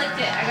 alright, clicked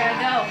it. I gotta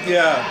go.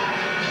 Yeah.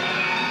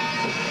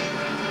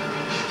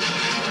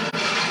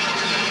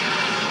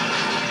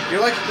 You're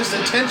like just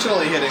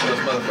intentionally hitting those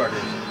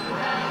motherfuckers.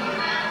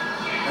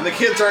 And the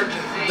kids aren't,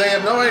 they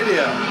have no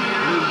idea.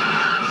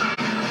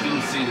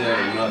 Didn't see that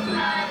or nothing.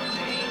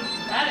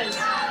 That is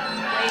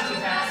way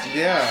too fast.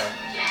 Yeah.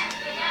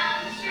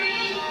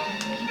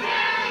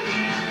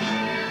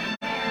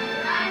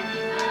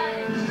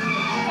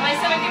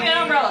 Somebody give me an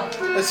umbrella.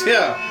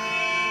 Yeah.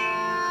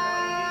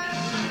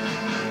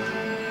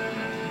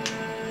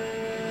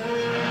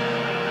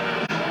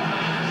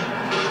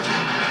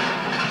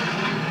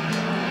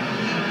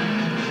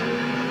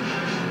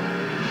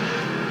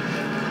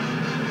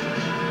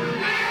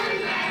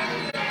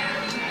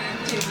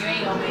 Dude, you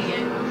ain't gonna make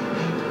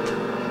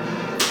it.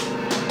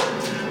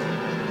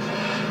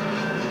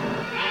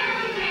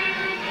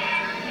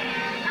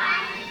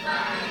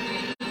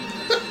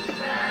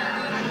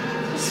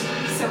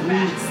 So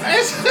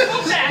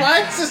fast.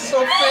 Why is this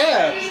so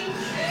fast?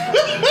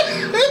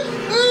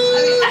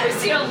 I've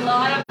seen a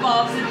lot of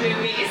bombs in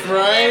movies.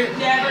 Right? I've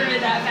never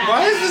been that fast.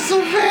 Why is this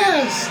so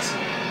fast?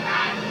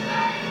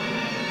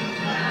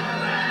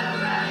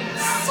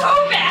 So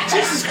fast!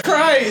 Jesus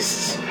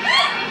Christ!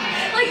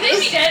 Like, they'd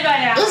be dead by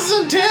now. This is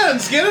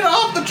intense! Get it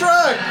off the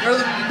truck! Or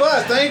the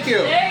bus, thank you!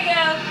 There you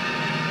go.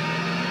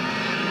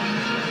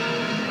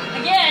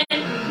 Again.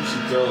 You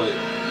should throw it.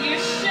 You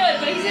should,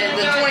 but he's gonna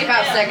The throw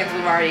 25 it seconds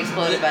we've already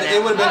exploded by now. It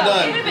would have been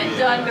done. It would have been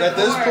done before. At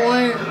this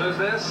point, Who's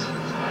this?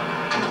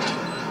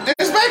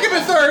 it's back up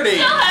at 30!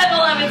 Still have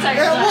 11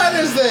 seconds Yeah, left. what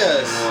is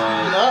this?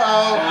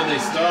 Uh-oh. Oh, they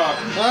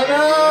stopped. Oh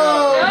no!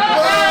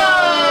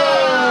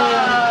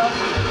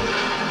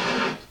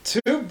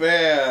 Too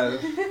bad.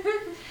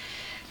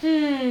 I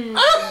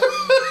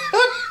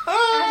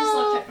just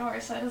love Chuck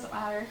Norris, so it doesn't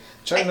matter.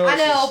 Chuck Norris I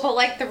know, is- but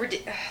like It so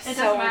doesn't matter.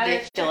 Chuck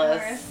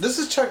ridiculous. Norris. This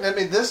is Chuck. I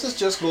mean, this is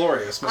just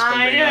glorious. Miss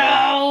I Big Bang.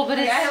 know, but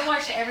Like, it's I haven't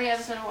watched every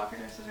episode of Walker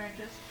vs.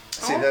 Ranges.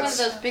 See, I want one of that's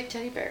those big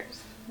teddy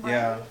bears.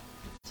 yeah,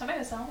 Somebody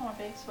was selling them on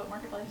Facebook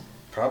Marketplace.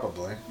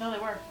 probably. No, they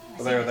were.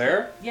 Well, they were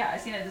there. Yeah, I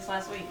seen it this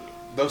last week.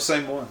 Those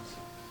same ones.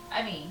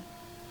 I mean,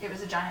 it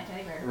was a giant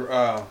teddy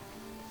bear.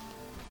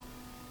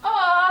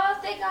 Aw,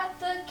 they got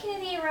the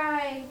kitty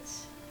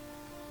rides.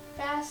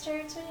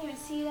 Bastards, we didn't even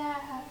see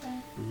that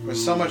happen.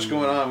 There's so much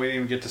going on. We didn't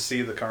even get to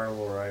see the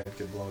carnival ride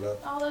get blown up.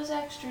 All those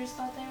extras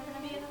thought they were going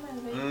to be in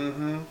the movie.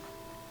 Mm-hmm.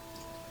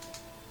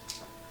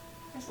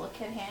 There's a little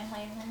kid hand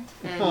laying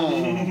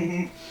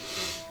there.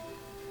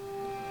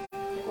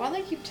 Why do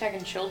they keep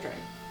tagging children?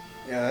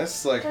 Yeah,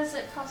 that's like. Because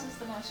it causes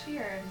the most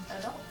fear in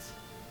adults.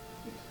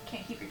 You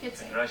can't keep your kids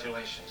safe.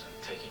 Congratulations on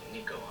taking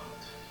Nico out.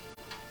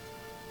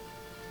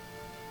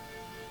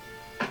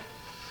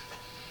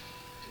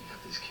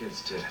 These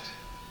kids did it.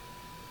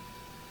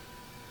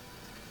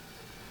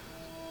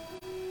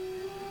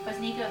 Was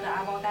Nico the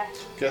eyeball guy?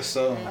 Guess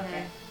so.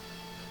 Okay.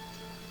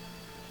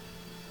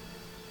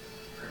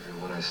 For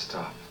everyone I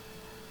stop,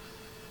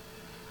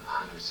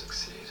 100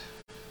 succeed.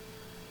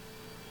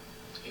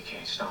 You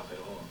can't stop it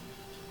all.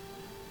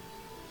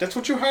 That's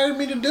what you hired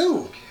me to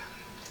do.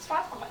 It's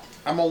fine for what?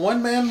 I'm a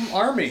one-man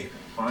army.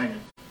 Find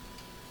him.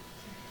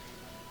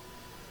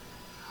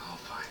 I'll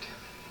find him.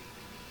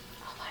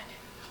 I'll find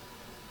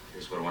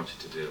Here's what I want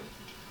you to do.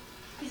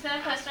 He's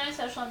gonna post on his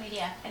social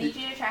media. I need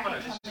you to track it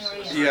and tell me where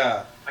he is.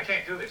 Yeah. I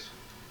can't do this.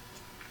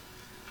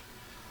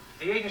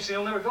 The agency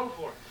will never go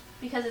for it.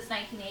 Because it's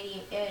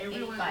 1985. You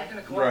realize what kind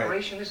of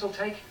cooperation this will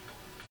take?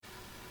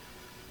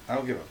 I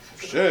don't give a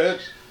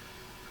shit.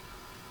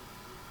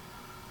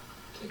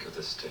 Think of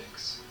the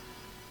stakes.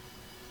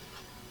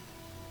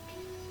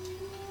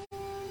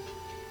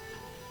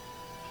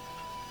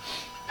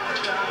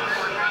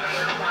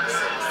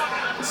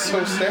 It's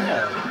so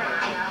sad.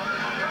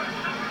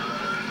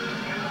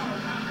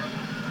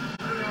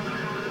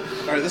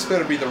 Alright, this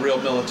better be the real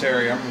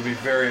military. I'm gonna be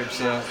very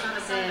upset.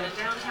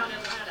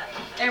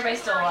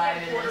 Everybody's still alive.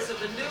 Headquarters of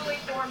the newly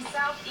formed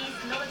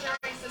Southeast Military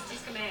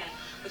Assistance Command.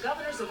 The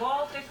governors of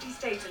all 50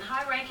 states and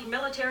high-ranking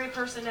military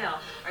personnel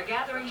are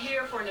gathering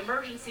here for an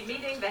emergency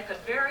meeting that could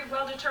very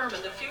well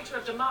determine the future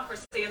of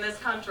democracy in this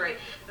country.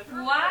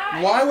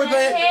 Why would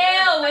they?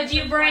 Hell, would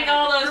you bring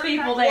all those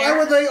people there? Why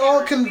would they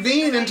all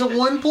convene into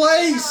one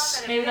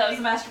place? Maybe that was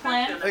the master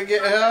plan.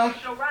 Yeah.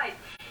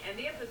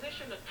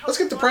 Let's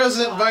get the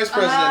president and vice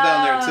president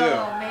down there too.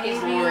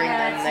 He's luring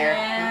them there.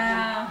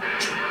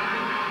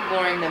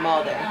 Luring them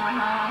all there.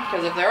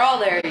 Because if they're all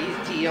there,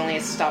 he only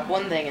has to stop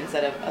one thing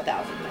instead of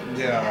 1,000 things.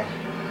 Yeah.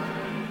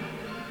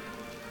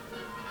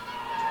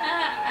 I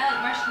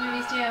like Russian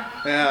movies too.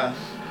 Yeah.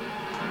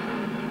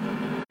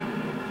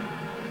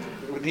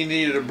 He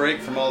needed a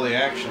break from all the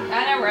action.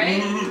 I know,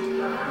 right?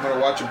 I'm gonna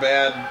watch a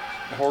bad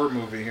horror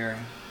movie here.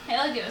 Hey,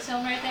 look, it was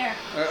filmed right there.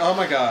 Oh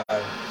my god.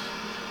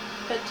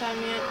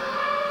 Bedtime yet?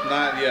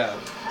 Not yet.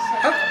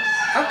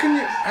 How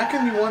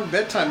can you want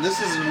bedtime? This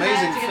is an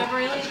amazing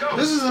film.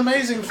 This is an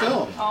amazing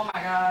film. Oh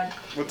my god.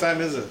 What time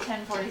is it?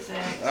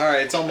 10:46. All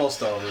right, it's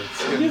almost over.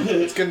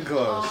 It's getting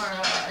close. Oh my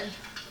god.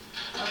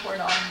 My poor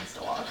dog needs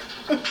to walk.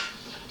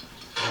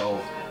 Oh.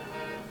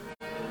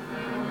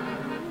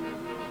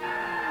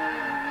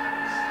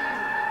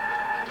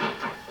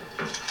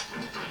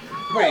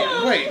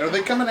 Wait, are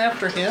they coming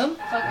after him?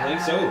 I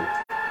think so.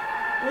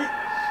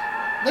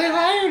 They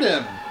hired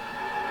him.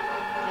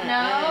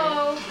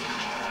 No.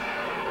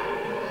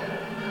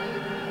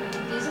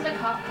 These are the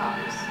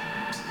cops.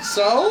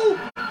 So?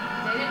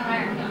 They didn't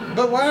hire him.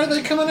 But why are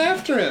they coming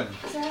after him?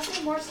 Because there has to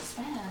be more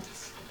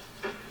suspense.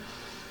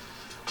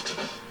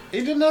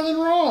 He did nothing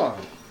wrong.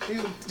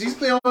 He's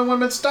the only one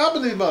that's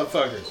stopping these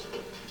motherfuckers.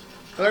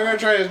 They're gonna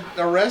try to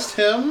arrest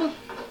him?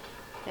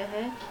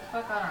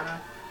 Fuck, I don't know.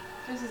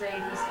 This is 80s. They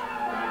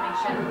didn't make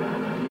shit.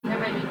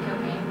 Everybody did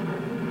cocaine.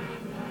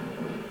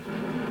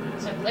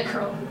 Except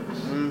literal.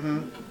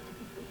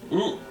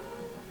 Ooh.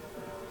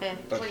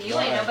 Well, you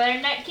ain't no better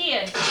than that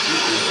kid.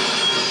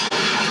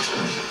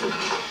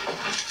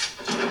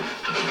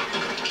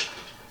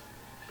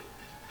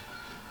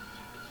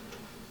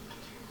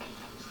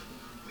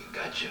 We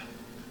got you.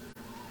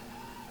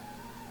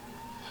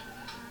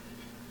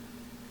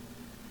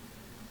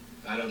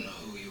 I don't know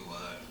who you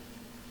are.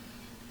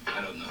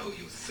 I don't know who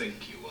you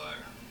think you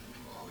are,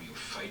 or who you're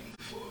fighting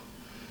for.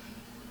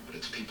 But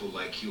it's people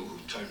like you who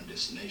turned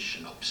this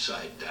nation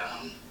upside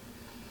down.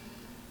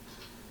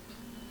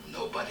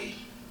 Nobody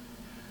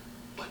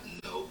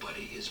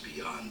is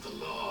beyond the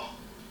law.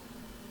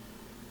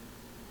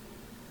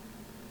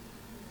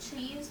 So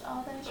you used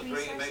all those The three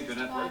resources major to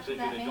go networks after issued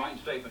that a man? joint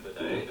statement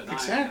today denying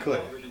Exactly.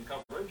 that television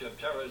coverage of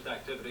terrorist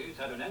activities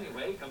had in any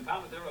way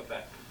compounded their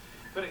effect.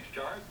 Critics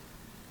charge.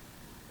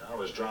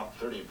 Dow has dropped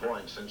 30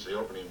 points since the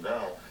opening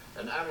bell,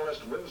 and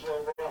analyst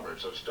Winslow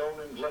Roberts of Stone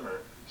and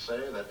Glimmer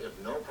say that if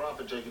no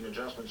profit-taking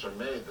adjustments are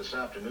made this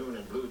afternoon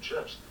in blue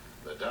chips,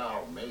 the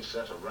Dow may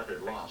set a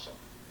record loss.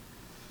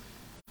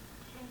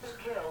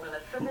 Killed in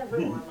a civil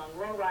war among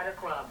lowrider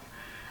clubs.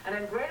 And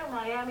in Greater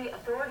Miami,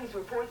 authorities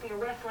report the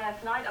arrest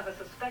last night of a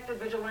suspected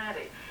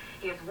vigilante.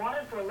 He is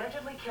wanted for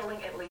allegedly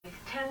killing at least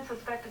 10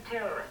 suspected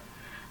terrorists.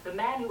 The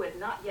man, who had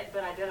not yet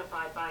been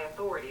identified by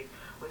authorities,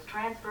 was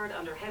transferred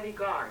under heavy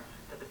guard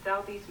to the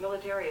Southeast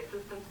Military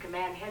Assistance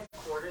Command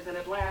headquarters in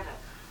Atlanta,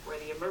 where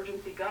the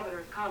emergency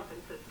governor's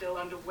conference is still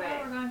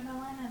underway. Oh, we're going to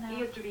Atlanta now.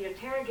 He is to be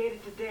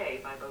interrogated today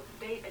by both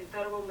state and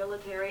federal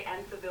military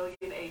and civilian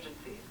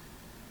agencies.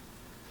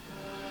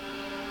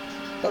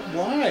 But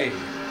why?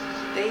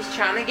 He's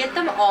trying to get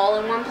them all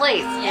in one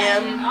place. Yeah,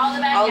 Him, all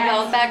the bad all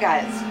guys. the bad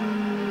guys.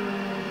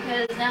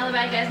 Because now the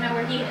bad guys know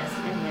where he is.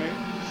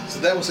 So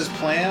that was his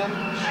plan?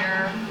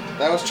 Sure.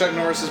 That was Chuck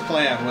Norris's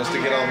plan, was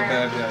to get all the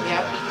bad guys.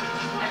 Yep.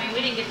 I mean,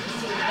 we didn't get to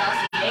see the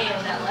dossier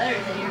of that letter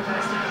that you were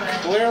posting,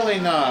 but... Clearly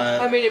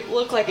not. I mean, it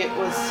looked like it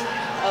was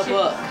a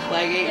book,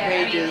 like 8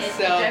 pages.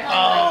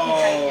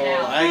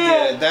 I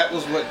get it. That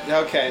was what.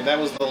 Okay, that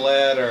was the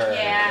letter.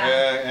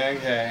 Yeah.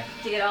 Okay.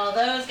 To get all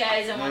those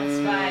guys in one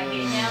spot,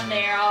 get him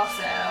there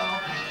also.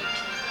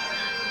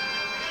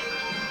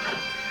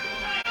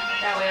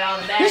 That way all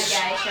the bad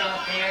guys show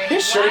up there.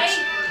 His shirt's...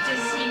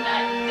 Does he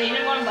not... They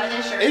didn't want to button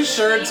his shirt. His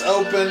shirt's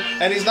open,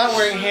 and he's not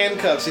wearing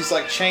handcuffs. He's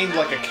like chained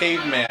like a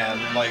caveman,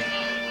 like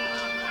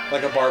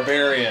a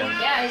barbarian.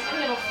 Yeah, he's gonna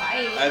be able to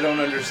fight. I don't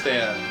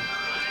understand.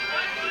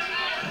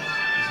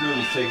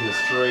 movie's taking a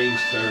strange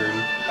turn.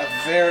 A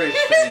very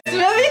strange This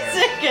movie's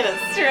taking a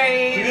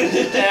strange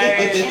turn.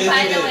 And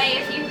by the way,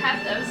 if you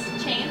have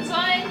those chains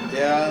on,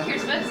 Yeah. you're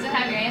supposed to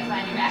have your hands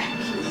behind your back.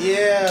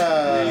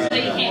 Yeah. So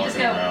you can't just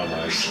go.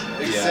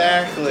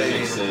 Exactly. That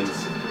makes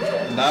sense.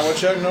 Not with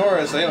Chuck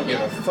Norris. They don't give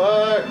a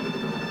fuck.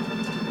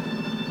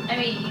 I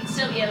mean, you'd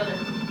still be able to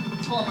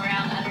pull them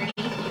around underneath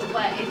you,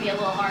 but it'd be a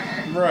little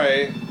harder.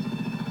 Right.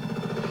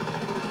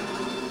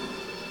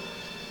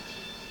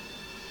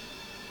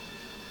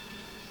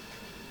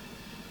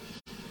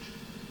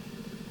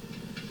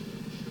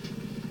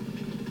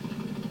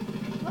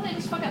 Well, they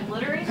just fucking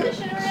littering that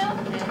shit around.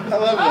 I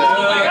love that.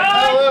 Oh my god!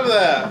 I love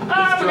that. Oh It's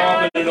my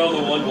dropping god! it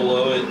on the one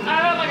below it. Oh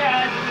my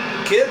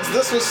god! Kids,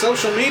 this was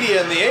social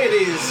media in the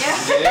 80s.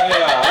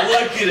 Yeah,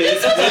 look at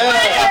it.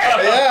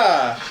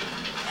 Yeah.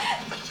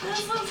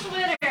 This was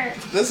Twitter.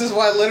 This is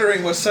why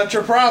littering was such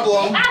a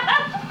problem.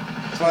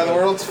 That's why the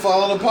world's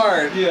falling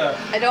apart. Yeah.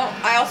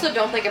 I also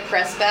don't think a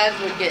press badge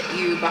would get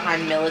you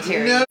behind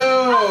military. No.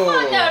 Oh,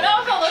 fuck no,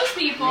 don't call those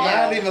people.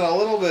 Not even a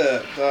little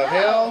bit. The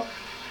hell?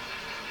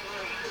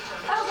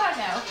 Oh god,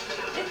 no.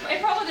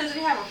 It probably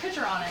doesn't have a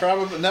picture on it.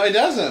 Probably. No, it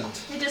doesn't.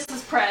 It just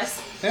says press.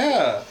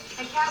 Yeah.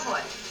 Hey, Cowboy.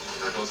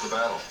 How goes the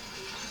battle?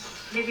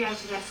 Maybe I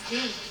should ask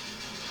Steve.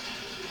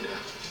 Yeah.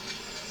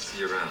 See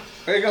you around.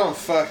 Where you going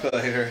fuck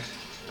later?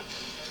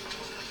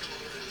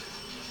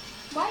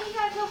 Why you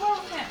gotta go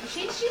over with him?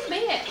 She's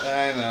beat it.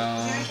 I Is there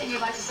know. anything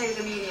you'd like to say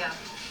to the media?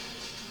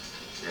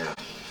 Yeah.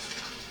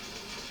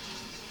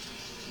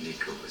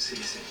 Nico was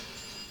easy.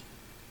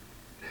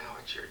 Now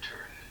it's your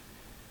turn.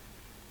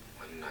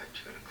 One night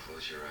you're gonna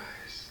close your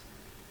eyes.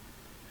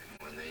 And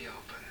when they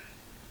open,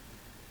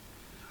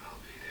 I'll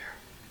be there.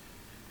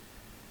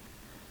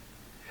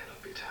 And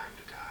it'll be time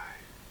to die.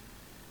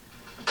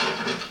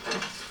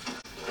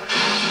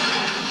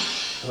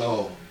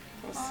 Oh.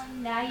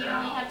 Now you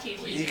only have two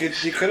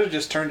teeth. You could have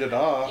just turned it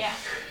off. Yeah.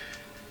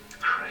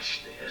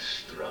 Crush their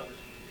strong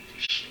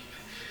leadership.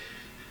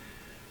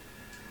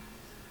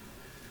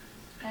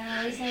 I don't know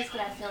what he says,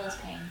 but I feel his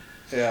pain.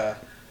 Yeah.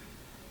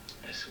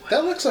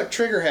 That looks like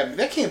trigger happy.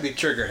 That can't be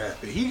trigger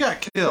happy. He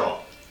got killed.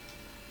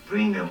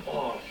 Bring them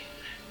all in.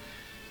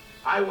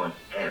 I want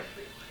everyone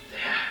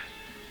there.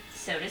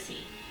 So does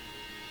he.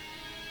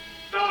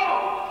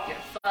 You're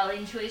falling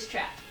into his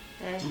trap.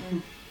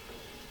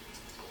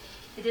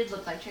 It did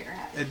look like Trigger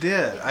Happy. It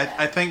did.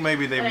 I think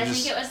maybe they But were I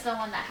just... think it was the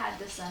one that had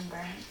the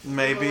sunburn.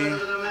 Maybe.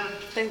 I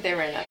think they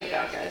ran out of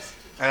bad guys.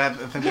 I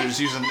think they're just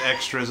using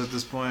extras at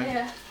this point.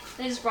 Yeah.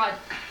 They just brought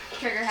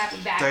Trigger Happy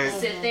back They- to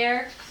sit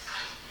there.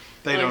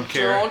 They don't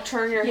care. Don't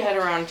turn your head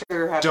around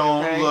Trigger Happy.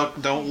 Don't right? look.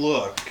 Don't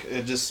look.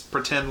 Just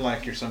pretend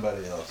like you're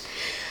somebody else.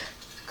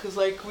 Because,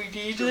 like, we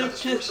need them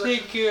to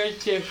think you're a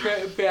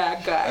different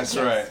bad guy. That's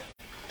right.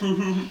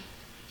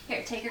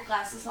 Here, take your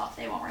glasses off.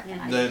 They won't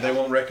recognize They you.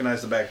 won't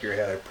recognize the back of your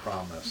head, I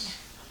promise.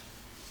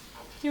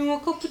 You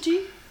want a cup of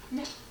tea?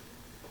 No.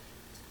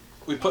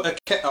 We put a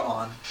kettle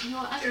on. You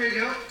want There you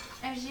go.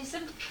 There's you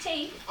some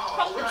tea.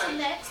 Probably some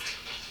next.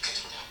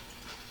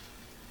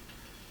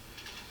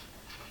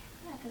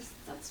 Yeah, because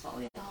that's what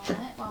we all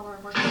want while we're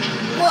working.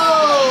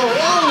 Whoa!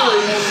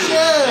 Holy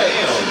shit!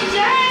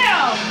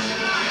 Damn!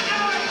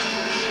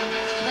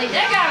 Like,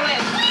 that guy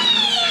went.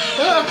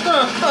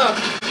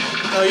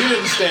 Oh, you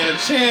didn't stand a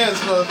chance,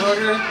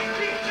 motherfucker.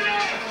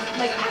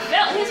 Like, I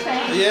felt his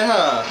pain.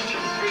 Yeah.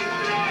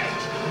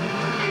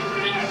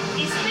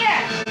 He's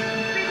there.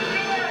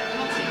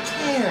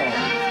 Damn.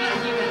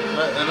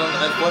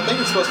 I think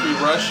it's supposed to be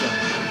Russian.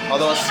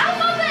 Although it's, I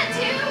thought that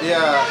too.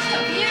 yeah. I was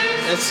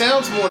confused. It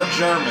sounds more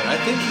German. I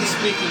think he's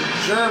speaking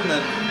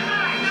German,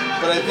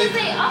 but I think...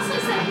 Because they also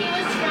said he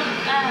was from,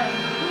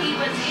 he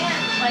was in,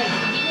 like,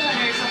 England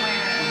or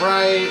somewhere.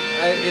 Right.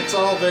 It's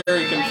all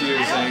very Like,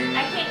 confusing.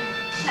 I can't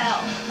tell.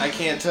 I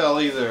can't tell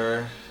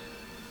either.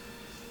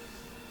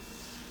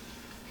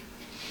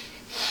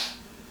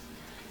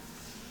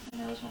 My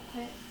nose won't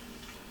quit.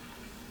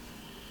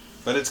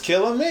 But it's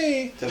killing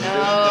me. Did I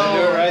No,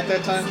 do it right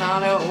that time? That's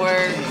not how it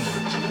works.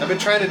 I've been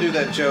trying to do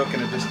that joke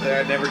and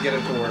I never get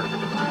it to work.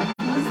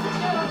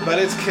 But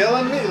it's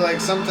killing me,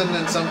 like something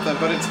and something.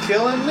 But it's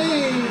killing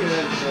me.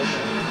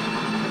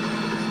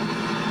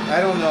 I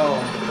don't know.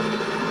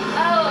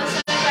 Oh, so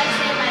if I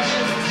say my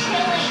nose is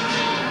killing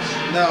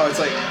me. No,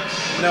 it's like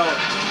no.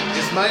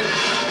 It's my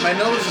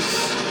nose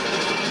is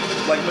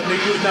like. But you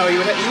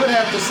would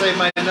have to say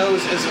my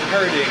nose isn't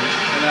hurting,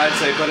 and I'd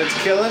say, but it's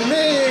killing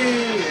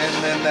me, and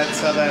then that's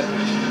how that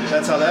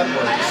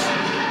works.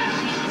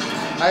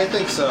 I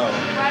think so.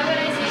 Why would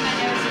I say my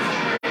nose isn't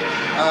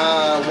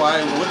hurting?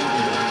 Why wouldn't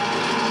you?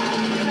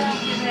 Because I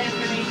don't give that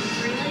information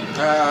freely.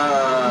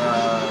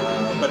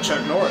 But Chuck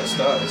Norris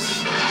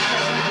does.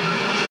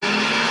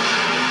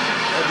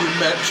 Have you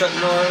met Chuck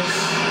Norris?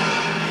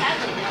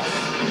 Sadly, no.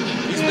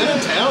 He's been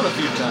in town a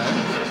few times.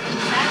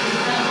 Sadly,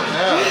 no.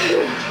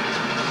 Yeah.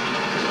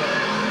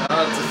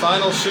 It's the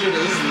final shoot.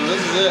 This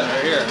is it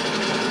right here.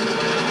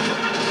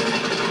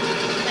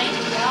 Thank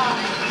God.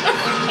 There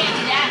can't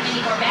be that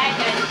many more bad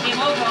guys that came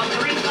over on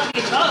 3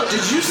 fucking boats.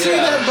 Did you see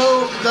that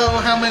boat though?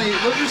 How many?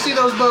 Did you see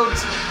those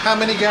boats? How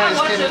many guys? I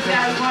watched those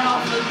guys run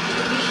off the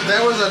beach.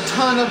 There was a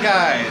ton of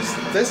guys.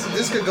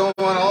 This could go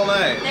on all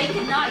night. They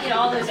could not get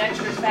all those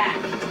extras back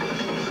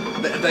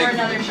for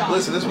another shot.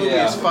 Listen, this movie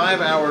is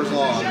 5 hours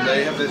long.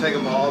 They have to take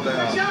them all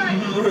down.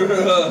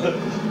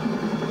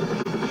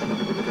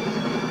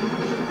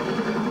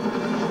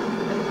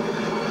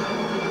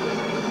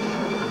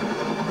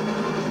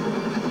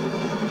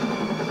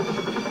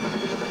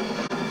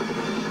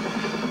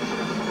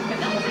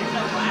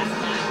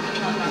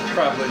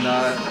 Probably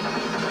not.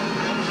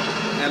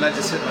 And I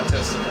just hit my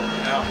testicle.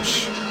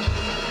 Ouch.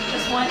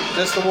 Just one?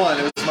 Just the one.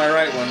 It was my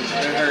right one.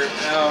 It hurt.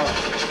 Ow.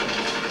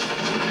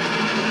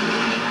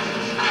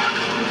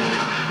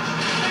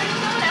 There's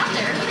no one out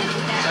there. Who thinks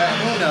that?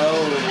 Who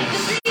knows? Like,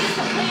 the street is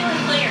completely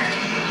clear.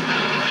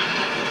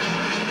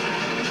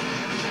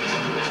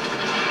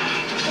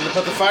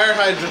 But the fire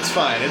hydrant's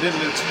fine. It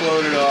didn't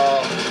explode at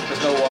all.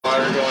 There's no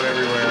water going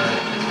everywhere.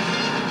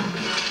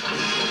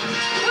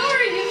 Who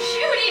are you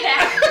shooting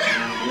at?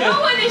 No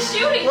one is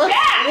shooting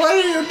back! What are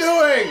you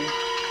doing?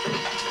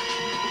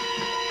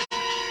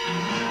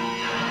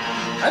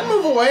 I'd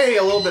move away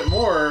a little bit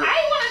more. I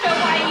want to know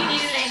why you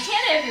need an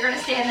antenna if you're going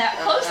to stand that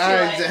close to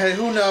it. Hey,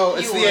 who knows?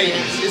 It's the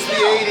 80s. It's the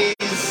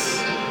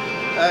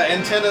 80s.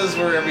 Antennas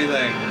were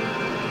everything.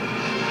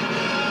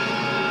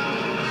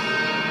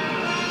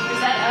 Is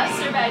that us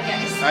or bad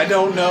guys? I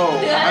don't know.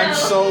 I'm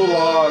so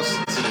lost.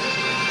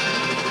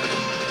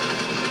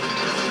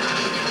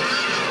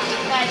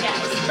 Bad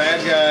guys.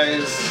 Bad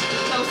guys.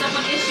 So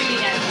someone is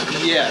shooting at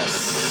them.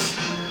 Yes.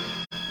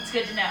 It's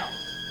good to know.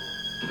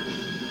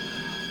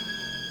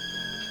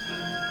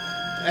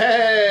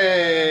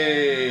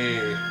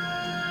 Hey!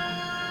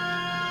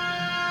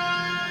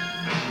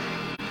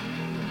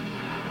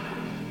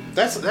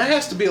 That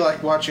has to be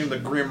like watching the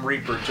Grim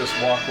Reaper just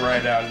walk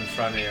right out in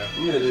front of you.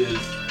 Yeah, it is. You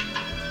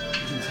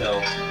can tell.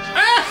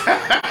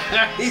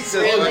 He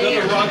said,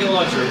 another rocket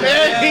launcher.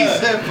 He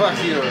said, "Fuck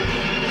you."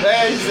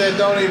 He said,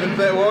 "Don't even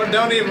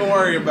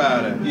worry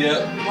about it."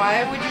 Yep.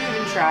 Why would you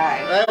even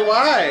try?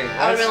 Why?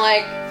 I would have been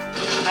like,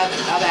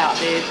 I'm out,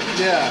 dude.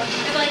 Yeah.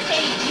 They're like,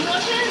 hey, you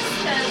want this?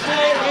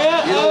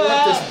 You don't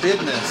want this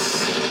business.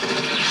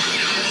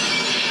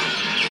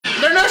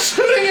 They're not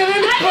shooting at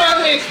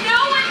anybody. There's no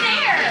one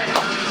there.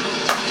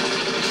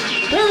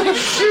 They're not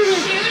shooting.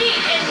 Shooting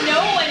and no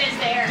one is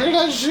there. They're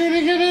not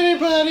shooting at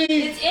anybody.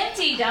 It's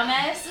empty,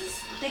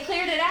 dumbasses. They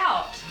cleared it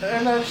out.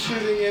 They're not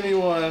shooting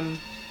anyone.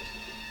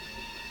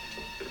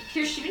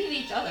 You're shooting at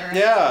each other.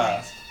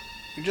 Yeah.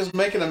 You're just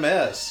making a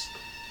mess.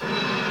 I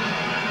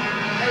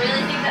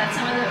really think that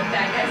some of the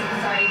bad guys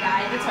have already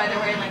died. That's why they're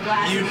wearing like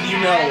glasses.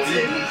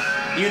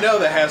 You know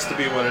that has to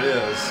be what it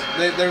is.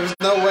 There was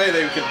no way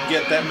they could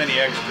get that many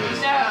extras.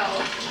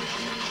 No.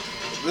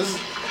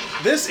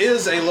 This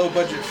is a low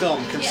budget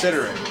film,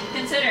 considering. Yes.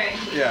 Considering.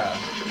 Yeah.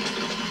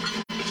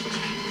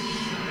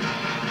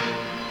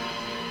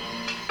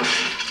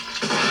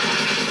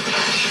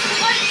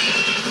 What?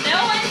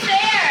 No one's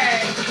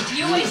there.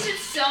 You wasted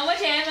so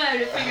much ammo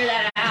to figure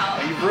that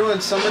out. You've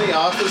ruined so many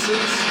offices.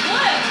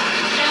 Look,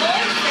 no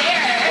one's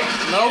there.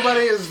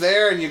 Nobody is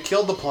there, and you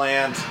killed the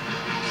plant.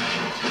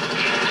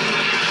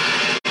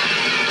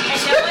 And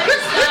no one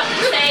stopped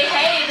to say,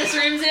 hey, this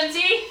room's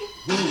empty.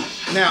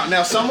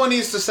 Now, someone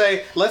needs to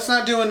say, let's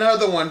not do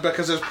another one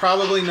because there's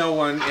probably no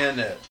one in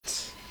it.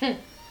 Do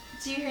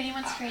you hear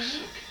anyone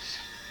screaming?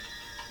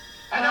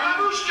 And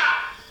Mamushka!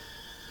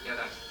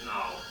 Yeah,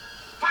 no.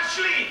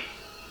 Pashli!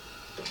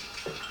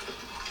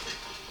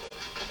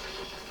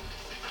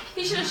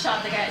 He should have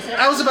shot the guy.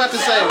 I was about to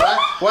say,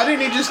 why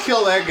didn't he just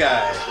kill that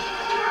guy?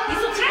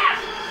 He's a trap!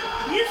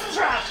 He's a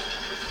trap!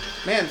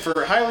 Man,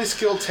 for highly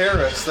skilled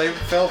terrorists, they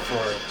fell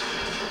for it.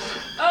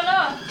 Oh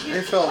no!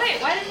 They fell. Wait,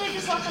 why didn't they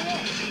just lock him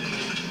in?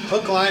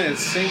 Hook, line, and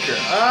sinker.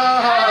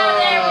 Oh,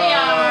 there we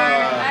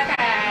are.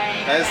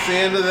 Okay. That's the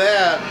end of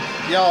that.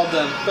 Y'all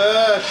done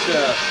fucked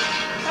up.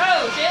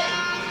 Oh shit!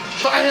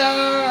 Fire!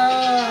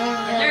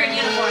 And they're in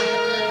uniform.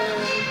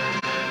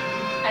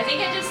 I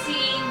think I just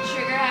seen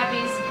Trigger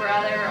Happy's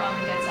brother on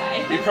the good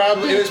side.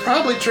 It was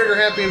probably Trigger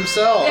Happy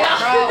himself. Yeah,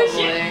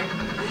 probably.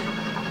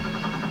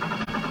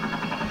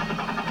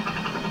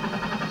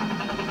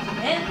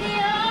 In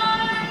the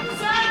arms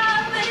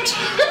of an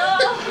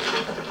eagle.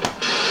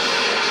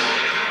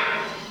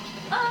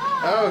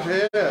 Oh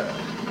yeah.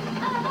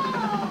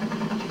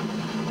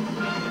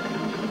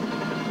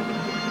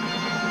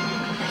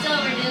 It's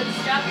over, dudes.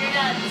 Drop your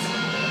guns.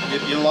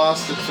 You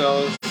lost it,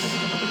 fellas.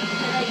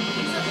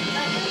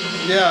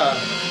 Yeah.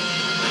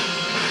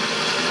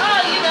 Oh,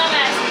 you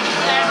dumbass.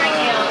 That right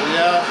now.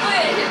 Yeah.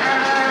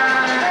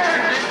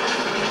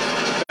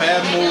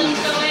 Bad move.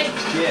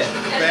 Yeah.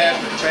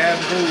 Bad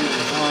move,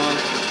 huh?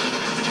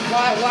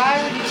 Why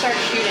would you start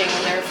shooting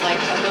when there's like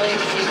a million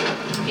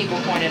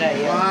people pointed at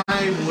you?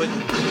 Why wouldn't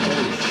you?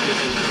 Holy shit,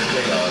 this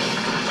is chaos.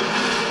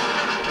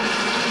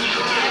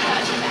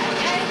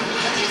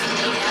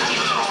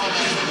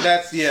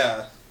 That's,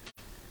 yeah.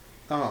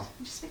 Oh.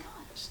 Just be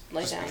gone. Just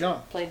lay Just be down.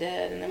 gone. Play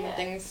dead, and then when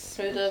things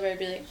smooth over, I'd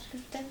be like,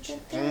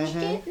 Mm-hmm.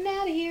 getting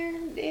out of here.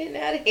 Getting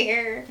out of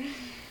here. I'm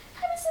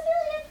a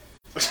civilian.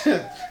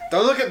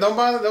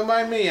 Don't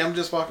mind me. I'm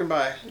just walking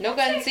by. No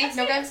guns, see?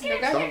 No guns, no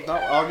guns.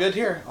 All good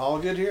here. All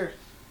good here.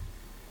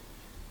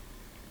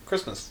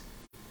 Christmas.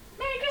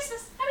 Merry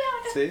Christmas. Happy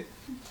Hanukkah. See?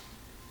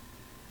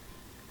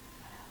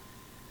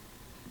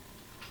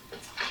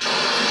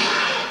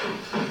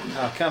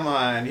 Oh, come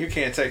on. You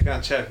can't take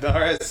on Chuck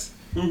Norris.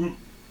 Come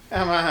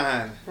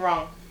on.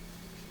 Wrong.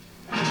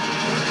 Oh,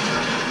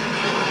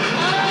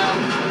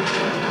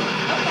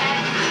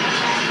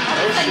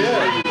 shit.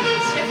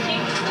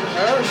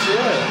 Oh,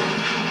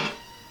 shit.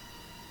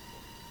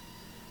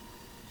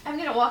 I'm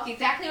gonna walk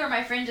exactly where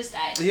my friend just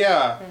died.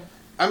 Yeah.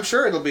 I'm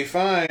sure it'll be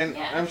fine.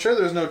 Yeah. I'm sure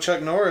there's no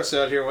Chuck Norris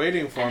out here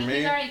waiting for me.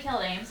 He's already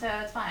killed him, so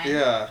it's fine.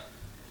 Yeah.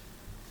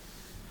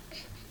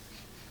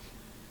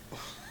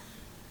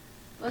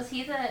 Was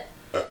he that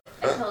I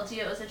told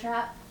you it was a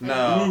trap?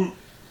 No.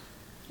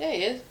 Yeah,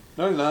 he is.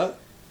 No, he's not.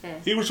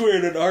 He was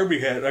wearing an army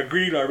hat, a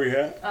green army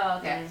hat. Oh,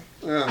 okay.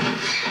 Yeah.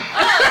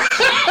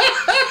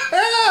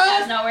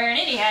 He's not wearing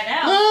any hat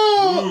now.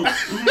 No!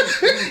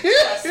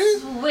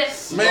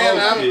 Swift.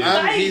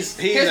 Man, he's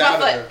Here's out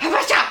my of it.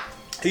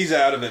 He's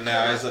out of it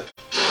now. He's like,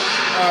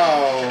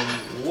 oh,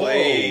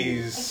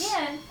 please.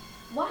 Again,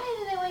 why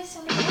do they waste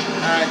so many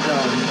time? I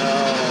don't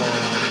know.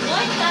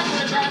 One gun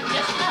would have done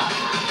just enough.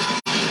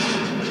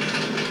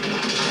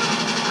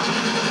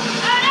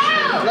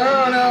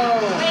 No, no.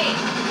 Wait.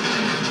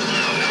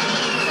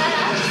 Is that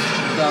us?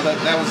 No,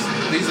 that was.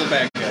 These are the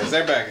bad guys.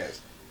 They're bad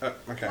guys.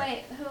 Okay.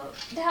 Wait, who?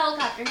 The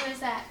helicopter. Who is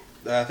that?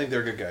 I think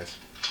they're good guys.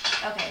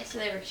 Okay, so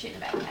they were shooting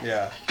the bad guys.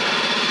 Yeah.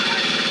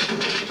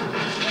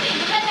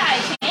 Give that guy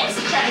a chance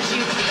to try to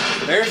shoot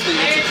you. There's the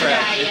it's a trap.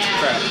 Guy, It's yeah. a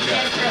trap. He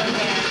has curly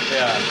hair.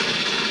 Yeah.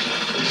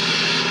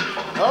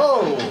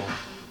 Oh.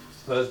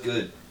 That's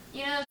good.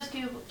 You know those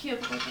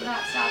cubicles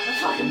cannot stop a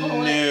fucking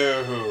bullet.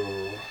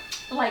 No.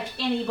 Like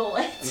any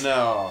bullet.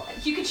 No.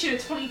 You could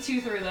shoot a 22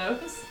 through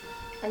those.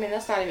 I mean,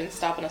 that's not even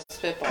stopping a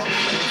spitball. No.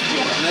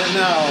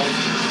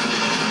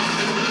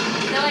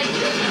 They're like, you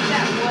think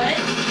that wood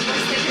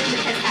was thicker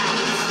than his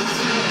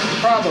house?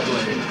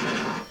 Probably.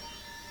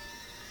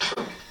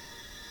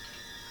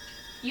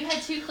 You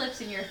had 2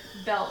 clips in your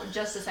belt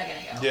just a second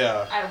ago.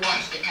 Yeah. I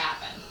watched it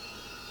happen.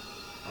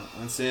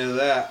 That's the end of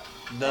that.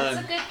 Done.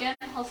 That's a good gun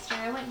holster.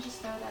 I wouldn't just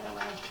throw that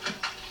away.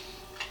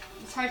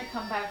 It's hard to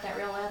come by with that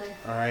real leather.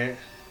 All right.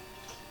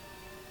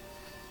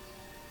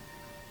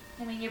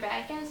 I mean, your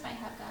bad guys might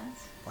have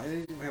guns.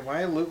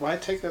 Why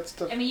take that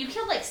stuff? I mean, you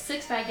killed like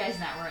 6 bad guys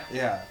in that room.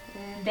 Yeah.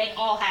 They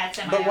all had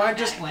semi-automatic But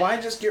weapons.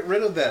 why just get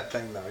rid of that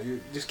thing though?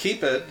 You just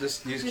keep it. You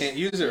just can't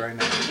use it right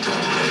now.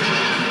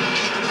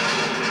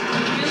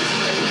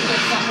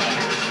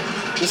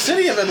 The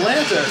city of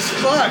Atlanta is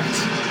fucked.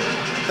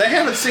 They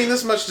haven't seen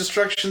this much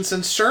destruction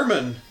since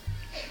Sherman.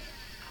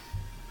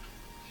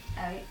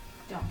 I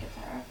don't get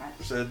that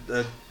reference.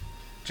 Said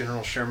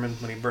General Sherman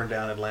when he burned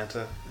down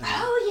Atlanta.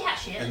 Oh yeah,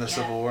 shit. In the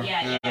Civil War.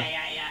 Yeah.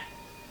 I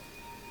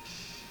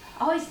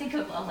always think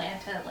of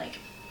Atlanta like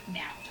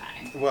now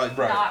time. Well,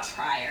 right. Not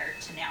prior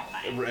to now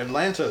time.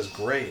 Atlanta is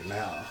great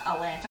now.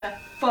 Atlanta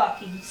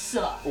fucking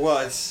sucks. Well,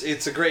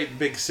 it's a great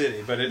big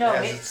city, but it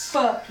fucking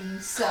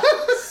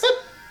sucks.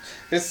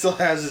 It still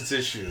has its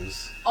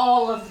issues.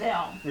 All of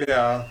them.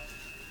 Yeah.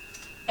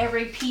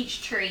 Every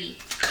peach tree.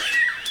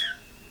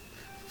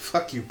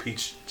 Fuck you,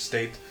 Peach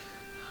State.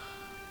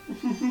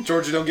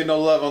 Georgia don't get no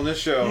love on this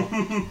show.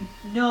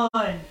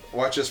 None.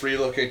 Watch us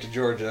relocate to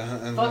Georgia,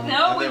 and Fuck then,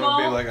 no, and we then we'll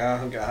be won't. like,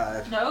 oh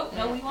god. No,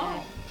 we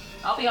won't.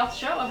 I'll be off the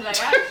show. I'll be like,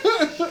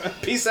 right.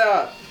 Peace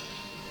out.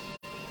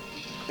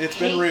 It's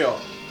been real.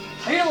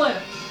 Hate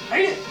Atlanta.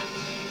 Hate it.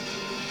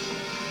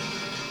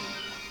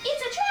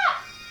 It's a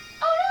trap.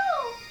 Oh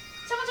no!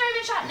 Someone's already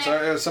been shot in there.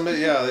 Sorry,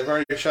 they've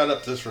already shot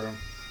up this room.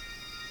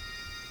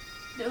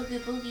 The Oogie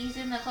Boogie's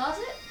in the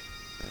closet.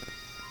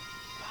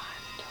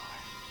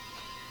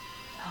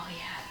 Oh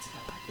yeah, it's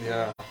behind the door.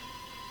 Yeah.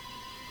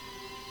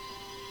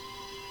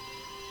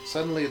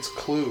 Suddenly it's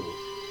Clue.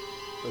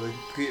 So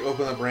they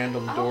open up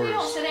random I hope doors. you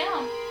don't sit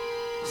down.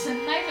 The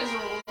knife is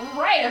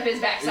right up his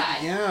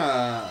backside.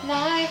 Yeah.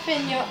 Knife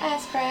in your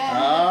ass crack.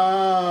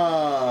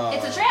 Ah.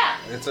 It's a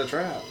trap. It's a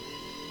trap.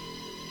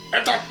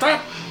 It's a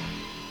trap.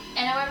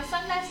 And I wear my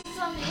sunglasses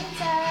on the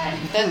inside.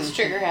 That's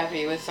trigger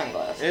happy with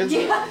sunglasses.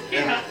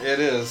 It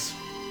is.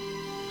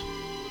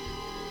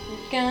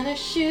 Gonna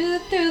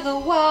shoot through the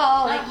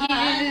wall like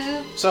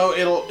you. So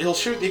he'll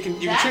shoot. You can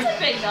That's shoot. a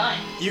big gun.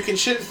 You can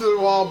shoot through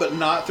the wall, but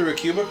not through a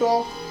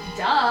cubicle.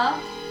 Duh.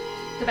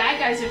 The bad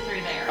guys are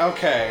through there.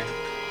 Okay.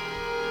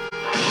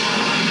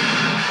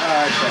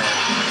 Okay.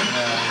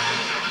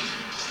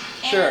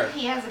 Sure. And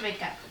he has a big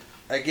gun.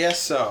 I guess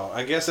so.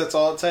 I guess that's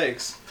all it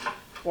takes.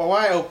 Well,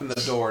 why open the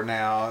door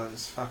now,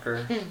 this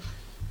fucker?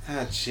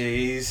 Ah,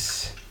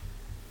 jeez.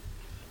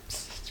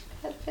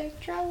 Had fake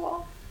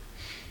drywall.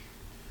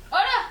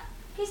 Oh no!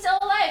 He's still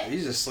alive.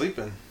 He's just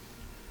sleeping.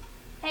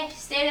 Hey,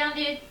 stay down,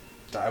 dude.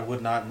 I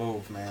would not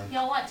move, man. You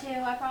don't want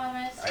to, I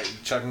promise.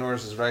 Chuck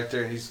Norris is right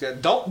there. He's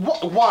got. Don't.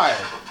 Why?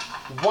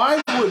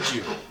 Why would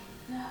you?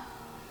 No.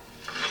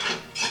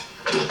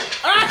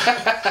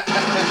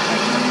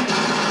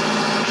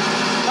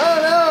 Oh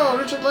no!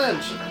 Richard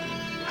Lynch. He's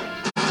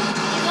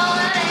all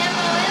out of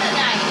ammo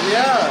tonight.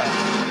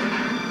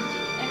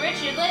 Yeah. And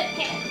Richard Lynch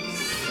can't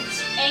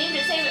aim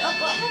to save it. Oh,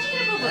 well, how'd you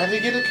get a boo-boo? How'd he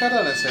get a cut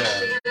on his head?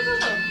 How'd you get a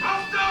boo-boo?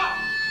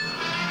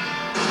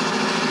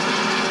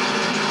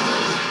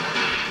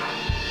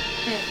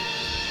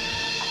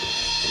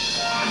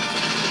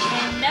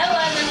 In no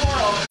other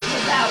world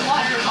could that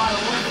water bottle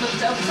was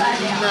flipped upside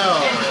down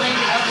and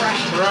landed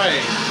upright.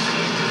 Right.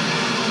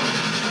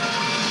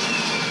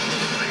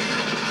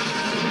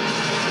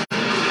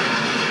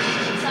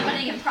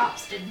 Somebody in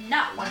props did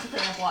not want to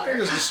clean up water.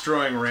 They're just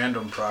destroying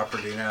random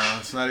property now.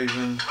 It's not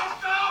even...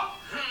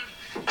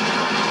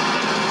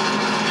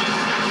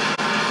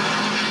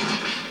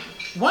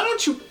 Why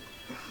don't you...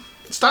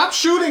 Stop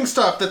shooting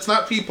stuff that's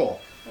not people.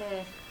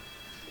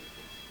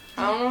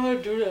 I don't know how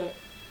to do that.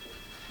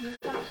 You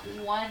have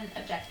one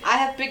objective. I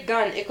have big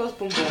gun. It goes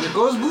boom boom. It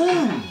goes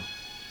boom.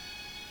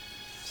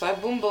 So I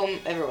boom boom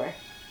everywhere.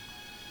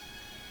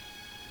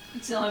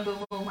 It's the only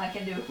boom boom I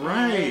can do.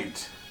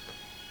 Right.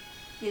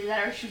 Either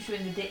that or shoot you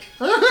in the dick.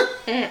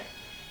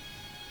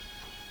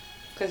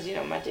 Because, you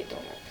know, my dick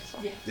don't work. So.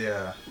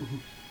 Yeah.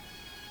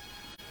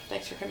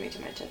 Thanks for coming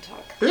to my TED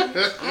Talk.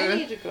 I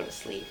need to go to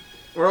sleep.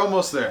 We're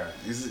almost there.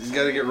 He's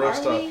got to get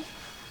roast off.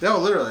 No,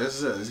 literally, this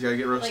is it. He's got to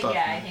get roast off.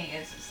 Yeah, I think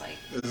it's just like...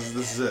 This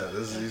is it.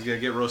 He's got to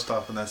get roast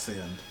off, and that's the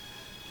end.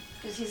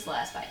 Because he's the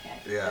last bad guy.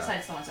 Yeah.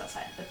 Besides the ones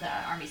outside. But the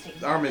army's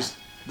taking The army's,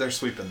 they're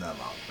sweeping them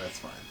out. That's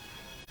fine.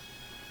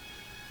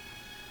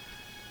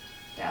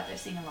 They're out there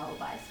singing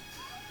lullabies.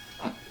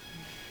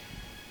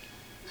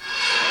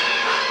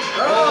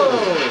 Oh!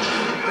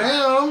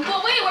 Damn!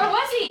 Well, wait, where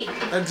was he?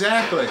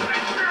 Exactly.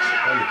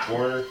 On the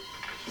corner.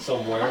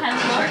 Somewhere. Behind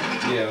the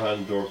door? Yeah,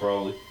 behind the door,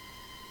 probably.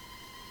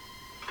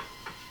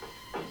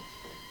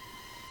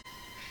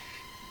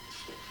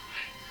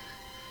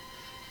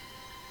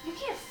 You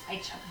can't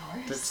fight Chuck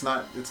Norris. It's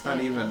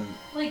not even...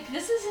 Like,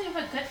 this isn't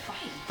even a good fight.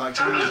 Like,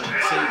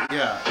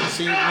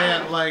 see,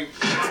 man, like,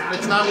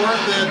 it's not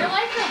worth it. You're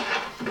like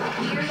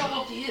a years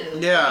old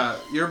dude. Yeah,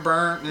 you're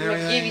burnt and I'm gonna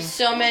everything. give you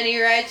so many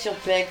rights, you'll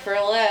beg for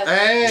a left.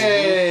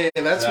 Hey,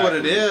 that's what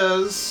it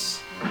is.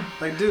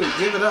 Like, dude,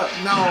 give it up.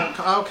 No,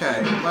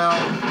 okay, well,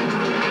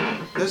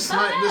 this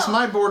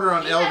might border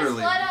on He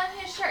elderly. has blood on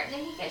his shirt. Did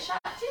he get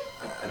shot too?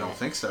 I don't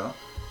think so.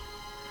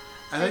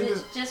 I Is think it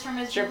this, just from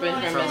his from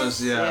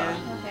his, yeah.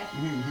 Okay.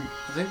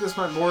 I think this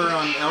might border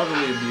on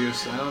elderly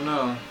abuse. I don't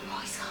know. Oh,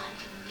 he's gone.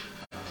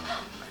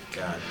 Oh my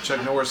God,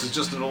 Chuck Norris is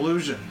just an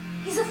illusion.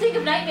 He's a thing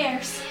of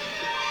nightmares.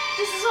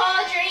 This is all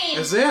a dream.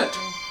 Is it?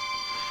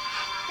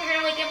 You're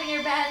gonna wake up in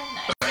your bed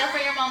and yell for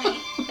your mommy.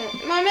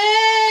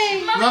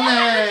 Mommy! Mommy, I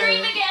have the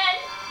dream again.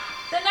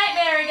 The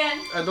nightmare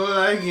again. I don't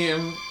like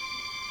him.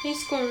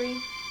 He's scary.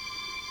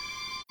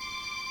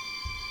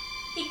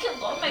 He killed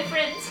all my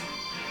friends.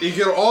 He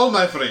killed all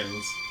my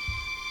friends.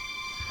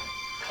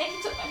 And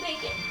he took my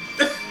bacon.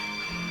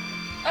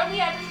 All we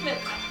had was milk.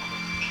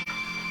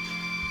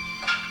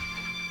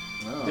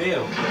 Oh.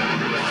 Damn.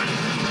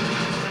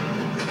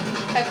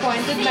 I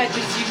pointed my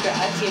bazooka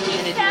at him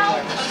and it didn't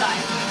Found work. a guy.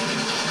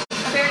 A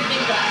very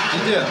big guy. You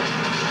did.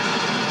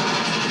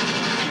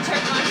 And Chuck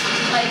Norris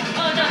was like,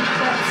 oh no, my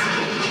friends.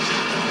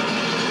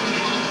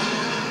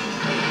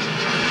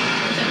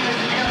 Chuck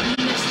Norris, I don't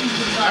need this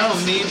stupid guns. I don't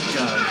need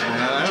guns,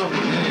 man. I don't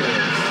need any of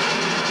this.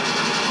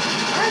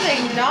 Are they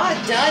not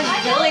done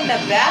killing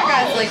the bad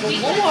guys like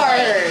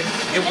Lord?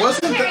 It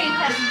wasn't The military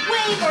has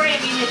way more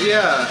ammunition.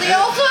 Yeah. They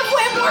also have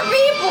way more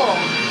people.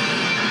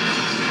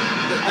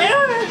 I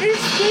don't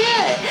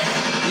understand.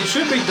 You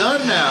should be done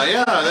now,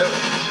 yeah.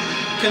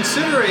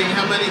 Considering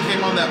how many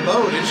came on that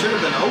boat, it should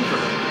have been over.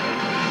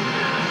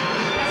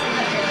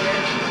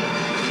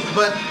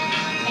 But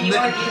And you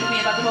argued with me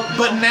about the boat.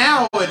 but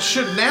now it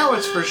should. Now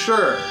it's for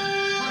sure.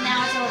 Well,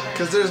 now it's over.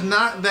 Because there's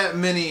not that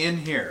many in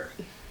here.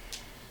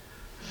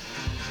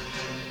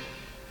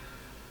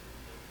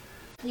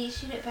 Please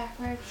shoot it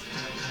backwards.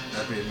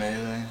 That'd be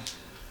amazing.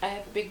 I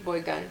have a big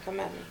boy gun. Come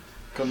at me.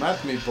 Come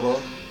at me, bro. Do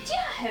you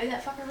know how heavy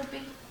that fucker would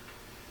be?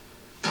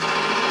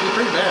 You're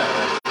pretty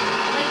bad.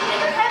 Like,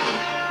 they're heavy.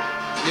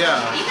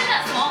 Yeah. Even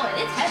that small one,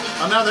 it's heavy.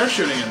 Oh, now they're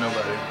shooting at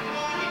nobody.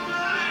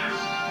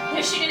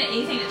 They're shooting at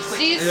anything that's quick.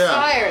 Cease Yeah.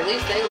 fire. At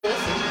least they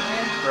listen.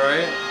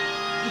 Right?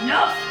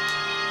 Enough!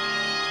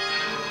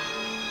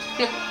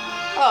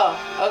 Oh,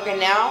 okay,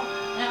 now?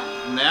 No.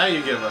 Now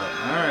you give up.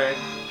 Alright.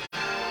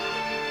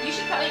 You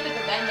should probably put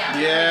the gun down.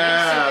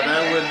 Yeah,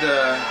 that would,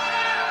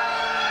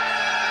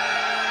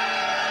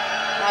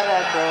 My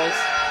bad, bros.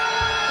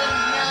 The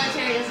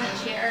military doesn't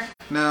cheer.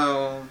 no.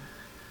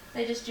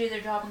 They just do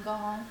their job and go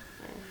home.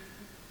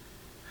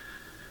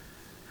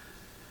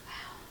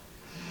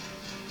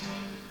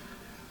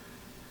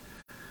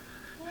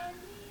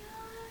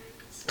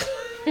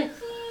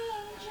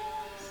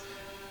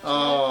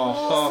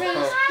 Oh,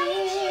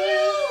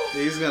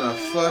 he's gonna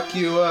fuck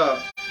you up,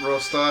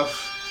 Rostov.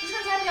 He's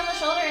gonna tap you on the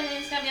shoulder and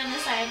then he's gonna be on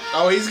this side.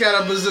 Oh, he's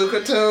got a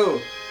bazooka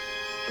too.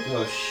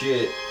 Oh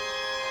shit.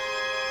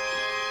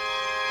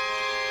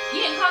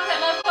 You didn't cock that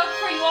motherfucker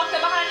before you walked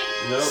up behind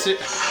him? Nope.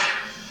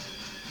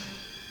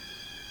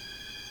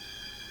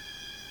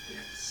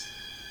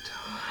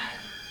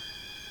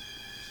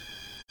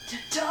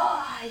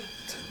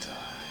 die.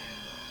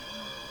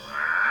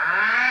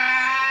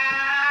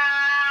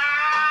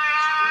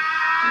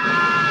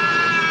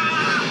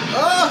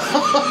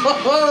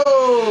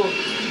 Oh!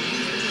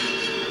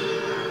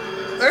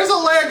 There's a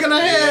leg and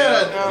a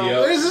head.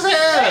 Yep. There's his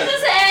head. There's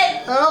his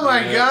head. Oh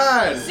my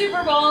god.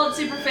 Super bald,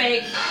 super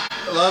fake.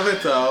 Love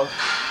it though.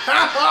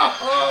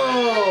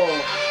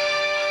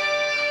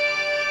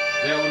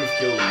 That would have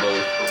killed them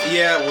both.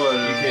 Yeah, it would.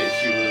 You can't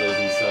shoot one of those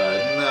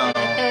inside. No.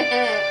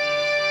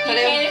 But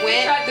it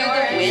went through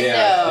the window.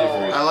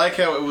 Yeah, I like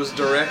how it was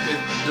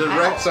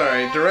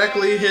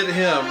directly hit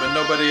him and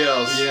nobody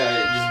else. Yeah,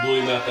 it just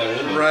blew him out that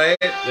window. Right?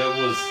 That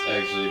was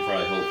actually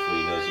probably,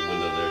 hopefully, there's a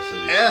window there. So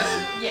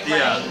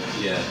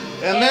Yeah.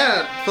 And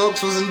that,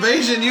 folks, was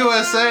Invasion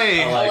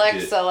USA.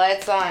 Alexa,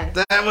 lights on.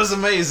 That was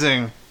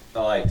amazing. I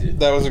liked it.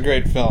 That was a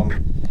great film.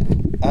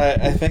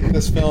 I think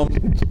this film,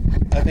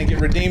 it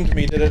redeemed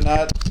me, did it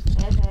not?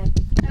 I mean,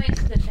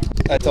 it's a good film.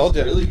 I told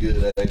you. Really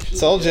good, actually.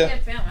 Told you. It's a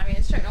good film. I mean,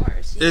 it's Chuck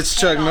Norris. It's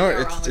Chuck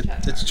Norris.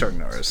 It's Chuck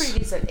Norris. Pretty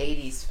decent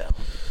 80s film.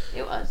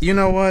 It was. You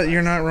know what?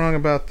 You're not wrong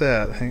about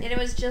that. And it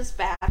was just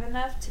bad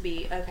enough to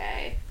be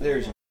okay.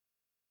 There's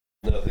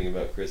nothing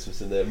about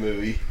Christmas in that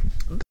movie.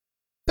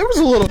 There was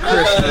a little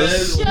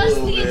Christmas. Just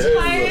the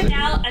entire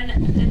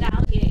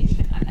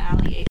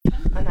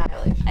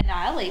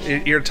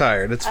annihilation. You're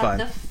tired. It's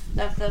fine. Of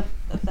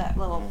that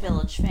little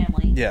village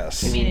family.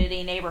 Yes.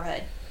 Community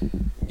neighborhood.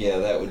 Yeah,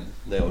 that one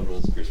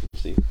was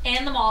Christmas Eve.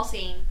 And the mall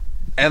scene.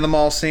 And the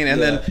mall scene,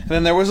 and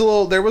then there was a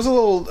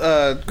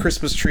little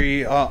Christmas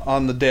tree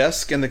on the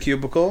desk in the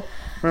cubicle.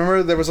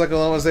 Remember, there was like a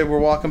little as they were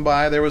walking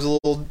by. There was a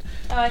little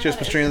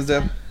Christmas tree in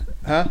the desk.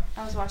 Huh?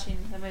 I was watching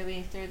the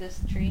movie through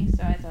this tree,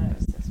 so I thought it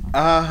was this one.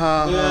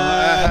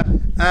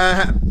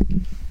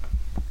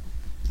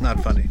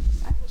 Not funny.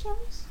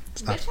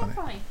 It's not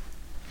funny.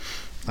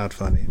 Not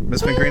funny.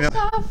 Miss Pingrino? It's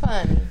not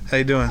funny. How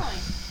you doing?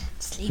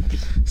 Sleepy.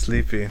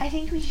 I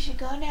think we should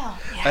go now.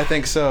 Yeah. I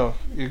think so.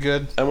 You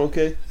good? I'm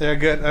okay. Yeah,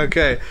 good.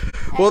 Okay.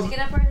 I have to get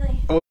up early.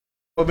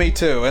 Well, me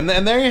too. And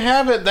there you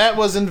have it. That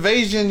was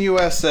Invasion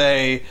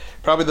USA.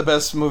 Probably the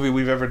best movie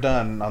we've ever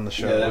done on the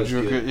show. Yeah, that was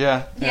good.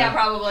 Yeah,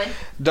 probably.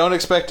 Don't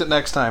expect it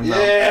next time, though.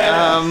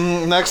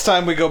 Yeah. Next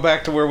time we go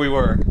back to where we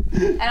were.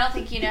 I don't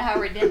think you know how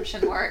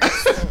redemption works.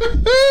 You're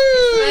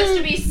supposed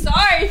to be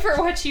sorry for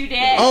what you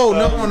did. Oh,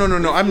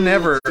 no. I'm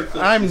never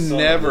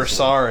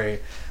sorry.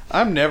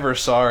 I'm never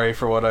sorry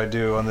for what I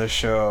do on this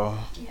show.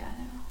 Yeah,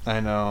 I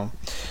know.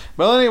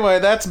 Well, anyway,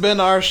 that's been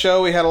our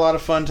show. We had a lot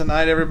of fun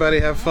tonight. Everybody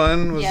have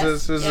fun?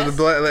 Yes, we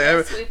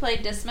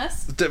played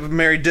Dismas.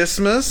 Merry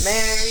Dismas.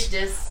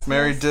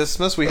 Merry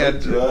Dismas. We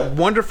had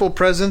wonderful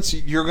presents.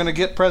 You're going to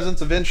get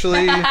presents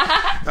eventually.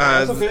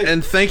 Okay.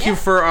 And thank you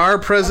for our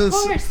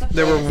presents. Of course.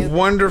 They were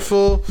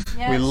wonderful.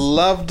 Yes. We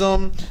loved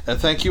them. And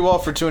thank you all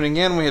for tuning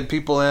in. We had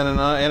people in and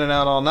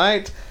out all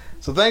night.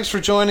 So thanks for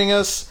joining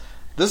us.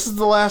 This is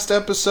the last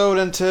episode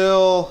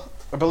until,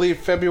 I believe,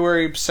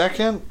 February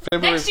 2nd?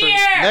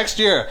 Next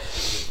year!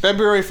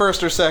 February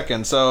 1st or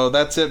 2nd. So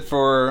that's it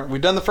for... We've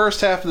done the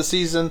first half of the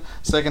season.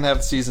 Second half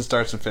of the season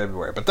starts in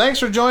February. But thanks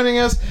for joining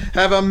us.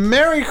 Have a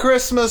Merry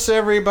Christmas,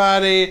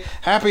 everybody.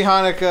 Happy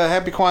Hanukkah.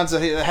 Happy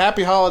Kwanzaa.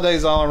 Happy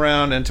holidays all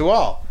around. And to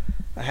all,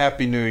 a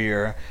Happy New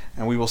Year.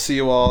 And we will see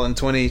you all in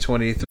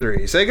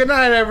 2023. Say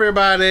goodnight,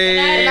 everybody.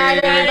 Good night,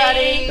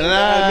 everybody. Good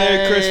night.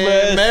 Merry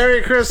Christmas.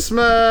 Merry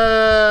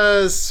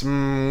Christmas.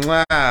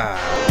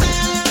 Mwah.